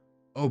him?"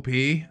 OP,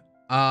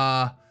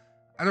 I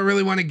don't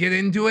really want to get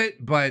into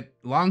it, but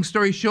long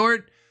story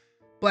short,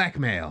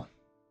 blackmail.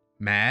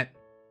 Matt,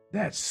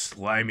 that's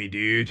slimy,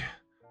 dude.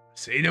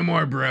 Say no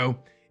more, bro.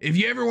 If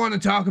you ever want to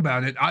talk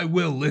about it, I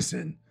will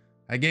listen.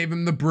 I gave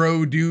him the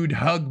bro dude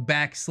hug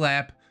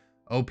backslap.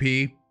 OP,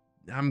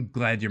 I'm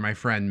glad you're my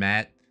friend,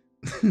 Matt.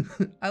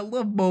 I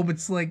love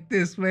moments like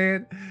this,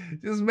 man.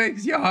 Just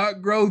makes your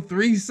heart grow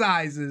 3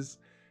 sizes.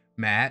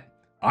 Matt,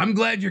 I'm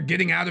glad you're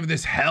getting out of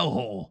this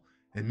hellhole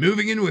and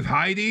moving in with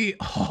Heidi.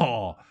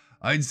 Oh,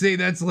 I'd say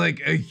that's like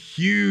a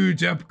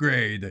huge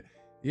upgrade.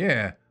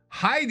 Yeah,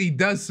 Heidi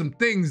does some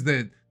things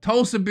that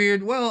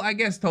Tulsabeard, well, I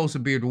guess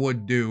Tulsabeard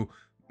would do.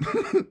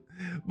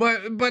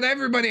 but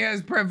everybody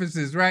has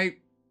preferences, right?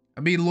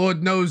 I mean,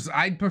 Lord knows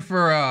I'd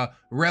prefer a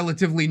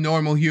relatively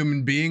normal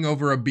human being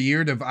over a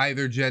beard of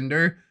either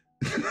gender.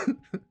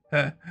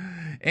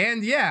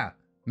 And yeah,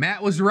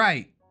 Matt was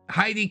right.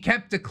 Heidi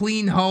kept a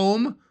clean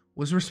home,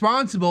 was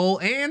responsible,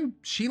 and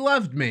she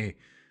loved me.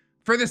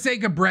 For the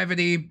sake of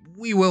brevity,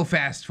 we will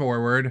fast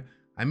forward.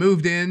 I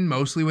moved in,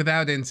 mostly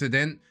without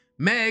incident.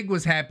 Meg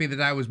was happy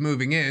that I was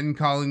moving in,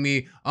 calling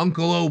me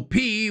Uncle OP,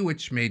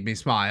 which made me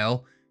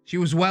smile. She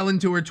was well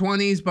into her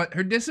 20s, but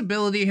her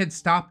disability had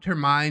stopped her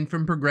mind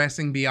from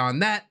progressing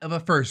beyond that of a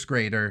first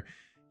grader.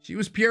 She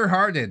was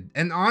pure-hearted,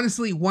 and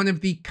honestly one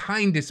of the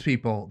kindest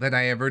people that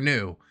I ever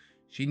knew.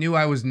 She knew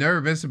I was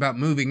nervous about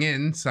moving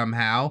in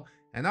somehow,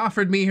 and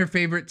offered me her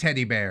favorite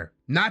teddy bear.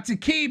 Not to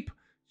keep,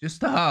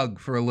 just to hug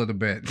for a little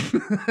bit.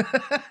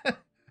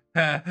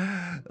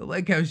 I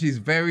like how she's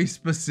very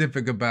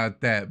specific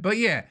about that. But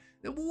yeah,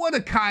 what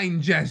a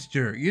kind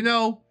gesture, you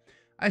know?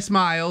 I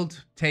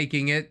smiled,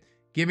 taking it,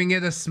 giving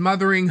it a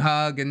smothering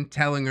hug and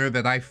telling her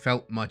that I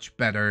felt much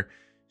better.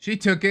 She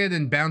took it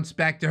and bounced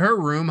back to her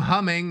room,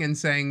 humming and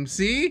saying,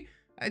 "See?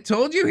 I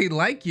told you he'd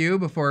like you,"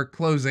 before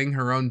closing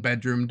her own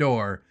bedroom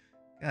door.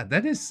 God,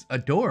 that is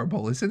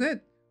adorable, isn't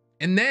it?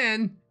 And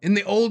then, in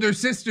the older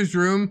sister's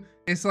room,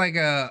 it's like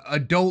a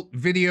adult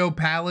video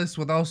palace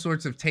with all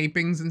sorts of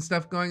tapings and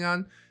stuff going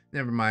on.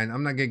 Never mind,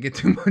 I'm not gonna get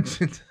too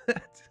much into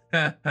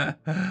that.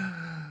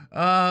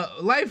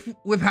 Life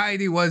with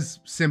Heidi was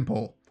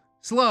simple,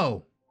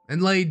 slow,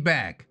 and laid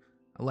back.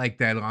 I like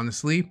that,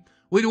 honestly.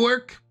 We'd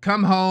work,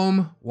 come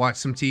home, watch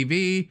some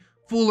TV,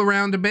 fool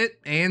around a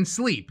bit, and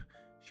sleep.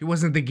 She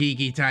wasn't the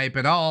geeky type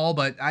at all,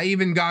 but I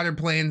even got her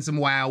playing some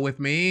WoW with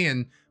me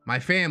and my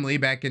family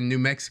back in New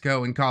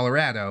Mexico and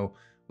Colorado.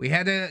 We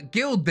had a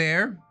guild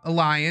there,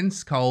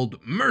 alliance, called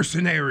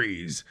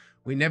Mercenaries.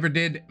 We never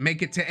did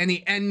make it to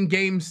any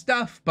endgame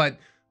stuff, but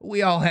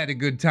we all had a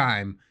good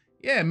time.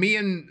 Yeah, me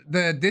and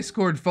the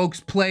Discord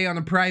folks play on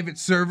a private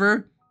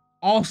server,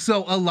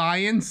 also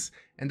alliance,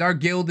 and our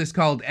guild is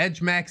called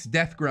EdgeMax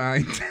Death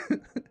Grind.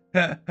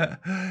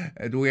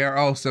 And we are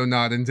also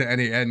not into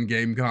any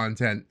endgame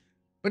content.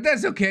 But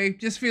that's okay,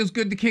 just feels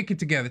good to kick it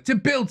together, to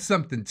build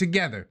something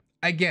together.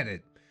 I get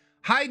it.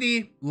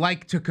 Heidi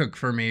liked to cook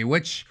for me,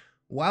 which,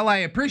 while I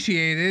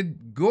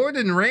appreciated,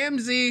 Gordon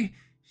Ramsay,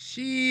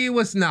 she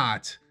was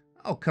not.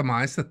 Oh, come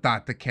on, it's the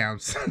thought that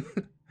counts.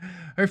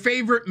 Her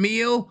favorite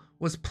meal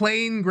was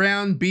plain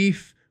ground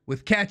beef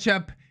with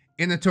ketchup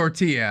in a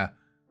tortilla.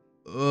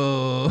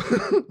 Oh,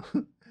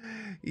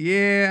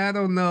 yeah, I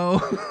don't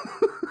know.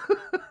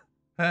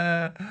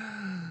 I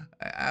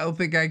don't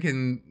think I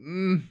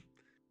can.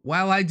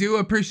 While I do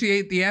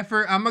appreciate the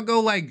effort, I'm gonna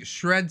go like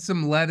shred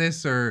some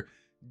lettuce or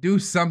do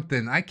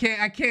something. I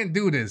can't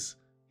do this.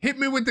 Hit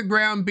me with the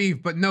ground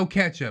beef, but no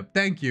ketchup.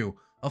 Thank you.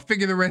 I'll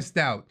figure the rest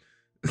out.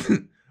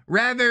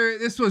 Rather,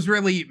 this was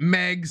really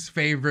Meg's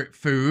favorite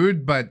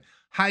food, but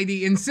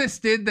Heidi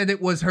insisted that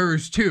it was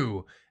hers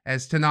too,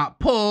 as to not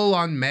pull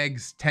on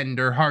Meg's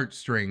tender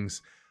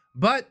heartstrings.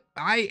 But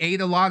I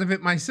ate a lot of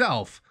it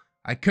myself.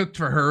 I cooked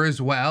for her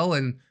as well,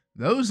 and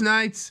those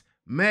nights,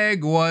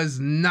 Meg was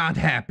not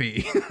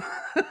happy.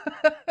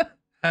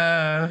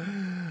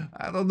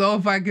 I don't know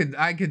if I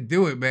could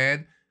do it,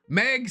 man.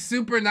 Meg's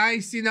super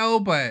nice, you know,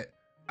 but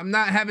I'm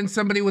not having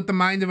somebody with the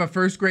mind of a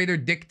first grader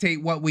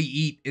dictate what we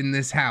eat in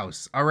this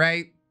house, all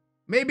right?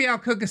 Maybe I'll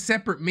cook a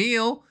separate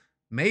meal,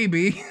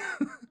 maybe.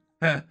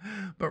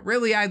 But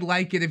really, I'd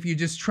like it if you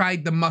just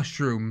tried the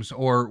mushrooms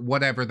or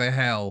whatever the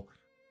hell.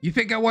 You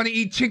think I want to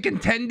eat chicken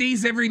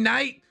tendies every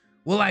night?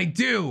 Well, I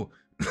do.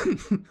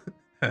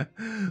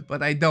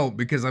 But I don't,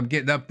 because I'm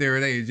getting up there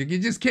in age. You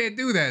just can't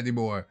do that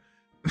anymore.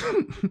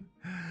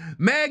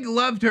 Meg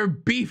loved her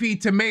beefy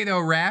tomato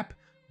wrap,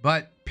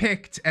 but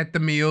picked at the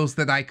meals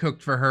that I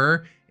cooked for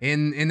her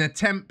in an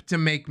attempt to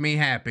make me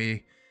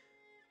happy.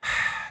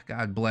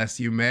 God bless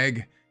you,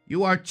 Meg.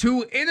 You are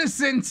too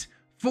innocent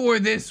for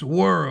this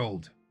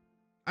world.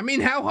 I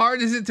mean, how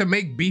hard is it to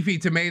make beefy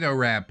tomato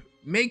wrap?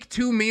 Make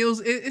 2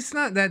 meals? It's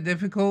not that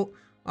difficult,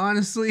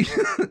 honestly.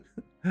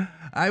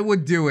 I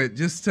would do it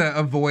just to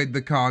avoid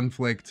the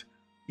conflict.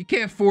 You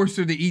can't force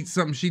her to eat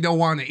something she don't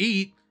want to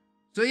eat.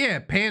 So yeah,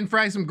 pan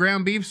fry some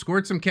ground beef,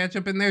 squirt some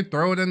ketchup in there,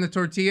 throw it in the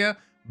tortilla.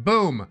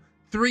 Boom.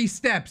 3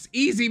 steps.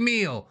 Easy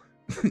meal.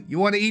 You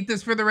want to eat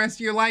this for the rest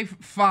of your life?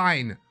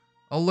 Fine.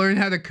 I'll learn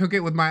how to cook it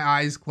with my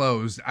eyes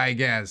closed, I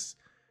guess.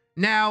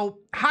 Now,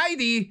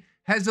 Heidi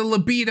has a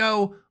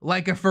libido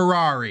like a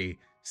Ferrari.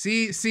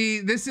 See,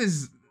 this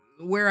is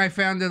where I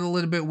found it a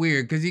little bit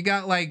weird, because you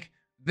got like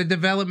the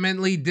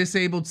developmentally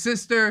disabled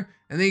sister,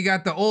 and then you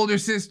got the older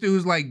sister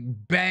who's like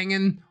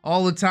banging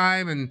all the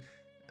time, and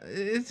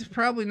it's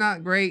probably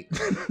not great.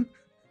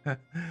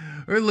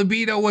 Her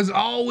libido was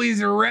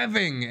always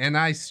revving, and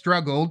I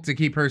struggled to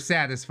keep her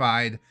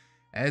satisfied.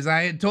 As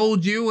I had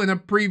told you in a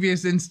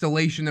previous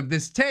installation of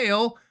this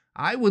tale,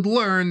 I would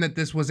learn that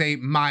this was a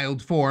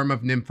mild form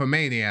of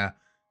nymphomania.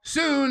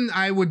 Soon,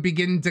 I would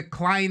begin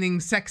declining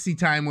sexy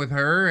time with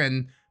her,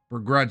 and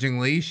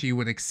begrudgingly, she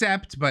would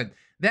accept, but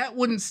that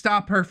wouldn't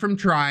stop her from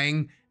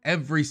trying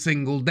every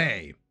single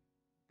day.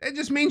 That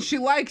just means she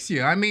likes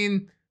you. I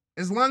mean,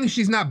 as long as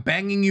she's not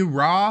banging you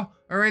raw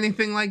or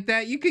anything like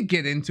that, you could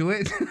get into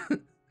it.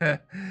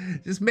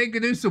 Just make her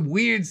do some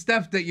weird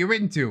stuff that you're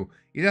into.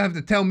 You don't have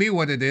to tell me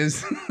what it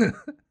is.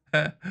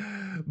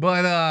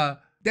 But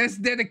that's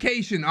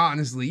dedication,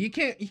 honestly. You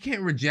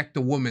can't reject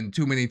a woman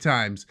too many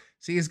times.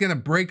 See, it's gonna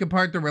break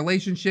apart the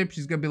relationship.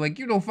 She's gonna be like,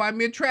 you don't find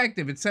me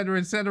attractive, etc.,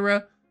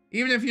 etc.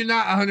 Even if you're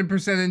not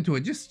 100% into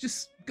it,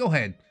 just go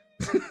ahead.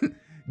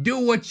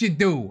 Do what you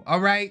do, all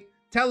right?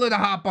 Tell her to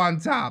hop on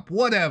top,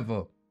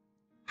 whatever.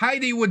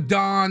 Heidi would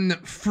don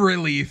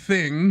frilly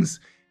things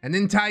and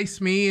entice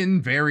me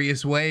in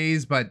various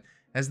ways, but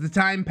as the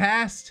time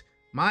passed,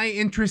 my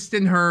interest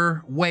in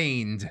her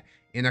waned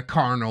in a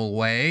carnal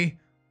way.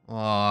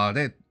 Oh,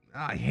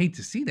 I hate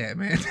to see that,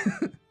 man.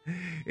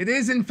 It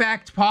is, in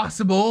fact,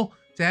 possible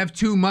to have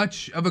too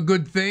much of a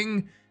good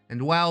thing,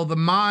 and while the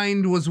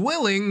mind was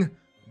willing,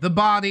 the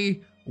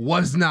body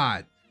was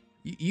not.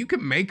 You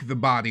can make the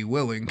body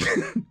willing.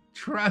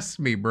 Trust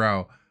me,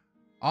 bro.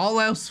 All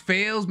else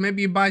fails,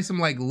 maybe you buy some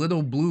like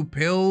little blue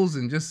pills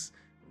and just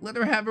let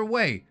her have her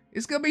way.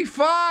 It's gonna be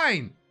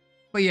fine.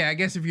 But yeah, I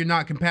guess if you're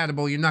not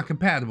compatible, you're not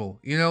compatible,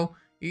 you know?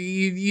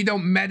 You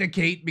don't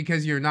medicate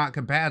because you're not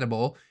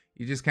compatible.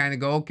 You just kind of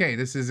go, okay,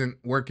 this isn't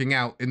working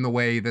out in the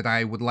way that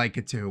I would like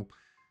it to.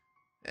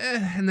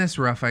 And that's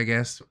rough, I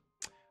guess.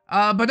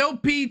 But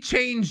OP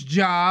changed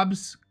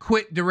jobs,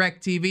 quit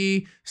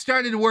DirecTV,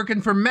 started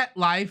working for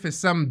MetLife as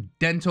some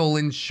dental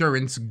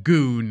insurance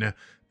goon.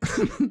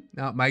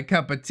 Not my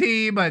cup of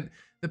tea, but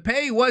the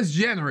pay was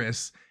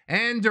generous,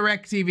 and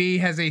DirecTV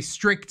has a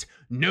strict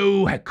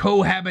no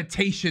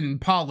cohabitation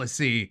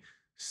policy.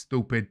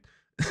 Stupid.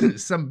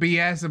 Some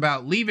BS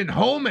about leaving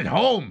home at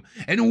home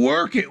and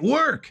work at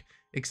work.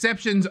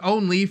 Exceptions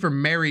only for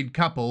married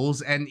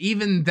couples, and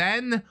even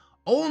then,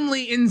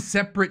 only in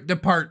separate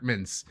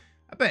departments.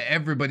 I bet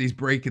everybody's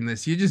breaking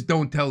this. You just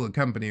don't tell the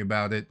company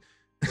about it.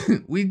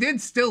 We did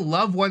still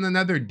love one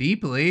another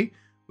deeply.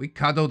 We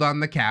cuddled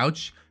on the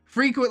couch,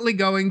 frequently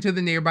going to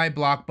the nearby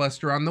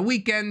Blockbuster on the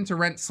weekend to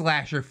rent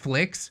slasher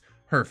flicks,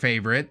 her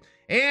favorite,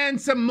 and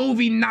some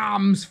movie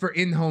noms for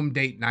in-home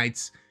date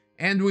nights,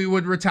 and we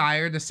would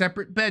retire to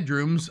separate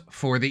bedrooms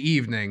for the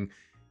evening.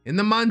 In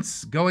the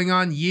months, going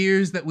on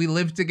years that we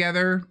lived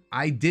together,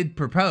 I did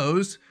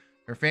propose.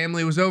 Her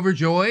family was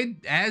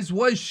overjoyed, as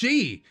was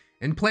she,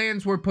 and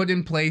plans were put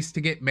in place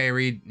to get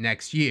married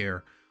next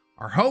year.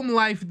 Our home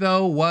life,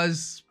 though,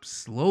 was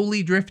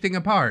slowly drifting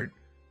apart.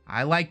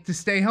 I liked to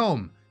stay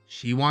home.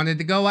 She wanted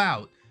to go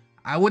out.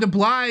 I would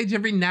oblige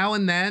every now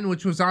and then,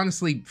 which was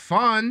honestly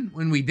fun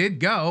when we did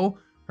go.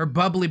 Her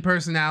bubbly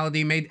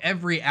personality made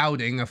every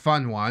outing a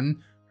fun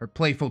one. Her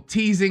playful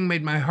teasing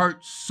made my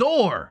heart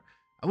soar.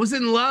 I was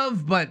in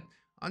love, but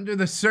under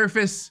the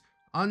surface,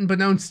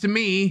 unbeknownst to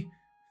me,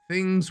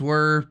 things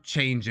were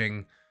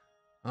changing.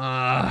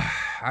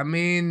 I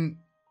mean,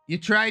 you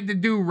tried to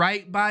do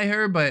right by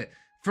her, but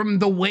from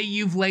the way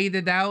you've laid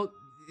it out,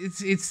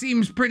 it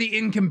seems pretty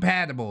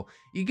incompatible.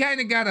 You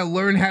kind of gotta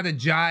learn how to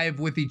jive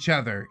with each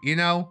other, you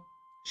know?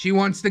 She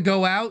wants to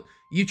go out.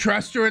 You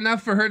trust her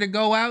enough for her to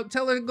go out.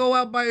 Tell her to go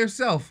out by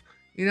herself.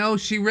 You know,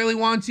 she really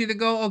wants you to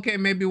go. Okay,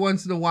 maybe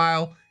once in a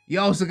while. You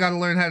also gotta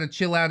learn how to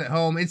chill out at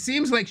home. It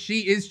seems like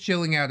she is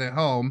chilling out at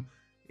home.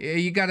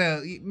 You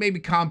gotta maybe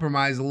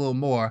compromise a little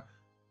more.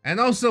 And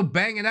also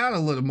bang it out a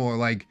little more.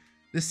 Like,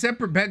 the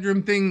separate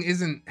bedroom thing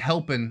isn't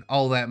helping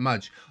all that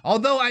much.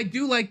 Although I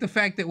do like the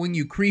fact that when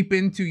you creep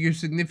into your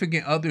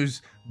significant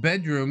other's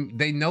bedroom,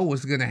 they know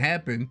what's gonna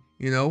happen,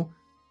 you know?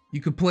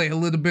 You could play a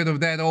little bit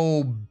of that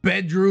old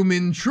bedroom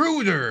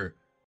intruder.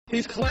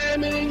 He's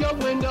climbing in your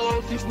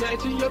windows, he's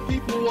snatching your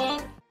people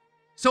up.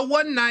 So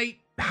one night,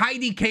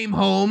 Heidi came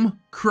home,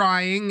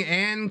 crying,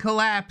 and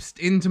collapsed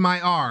into my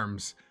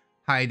arms.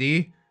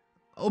 Heidi,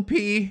 OP,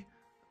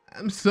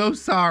 I'm so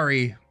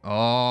sorry.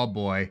 Oh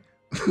boy.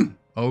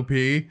 OP,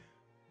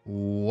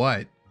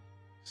 what?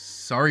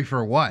 Sorry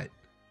for what?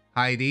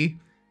 Heidi,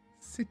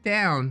 sit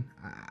down.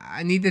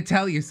 I need to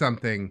tell you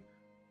something.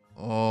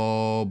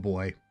 Oh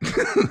boy.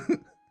 I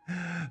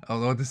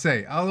don't know what to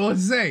say. I don't know what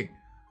to say.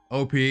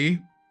 OP,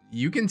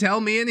 you can tell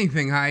me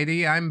anything,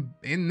 Heidi. I'm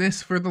in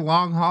this for the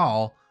long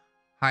haul.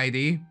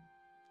 Heidi,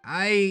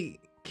 I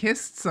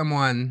kissed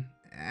someone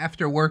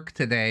after work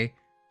today,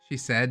 she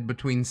said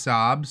between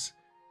sobs,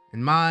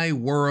 and my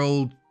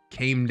world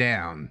came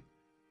down.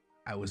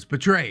 I was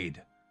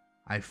betrayed.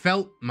 I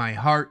felt my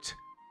heart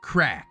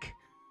crack.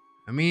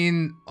 I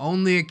mean,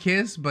 only a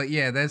kiss, but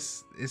yeah,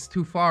 it's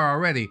too far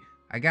already.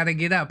 I gotta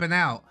get up and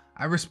out.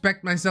 I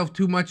respect myself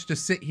too much to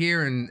sit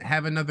here and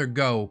have another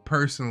go,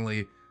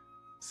 personally.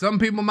 Some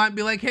people might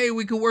be like, hey,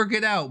 we could work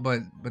it out,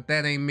 but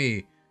that ain't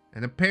me.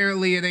 And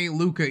apparently it ain't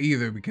Luca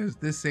either, because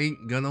this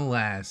ain't gonna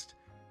last.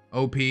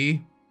 OP,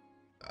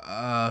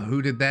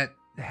 who did that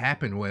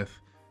happen with?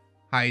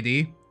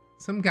 Heidi,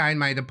 some guy in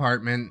my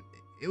department.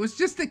 It was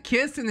just a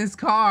kiss in his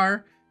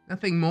car,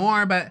 nothing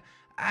more, but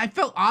I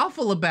felt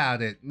awful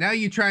about it. Now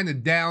you're trying to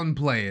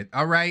downplay it,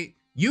 all right?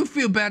 You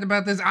feel bad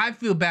about this, I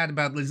feel bad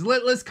about this.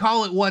 Let's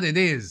call it what it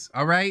is,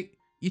 all right?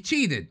 You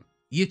cheated.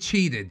 You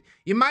cheated.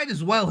 You might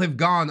as well have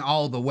gone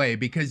all the way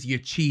because you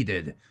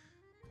cheated.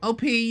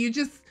 OP, you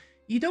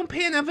don't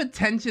pay enough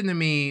attention to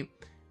me.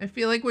 I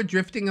feel like we're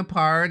drifting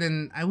apart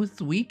and I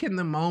was weak in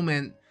the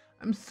moment.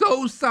 I'm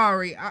so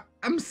sorry.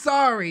 I'm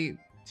sorry.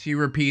 She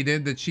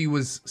repeated that she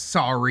was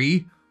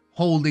sorry,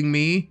 holding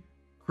me,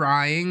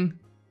 crying.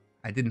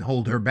 I didn't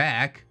hold her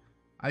back.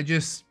 I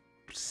just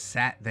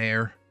sat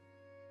there,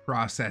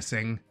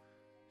 processing.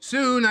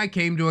 Soon I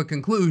came to a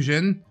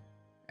conclusion.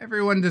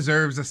 Everyone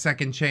deserves a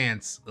second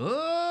chance.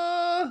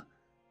 I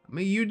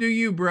mean, you do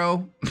you,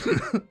 bro.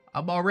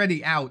 I'm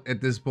already out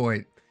at this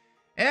point.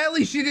 At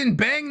least she didn't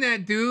bang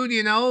that dude,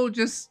 you know,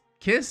 just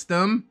kissed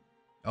him.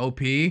 OP,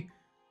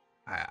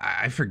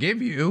 I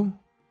forgive you,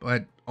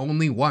 but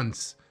only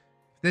once.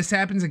 If this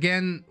happens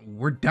again,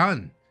 we're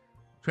done.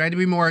 Try to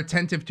be more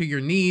attentive to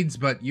your needs,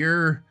 but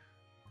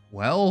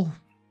well,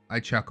 I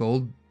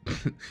chuckled.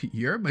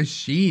 You're a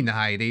machine,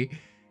 Heidi.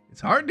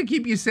 It's hard to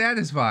keep you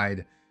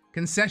satisfied.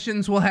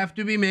 Concessions will have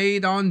to be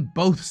made on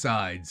both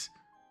sides.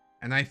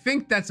 And I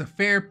think that's a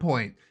fair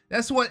point.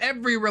 That's what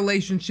every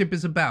relationship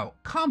is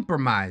about.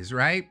 Compromise,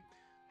 right?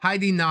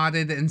 Heidi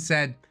nodded and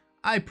said,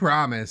 I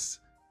promise.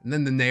 And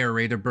then the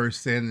narrator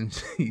bursts in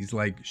and he's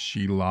like,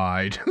 she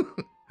lied.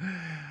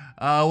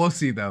 We'll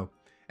see though.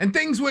 And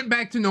things went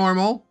back to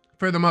normal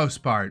for the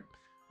most part.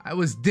 I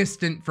was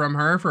distant from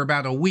her for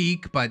about a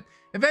week, but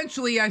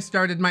eventually I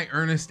started my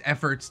earnest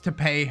efforts to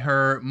pay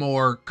her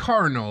more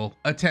carnal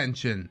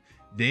attention.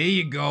 There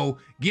you go.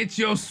 Get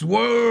your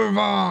swerve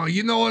on.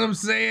 You know what I'm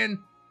saying?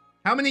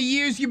 How many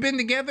years you been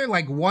together?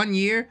 Like 1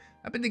 year?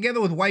 I've been together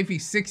with wifey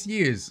 6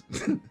 years.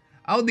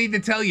 I don't need to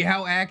tell you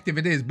how active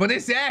it is, but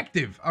it's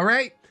active, all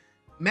right?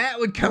 Matt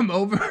would come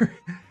over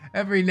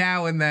every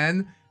now and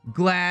then,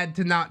 glad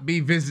to not be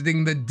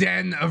visiting the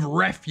den of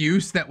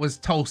refuse that was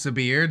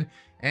Tulsabeard,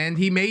 and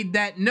he made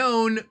that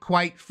known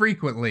quite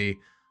frequently.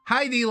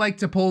 Heidi liked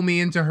to pull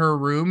me into her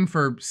room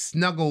for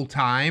snuggle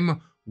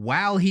time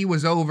while he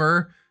was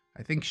over.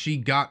 I think she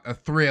got a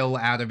thrill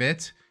out of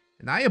it,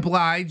 and I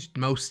obliged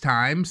most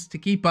times to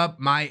keep up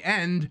my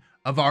end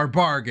of our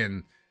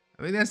bargain.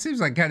 I mean, that seems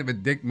like kind of a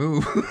dick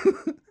move.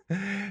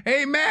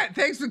 Hey, Matt,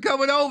 thanks for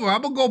coming over.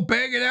 I'm gonna go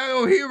bang it out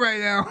over here right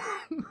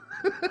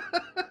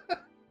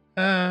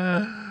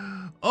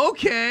now.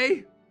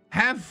 Okay.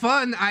 Have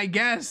fun, I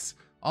guess.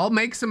 I'll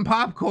make some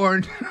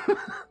popcorn.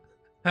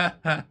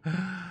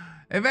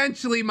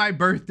 Eventually, my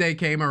birthday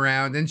came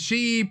around, and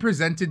she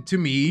presented to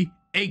me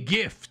a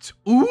gift.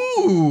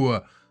 Ooh!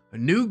 A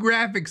new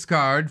graphics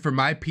card for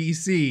my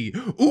PC.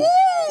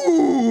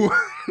 Ooh!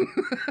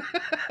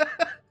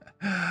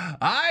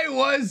 I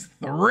was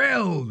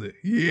thrilled.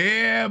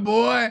 Yeah,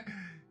 boy.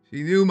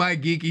 She knew my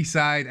geeky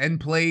side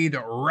and played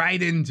right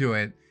into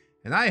it,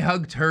 and I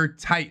hugged her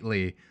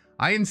tightly.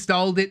 I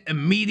installed it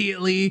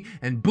immediately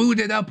and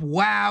booted up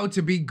WoW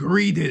to be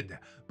greeted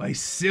by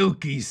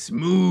silky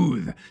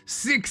smooth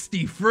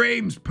 60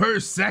 frames per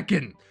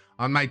second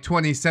on my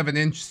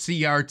 27-inch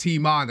CRT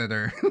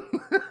monitor.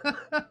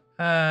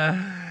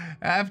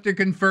 After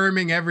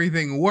confirming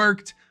everything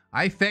worked,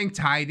 I thanked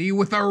Heidi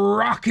with a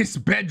raucous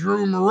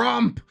bedroom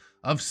romp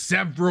of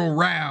several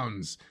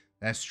rounds.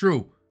 That's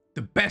true.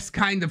 The best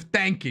kind of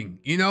thanking,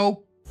 you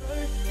know?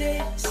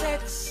 Birthday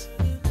sex.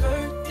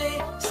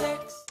 Birthday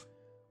sex.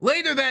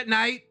 Later that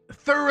night,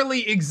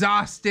 thoroughly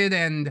exhausted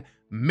and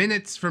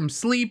minutes from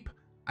sleep,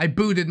 I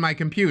booted my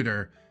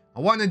computer. I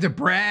wanted to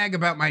brag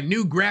about my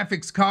new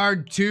graphics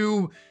card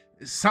to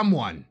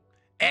someone.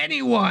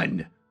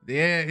 Anyone!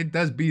 Yeah, it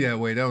does be that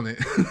way, don't it?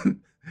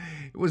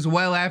 It was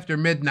well after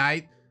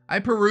midnight. I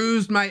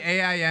perused my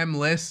AIM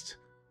list.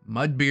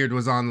 Mudbeard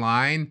was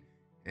online.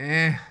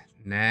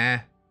 Nah.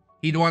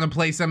 He'd want to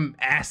play some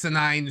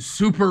asinine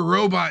super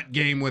robot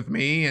game with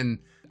me, and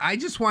I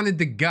just wanted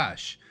to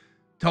gush.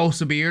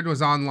 Tulsabeard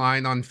was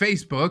online on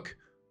Facebook.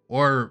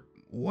 Or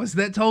was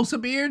that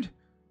Tulsabeard?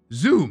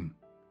 Zoom.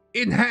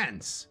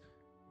 Enhance.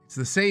 It's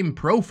the same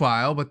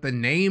profile, but the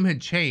name had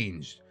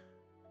changed.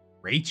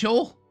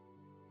 Rachel?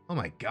 Oh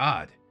my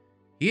god.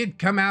 He had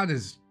come out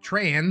as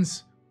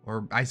trans,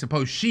 or I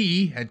suppose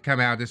she had come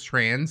out as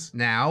trans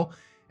now,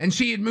 and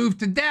she had moved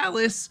to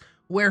Dallas,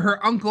 where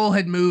her uncle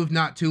had moved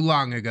not too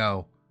long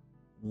ago.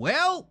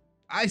 Well,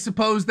 I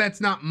suppose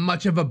that's not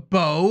much of a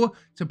bow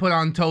to put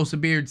on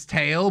Tulsabeard's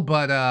tail,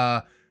 but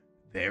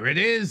there it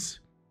is.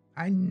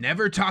 I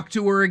never talked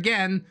to her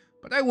again,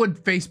 but I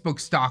would Facebook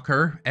stalk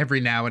her every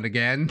now and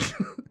again.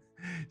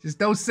 Just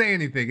don't say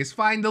anything. It's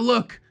fine to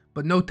look,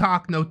 but no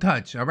talk, no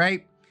touch, all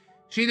right?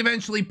 She'd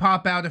eventually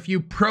pop out a few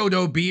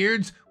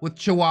proto-beards with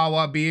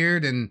Chihuahua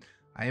beard, and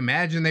I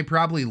imagine they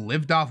probably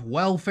lived off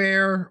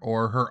welfare,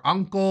 or her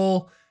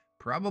uncle,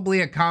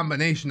 probably a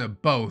combination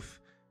of both.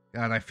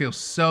 God, I feel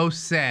so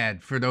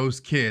sad for those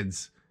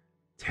kids.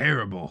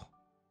 Terrible.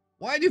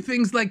 Why do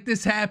things like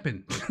this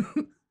happen?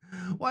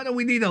 Why do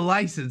we need a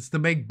license to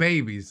make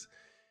babies?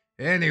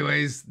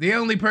 Anyways, the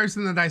only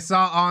person that I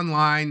saw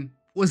online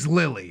was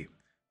Lily.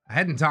 I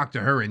hadn't talked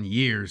to her in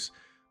years.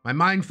 My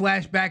mind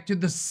flashed back to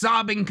the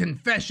sobbing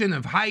confession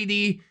of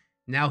Heidi.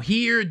 Now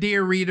here,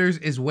 dear readers,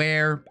 is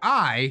where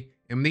I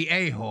am the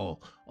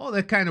a-hole. Oh,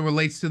 that kind of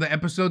relates to the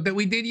episode that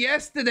we did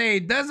yesterday,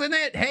 doesn't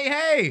it?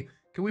 Hey.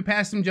 Can we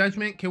pass some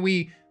judgment? Can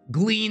we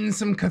glean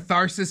some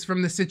catharsis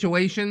from the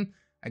situation?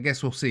 I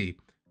guess we'll see.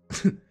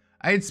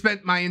 I had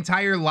spent my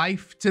entire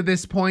life to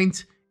this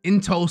point in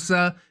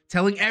Tulsa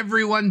telling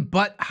everyone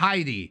but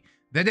Heidi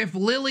that if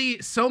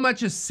Lily so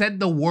much as said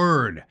the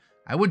word,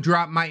 I would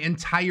drop my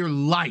entire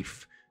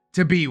life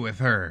to be with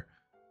her.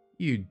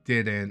 You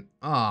didn't.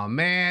 Aw,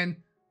 man.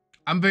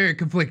 I'm very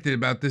conflicted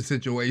about this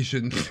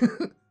situation.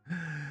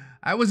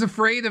 I was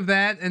afraid of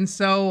that, and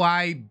so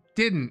I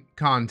didn't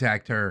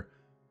contact her.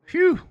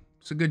 Phew,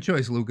 it's a good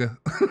choice, Luca.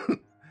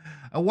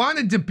 I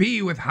wanted to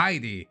be with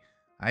Heidi.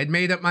 I had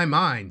made up my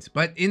mind,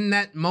 but in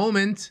that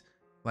moment,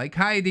 like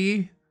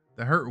Heidi,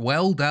 the hurt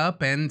welled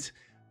up and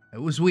I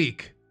was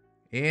weak.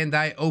 And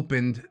I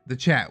opened the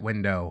chat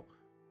window.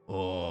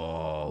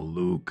 Oh,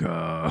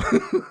 Luca.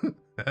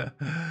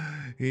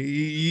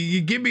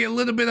 You give me a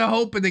little bit of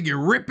hope and then you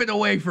rip it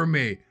away from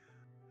me.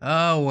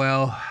 Oh,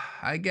 well,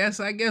 I guess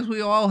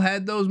we all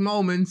had those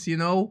moments, you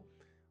know?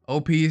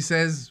 OP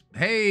says,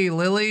 hey,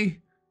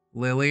 Lily.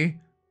 Lily,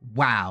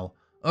 wow.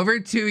 Over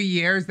 2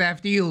 years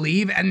after you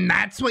leave, and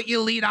that's what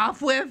you lead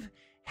off with?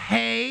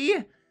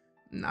 Hey?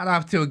 Not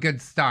off to a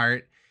good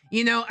start.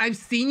 You know, I've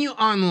seen you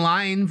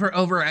online for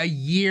over a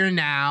year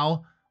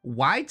now.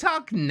 Why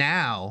talk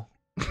now?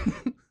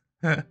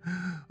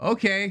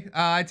 Okay,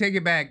 I take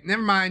it back.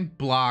 Never mind,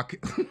 block.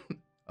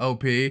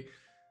 OP.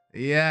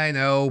 Yeah, I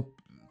know.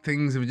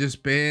 Things have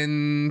just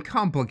been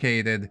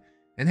complicated.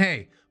 And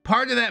hey,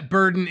 part of that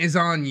burden is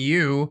on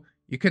you.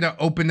 You could have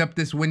opened up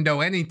this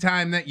window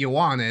anytime that you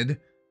wanted.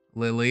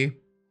 Lily.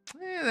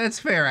 That's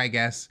fair, I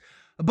guess.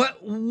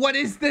 But what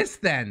is this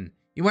then?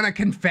 You want to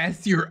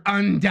confess your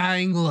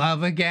undying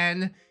love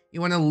again?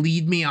 You want to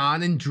lead me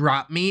on and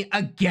drop me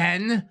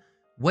again?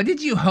 What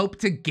did you hope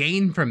to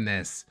gain from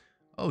this?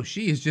 Oh,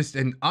 she is just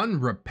an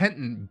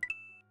unrepentant...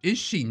 Is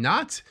she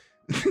not?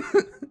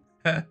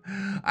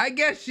 I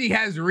guess she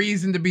has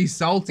reason to be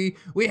salty.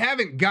 We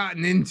haven't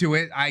gotten into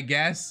it, I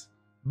guess.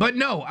 But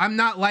no, I'm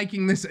not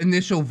liking this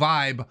initial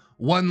vibe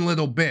one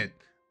little bit.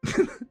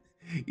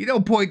 You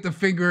don't point the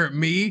finger at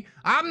me.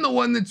 I'm the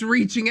one that's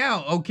reaching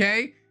out,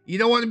 okay? You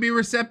don't want to be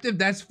receptive?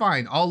 That's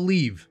fine. I'll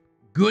leave.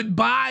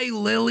 Goodbye,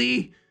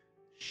 Lily.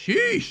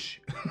 Sheesh.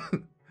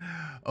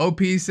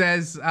 OP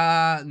says,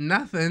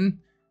 nothing.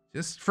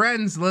 Just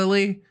friends,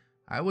 Lily.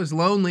 I was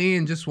lonely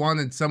and just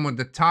wanted someone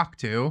to talk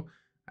to.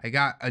 I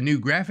got a new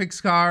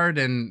graphics card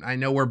and I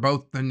know we're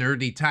both the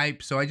nerdy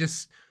type, so I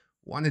just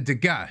wanted to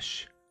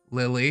gush.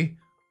 Lily.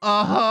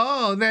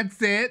 Oh,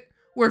 that's it?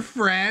 We're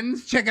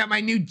friends? Check out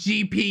my new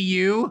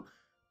GPU?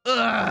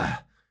 Ugh.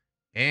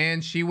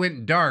 And she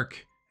went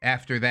dark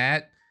after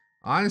that.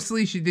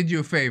 Honestly, she did you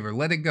a favor.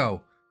 Let it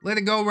go. Let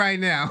it go right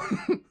now.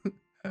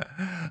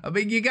 I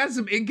mean, you got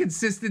some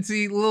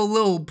inconsistency,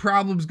 little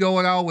problems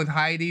going on with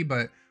Heidi,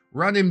 but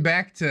running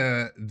back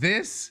to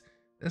this,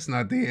 that's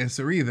not the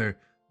answer either.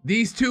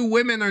 These two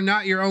women are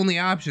not your only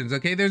options,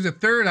 okay? There's a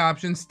third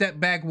option, step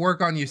back,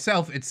 work on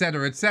yourself,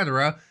 etc.,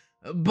 etc.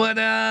 But,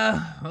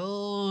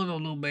 oh,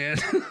 no, man.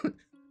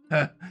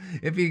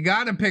 If you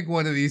gotta pick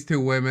one of these two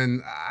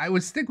women, I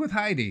would stick with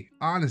Heidi,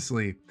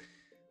 honestly.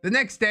 The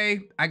next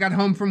day, I got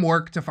home from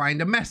work to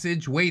find a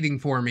message waiting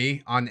for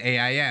me on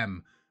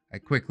AIM. I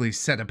quickly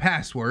set a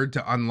password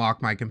to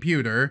unlock my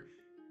computer.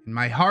 In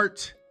my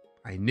heart,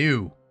 I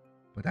knew,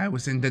 but I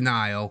was in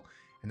denial,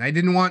 and I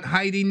didn't want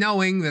Heidi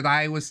knowing that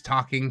I was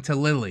talking to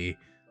Lily.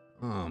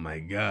 Oh my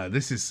god,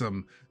 this is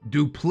some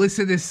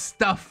duplicitous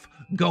stuff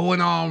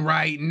going on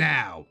right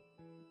now.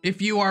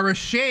 If you are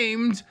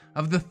ashamed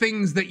of the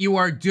things that you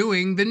are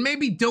doing, then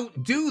maybe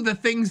don't do the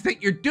things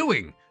that you're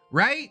doing,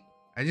 right?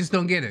 I just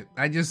don't get it.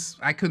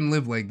 I couldn't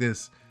live like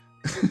this.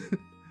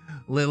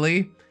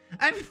 Lily,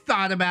 I've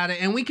thought about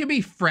it and we can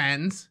be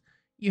friends.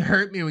 You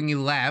hurt me when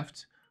you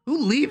left. Who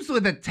leaves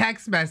with a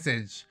text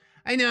message?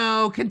 I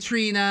know,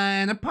 Katrina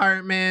and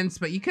apartments,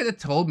 but you could have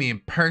told me in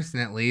person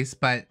at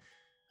least, but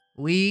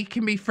we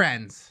can be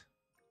friends.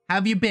 How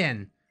have you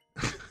been?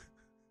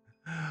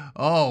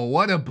 Oh,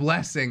 what a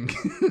blessing.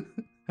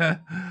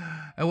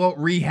 I won't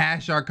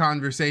rehash our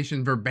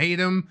conversation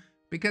verbatim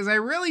because I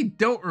really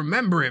don't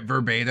remember it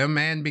verbatim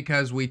and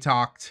because we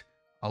talked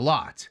a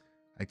lot.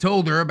 I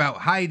told her about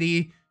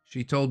Heidi.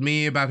 She told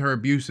me about her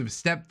abusive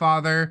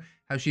stepfather,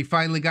 how she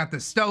finally got the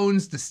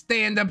stones to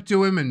stand up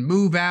to him and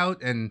move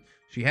out, and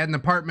she had an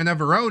apartment of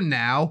her own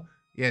now.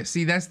 Yeah,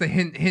 see, that's the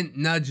hint, hint,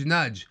 nudge,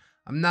 nudge.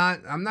 I'm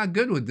not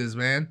good with this,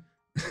 man.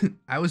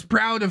 I was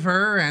proud of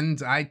her,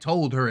 and I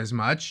told her as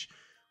much.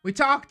 We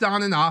talked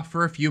on and off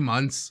for a few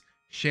months,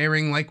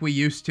 sharing like we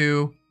used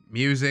to,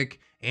 music,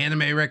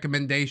 anime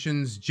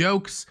recommendations,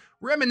 jokes,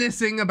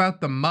 reminiscing about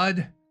the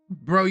mud.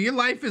 Bro, your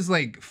life is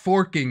like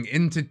forking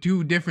into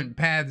two different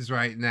paths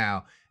right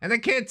now. And I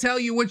can't tell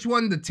you which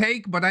one to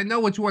take, but I know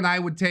which one I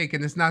would take,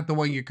 and it's not the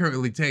one you're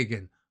currently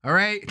taking. All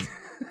right?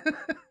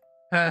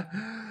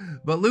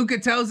 But Luca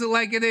tells it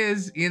like it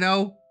is, you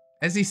know?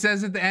 As he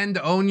says at the end,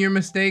 own your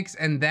mistakes,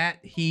 and that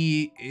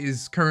he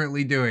is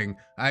currently doing,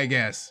 I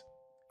guess.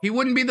 He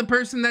wouldn't be the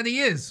person that he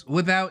is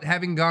without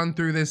having gone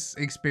through this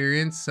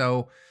experience,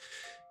 so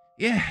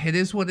yeah, it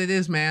is what it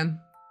is,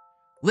 man.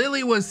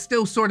 Lily was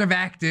still sort of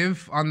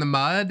active on the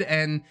mud,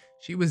 and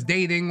she was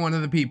dating one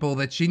of the people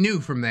that she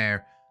knew from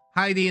there.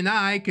 Heidi and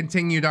I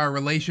continued our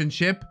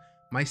relationship,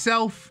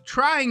 myself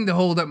trying to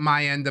hold up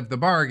my end of the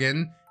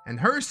bargain, and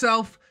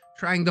herself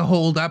trying to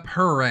hold up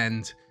her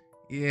end.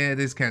 Yeah, it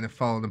is kind of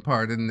falling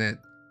apart, isn't it?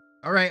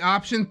 All right,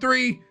 option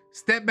 3,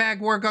 step back,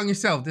 work on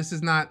yourself. This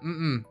is not,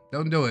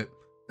 don't do it.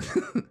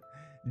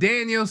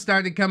 Daniel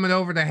started coming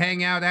over to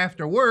hang out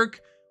after work.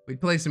 We'd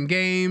play some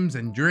games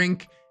and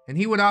drink, and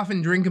he would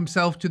often drink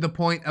himself to the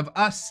point of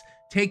us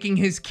taking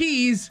his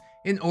keys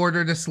in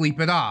order to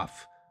sleep it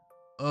off.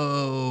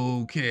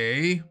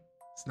 Okay,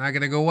 it's not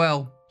gonna go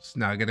well. It's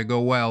not gonna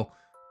go well.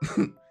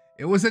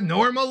 It was a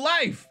normal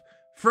life.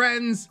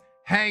 Friends,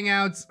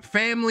 hangouts,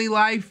 family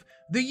life,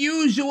 the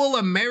usual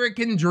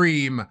American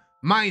dream.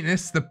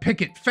 minus the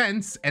picket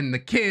fence and the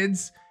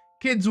kids.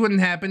 Kids wouldn't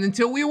happen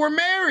until we were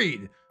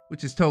married,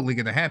 which is totally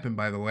gonna happen,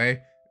 by the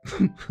way.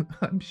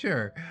 I'm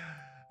sure.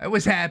 I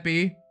was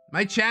happy.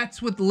 My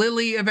chats with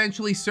Lily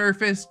eventually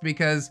surfaced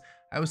because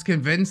I was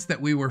convinced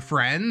that we were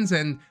friends,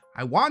 and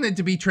I wanted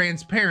to be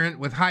transparent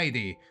with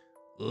Heidi.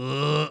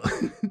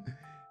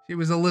 She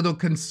was a little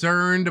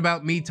concerned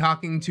about me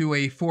talking to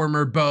a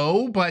former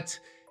beau, but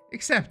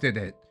accepted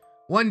it.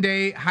 One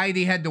day,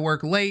 Heidi had to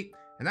work late,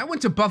 and I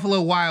went to Buffalo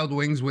Wild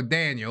Wings with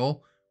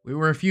Daniel. We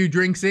were a few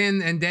drinks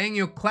in, and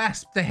Daniel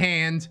clasped a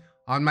hand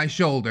on my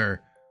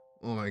shoulder.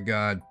 Oh my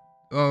god.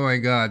 Oh my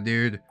god,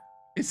 dude.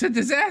 It's a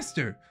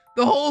disaster.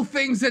 The whole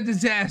thing's a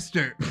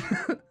disaster.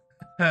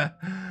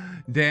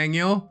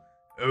 Daniel?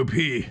 OP,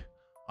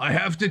 I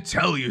have to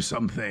tell you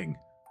something.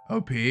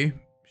 OP?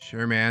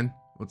 Sure, man.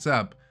 What's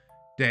up?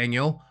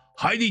 Daniel?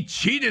 Heidi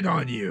cheated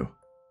on you.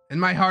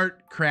 And my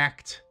heart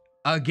cracked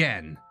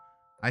again.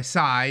 I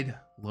sighed,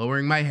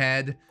 lowering my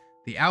head,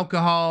 the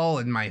alcohol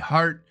in my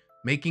heart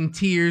making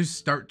tears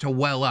start to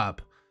well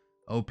up.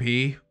 OP?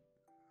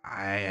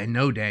 I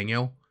know,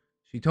 Daniel.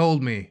 She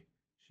told me.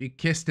 She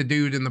kissed a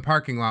dude in the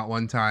parking lot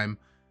one time.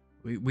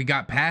 We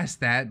got past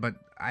that, but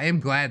I am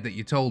glad that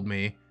you told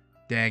me,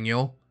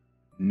 Daniel.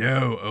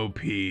 No,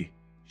 OP.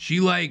 She,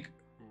 like,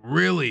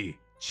 really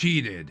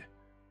cheated.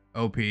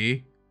 OP?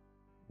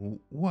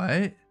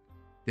 What?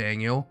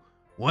 Daniel?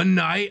 One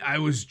night I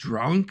was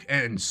drunk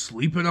and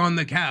sleeping on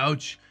the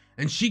couch,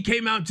 and she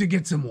came out to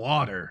get some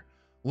water.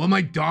 Well,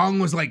 my dong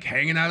was, like,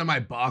 hanging out of my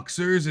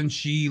boxers, and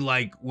she,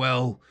 like,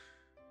 well,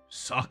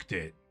 sucked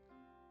it.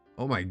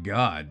 Oh my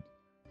god.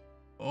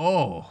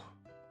 Oh.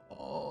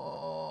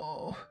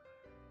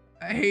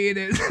 I hate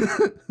it.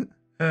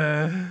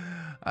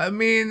 I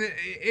mean,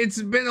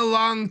 it's been a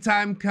long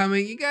time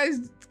coming. You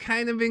guys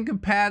kind of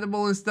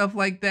incompatible and stuff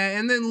like that.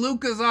 And then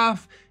Luca's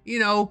off, you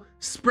know,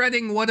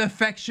 spreading what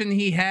affection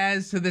he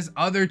has to this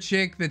other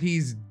chick that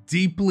he's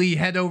deeply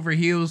head over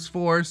heels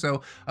for.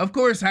 So, of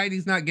course,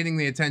 Heidi's not getting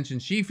the attention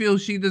she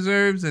feels she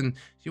deserves. And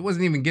she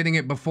wasn't even getting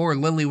it before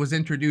Lily was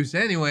introduced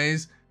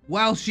anyways.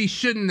 While she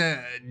shouldn't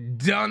have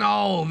done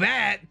all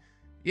that.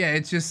 Yeah,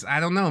 it's just,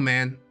 I don't know,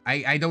 man.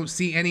 I don't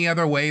see any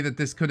other way that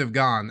this could have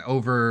gone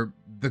over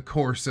the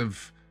course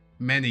of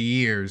many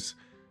years.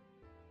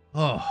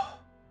 Oh,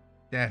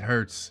 that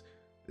hurts.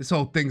 This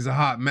whole thing's a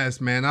hot mess,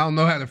 man. I don't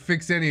know how to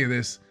fix any of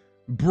this.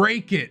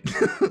 Break it.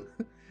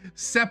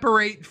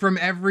 Separate from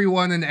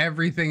everyone and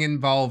everything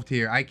involved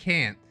here. I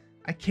can't,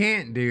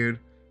 dude.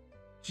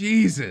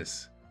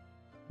 Jesus.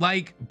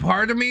 Like,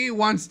 part of me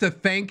wants to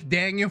thank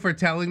Daniel for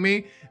telling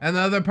me, and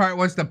the other part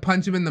wants to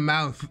punch him in the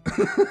mouth.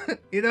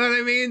 You know what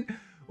I mean?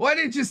 Why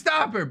didn't you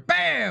stop her?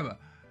 Bam!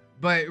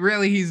 But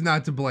really, he's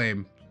not to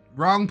blame.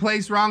 Wrong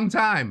place, wrong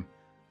time.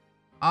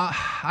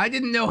 I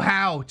didn't know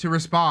how to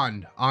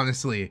respond,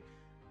 honestly.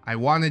 I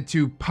wanted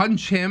to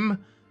punch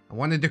him. I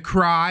wanted to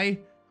cry.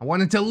 I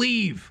wanted to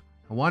leave.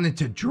 I wanted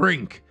to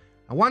drink.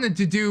 I wanted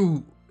to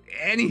do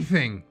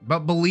anything but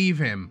believe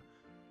him.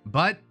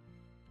 But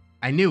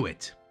I knew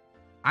it.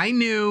 I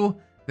knew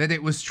that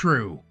it was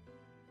true.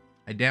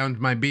 I downed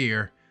my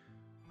beer.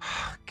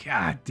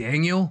 God,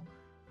 Daniel.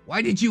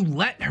 Why did you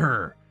let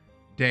her?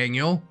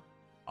 Daniel,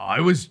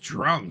 I was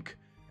drunk.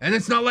 And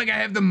it's not like I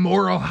have the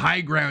moral high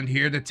ground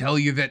here to tell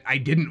you that I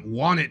didn't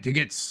want it to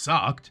get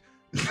sucked.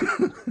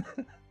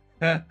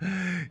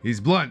 He's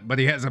blunt, but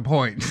he has a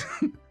point.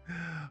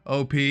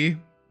 OP,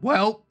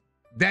 well,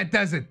 that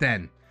does it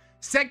then.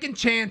 Second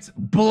chance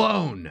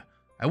blown.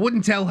 I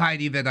wouldn't tell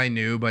Heidi that I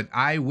knew, but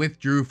I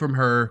withdrew from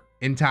her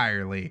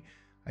entirely.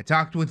 I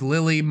talked with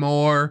Lily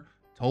more,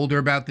 told her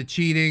about the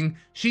cheating.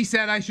 She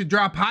said I should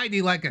drop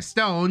Heidi like a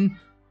stone.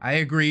 I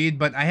agreed,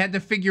 but I had to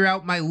figure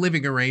out my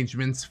living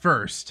arrangements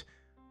first.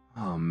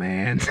 Oh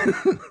man.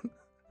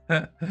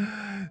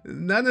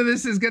 None of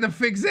this is gonna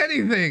fix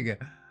anything.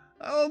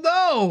 Oh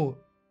no.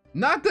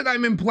 Not that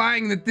I'm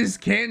implying that this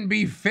can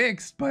be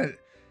fixed, but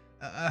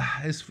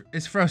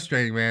it's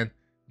frustrating, man.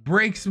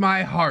 Breaks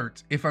my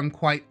heart, if I'm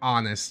quite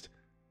honest.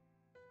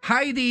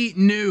 Heidi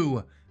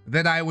knew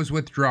that I was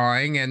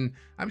withdrawing, and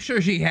I'm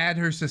sure she had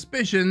her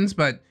suspicions,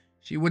 but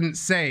she wouldn't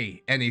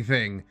say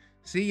anything.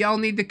 See, y'all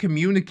need to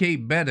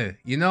communicate better,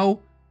 you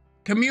know?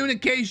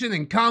 Communication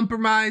and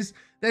compromise,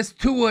 that's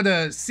two of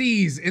the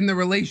C's in the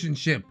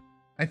relationship.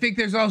 I think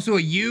there's also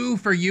a U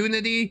for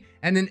unity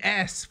and an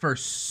S for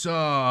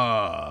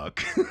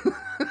suck.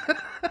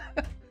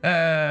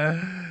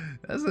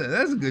 That's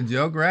a good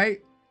joke,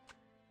 right?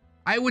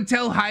 I would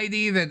tell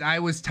Heidi that I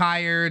was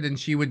tired and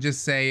she would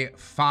just say,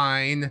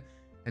 fine.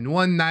 And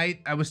one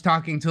night I was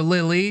talking to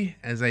Lily,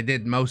 as I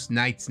did most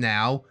nights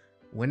now,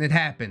 when it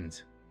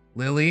happened.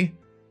 Lily,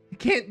 I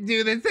can't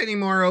do this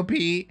anymore, OP.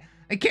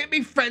 I can't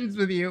be friends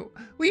with you.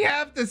 We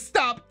have to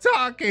stop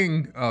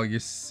talking. Oh, you're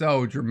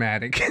so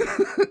dramatic.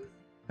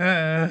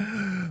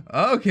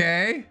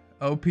 Okay.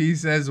 OP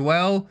says,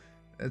 well,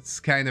 that's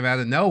kind of out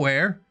of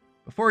nowhere.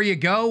 Before you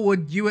go,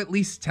 would you at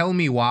least tell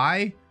me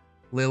why?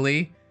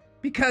 Lily,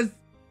 because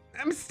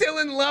I'm still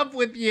in love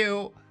with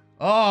you.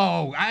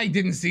 Oh, I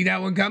didn't see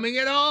that one coming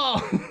at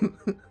all.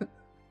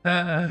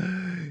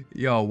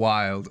 Yo,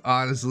 wild.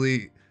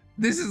 Honestly,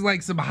 this is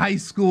like some high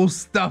school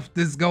stuff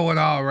that's going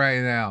on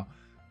right now.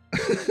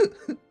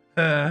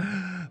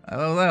 I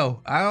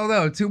don't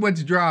know. Too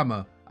much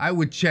drama. I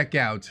would check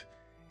out.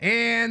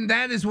 And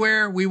that is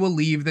where we will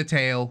leave the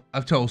tale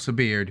of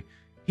Tulsabeard.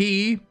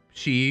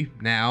 She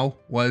now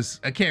was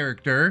a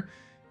character.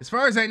 As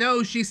far as I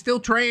know, she's still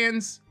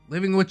trans,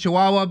 living with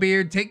Chihuahua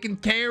Beard, taking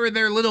care of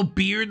their little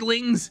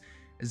beardlings.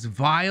 As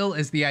vile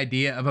as the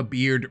idea of a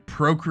beard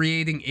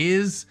procreating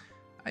is,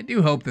 I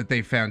do hope that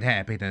they found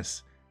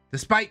happiness.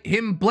 Despite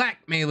him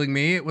blackmailing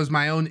me, it was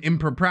my own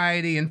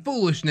impropriety and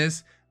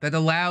foolishness that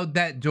allowed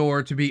that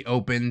door to be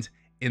opened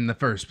in the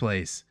first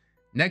place.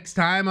 Next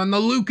time on the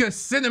Lucas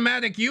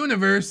Cinematic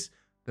Universe,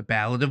 The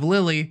Ballad of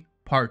Lily,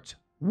 Part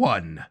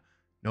 1.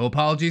 No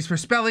apologies for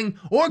spelling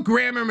or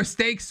grammar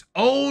mistakes.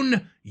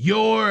 Own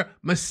your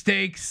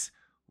mistakes.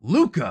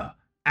 Luca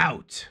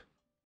out.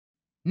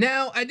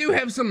 Now, I do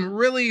have some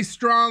really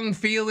strong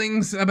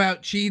feelings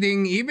about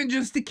cheating, even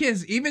just a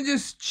kiss, even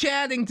just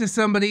chatting to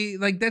somebody,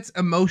 like that's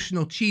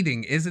emotional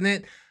cheating, isn't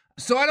it?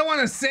 So I don't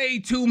want to say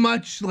too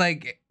much,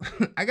 like,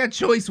 I got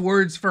choice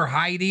words for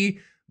Heidi,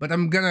 but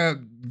I'm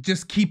gonna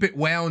just keep it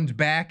wound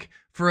back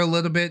for a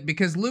little bit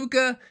because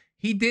Luca,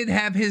 he did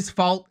have his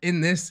fault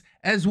in this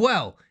as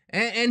well.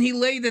 And he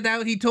laid it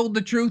out, he told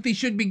the truth, he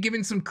should be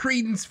given some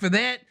credence for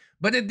that.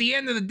 But at the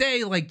end of the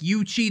day, like,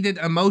 you cheated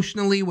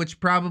emotionally,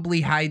 which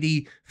probably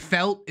Heidi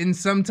felt in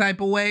some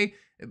type of way.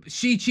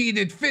 She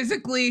cheated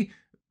physically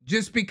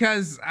just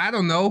because, I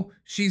don't know,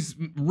 she's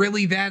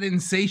really that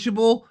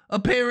insatiable,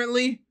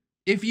 apparently.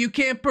 If you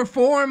can't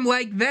perform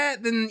like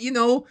that, then, you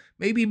know,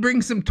 maybe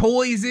bring some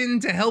toys in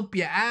to help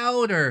you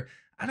out, or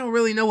I don't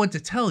really know what to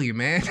tell you,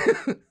 man.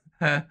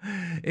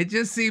 It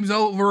just seems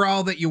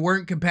overall that you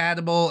weren't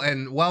compatible,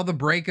 and while the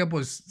breakup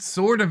was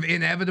sort of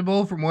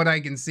inevitable from what I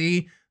can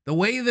see, the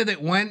way that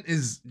it went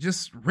is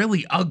just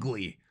really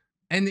ugly.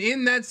 And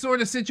in that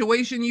sort of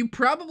situation, you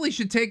probably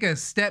should take a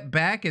step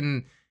back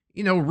and,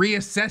 you know,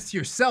 reassess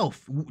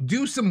yourself.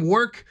 Do some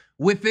work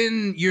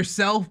within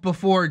yourself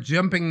before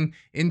jumping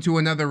into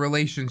another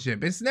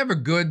relationship. It's never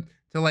good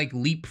to like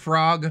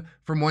leapfrog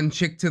from one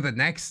chick to the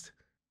next.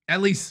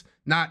 At least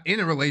not in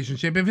a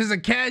relationship. If it's a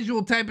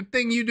casual type of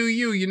thing, you do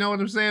you know what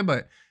I'm saying?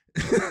 But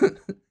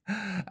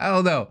I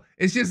don't know.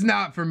 It's just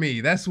not for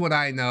me. That's what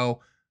I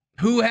know.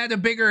 Who had a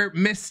bigger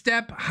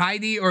misstep,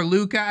 Heidi or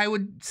Luca? I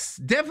would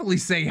definitely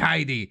say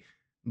Heidi.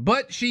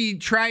 But she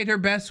tried her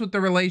best with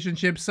the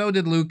relationship. So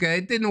did Luca.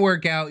 It didn't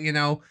work out, you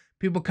know.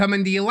 People come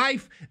into your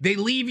life, they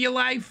leave your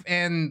life,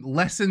 and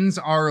lessons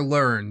are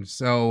learned.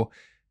 So,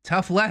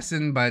 tough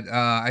lesson, but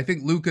I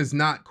think Luca's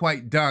not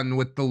quite done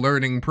with the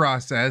learning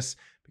process,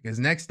 because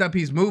next up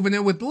he's moving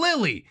in with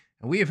Lily,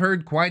 and we have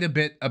heard quite a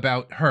bit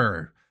about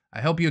her. I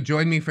hope you'll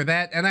join me for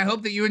that, and I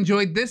hope that you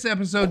enjoyed this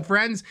episode,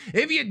 friends.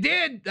 If you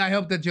did, I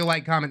hope that you'll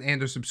like, comment,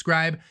 and or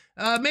subscribe.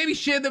 Maybe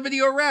share the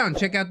video around.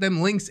 Check out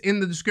them links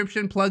in the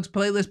description. Plugs,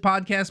 playlist,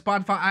 podcast,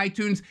 Spotify,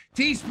 iTunes,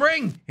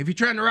 Teespring, if you're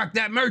trying to rock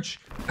that merch.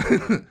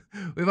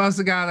 We've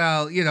also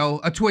got, you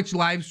know, a Twitch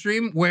live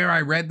stream where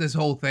I read this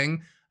whole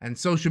thing. And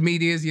social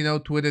medias, you know,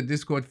 Twitter,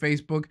 Discord,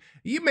 Facebook.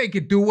 You make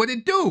it do what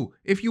it do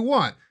if you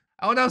want.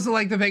 I would also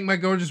like to thank my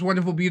gorgeous,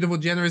 wonderful, beautiful,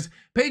 generous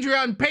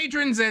Patreon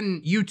patrons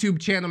and YouTube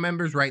channel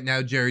members right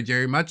now,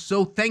 Jerry much.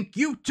 So thank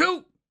you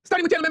too.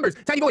 Starting with channel members: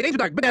 Tiny Void, Angel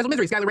Dark, Bedazzled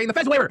Misery, Skylar Rain, The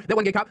Fez Wearer, That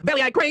One Gay Cop,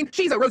 Valley Eyed Crane,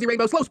 She's a Rosie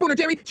Rainbow, Slow Spooner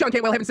Jerry, Sean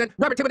Cantwell, Heaven Sent,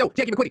 Robert Thibodeau,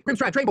 Jackie McQuitty,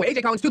 Grimstride, Trainboy,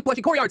 AJ Collins,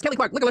 Toothblushy, Corey Arts, Kelly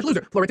Clark, Lickalish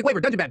Loser, Florentic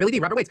Waver, Dungeon Bat, Billy D,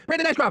 Robert Waits,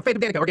 Brandon Ashcroft,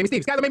 Phantom Danica, Orgamy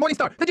Steve, Skylar May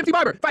Morningstar, The Gypsy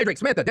Barber, Fire Drake,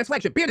 Samantha, Death's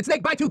Flagship, Bearded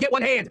Snake, Buy Two, Get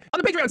One Hand.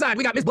 On the Patreon side,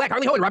 we got Miss Black,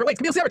 Harley Hohen, Robert Waits,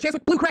 Camille Sarah, Chance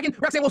with Blue Kraken,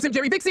 Roxanne Wilson,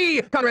 Jerry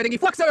Vixie, Conrad Ingy,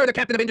 Fluxer, the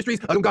Captain of Industries.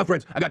 I don't got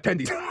friends, I got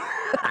tendies.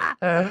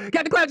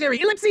 Captain Cloud Jerry,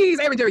 Ellipses,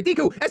 Aaron Jerry,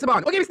 Deku,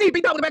 Esteban, Orgamy Steve,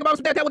 Beat Down with the Bag of Bombs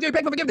from Downtown, Jerry,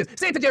 Pay for Forgiveness,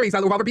 Santa Jerry,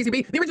 Silo Revolver,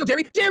 PCB, The Original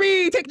Jerry,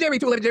 Tick Jerry,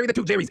 211 Jerry, The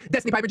Two Jerrys,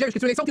 Destiny Piper, Jerry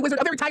Kitsune, Salty Wizard,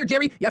 A Very Tired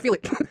Jerry, yeah, I feel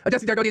it.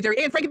 Adjusted Dargodian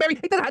Jerry, and Frankenberry,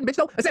 ain't that a hot bitch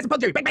though? Assassin Pug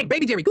Jerry, Bang Bang,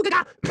 Baby Jerry,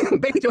 Kukaga,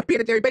 Baby Joy,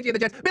 Peter Jerry, Benji and the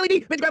Jets, Billy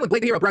D, Benji Gremlin,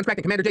 Blade the Hero, Bronze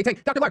Kraken, Commander J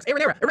Tank, Dr. Larks,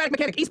 Aaron Era, Erratic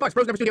Mechanic, Eastbox,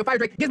 Frozen Never Studio, Fire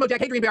Drake, Gizmo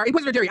Jack, Hadrian BR,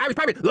 Inquisitor Jerry, Irish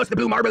Pirate, Lust the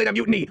Blue Marble, and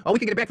Mutiny. Oh, we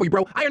can get it back for you,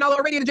 bro. Iron All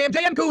Radiant Jam,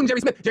 JM Coon, Jerry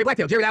Smith, Jerry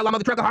Blacktail, Jerry Alamo,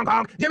 the Trucker, Hong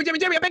Kong, Jerry,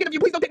 I'm begging of you,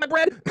 please don't take my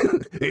bread.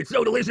 It's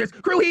so delicious.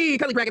 Crewhee,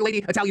 Kelly Kraken Lady,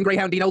 Italian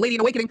Greyhound Dino, Lady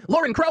in Awakening,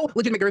 Lauren Crow,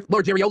 Legitimate Girth,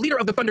 Lord Jerry O, leader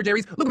of the Thunder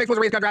Jerrys. Luke Mix was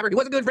a race car driver. He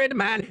was a good friend of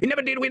mine. He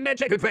never did win that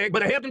checkered flag,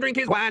 but I helped him drink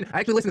his wine. I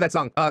actually listened to that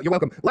song. You're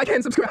welcome. Like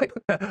and subscribe.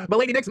 But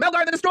Lady Nix,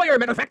 Meldar the Destroyer,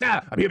 Matter of fact,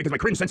 I'm here because my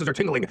cringe senses are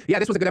tingling. Yeah,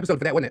 this was a good episode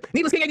for that, wasn't it?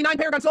 Needless King 89,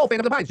 Paragon Soul, Fan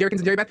of the Pines, Jerrykins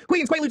and Jerry Beth,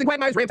 Queens, Quaaludes and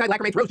Quagmires, Ramtide,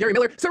 Lacramates, Rose, Jerry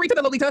Miller, Sarita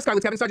the Lolita,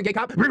 Scarlet's Cabin, Sergeant Gay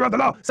Cop, Rerun the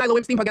Law, Silo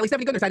Imp, Steampunk Ellie,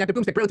 Stephanie Gunner, Side After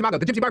Boomstick, Brilliant Tamago,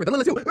 the Gypsy Barber, the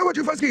Lilith Sue, what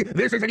you Fusky?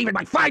 This isn't even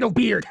my final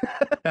beard.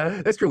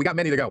 That's true, we got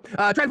many to go.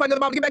 Trying to find another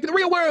mom to get back to the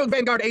real world.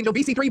 Vanguard, Angel,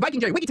 VC3,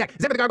 Viking Jerry, Wiki Tech,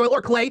 Zephyr the Gargoyle,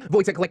 or Clay,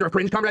 Void Set Collector of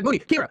Cringe, Comrade Moody,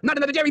 Kira, not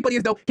another Jerry, but he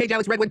is though, Cage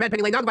Alex, Redwind, Bad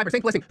Penny Lane, Nog Viper,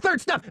 Saint Blessing, Third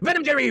Stuff,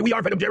 Venom Jerry, we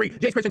are Venom Jerry,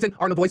 Jace Christensen,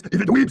 Arnold Voice,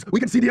 if it weeps, we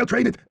can see the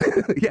train it.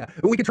 Yeah,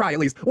 We could try at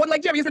least. One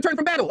like Jerry has returned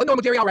from battle. A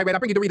normal Jerry, all right, I'll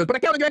bring you Doritos, but I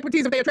count on your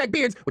expertise if they attract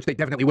beards, which they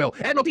definitely will.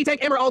 Admiral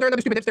T-Tank, Emmer Alder,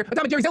 another stupid hipster,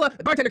 Atomic Jerry Zilla,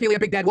 Bartender Keely, a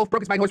Big Dad Wolf,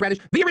 Broken Spine Horseradish,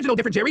 the original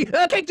different Jerry,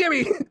 Cake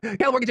Jerry,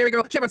 California Jerry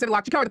Girl, Chevron Seven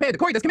Lock, Chikara the Panda,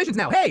 Corey does commissions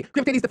now. Hey,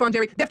 Griff Titty, Stefan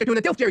Jerry, Defter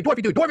Tuna, Dilf Jerry,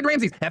 Dwarfy Dude, Dwarven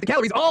Ramses, half the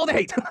calories, all the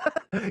hate.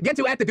 Get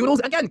to at the Doodles,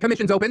 again,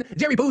 commissions open.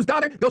 Jerry Boo's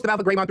daughter, Ghost of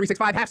Alpha Greymon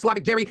 365, half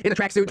Slavic Jerry in a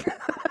tracksuit.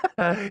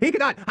 He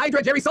cannot.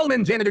 Hydra Jerry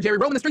Solomon, Janitor Jerry,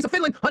 roaming the streets of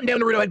Finland, hunting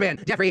down Naruto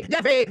headband. Jeffrey,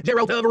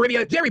 Geralt of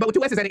Arivia, Jerry, but with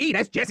 2 S's and an E,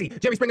 that's Jesse.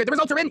 Jerry Springer, the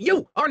results are in.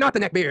 You are not the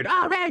Neckbeard.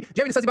 All right.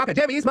 Jerry the Sussy Baka,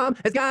 Jerry's mom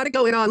has got it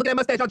going on. Look at that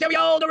mustache on Jerry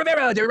Aldo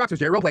Rivera, Jerry Roxers,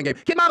 Jerry role-playing game.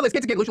 Kid Marvelous,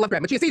 Kids Again, Lucia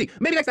Lovecraft, Machia CD.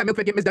 Maybe next time, Milk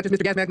Fit, Miss Duchess,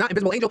 Mr. Gasmask, Not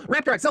Invisible Angel,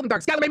 Raptor, Seldom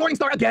Dark, Skylar May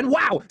Morningstar again.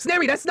 Wow.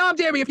 Snary, that's Snob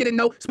Jerry if you didn't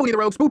know. Spoonie the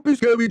Rogue, Spoopy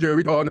Scary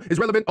Jerry Ton is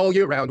relevant all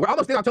year round. We're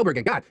almost in October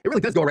again. God, it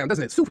really does go around,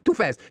 doesn't it? Too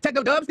fast.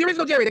 Techno Dubs, the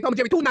original Jerry. They call him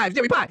Jerry Two Knives,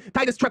 Jerry Pie,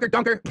 Titus Trucker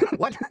Dunker.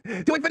 What?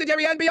 To Infinite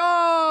Jerry and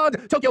beyond.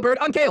 Tokyo Bird,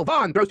 Unkale,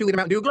 Vaughn, throws 2 liter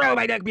Mountain Dew. Grow,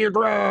 my Neckbeard,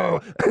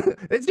 grow.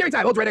 It's Jerry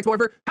time, holds ReddX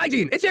Warfare.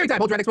 Hygiene, it's Jerry time,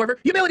 holds ReddX Warfare.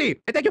 Humility,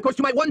 and thank you, of course,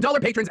 to my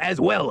 $1 patrons as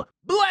well.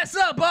 Bless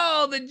up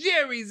all the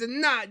Jerrys and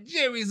not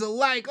Jerrys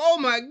alike. Oh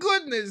my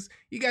goodness.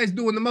 You guys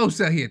doing the most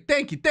out here.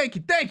 Thank you, thank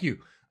you, thank you.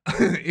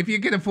 If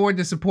you can afford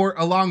to support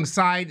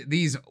alongside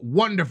these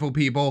wonderful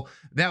people,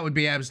 that would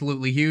be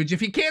absolutely huge.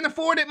 If you can't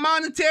afford it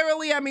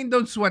monetarily, I mean,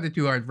 don't sweat it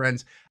too hard,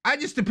 friends. I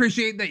just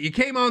appreciate that you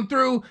came on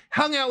through,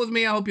 hung out with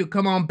me. I hope you'll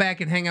come on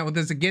back and hang out with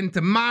us again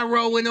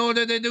tomorrow. In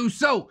order to do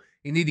so,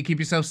 you need to keep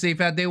yourself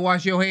safe out there,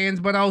 wash your hands,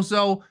 but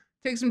also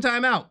take some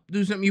time out.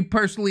 Do something you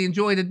personally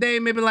enjoy today.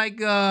 Maybe like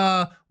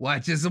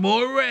watching some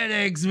more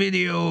ReddX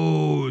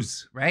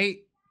videos, right?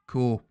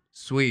 Cool,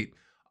 sweet.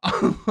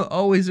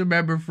 Always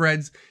remember,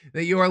 friends,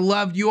 that you are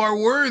loved, you are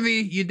worthy,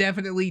 you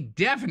definitely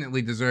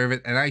deserve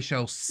it, and I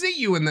shall see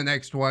you in the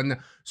next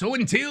one. So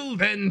until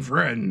then,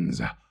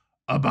 friends,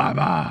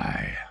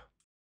 bye-bye.